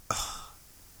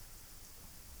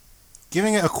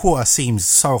giving it a quarter seems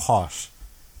so harsh,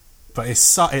 but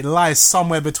it lies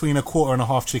somewhere between a quarter and a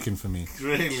half chicken for me.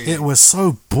 Really? It was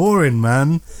so boring,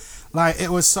 man. Like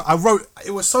it was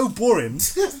so boring.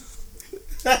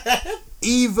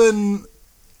 Even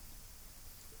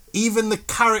the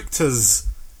characters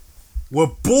were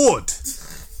bored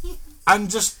and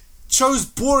just chose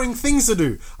boring things to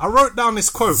do. I wrote down this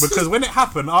quote because when it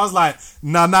happened, I was like,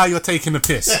 now you're taking the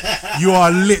piss. You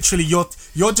are literally,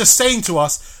 you're just saying to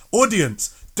us,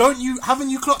 audience, haven't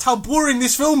you clocked how boring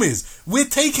this film is? We're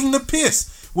taking the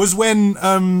piss. Was when,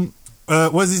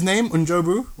 what's his name?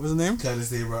 Unjobu? What's his name? Curly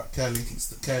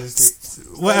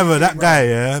Whatever, that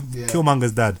guy,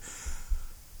 Killmonger's dad.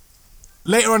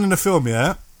 Later on in the film,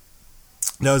 there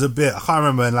was a bit, I can't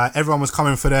remember, and like everyone was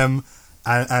coming for them,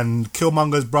 and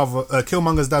Killmonger's brother,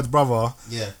 Killmonger's dad's brother,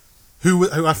 who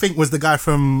I think was the guy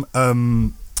from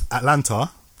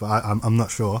Atlanta, but I'm not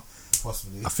sure.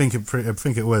 Possibly. I think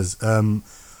it was.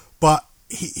 But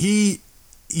his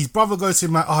brother goes to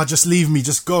him like, "Oh, just leave me,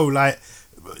 just go, like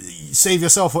save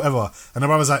yourself, whatever." And the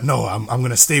brother's like, "No, I'm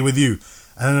gonna stay with you."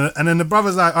 And then the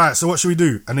brother's like, "All right, so what should we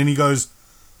do?" And then he goes,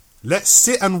 "Let's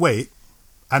sit and wait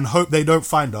and hope they don't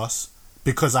find us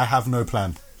because I have no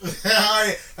plan."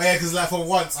 Yeah, because like for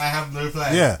once I have no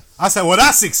plan. Yeah, I said, well,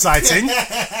 that's exciting.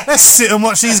 Let's sit and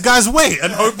watch these guys wait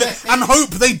and hope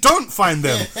they don't find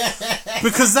them,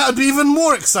 because that would be even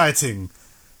more exciting.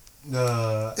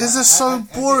 It's just so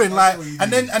boring.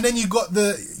 And then you got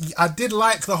I did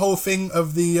like the whole thing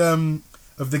of the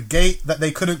gate that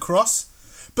they couldn't cross.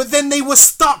 But then they were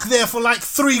stuck there for like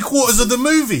 3/4 of the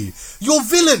movie. Your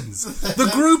villains, the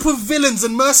group of villains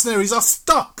and mercenaries are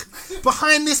stuck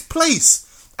behind this place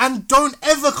and don't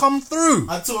ever come through.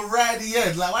 Until right at the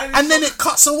end. And then it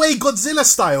cuts away Godzilla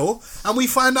style and we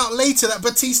find out later that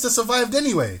Batista survived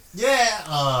anyway.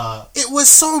 Yeah. It was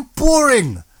so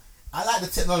boring. I like the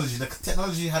technology. The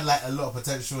technology had like a lot of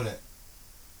potential in it.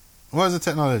 What was the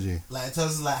technology? Like in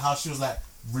terms of like how she was like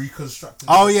reconstructing.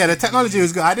 Oh yeah, the technology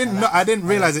was good. I didn't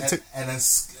realize it took. And then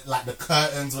like the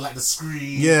curtains or like the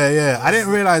screen. Yeah. I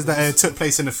didn't realize that it took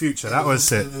place in the future. That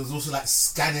was it. It was also like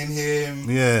scanning him.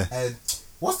 Yeah. And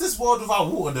what's this world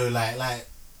without water though? Like.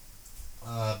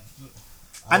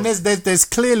 And there's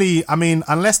clearly, I mean,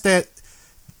 unless they're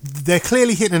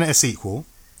clearly hinting at a sequel,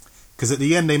 because at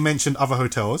the end they mentioned other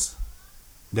hotels.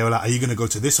 They were like, "Are you going to go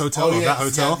to this hotel or that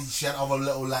hotel?" She had other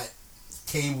little like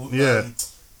cable. Yeah.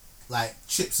 Like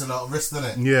chips in her wrist,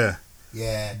 innit? Yeah.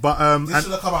 Yeah. But this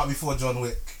should have come out before John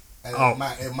Wick, and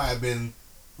it might have been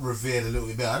revered a little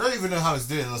bit better. I don't even know how it's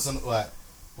doing. Like,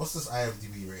 what's this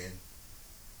IMDb rating?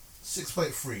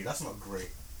 6.3. That's not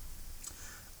great.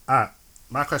 Alright,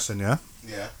 my question, yeah.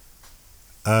 Yeah.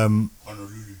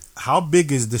 Honolulu. How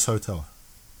big is this hotel?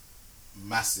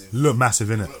 Massive. Look massive,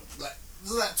 innit? Like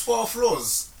there's like 12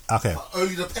 floors. Okay. But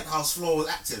only the penthouse floor was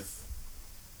active.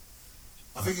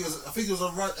 I think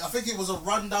it was a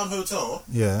rundown hotel.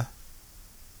 Yeah.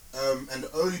 And the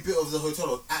only bit of the hotel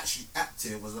that was actually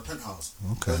active was the penthouse.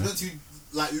 Okay. It was meant to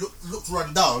like look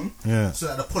run down. Yeah. So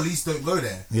that the police don't go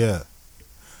there. Yeah.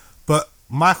 But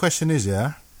my question is,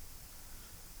 yeah.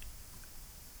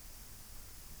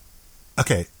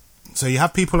 Okay, so you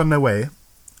have people on their way,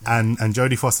 and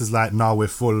Jodie Foster's like, "Nah, we're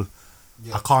full.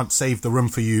 Yeah. I can't save the room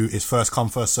for you. It's first come,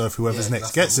 first serve. Whoever's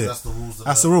next gets it." That's the rules.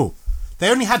 That's the rule. They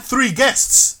only had 3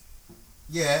 guests.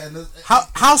 Yeah. And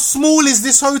how small is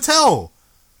this hotel?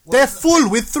 They're full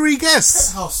with 3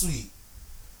 guests. Penthouse suite.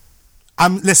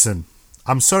 Listen.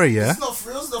 I'm sorry, yeah. It's not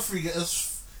 3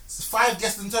 guests. It's 5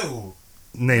 guests in total.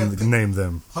 Name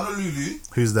them. Honolulu.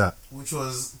 Who's that? Which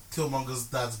was Killmonger's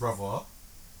dad's brother.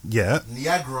 Yeah.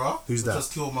 Niagara. Who's that? Which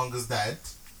was Killmonger's dad.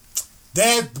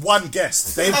 They're one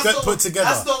guest. They've got put together.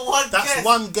 That's not one guest. That's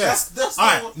one guest. That's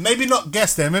Alright, maybe not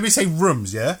guest there. Maybe say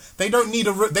rooms, yeah? They don't need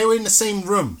a room. They were in the same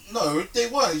room. No, they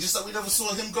weren't. It's just that we never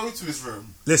saw him go to his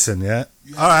room. Listen, yeah?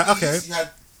 Alright, niece, okay. You had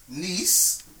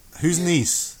niece. Who's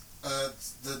niece?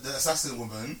 The assassin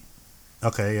woman.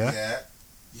 Okay, yeah. Yeah.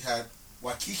 You had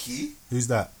Waikiki. Who's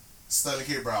that? Sterling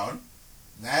K. Brown.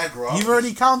 Niagara. You've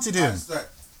already counted him.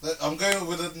 I'm going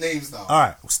with the names now.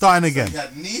 Alright, starting again. So you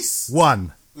had niece.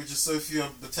 1. Which is Sophia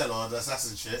Boutella, the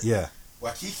assassin shit. Yeah.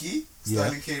 Waikiki,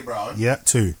 Sterling K. Brown. Yeah,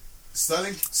 2.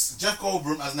 Jeff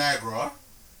Goldblum as Niagara.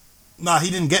 Nah,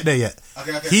 he didn't get there yet.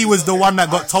 Okay. He was the one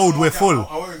that got told we're full.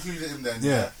 I won't include him then.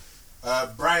 Yeah.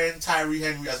 Brian Tyree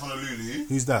Henry as Honolulu.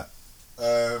 Who's that?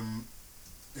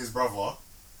 His brother.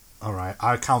 Alright,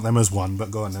 I count them as 1,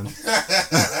 but go on then.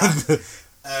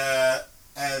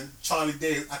 And Charlie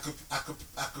Day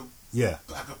Acapulco.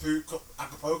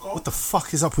 What the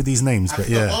fuck is up with these names? But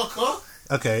yeah.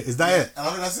 Okay, is that it? And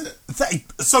I think that's it.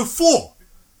 So 4.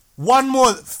 1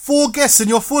 more. 4 guests and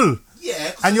you're full.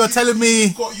 Yeah. And you're telling me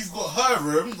you've got her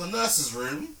room, the nurse's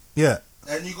room. Yeah.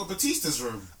 And you got Batista's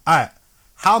room. Alright.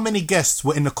 How many guests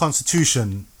were in the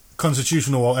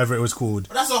Constitutional, whatever it was called?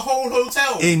 But that's a whole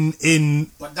hotel.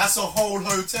 But that's a whole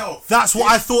hotel. That's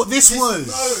what I thought this was.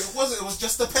 No, it wasn't. It was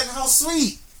just the penthouse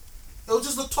suite. It was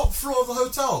just the top floor of the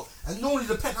hotel. And normally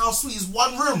the penthouse suite is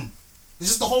 1 room. It's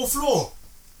just the whole floor.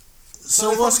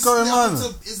 So what's going on?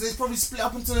 They probably split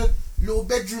up into little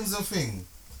bedrooms and thing.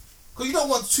 Because you don't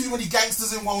want too many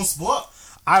gangsters in one spot.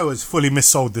 I was fully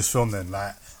missold this film then.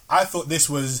 Like, I thought this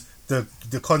was the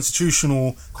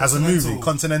Constitutional as a movie.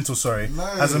 Continental, sorry. No.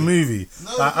 As a movie.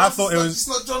 No, like, I thought it was... It's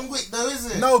not John Wick though,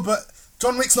 is it? No, but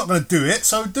John Wick's not going to do it,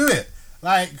 so do it.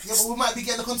 Like, yeah, but we might be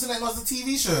getting the Continental as a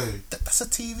TV show. That's a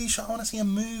TV show. I want to see a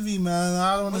movie, man.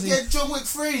 I don't want to see... Get John Wick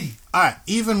 3. Alright,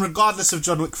 even regardless of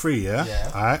John Wick 3, yeah?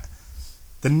 Yeah. Alright.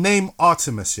 The name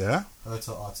Artemis, yeah?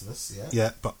 Hotel Artemis, yeah.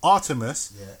 Yeah, but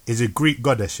Artemis is a Greek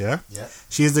goddess, yeah? Yeah.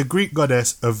 She is the Greek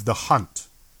goddess of the hunt.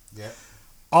 Yeah.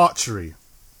 Archery.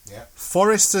 Yeah.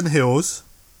 Forests and hills,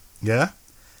 yeah?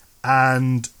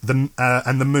 And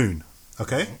the moon,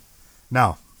 okay? Mm-hmm.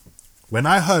 Now, when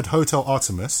I heard Hotel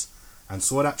Artemis and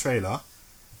saw that trailer,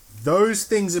 those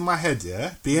things in my head,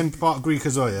 yeah, being part Greek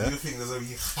as well, yeah. You think there's going to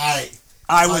be hype?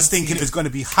 I was thinking it was going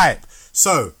to be hype.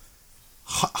 So,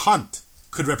 hunt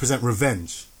could represent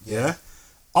revenge, yeah.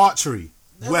 Archery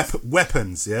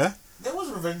weapons, yeah? There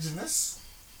was revenge in this.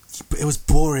 But it was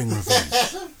boring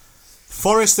revenge.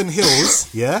 Forest and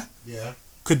Hills, yeah? Yeah.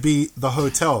 Could be the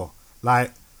hotel.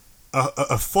 Like,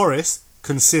 a forest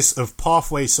consists of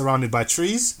pathways surrounded by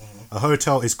trees. A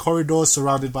hotel is corridors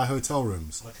surrounded by hotel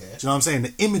rooms. Okay. Do you know what I'm saying?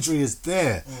 The imagery is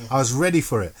there. I was ready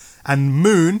for it. And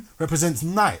moon represents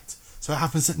night. So it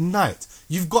happens at night.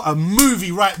 You've got a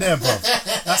movie right there, bro.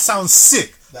 That sounds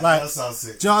sick. That does sound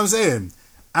sick. Do you know what I'm saying?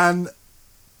 And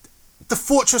the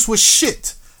fortress was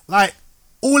shit. Like,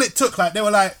 all it took, like, they were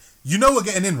like, you know we're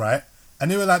getting in, right? And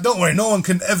they were like, don't worry, no one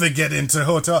can ever get into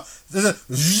hotel. There's a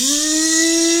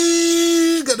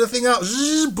get the thing out,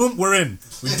 boom, we're in.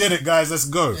 We did it, guys, let's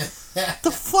go.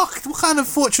 The fuck? What kind of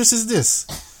fortress is this?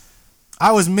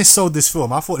 I was missold this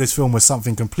film. I thought this film was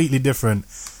something completely different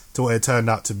to what it turned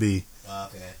out to be.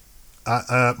 Okay.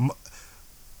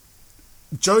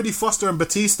 Jodie Foster and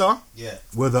Batista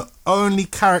were the only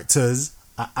characters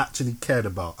I actually cared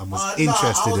about and was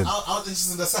interested in. I was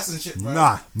interested in assassinship, bro.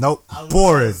 Nah, nope.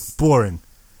 Boring. It's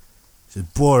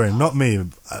boring. Not me.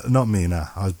 Nah.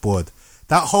 I was bored.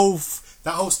 That whole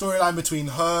storyline between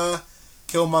her,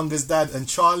 Killmonger's dad, and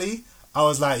Charlie, I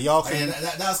was like, y'all can...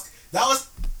 that was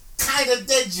kind of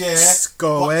dead, yeah.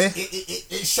 Go away.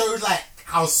 It showed, like,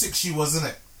 how sick she was,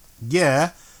 innit?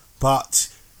 Yeah, but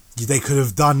they could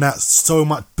have done that so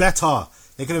much better.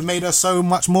 They could have made her so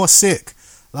much more sick.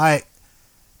 Like,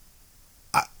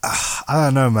 I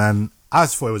don't know, man. I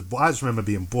just remember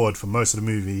being bored for most of the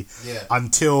movie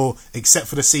until, except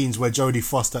for the scenes where Jodie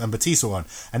Foster and Batista were on,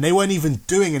 and they weren't even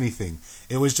doing anything.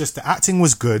 It was just the acting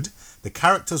was good, the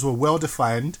characters were well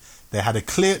defined, they had a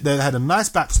nice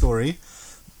backstory,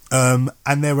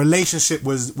 and their relationship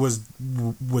was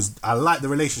I like the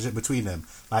relationship between them.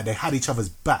 Like, they had each other's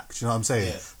back. Do you know what I'm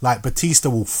saying? Yeah. Like, Batista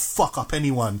will fuck up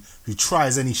anyone who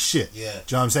tries any shit. Yeah. Do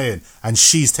you know what I'm saying? And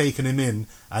she's taking him in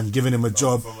and giving him a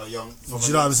job. Do you know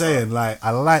what I'm saying? Like, I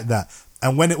like that.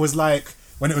 And when it was like,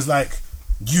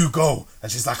 you go,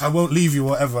 and she's like, I won't leave you,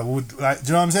 whatever. Like, do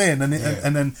you know what I'm saying? And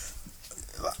then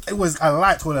it was, I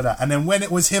liked all of that. And then when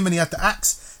it was him and he had the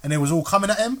axe and it was all coming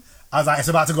at him, I was like, it's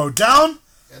about to go down.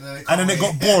 And then it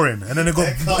got boring. And then it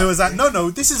was like, no,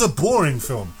 this is a boring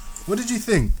film. What did you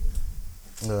think?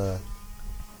 Why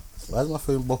is my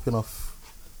phone bopping off?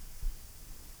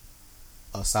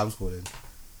 Oh, Sam's calling.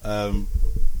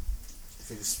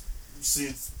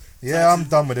 Yeah, I'm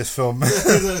done with this film.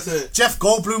 Jeff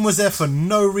Goldblum was there for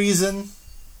no reason.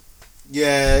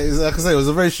 Yeah, like I say, it was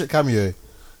a very shit cameo.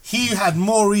 He had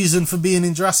more reason for being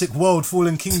in Jurassic World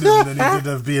Fallen Kingdom than he did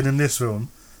of being in this film.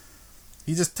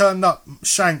 He just turned up,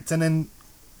 shanked, and then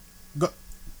got...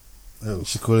 Oh,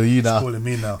 she's calling you now. She's calling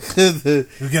me now.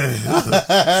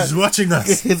 She's watching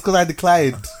us. It's because I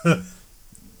declined.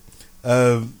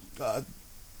 I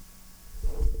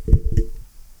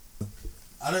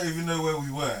don't even know where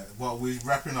we were, but we're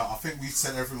wrapping up. I think we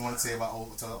said everything we want to say about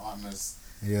Alternative Partners.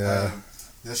 Yeah.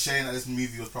 They're saying that this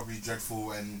movie was probably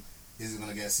dreadful and isn't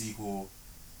going to get a sequel.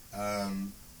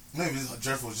 No, it's not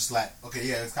dreadful, it's just like, okay,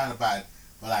 yeah, it's kind of bad,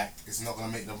 but like, it's not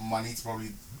going to make the money to probably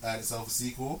earn itself a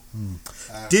sequel.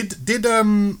 Did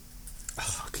I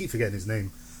keep forgetting his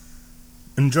name.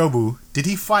 Njobu, did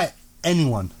he fight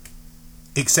anyone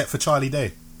except for Charlie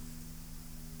Day?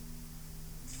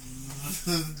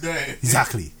 No.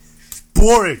 Exactly.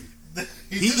 Boring.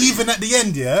 Even at the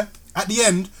end, yeah? At the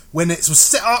end, when it was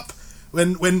set up,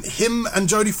 when him and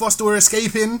Jodie Foster were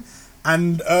escaping,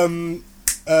 and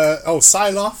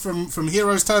Sylar from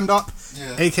Heroes turned up,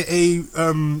 aka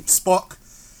Spock,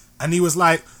 and he was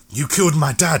like, you killed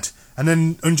my dad. And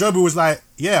then Njobu was like,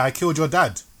 yeah, I killed your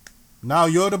dad. Now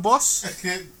you're the boss?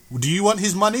 Do you want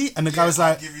his money? And the guy was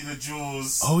like, I'll give you the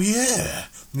jewels. Oh yeah.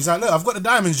 And he's like, look, I've got the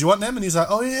diamonds, do you want them? And he's like,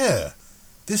 oh yeah,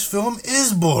 this film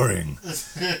is boring.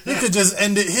 You could just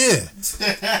end it here.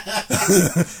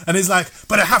 And he's like,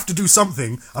 but I have to do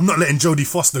something. I'm not letting Jodie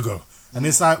Foster go. And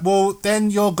it's like, well,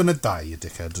 then you're gonna die, you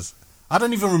dickhead. I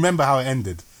don't even remember how it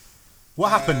ended. What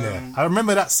happened there? I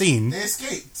remember that scene. They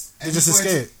escaped. They just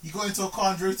escaped. You got into a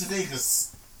car and drove to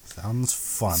Vegas. Sounds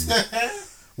fun.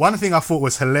 One thing I thought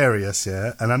was hilarious,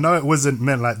 yeah, and I know it wasn't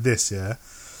meant like this, yeah,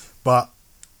 but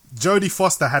Jodie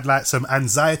Foster had like some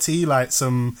anxiety, like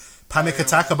some panic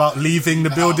attack about leaving the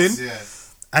building. House, yeah.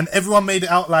 And everyone made it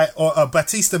out like, or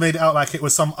Batista made it out like it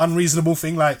was some unreasonable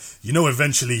thing, like, you know,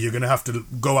 eventually you're going to have to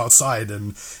go outside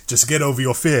and just get over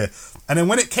your fear. And then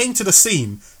when it came to the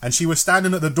scene and she was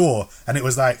standing at the door and it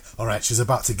was like, all right, she's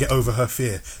about to get over her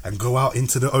fear and go out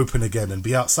into the open again and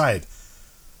be outside.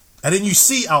 And then you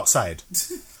see outside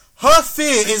Her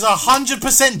fear is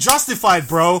 100% justified,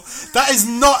 bro. That is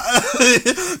not.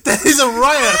 There is a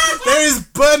riot. There is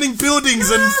burning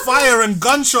buildings and fire and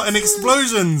gunshot and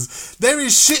explosions. There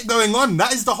is shit going on.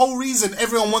 That is the whole reason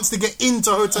everyone wants to get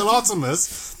into Hotel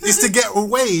Artemis, is to get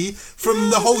away from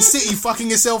the whole city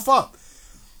fucking itself up.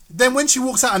 Then when she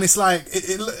walks out and it's like,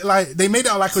 like they made it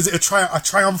out like, was it a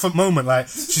triumphant moment? Like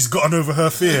she's gotten over her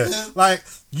fear. Like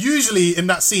usually in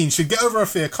that scene, she'd get over her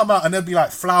fear, come out, and there'd be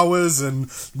like flowers and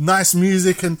nice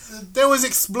music, and there was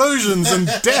explosions and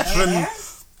death. And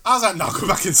I was like, no, go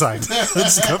back inside.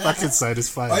 Just go back inside. It's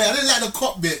fine. Oh yeah, I didn't like the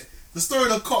cop bit. The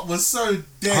story of the cop was so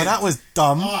dead. Oh, that was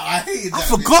dumb. Oh, I hated that. I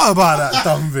forgot about that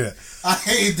dumb bit. I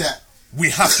hated that. We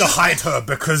have to hide her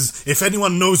because if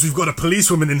anyone knows we've got a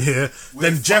policewoman in here,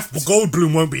 then Jeff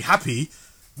Goldblum won't be happy.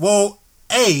 Well,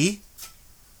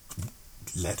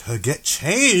 let her get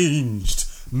changed.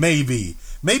 Maybe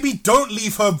don't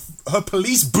leave her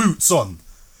police boots on,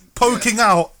 poking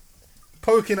out.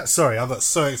 Sorry, I got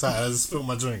so excited I just spilled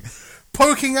my drink.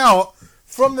 Poking out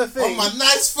from the thing. Oh, my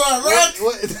nice fur rug.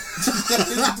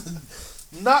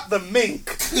 Not the mink.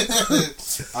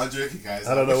 I'm joking, guys.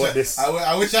 I don't know what this.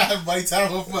 I wish I had my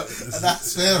time off, and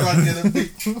that's fair rug in a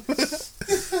mink.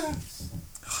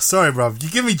 Sorry, bruv. You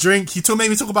give me drink. You made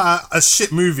me talk about a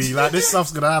shit movie. Like this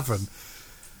stuff's gonna happen.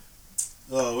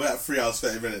 Oh, we're at 3 hours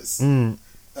 30 minutes. So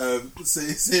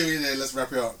let's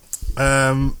wrap it up.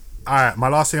 Alright, my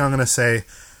last thing I'm gonna say.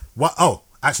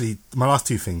 Actually, my last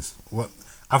two things.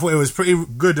 I thought it was pretty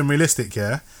good and realistic.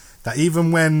 Yeah, that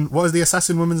even when what was the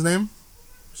assassin woman's name?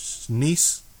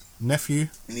 Niece, nephew,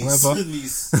 whatever.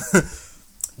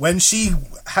 When she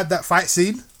had that fight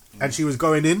scene and she was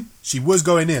going in,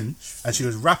 and she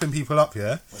was wrapping people up,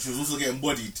 yeah. But she was also getting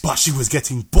bodied.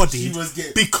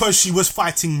 Because she was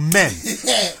fighting men.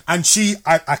 And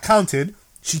I counted,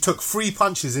 she took 3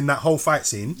 punches in that whole fight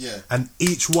scene, and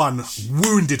each one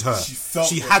wounded her.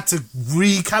 She had to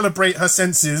recalibrate her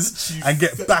senses and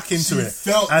get back into it.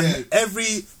 And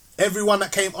everyone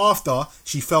that came after,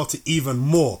 she felt it even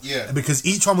more. Yeah. Because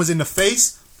each one was in the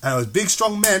face, and it was big,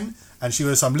 strong men, and she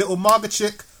was some little Marga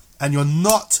chick, and you're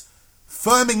not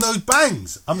firming those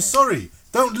bangs. I'm sorry.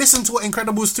 Don't listen to what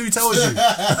Incredibles 2 tells you.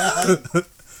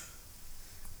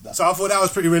 So I thought that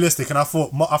was pretty realistic, and I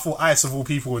thought Ice of all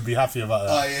people would be happy about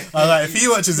that. I was like, if he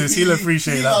watches this, he'll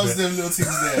appreciate he that. He loves them little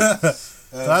things there.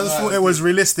 So I just thought it was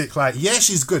realistic. Like, yeah,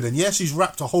 she's good, and yeah, she's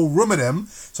wrapped a whole room of them,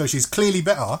 so she's clearly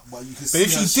better. But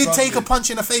if she did take a punch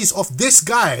in the face off this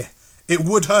guy, it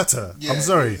would hurt her. Yeah, I'm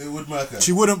sorry. It would hurt her.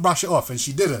 She wouldn't brush it off, and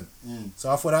she didn't. So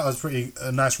I thought that was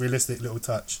a nice, realistic little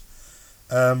touch.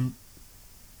 The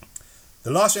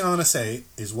last thing I'm going to say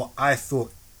is what I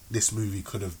thought this movie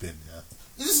could have been, yeah.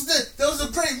 There was a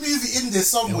great movie in there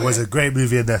somewhere. It was a great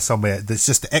movie in there somewhere. It's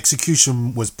just the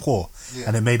execution was poor,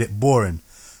 and it made it boring.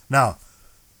 Now,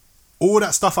 all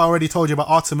that stuff I already told you about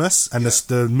Artemis and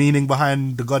the meaning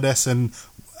behind the goddess and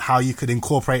how you could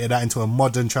incorporate that into a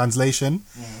modern translation.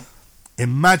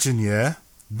 Imagine,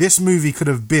 this movie could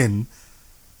have been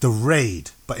The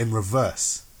Raid, but in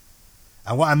reverse.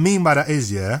 And what I mean by that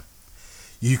is,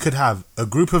 you could have a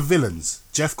group of villains,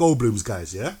 Jeff Goldblum's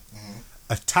guys,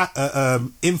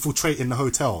 infiltrating the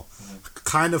hotel,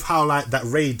 kind of how like that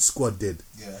Raid squad did.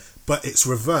 But it's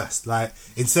reversed. Like,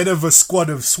 instead of a squad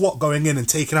of SWAT going in and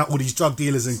taking out all these drug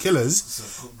dealers and killers,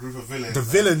 it's a group of villains. The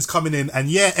villains coming in,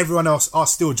 and everyone else are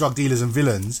still drug dealers and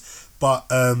villains, but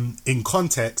in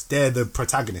context, they're the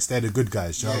protagonists. They're the good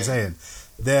guys. Do you know what I'm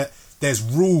saying? There's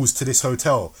rules to this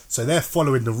hotel, so they're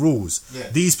following the rules.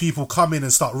 These people come in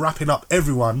and start wrapping up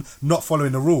everyone not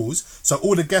following the rules. So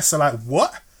all the guests are like,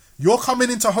 what? You're coming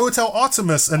into Hotel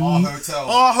Artemis and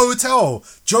our hotel,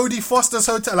 Jodie Foster's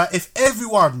hotel. Like, if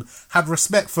everyone had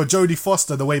respect for Jodie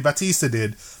Foster the way Batista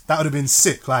did, that would have been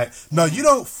sick. Like, no, you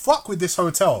don't fuck with this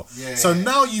hotel. So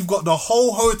now you've got the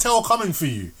whole hotel coming for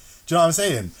you. Do you know what I'm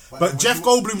saying? But Jeff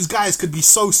Goldblum's guys could be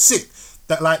so sick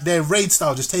that like their raid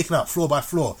style just taken out floor by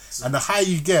floor, and the higher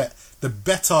you get, the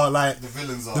better like the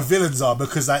villains are,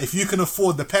 because like if you can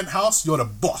afford the penthouse, you're the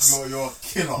boss. You're a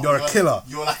killer. You're a killer.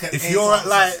 You're like if you're at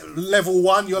like level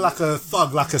 1, you're like a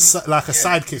thug, like a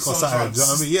sidekick or something. Do you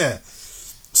know what I mean? Yeah.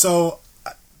 So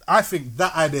I think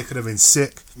that idea could have been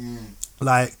sick.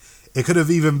 Like, it could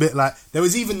have even been like, there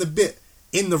was even the bit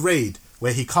in the Raid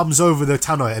where he comes over the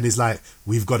tannoy and is like,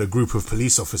 we've got a group of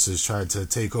police officers trying to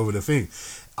take over the thing.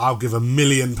 I'll give £1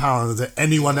 million to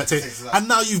anyone that takes that. And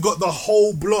now you've got the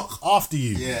whole block after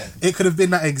you. It could have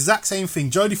been that exact same thing.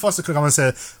 Jodie Foster could come and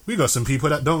say, we got some people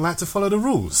that don't like to follow the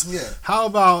rules. How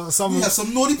about we have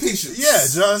some naughty patients. Do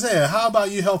you know what I'm saying? How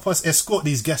about you help us escort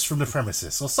these guests from the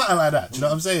premises or something like that? Do you know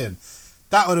what I'm saying?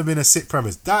 That would have been a sick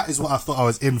premise. That is what I thought I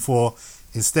was in for.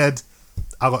 Instead,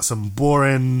 I got some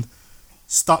boring,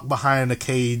 stuck behind a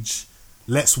cage,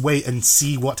 let's wait and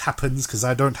see what happens because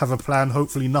I don't have a plan.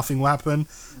 Hopefully nothing will happen.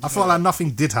 I felt like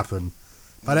nothing did happen.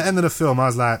 By the end of the film, I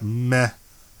was like, meh.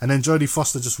 And then Jodie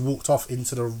Foster just walked off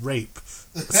into the rape.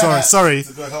 Sorry.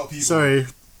 To go help people. Sorry.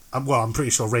 I'm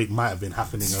pretty sure rape might have been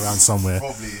happening around somewhere.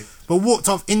 Probably. But walked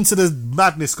off into the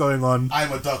madness going on.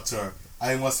 I'm a doctor.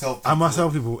 I must help people. I must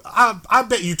help people. I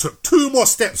bet you took 2 more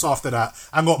steps after that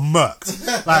and got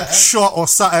murked. Like shot or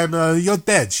something. You're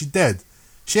dead. She's dead.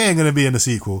 She ain't going to be in the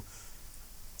sequel.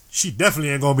 She definitely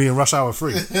ain't going to be in Rush Hour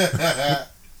 3. Nah,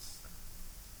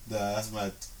 that's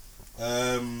mad.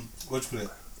 What do you call it?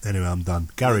 Anyway, I'm done.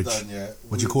 Garage. Done, yeah.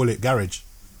 What'd you call it? Garage.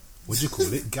 What'd you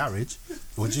call it? Garage.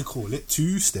 What'd you call it?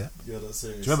 2-step. Yeah, that's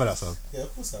serious. Do you remember that song? Yeah,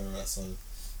 of course I remember that song.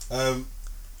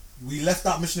 We left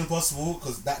out Mission Impossible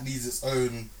because that needs its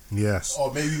own. Yes.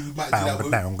 Or maybe we might do that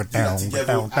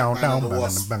together with Ant-Man and the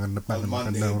Wasp on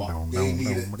Monday, but they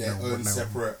needed their own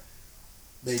separate,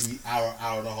 maybe hour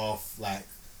and a half. Like,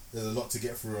 there's a lot to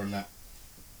get through on that.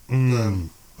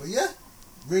 But yeah,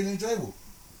 really enjoyable.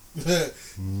 What?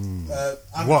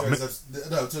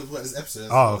 This episode.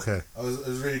 Oh, okay. It was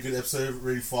a really good episode,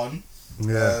 really fun.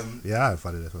 Yeah, I had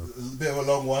fun as well. A bit of a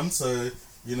long one, so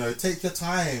take your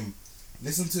time,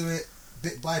 listen to it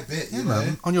bit by bit. You know,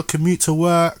 man. On your commute to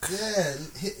work. Yeah,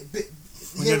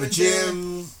 when you're in the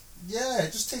gym. Yeah,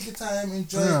 just take your time,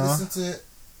 enjoy it, listen to it.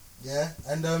 Yeah,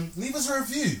 and leave us a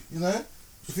review.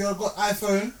 If you've got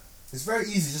iPhone, it's very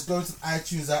easy. Just go into the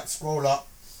iTunes app, scroll up.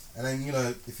 And then,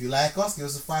 if you like us, give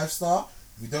us a 5-star.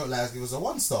 If you don't like us, give us a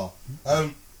 1-star.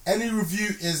 Any review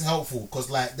is helpful because,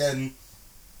 then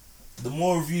the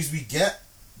more reviews we get,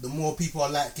 the more people are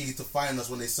likely to find us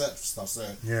when they search for stuff. So,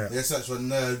 they search for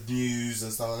nerd news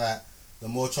and stuff like that. The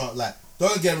more chance,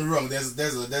 don't get me wrong, there's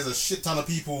a shit ton of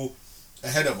people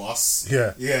ahead of us.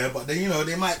 Yeah. Yeah, but then,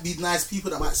 they might be nice people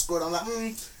that might scroll down, I don't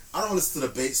want to listen to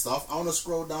the bait stuff. I want to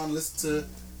scroll down and listen to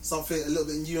something a little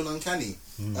bit new and uncanny.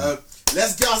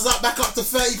 Let's get us back up to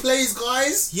 30 plays,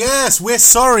 guys. Yes, we're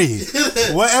sorry.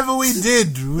 Whatever we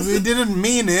did, we didn't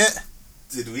mean it.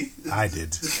 Did we? I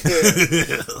did.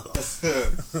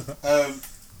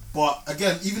 But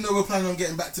again, even though we're planning on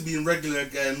getting back to being regular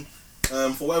again,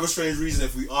 for whatever strange reason,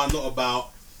 if we are not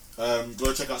about,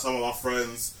 go check out some of our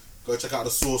friends. Go check out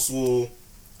the Source Wall.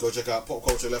 Go check out Pop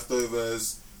Culture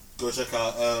Leftovers. Go check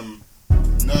out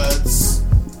Nerds.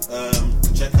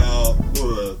 Check out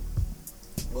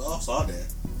what else are there?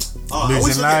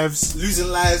 Losing Lives. Losing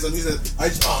Lives and I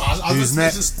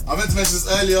meant to mention this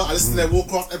earlier. I listened to their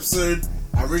Warcraft episode.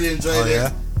 I really enjoyed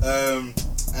it.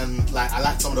 And I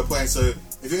liked some of the points. So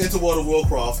if you're into World of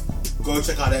Warcraft, go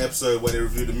check out the episode where they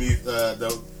reviewed the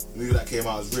movie that came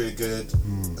out. It was really good.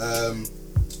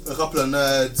 A couple of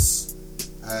nerds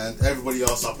and everybody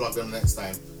else. I'll plug them next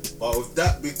time. But with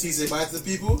that, Big T say bye to the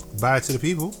people. Bye to the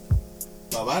people.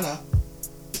 Bye bye now.